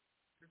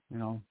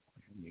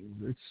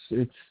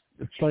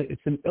 It's like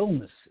it's an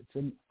illness. It's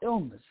an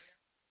illness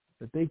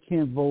that they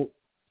can't vote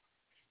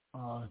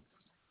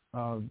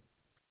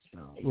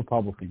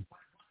Republican.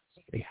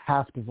 They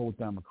have to vote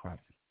Democrat.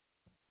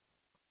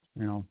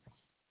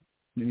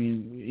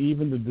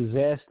 Even the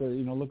disaster,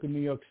 look at New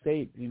York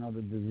State,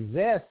 the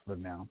disaster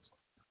now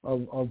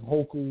of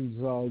Hochul's,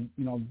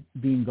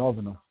 being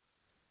governor.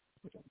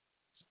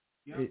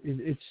 Yeah.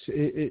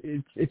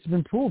 It's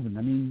been proven.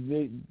 I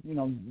mean,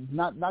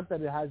 not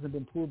that it hasn't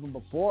been proven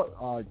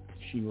before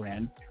she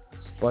ran,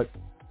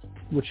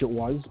 which it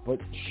was, but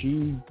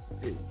she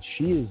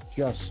is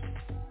just,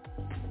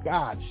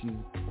 she's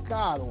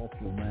god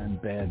awful, man,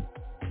 bad.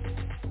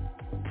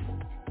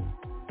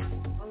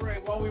 All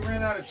right, well, we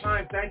ran out of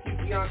time. Thank you,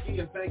 Bianchi,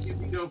 and thank you,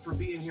 Vito, for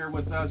being here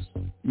with us.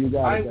 You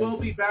got it. I will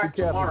be back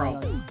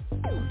tomorrow.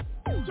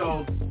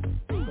 So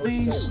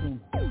please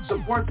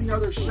support the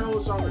other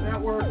shows on the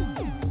network.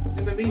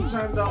 In the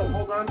meantime, though,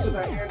 hold on to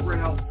the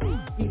handrail.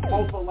 Keep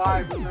hope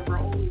alive. Remember,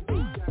 only we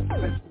can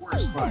prevent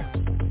forest fires.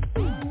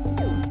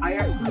 I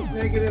am proof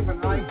negative,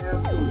 and I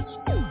am Boots.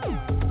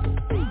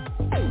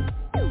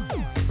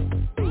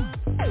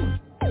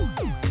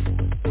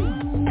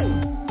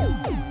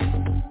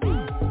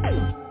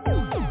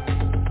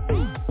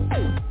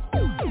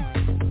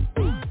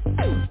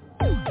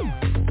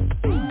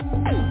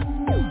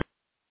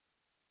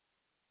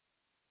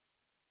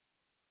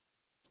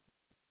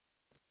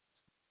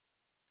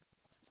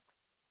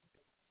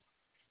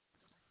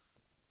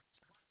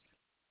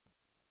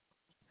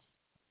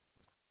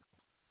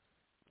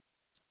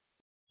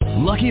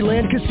 Lucky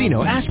Land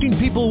Casino, asking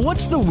people,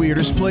 what's the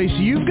weirdest place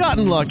you've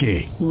gotten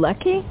lucky?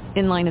 Lucky?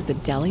 In line at the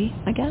deli,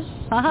 I guess?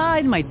 Aha,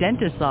 in my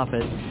dentist's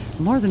office.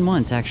 More than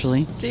once,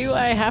 actually. Do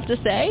I have to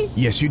say?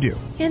 Yes, you do.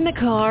 In the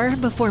car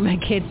before my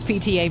kids'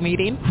 PTA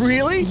meeting.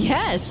 Really?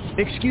 Yes.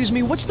 Excuse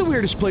me, what's the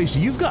weirdest place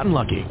you've gotten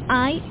lucky?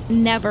 I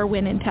never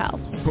win and tell.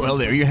 Well,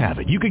 there you have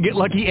it. You can get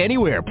lucky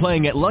anywhere,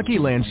 playing at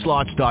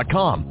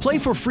LuckyLandSlots.com. Play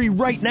for free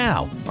right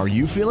now. Are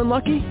you feeling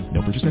lucky?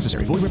 No purchase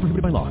necessary. Void where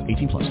prohibited by law.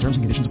 18+. Terms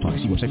and conditions apply.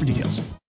 See website for details.